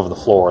carpets off of the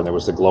floor and there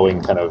was the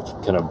glowing kind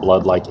of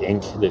blood-like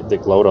ink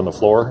that glowed on the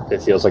floor,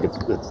 it feels like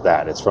it's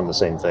that. It's from the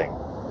same thing.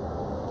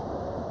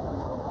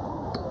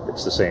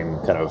 It's the same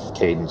kind of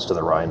cadence to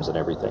the rhymes and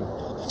everything.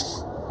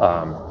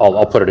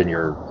 I'll put it in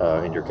your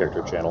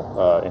character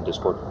channel in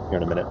Discord here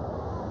in a minute.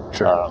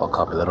 Sure, I'll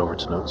copy that over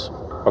to notes.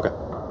 Okay.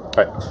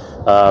 All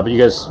right, but you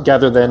guys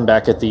gather then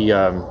back at the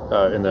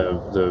in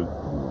the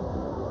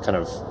kind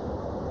of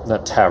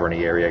not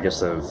taverny area, I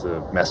guess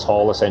the mess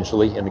hall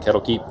essentially in the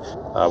Kettle Keep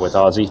with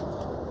Ozzy.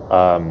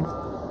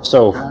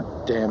 So,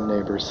 God damn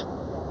neighbors!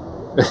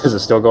 Is it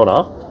still going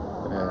off?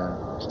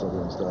 Yeah, still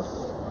doing stuff.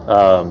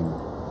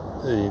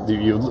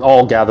 You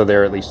all gather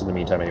there at least in the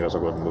meantime. Anyways,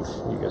 I'll go ahead and move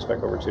you guys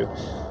back over too.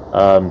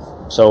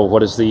 So,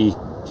 what is the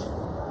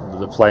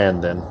plan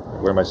then?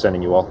 Where am I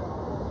sending you all?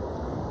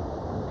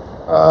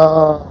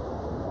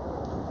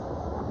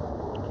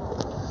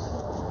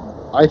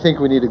 I think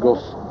we need to go.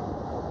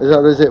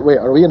 Wait,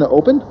 are we in an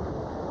open?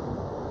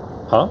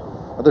 Huh?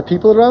 Are there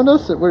people around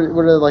us?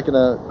 We're like in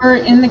a. We're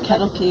in the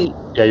Kettle Keep.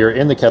 Yeah, you're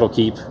in the Kettle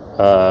Keep.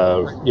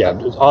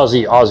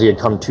 Ozzy had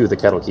come to the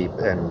Kettle Keep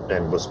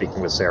and was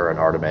speaking with Sarah and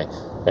Arteme,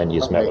 and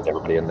he's met with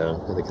everybody in the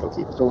Kettle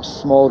Keep. So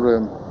small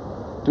room.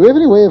 Do we have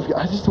any way of?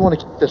 I just want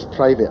to keep this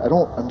private.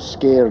 I'm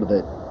scared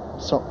that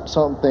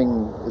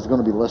something is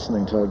going to be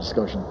listening to our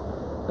discussion.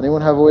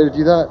 Anyone have a way to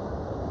do that?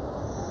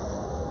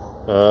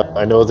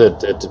 I know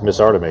that Miss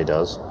Arteme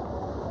does.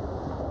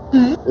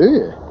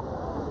 Ooh.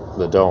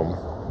 The dome.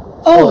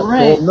 Oh,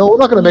 right. No, we're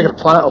not going to make it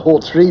plant a whole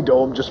tree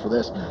dome just for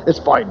this. It's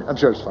fine. I'm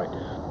sure it's fine.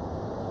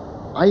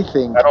 I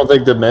don't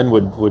think the men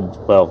would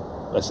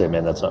well, I say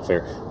men, that's not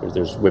fair.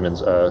 There's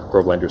women's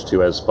Grovelanders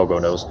too, as Pogo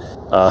knows.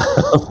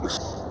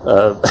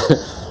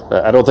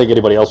 I don't think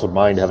anybody else would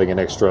mind having an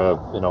extra,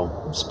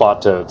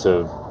 spot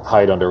to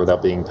hide under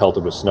without being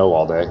pelted with snow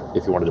all day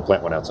if you wanted to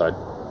plant one outside.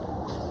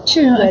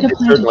 True, I could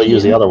certainly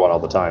use the other one all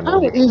the time. How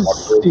is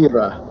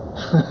Stira?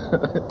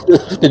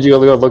 Did you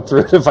go look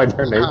through it to find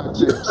her name?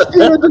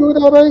 Stira doing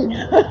all right?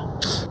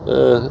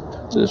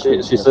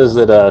 She says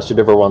that she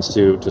never wants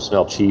to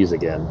smell cheese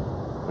again,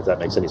 if that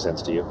makes any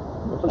sense to you.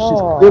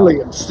 She's really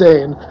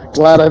insane.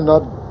 Glad I'm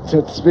not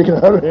speaking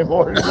of her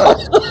anymore.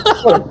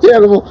 What a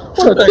terrible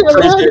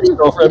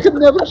you can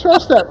never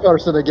trust that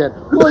person again.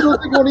 Why don't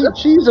they want to eat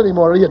cheese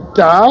anymore? Are you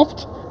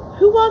daft?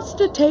 Who wants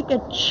to take a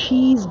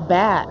cheese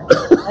bath?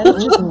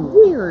 That's just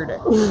weird.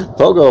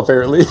 Pogo,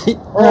 apparently.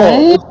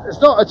 Oh, it's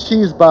not a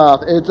cheese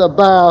bath. It's a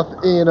bath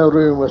in a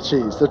room with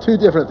cheese. They're two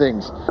different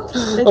things.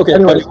 Okay,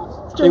 anyways,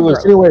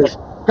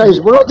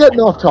 guys, we're not getting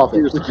off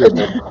topic.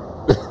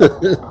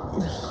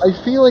 I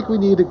feel like we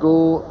need to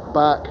go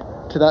back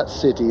to that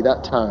city,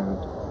 that town,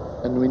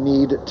 and we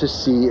need to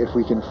see if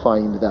we can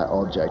find that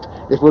object.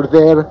 If we're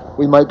there,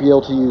 we might be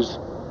able to use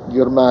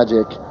your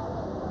magic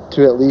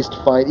to at least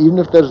find, even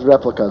if there's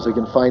replicas, we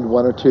can find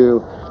one or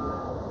two,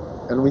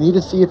 and we need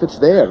to see if it's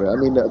there. I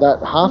mean, that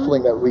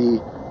halfling that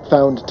we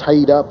found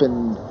tied up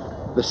in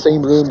the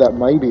same room that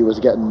Maybe was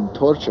getting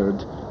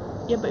tortured.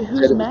 Yeah, but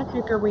whose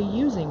magic are we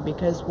using?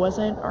 Because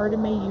wasn't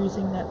Arteme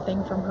using that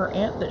thing from her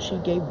aunt that she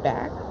gave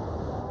back?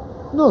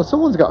 No,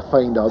 someone's got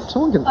find object.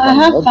 Someone can. I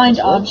have find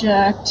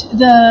object.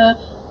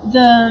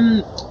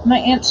 My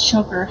aunt's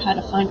choker had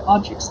a find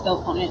object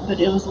spell on it, but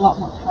it was a lot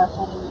more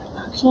powerful than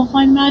my actual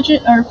find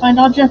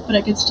object. But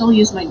I could still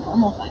use my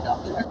normal find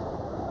object.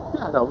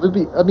 Yeah, no, it would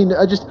be. I mean,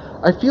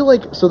 I feel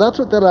like so that's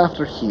what they're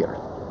after here,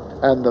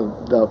 and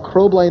the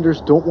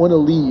Crowblinders don't want to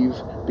leave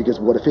because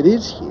what if it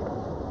is here?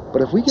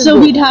 But if we can. So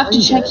we'd have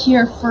to check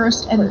here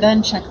first and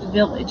then check the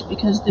village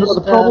because there's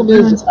the problem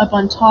ruins up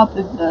on top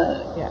of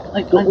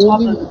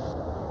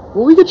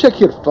Well, we could check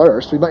here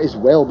first. We might as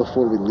well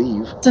before we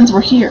leave. Since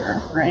we're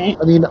here, right?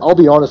 I mean, I'll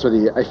be honest with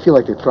you. I feel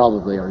like they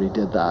probably already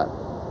did that.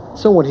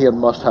 Someone here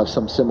must have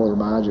some similar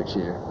magics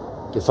here.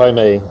 If I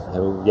may,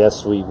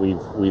 yes,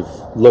 we've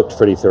looked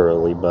pretty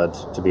thoroughly,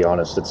 but to be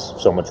honest, it's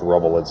so much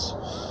rubble.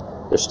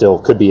 There still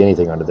could be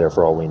anything under there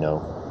for all we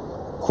know.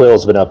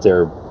 Quill's been up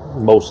there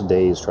most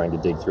days trying to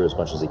dig through as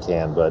much as he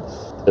can, but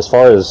as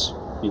far as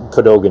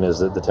Cadogan is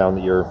the town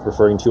that you're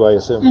referring to, I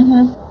assume.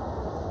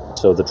 Mm-hmm.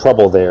 So the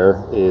trouble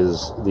there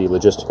is the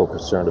logistical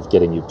concern of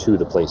getting you to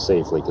the place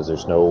safely, because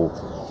there's no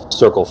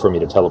circle for me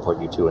to teleport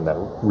you to in that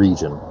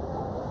region.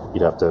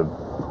 You'd have to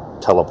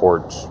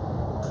teleport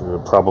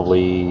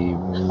probably...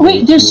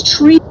 Wait, there's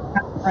trees,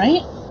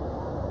 right?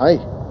 Aye.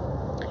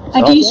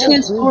 I can use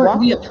transport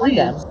via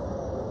plants.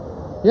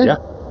 Yeah.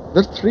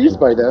 There's trees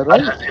by there,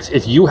 right?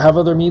 If you have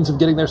other means of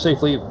getting there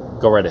safely,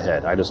 go right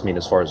ahead. I just mean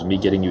as far as me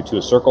getting you to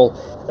a circle,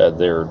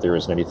 there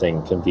isn't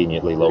anything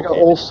conveniently located. Got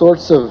all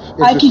sorts of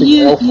interesting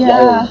elf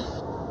flowers.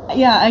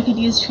 Yeah, I could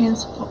use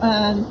transport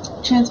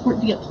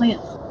via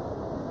plants.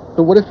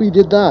 So what if we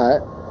did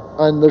that,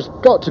 and there's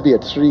got to be a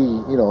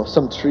tree,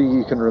 some tree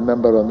you can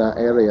remember on that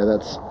area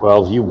that's...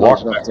 Well, you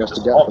walked back to to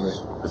the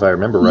swamp, if I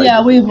remember right.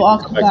 Yeah, we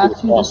walked back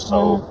through the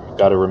swamp. So you've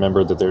got to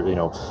remember that there,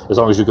 as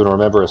long as you can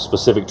remember a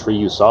specific tree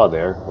you saw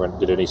there.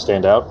 Did any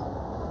stand out?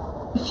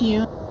 A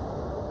few.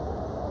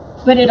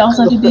 But it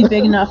also had to be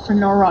big enough for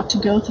Norrock to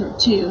go through,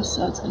 too,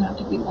 so it's going to have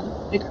to be one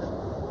bigger.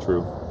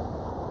 True.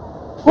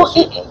 Well,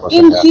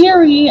 in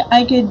theory,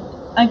 I could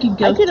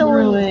go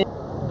through it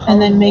and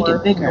then make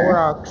it bigger.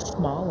 Norrock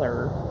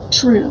smaller.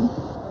 True.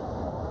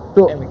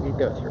 So, and we could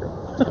go through.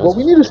 What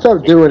we need to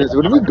start doing is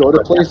when we go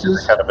to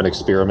places... Kind of an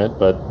experiment,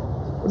 but...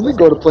 When we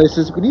go to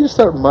places, we need to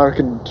start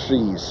marking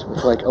trees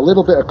with like a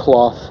little bit of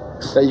cloth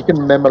that you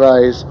can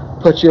memorize,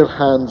 put your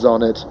hands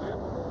on it,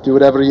 do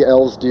whatever you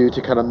else do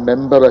to kind of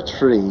member a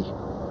tree.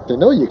 They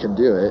know you can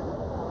do it.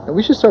 And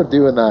we should start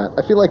doing that.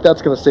 I feel like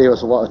that's going to save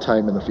us a lot of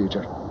time in the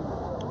future.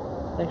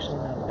 It's actually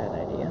not a bad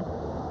idea.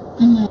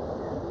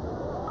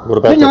 What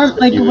about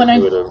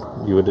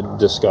you had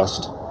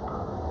discussed?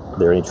 Are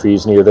there any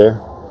trees near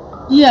there?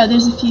 Yeah,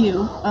 there's a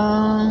few.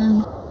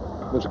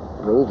 There's a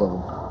grove of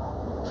them.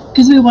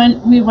 Because we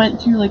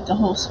went through like the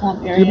whole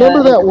swamp area. Do you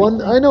remember that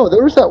one? I know,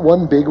 there was that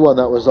one big one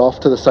that was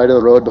off to the side of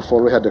the road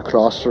before we had to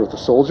cross through with the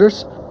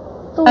soldiers.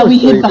 We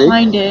hid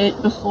behind it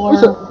before.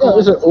 It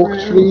was an oak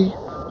tree.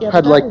 Yeah,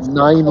 had like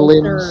 9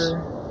 limbs.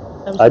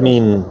 I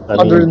mean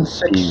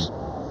 106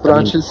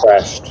 branches.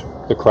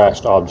 The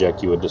crashed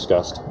object you had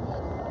discussed.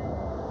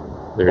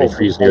 Are there any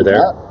trees near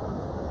there?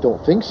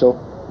 Don't think so.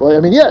 Well, I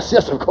mean, yes,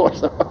 of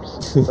course.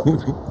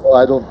 Well,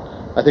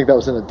 I think that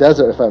was in the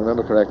desert, if I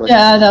remember correctly.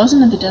 Yeah, that was in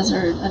the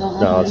desert. I don't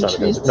know. No, it's not.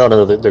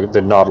 No. The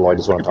nautiloid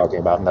is what I'm talking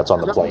about, and that's on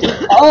the plane.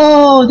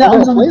 Oh, that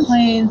was on the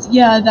plains.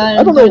 Yeah, that.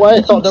 I don't know why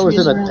I thought that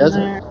was in a desert.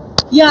 There.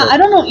 Yeah, I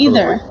don't know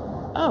either.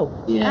 Oh,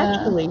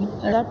 actually,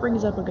 that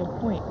brings up a good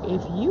point.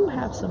 If you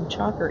have some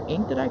chalk or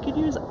ink that I could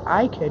use,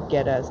 I could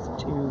get us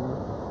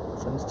to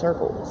some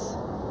circles.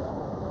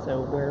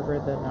 So wherever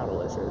the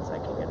Nautilus is, I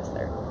could get us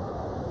there.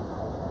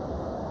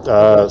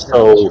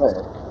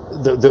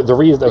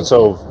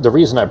 The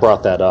reason I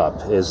brought that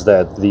up is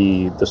that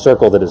the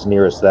circle that is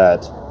nearest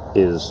that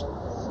is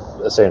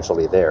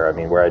essentially there. I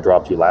mean, where I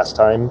dropped you last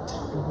time,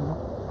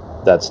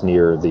 that's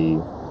near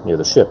the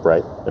ship,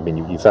 right? I mean,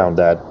 you found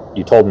that.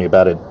 You told me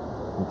about it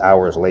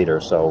hours later,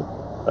 so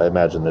I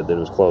imagine that it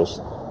was close.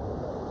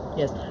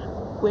 Yes.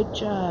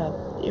 Which,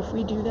 if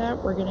we do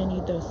that, we're gonna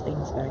need those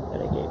things back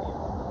that I gave you.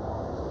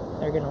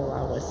 They're gonna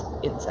allow us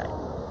inside.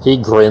 He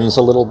grins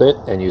a little bit,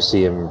 and you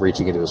see him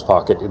reaching into his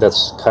pocket.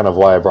 That's kind of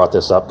why I brought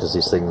this up, because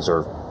these things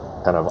are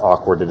kind of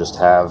awkward to just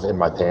have in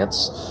my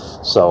pants.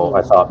 So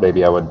I thought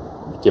maybe I would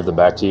give them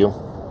back to you.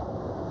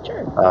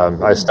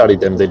 Sure. I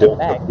studied them. They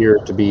don't appear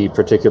to be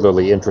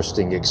particularly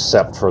interesting,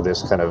 except for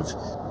this kind of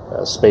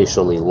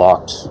spatially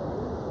locked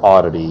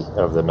oddity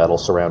of the metal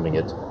surrounding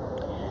it.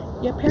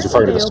 Yeah, he's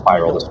referring to the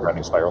spiral, the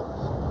surrounding spiral.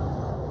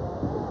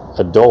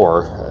 A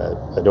door.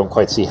 I don't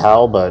quite see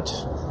how, but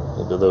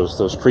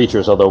those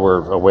creatures, although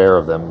we're aware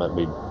of them,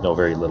 we know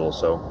very little.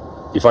 So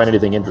if you find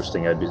anything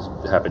interesting, I'd be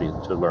happy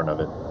to learn of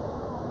it.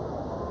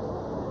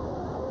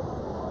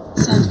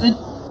 Sounds good.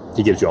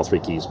 He gives you all 3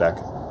 keys back.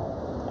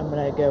 I'm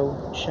gonna go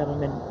shove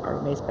them in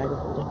our mace bag of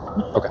holding.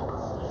 Okay.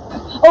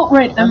 Oh,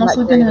 right. I'm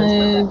also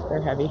gonna...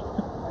 They're heavy.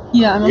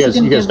 Yeah, I'm You also guys,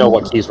 gonna you guys give know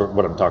him-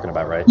 what I'm talking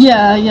about, right?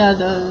 Yeah,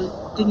 the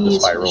thingies. The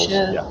spirals.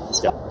 Yeah.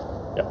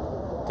 Yeah.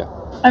 Okay.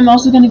 I'm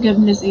also gonna give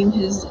Nazim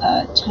his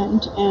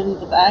tent and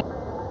the bag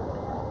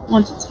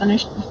once it's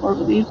finished before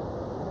we leave.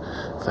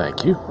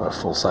 Thank you. A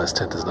full-size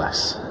tent is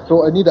nice.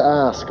 So I need to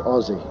ask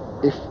Ozzy,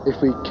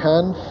 if we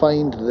can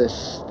find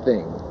this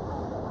thing,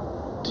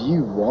 do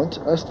you want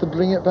us to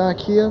bring it back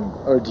here,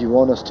 or do you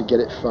want us to get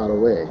it far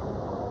away?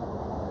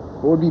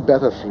 What would be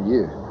better for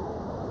you?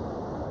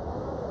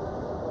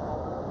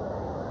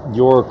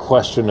 Your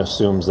question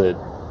assumes that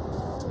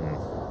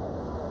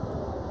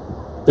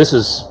this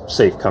is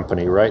safe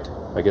company, right?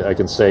 I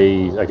can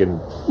say I can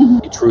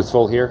be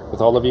truthful here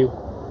with all of you.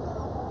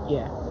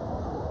 Yeah.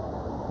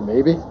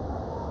 Maybe.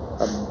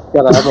 I'm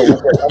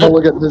gonna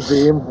look at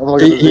Nazim.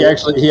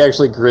 He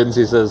actually grins.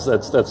 He says,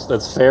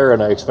 "That's fair,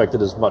 and I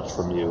expected as much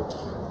from you.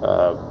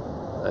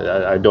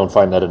 I don't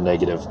find that a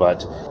negative,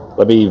 but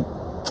let me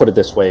put it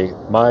this way: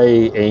 my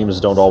aims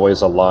don't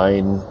always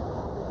align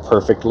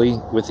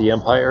perfectly with the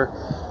Empire,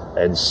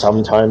 and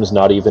sometimes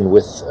not even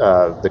with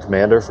the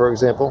commander, for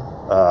example.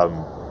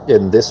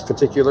 In this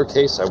particular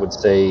case, I would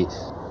say,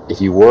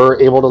 if you were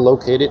able to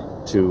locate it,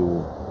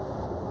 to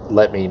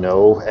let me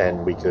know,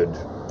 and we could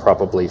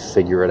probably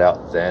figure it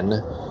out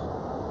then.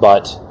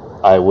 But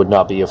I would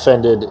not be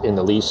offended in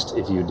the least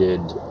if you did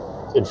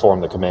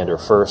inform the commander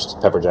first.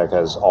 Pepperjack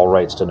has all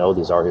rights to know;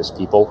 these are his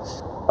people,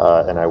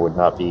 and I would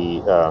not be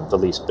the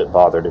least bit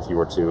bothered if you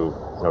were to,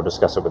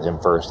 discuss it with him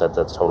first.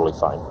 That's totally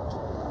fine.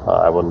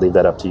 I would leave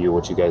that up to you,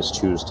 what you guys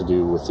choose to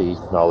do with the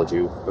knowledge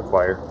you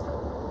acquire.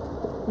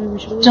 Maybe we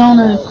should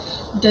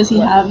Does he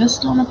have a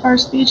stone of fire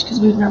speech? Because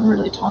we've never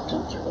really talked to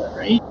him through it,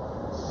 right?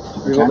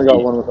 We've only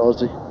got one with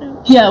Ozzy.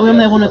 Yeah, we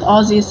only have one with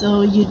Ozzy,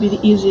 so you'd be the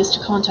easiest to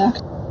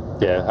contact.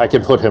 Yeah, I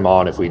can put him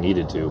on if we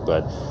needed to,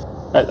 but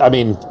I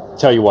mean,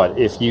 tell you what,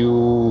 if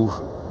you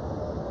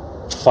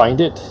find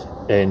it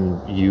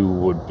and you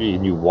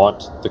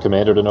want the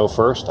commander to know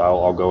first,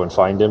 I'll go and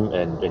find him,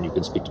 and you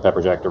can speak to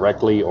Pepperjack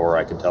directly, or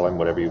I can tell him,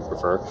 whatever you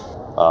prefer.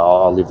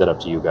 I'll leave that up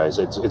to you guys.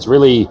 It's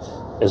really,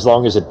 as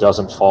long as it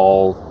doesn't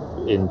fall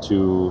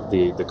into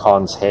the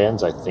Khan's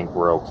hands, I think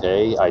we're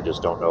okay. I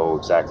just don't know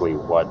exactly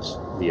what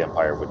the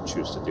Empire would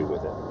choose to do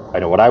with it. I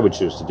know what I would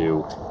choose to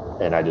do,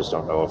 and I just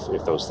don't know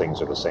if those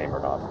things are the same or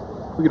not.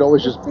 We could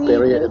always just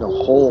bury it in a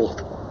hole.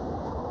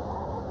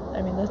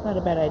 I mean, that's not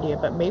a bad idea,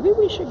 but maybe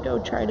we should go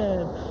try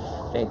to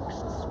fix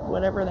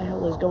whatever the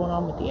hell is going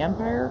on with the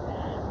Empire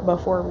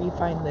before we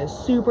find this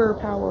super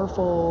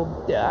powerful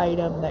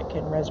item that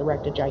can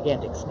resurrect a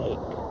gigantic snake.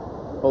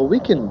 Well, we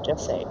can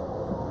Just say.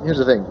 Here's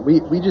the thing: we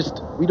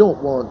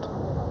don't want.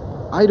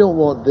 I don't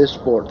want this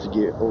fort to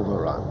get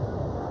overrun,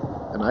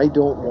 and I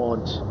don't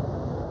want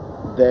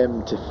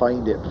them to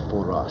find it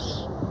before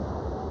us.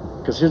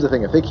 Because here's the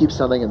thing: if they keep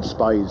sending in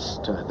spies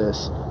to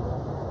this,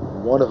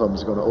 one of them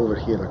is going to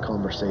overhear a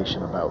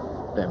conversation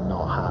about them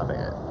not having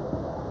it.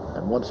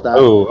 And once that...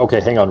 Oh,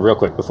 okay, hang on real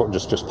quick. Before,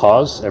 just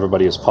pause.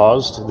 Everybody has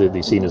paused.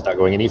 The scene is not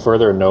going any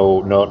further.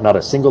 No, not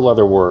a single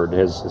other word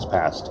has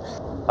passed.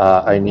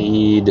 I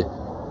need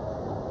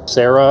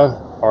Sarah,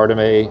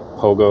 Arteme,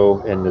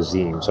 Pogo, and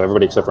Nazim. So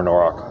everybody except for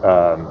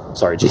Norok.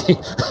 Sorry, G.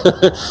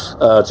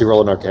 To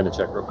roll an Arcana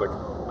check real quick.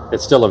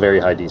 It's still a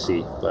very high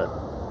DC, but...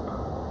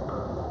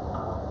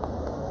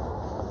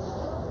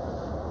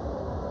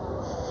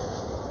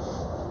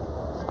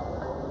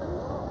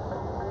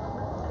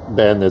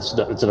 Ben, it's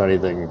not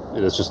anything.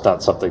 It's just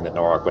not something that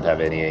Norok would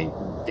have any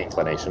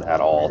inclination at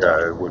all.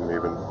 Yeah, it wouldn't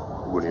even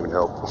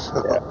help.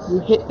 Yeah. You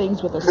hit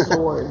things with a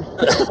sword.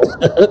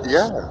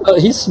 Yeah.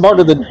 He's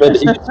smarter than Ben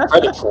he gets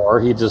credit for.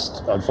 He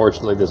just,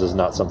 unfortunately, this is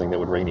not something that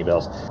would ring any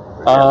bells.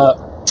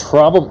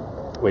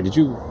 Wait, did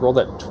you roll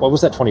that? What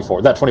was that?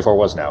 24. That 24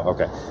 was now.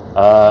 Okay,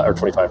 or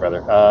 25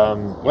 rather.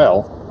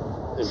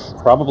 Well, it's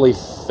probably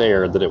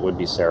fair that it would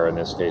be Sarah in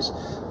this case.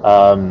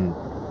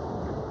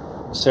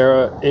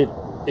 Sarah,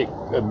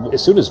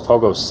 as soon as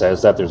Pogo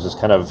says that, there's this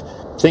kind of,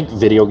 think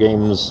video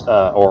games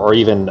or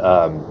even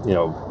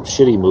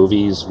shitty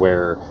movies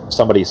where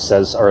somebody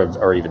says,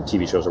 or even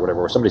TV shows or whatever,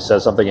 where somebody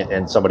says something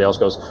and somebody else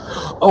goes,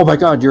 "Oh my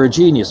God, you're a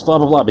genius," blah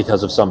blah blah,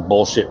 because of some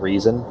bullshit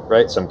reason,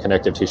 right? Some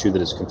connective tissue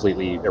that is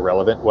completely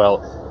irrelevant.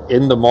 Well,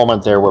 in the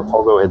moment there where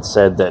Pogo had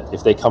said that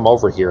if they come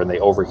over here and they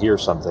overhear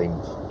something,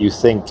 you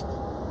think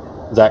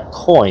that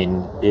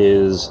coin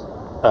is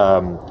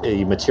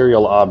a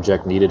material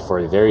object needed for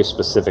a very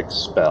specific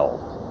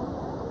spell.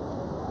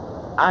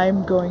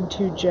 I'm going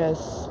to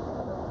just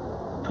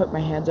put my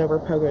hands over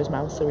Pogo's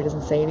mouth so he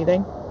doesn't say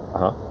anything.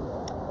 Uh-huh.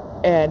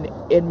 And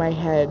in my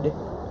head,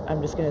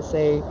 I'm just going to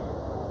say,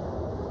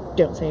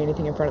 "Don't say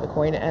anything in front of the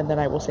coin," and then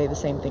I will say the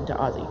same thing to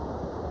Ozzy.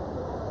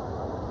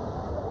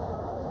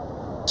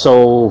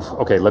 So,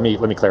 okay, let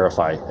me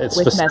clarify. It's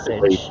With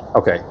specifically message.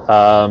 okay.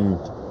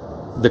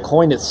 The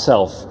coin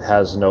itself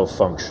has no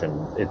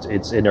function.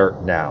 It's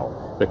inert now.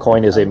 The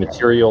coin is a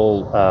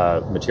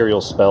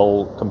material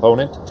spell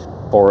component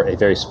for a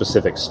very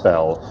specific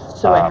spell.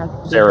 So I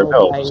have to Sarah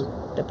roll knows.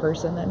 the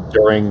person then?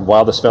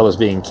 While the spell is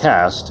being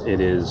cast, it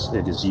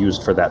is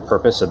used for that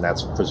purpose, and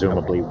that's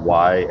presumably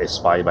why a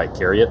spy might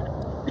carry it.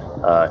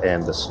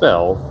 And the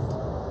spell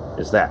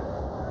is that.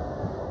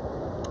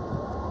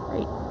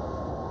 Right.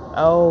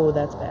 Oh,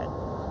 that's bad.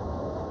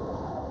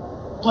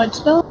 What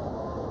spell?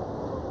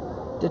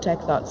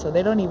 Detect thoughts, so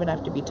they don't even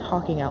have to be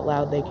talking out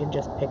loud, they can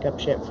just pick up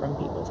shit from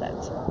people's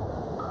heads.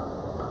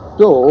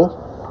 So,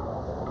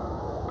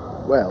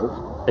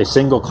 well... A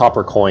single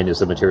copper coin is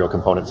the material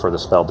component for the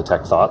spell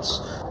Detect Thoughts.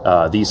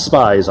 These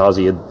spies,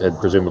 Ozzy had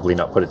presumably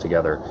not put it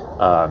together,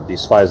 these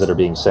spies that are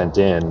being sent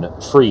in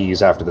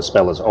freeze after the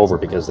spell is over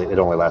because it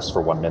only lasts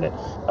for 1 minute.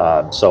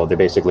 So they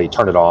basically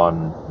turn it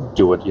on,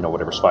 do it,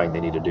 whatever spying they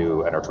need to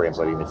do, and are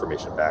translating the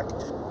information back.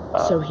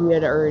 So he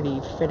had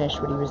already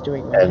finished what he was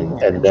doing.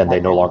 And then they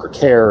no longer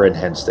care, and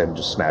hence them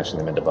just smashing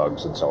them into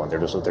bugs and so on. They're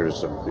just a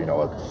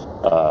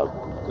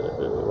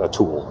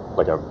tool,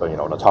 like an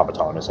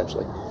automaton,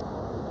 essentially.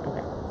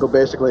 So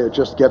basically it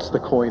just gets the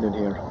coin in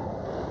here,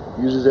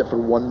 uses it for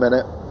 1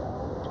 minute,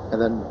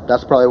 and then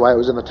that's probably why it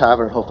was in the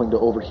tavern, hoping to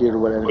overhear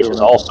what anyone Which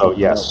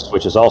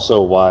is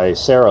also why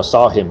Sarah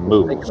saw him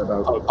move.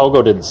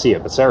 Pogo didn't see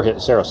it, but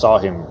Sarah saw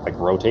him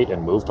rotate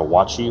and move to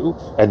watch you,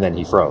 and then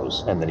he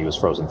froze, and then he was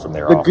frozen from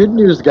there off. The good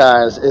news,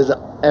 guys, is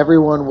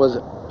everyone was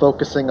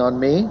focusing on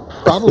me,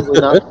 probably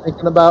not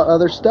thinking about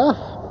other stuff.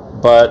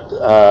 But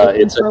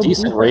it's a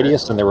decent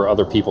radius, and there were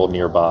other people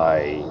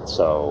nearby,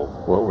 so...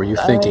 What were you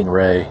thinking,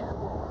 Ray?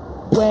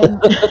 When...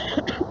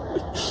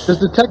 Does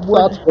Detect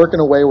Thoughts work in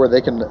a way where they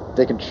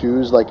can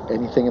choose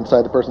anything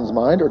inside the person's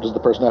mind, or does the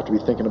person have to be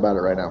thinking about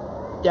it right now?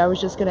 Yeah, I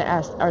was just gonna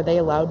ask, are they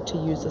allowed to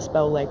use the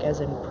spell as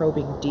in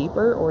probing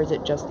deeper, or is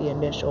it just the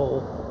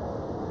initial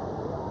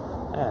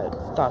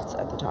thoughts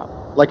at the top?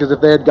 As if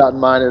they had gotten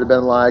mine, it'd have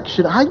been like,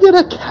 should I get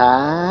a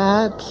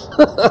cat?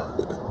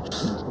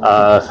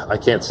 I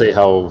can't say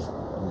how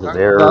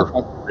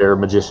their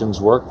magicians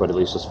work, but at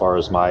least as far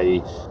as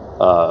my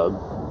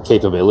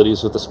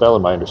capabilities with the spell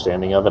and my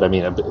understanding of it,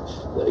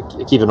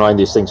 keep in mind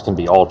these things can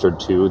be altered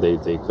too.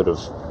 They could have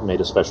made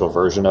a special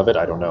version of it,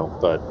 I don't know,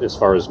 but as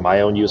far as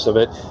my own use of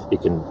it, you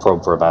can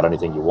probe for about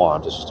anything you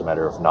want. It's just a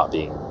matter of not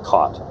being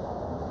caught.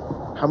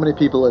 How many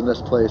people in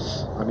this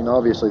place?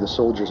 Obviously the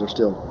soldiers are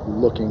still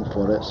looking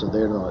for it, so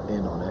they're not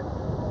in on it.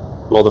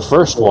 Well, the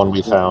first one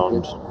we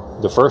found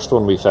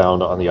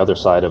on the other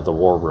side of the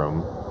war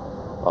room,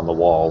 on the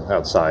wall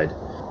outside,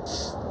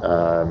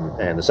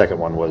 and the second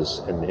one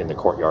was in the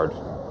courtyard.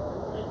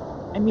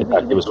 In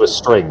fact, it was with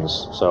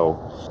strings, so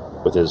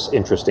with his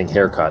interesting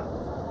haircut.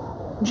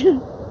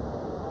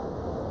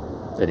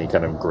 And he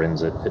kind of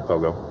grins at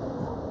Pogo.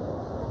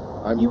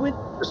 I'm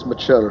just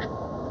mature.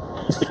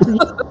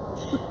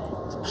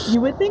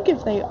 You would think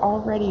if they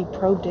already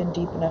probed in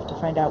deep enough to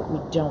find out we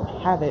don't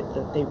have it,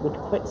 that they would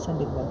quit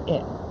sending them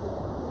in.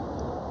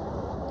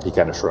 He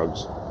kind of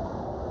shrugs.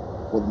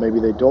 Well, maybe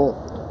they don't,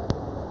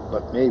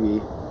 but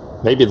maybe.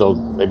 Maybe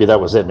that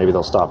was it. Maybe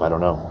they'll stop. I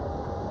don't know.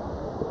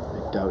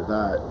 I doubt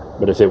that.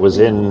 But if it was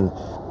in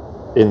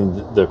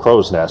the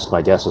crow's nest,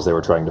 my guess is they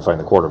were trying to find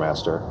the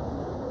quartermaster.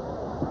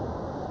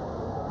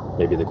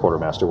 Maybe the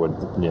quartermaster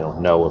would,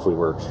 know if we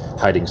were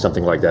hiding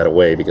something like that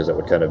away, because that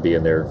would kind of be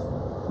in their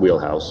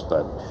wheelhouse.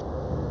 But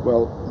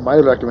well, my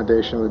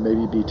recommendation would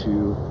maybe be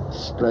to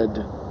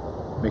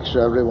make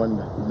sure everyone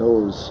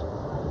knows.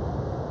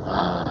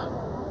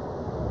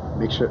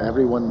 Make sure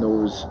everyone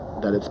knows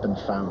that it's been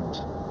found.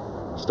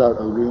 Start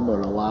a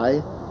rumor, a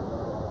lie,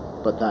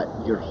 but that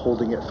you're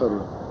holding it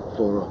for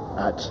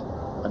at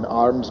an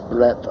arm's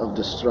breadth of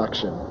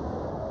destruction,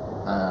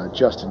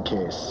 just in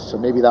case. So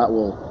maybe that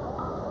will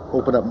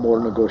open up more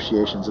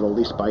negotiations. It'll at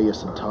least buy you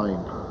some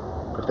time.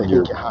 If they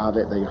think you have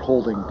it, that you're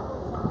holding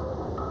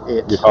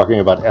it. You're talking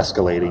about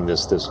escalating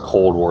this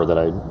Cold War that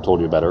I told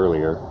you about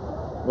earlier.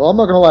 Well, I'm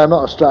not going to lie, I'm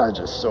not a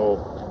strategist, so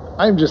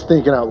I'm just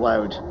thinking out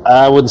loud.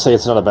 I wouldn't say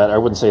it's a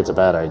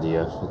bad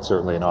idea. It's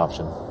certainly an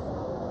option.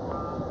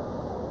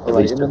 At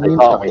least if they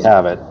thought we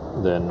have it,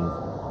 then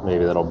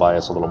maybe that'll buy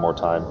us a little more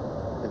time.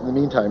 In the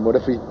meantime, what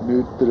if we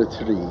moved through the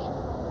tree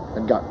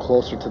and got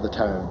closer to the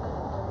town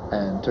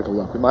and took a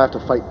look? We might have to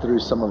fight through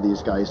some of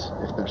these guys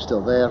if they're still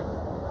there,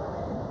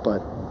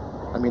 but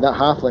that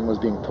halfling was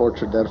being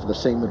tortured there for the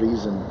same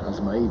reason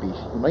as Maibi.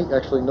 He might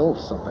actually know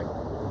something.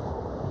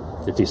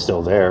 If he's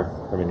still there.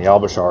 The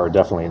Albashar are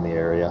definitely in the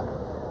area.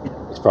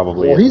 He's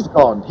probably... Well, he's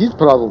gone. He's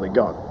probably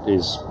gone.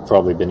 He's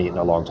probably been eaten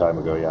a long time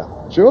ago, yeah.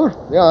 Sure.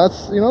 Yeah,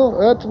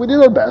 we did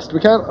our best. We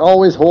can't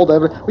always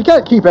we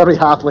can't keep every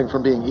halfling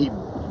from being eaten.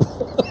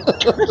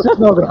 It's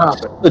not going to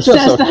happen. It's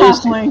just the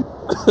halfling.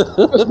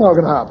 It's not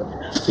going to happen.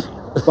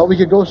 But we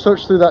could go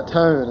search through that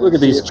town. Look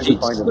at these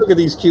cheeks. Look at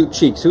these cute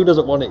cheeks. Who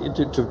doesn't want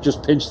to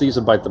just pinch these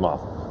and bite them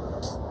off?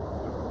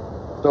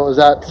 So is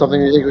that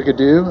something you think we could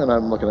do? And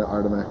I'm looking at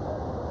Artemis.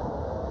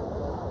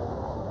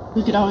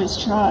 We could always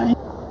try.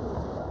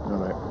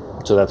 Alright.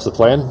 So that's the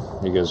plan?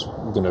 You guys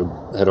going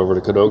to head over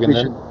to Cadogan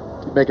then?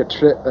 Should make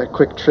a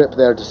quick trip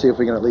there to see if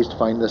we can at least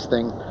find this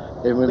thing.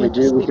 And when we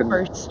do, we can...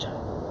 first.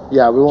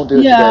 Yeah, we won't do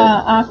it today.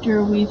 Yeah,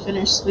 after we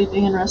finish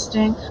sleeping and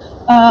resting.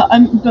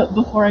 But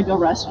before I go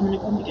rest, I'm gonna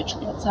go make a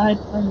tree outside.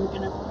 I'm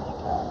gonna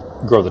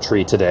Grow the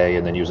tree today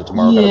and then use it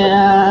tomorrow.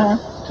 Yeah,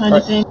 kind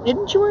of thing.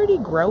 Didn't you already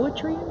grow a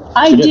tree?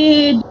 I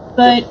did,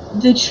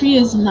 but the tree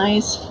is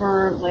nice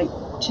for like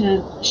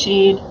to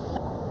shade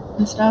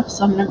and stuff.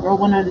 So I'm gonna grow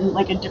one in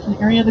like a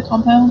different area of the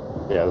compound.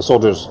 Yeah, the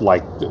soldiers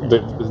like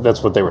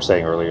that's what they were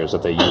saying earlier, is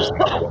that they use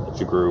the one that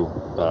you grew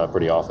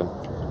pretty often.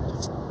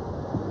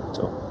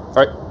 So, all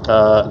right,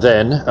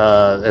 then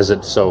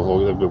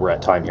we're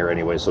at time here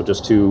anyway. So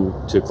just to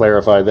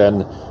clarify,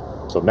 then,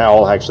 so now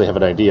I'll actually have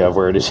an idea of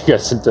where it is you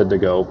guys intend to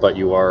go. But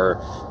you are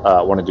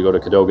wanting to go to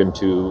Cadogan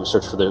to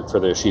search for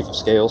the sheaf of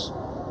scales.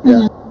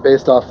 Yeah,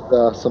 based off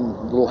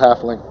some little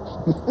halfling.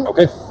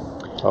 Okay,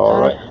 all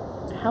right.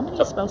 How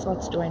many spell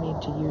slots do I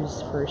need to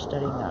use for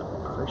studying that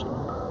first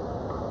one?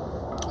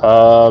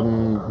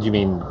 You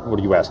mean, what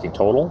are you asking,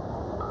 total?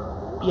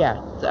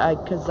 Yeah,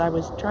 because I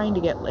was trying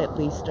to get at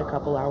least a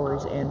couple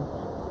hours in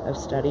of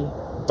study.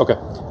 Okay.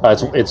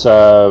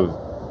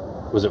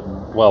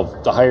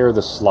 The higher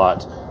the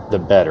slot, the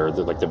better.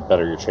 The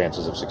better your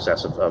chances of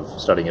success of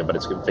studying it. But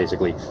it's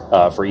basically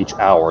for each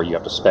hour you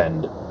have to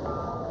spend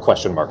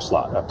question mark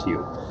slot. Up to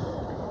you.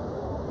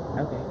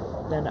 Okay.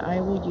 Then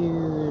I will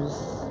use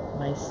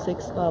my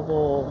 6th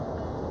level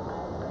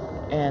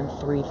and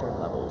 3 3rd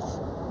levels.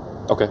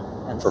 Okay.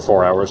 And for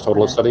 4 hours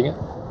total of studying it?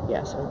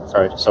 Yeah, so all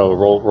right, so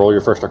roll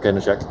your first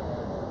Arcana check.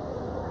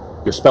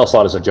 Your spell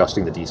slot is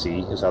adjusting the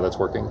DC, is how that's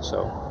working,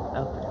 so...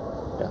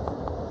 Okay. Yeah.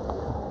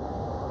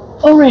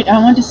 Oh, right, I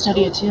want to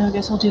study it too. I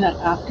guess I'll do that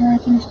after I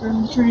finish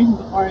growing the tree,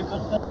 before I go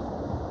to bed.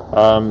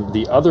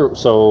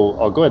 So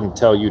I'll go ahead and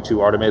tell you too,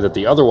 Arteme, that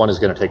the other one is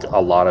going to take a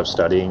lot of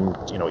studying,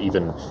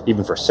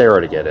 even for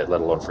Sarah to get it,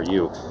 let alone for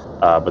you.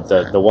 But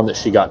the one that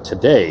she got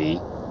today,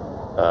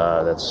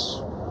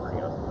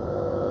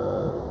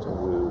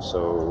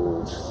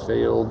 so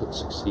failed,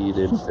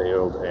 succeeded,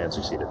 failed, and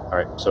succeeded. All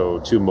right, so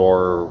two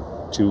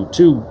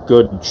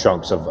good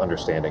chunks of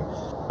understanding.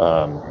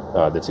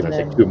 That's going to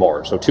take 2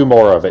 more. So 2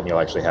 more of it, and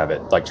you'll actually have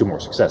it, like 2 more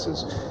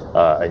successes,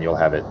 and you'll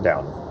have it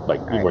down,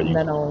 like where you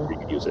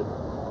can use it.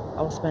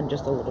 I'll spend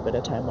just a little bit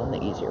of time on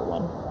the easier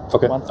one.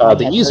 Okay.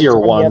 The easier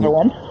one.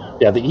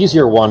 Yeah, the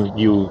easier one.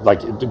 You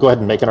go ahead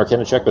and make an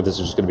Arcana check, but this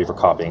is just going to be for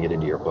copying it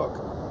into your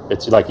book.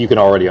 It's like you can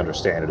already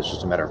understand it. It's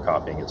just a matter of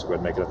copying it. So go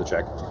ahead and make another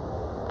check.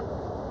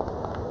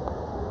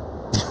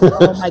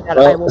 Oh my god,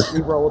 I will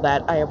re-roll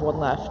that. I have 1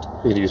 left.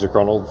 You can use your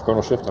chronal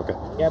shift? Okay.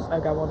 Yep,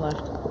 I've got 1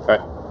 left. Alright.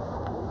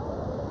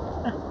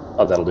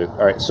 Oh, that'll do.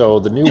 Alright, so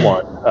the new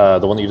one,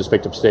 the one that you just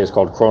picked up today, is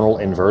called Chronal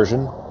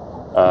Inversion.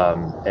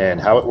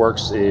 And how it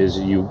works is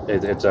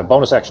it's a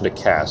bonus action to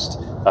cast,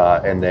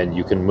 and then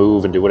you can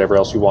move and do whatever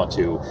else you want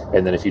to,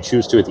 and then if you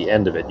choose to at the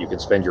end of it, you can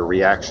spend your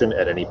reaction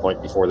at any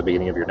point before the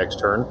beginning of your next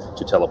turn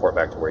to teleport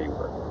back to where you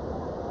were.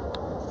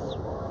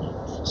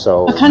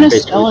 So what kind of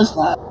spell is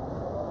that?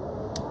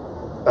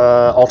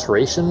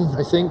 Alteration,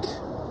 I think.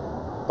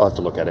 I'll have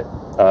to look at it.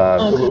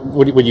 Okay.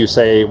 Would you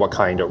say what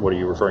kind? What are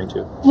you referring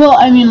to? Well,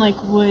 I mean,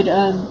 like, would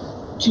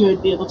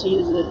Druid be able to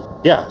use it?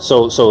 Yeah.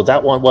 So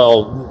that one,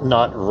 well,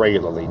 not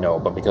regularly, no,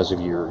 but because of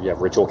you have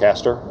Ritual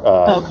Caster,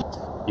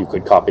 you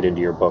could copy it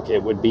into your book.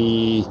 It'd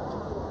be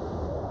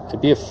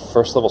a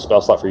 1st level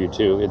spell slot for you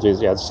too. It's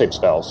the same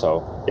spell.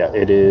 So yeah,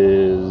 it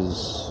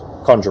is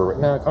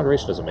Conjuration. No,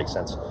 Conjuration doesn't make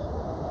sense.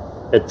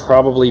 It'd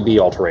probably be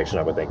Alteration,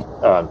 I would think.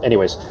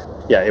 Anyways.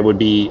 Yeah, it would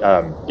be,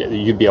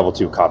 you'd be able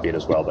to copy it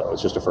as well, though.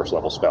 It's just a 1st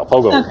level spell.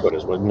 Pogo could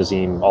as well.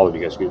 Nazim, all of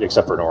you guys could,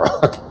 except for Nora.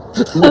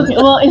 Okay,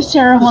 well, if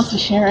Sarah wants to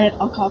share it,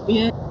 I'll copy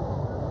it.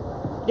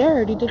 Yeah, I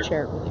already did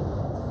share it with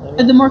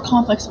you. The more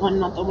complex one,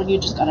 not the one you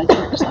just got to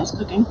do because I was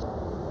cooking.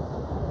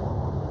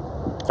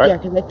 Right. Yeah,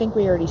 because I think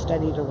we already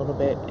studied a little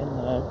bit in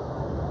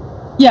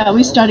the... Yeah,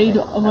 we studied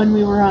when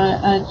we were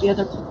at the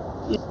other...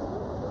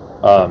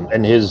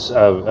 And his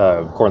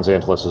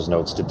Corzantelis'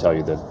 notes did tell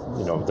you that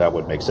that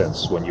would make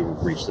sense when you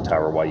reach the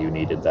tower. Why you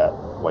needed that?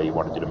 Why you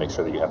wanted to make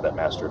sure that you have that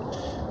mastered.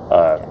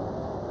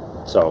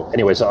 So,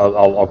 anyways,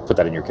 I'll put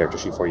that in your character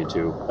sheet for you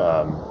too.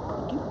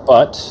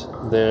 But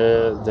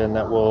then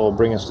that will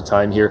bring us to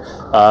time here.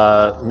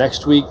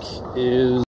 Next week is